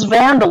is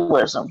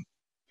vandalism.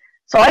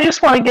 So I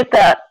just want to get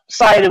that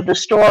side of the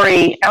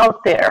story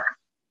out there.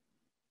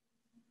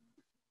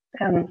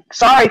 And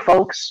sorry,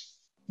 folks,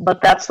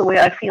 but that's the way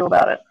I feel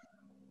about it.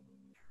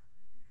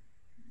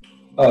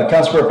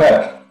 Councilor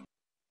Peck.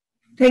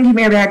 Thank you,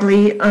 Mayor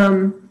Bagley.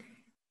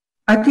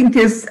 I think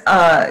this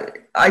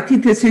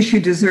issue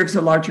deserves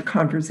a larger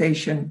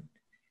conversation.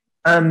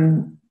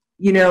 You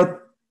know,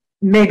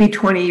 maybe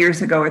 20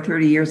 years ago or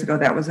 30 years ago,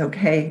 that was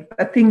okay,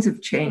 but things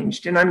have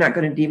changed, and I'm not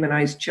going to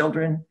demonize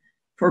children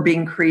for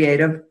being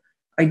creative.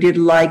 I did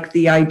like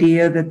the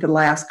idea that the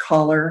last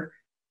caller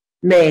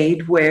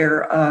made,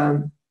 where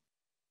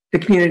the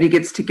community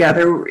gets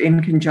together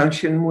in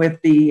conjunction with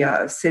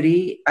the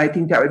city. I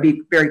think that would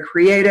be very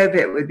creative.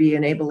 It would be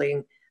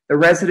enabling the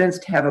residents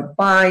to have a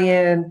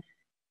buy-in.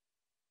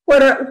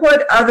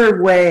 What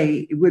other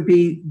way would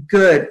be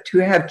good to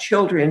have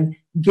children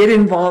get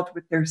involved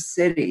with their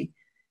city,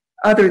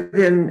 other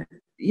than,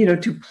 you know,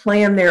 to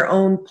plan their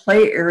own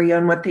play area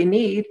and what they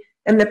need,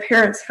 and the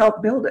parents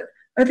help build it?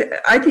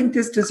 I think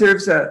this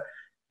deserves a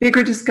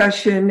bigger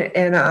discussion,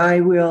 and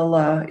I will,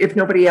 if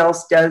nobody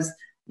else does,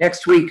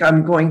 next week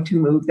I'm going to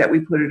move that we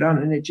put it on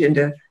an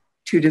agenda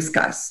to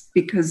discuss,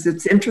 because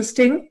it's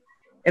interesting,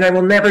 and I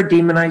will never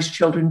demonize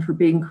children for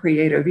being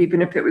creative,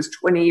 even if it was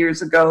 20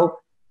 years ago,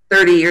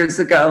 30 years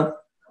ago.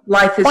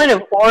 Life is— Point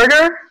of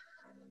order?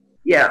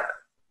 Yeah.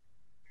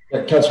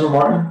 Councilor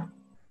Martin?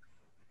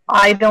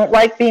 I don't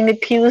like being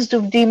accused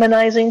of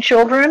demonizing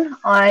children.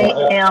 I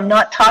am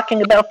not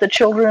talking about the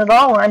children at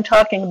all. I'm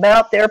talking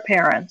about their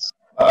parents.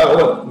 I'm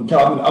going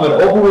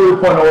to overrule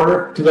point of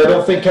order, because I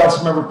don't think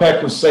Councilmember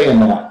Peck was saying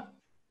that.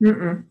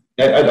 Mm-mm.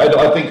 I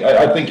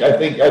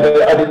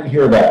didn't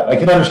hear that. I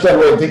can understand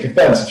why you'd take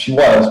offense if she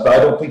was, but I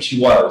don't think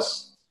she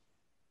was.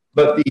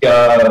 But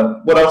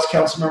the what else,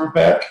 Councilmember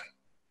Peck?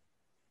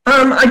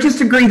 I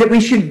just agree that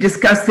we should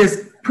discuss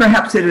this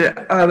perhaps at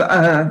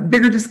a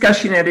bigger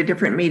discussion at a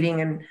different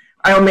meeting, and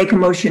I'll make a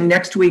motion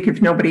next week,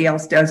 if nobody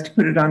else does, to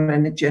put it on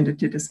an agenda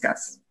to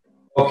discuss.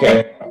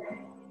 Okay.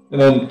 And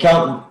then,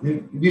 have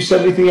you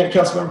said anything yet,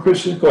 Councilmember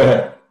Christian? Go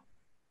ahead.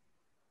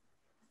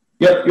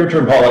 Yep, your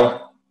turn, Polly.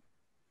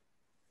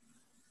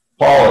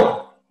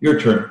 Polly, your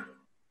turn.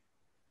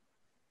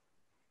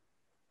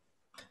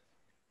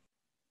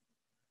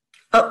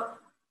 Oh.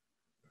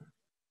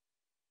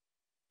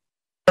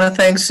 I want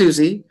to thank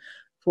Susie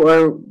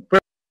for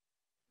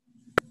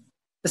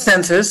the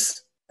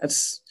census.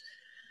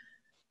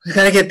 We've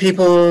got to get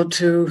people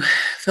to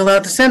fill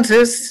out the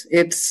census.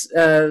 It's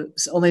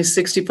only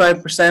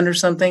 65% or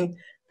something.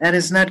 That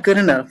is not good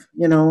enough.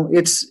 You know,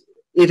 it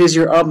is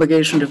your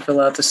obligation to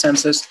fill out the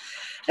census.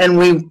 And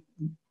we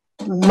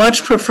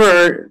much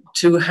prefer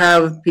to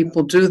have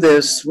people do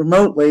this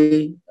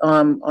remotely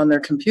on their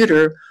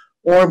computer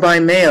or by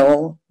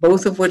mail,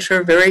 both of which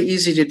are very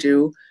easy to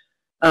do,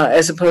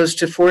 as opposed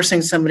to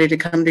forcing somebody to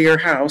come to your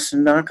house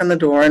and knock on the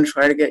door and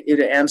try to get you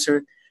to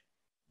answer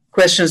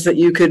questions that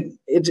you could.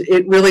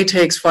 It really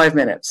takes 5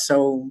 minutes,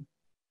 so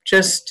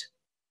just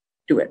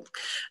do it.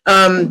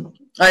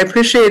 I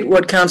appreciate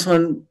what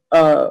Councilman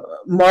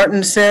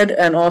Martin said,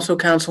 and also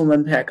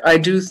Councilman Peck. I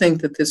do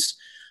think that this,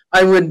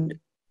 I would,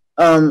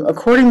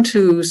 according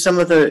to some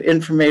of the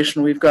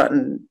information we've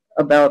gotten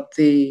about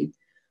the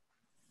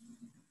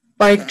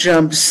bike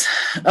jumps,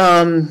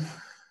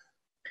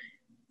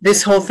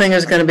 this whole thing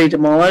is going to be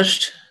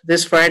demolished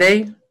this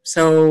Friday.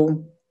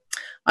 So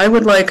I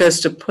would like us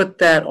to put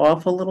that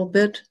off a little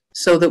bit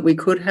so that we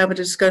could have a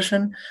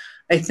discussion.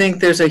 I think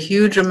there's a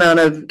huge amount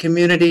of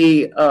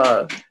community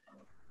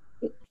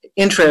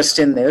interest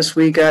in this.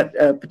 We got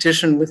a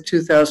petition with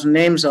 2,000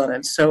 names on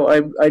it. So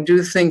I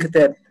do think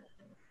that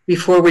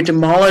before we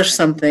demolish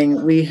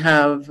something, we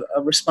have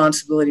a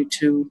responsibility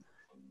to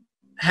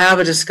have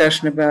a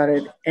discussion about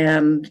it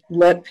and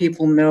let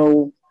people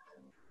know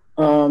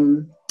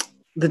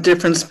the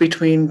difference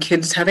between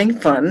kids having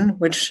fun,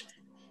 which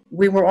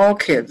we were all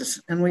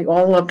kids and we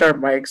all loved our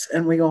bikes,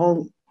 and we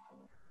all,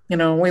 you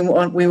know,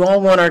 we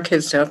all want our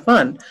kids to have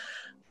fun.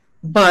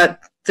 But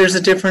there's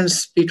a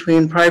difference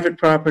between private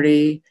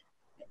property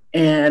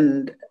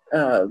and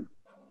the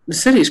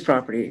city's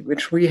property,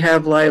 which we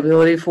have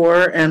liability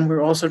for, and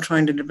we're also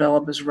trying to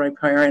develop as a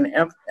riparian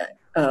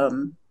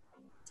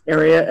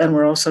area, and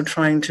we're also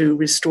trying to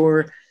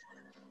restore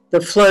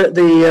the flood,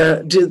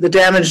 the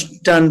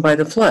damage done by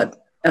the flood.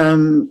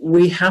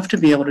 We have to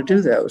be able to do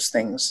those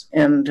things,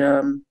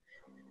 and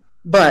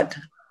but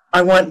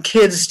I want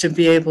kids to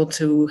be able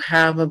to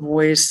have a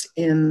voice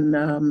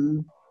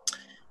in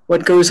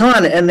what goes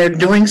on, and they're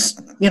doing,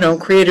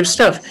 creative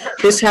stuff.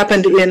 This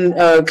happened in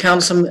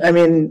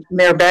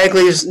Mayor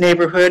Bagley's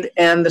neighborhood,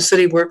 and the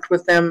city worked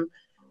with them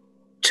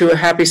to a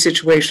happy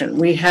situation.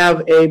 We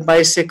have a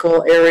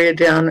bicycle area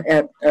down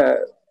at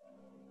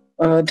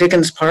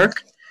Dickens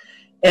Park,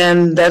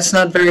 and that's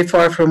not very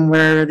far from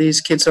where these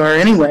kids are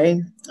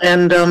anyway.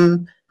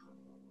 And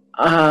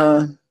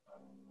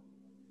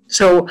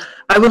so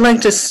I would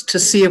like to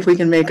see if we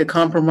can make a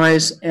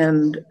compromise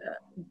and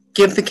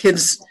give the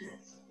kids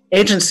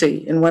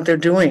agency in what they're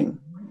doing.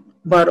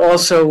 But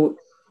also,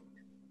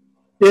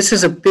 this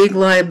is a big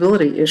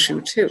liability issue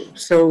too.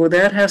 So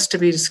that has to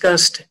be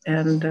discussed,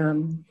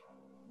 and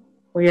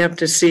we have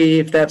to see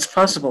if that's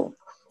possible.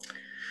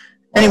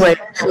 Anyway,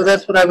 so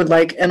that's what I would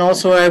like. And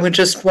also I would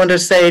just want to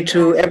say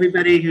to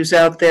everybody who's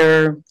out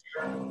there,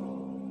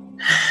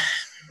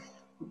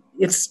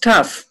 it's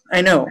tough. I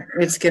know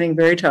it's getting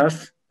very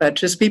tough, but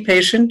just be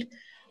patient,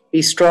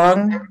 be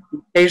strong, be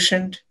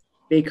patient,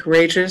 be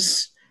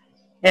courageous,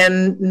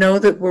 and know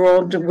that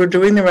we're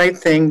doing the right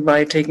thing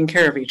by taking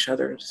care of each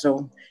other.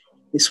 So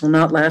this will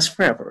not last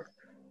forever.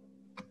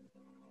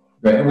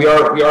 Right, and we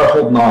are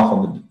holding off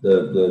on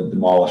the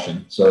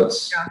demolishing, so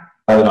it's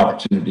an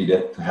opportunity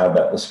to have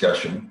that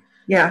discussion.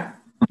 Yeah.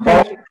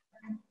 All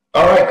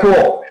right,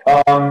 cool.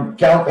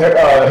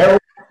 Harold,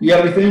 you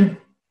have anything?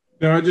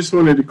 No, I just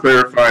wanted to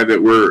clarify that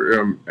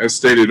we're, as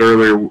stated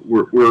earlier,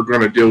 we're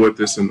going to deal with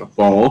this in the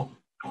fall.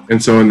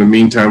 And so in the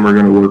meantime, we're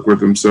going to work with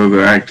them. So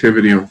the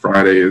activity on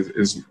Friday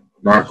is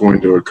not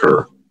going to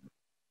occur.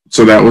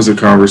 So that was a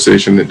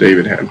conversation that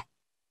David had.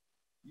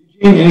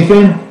 Eugene,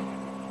 anything?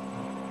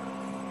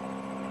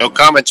 No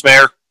comments,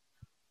 Mayor.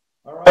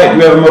 All right,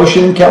 we have a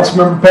motion,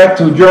 Councilmember Peck,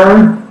 to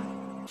adjourn.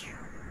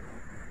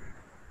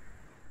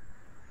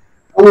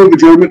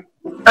 Adjournment.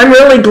 I'm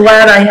really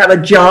glad I have a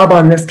job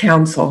on this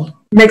council.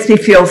 It makes me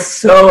feel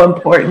so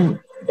important.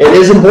 It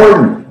is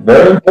important,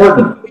 very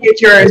important.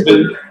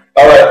 Adjourn.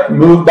 All right,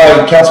 moved by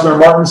Councilmember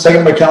Martin,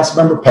 second by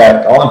Councilmember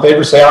Peck. All in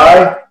favor, say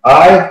aye.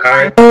 Aye.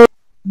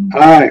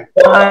 Aye.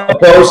 Aye.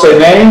 Opposed, say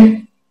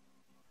nay.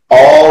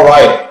 All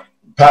right,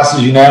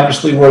 passes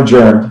unanimously. We're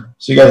adjourned.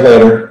 See you guys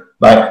later.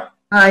 Bye.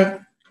 Aye.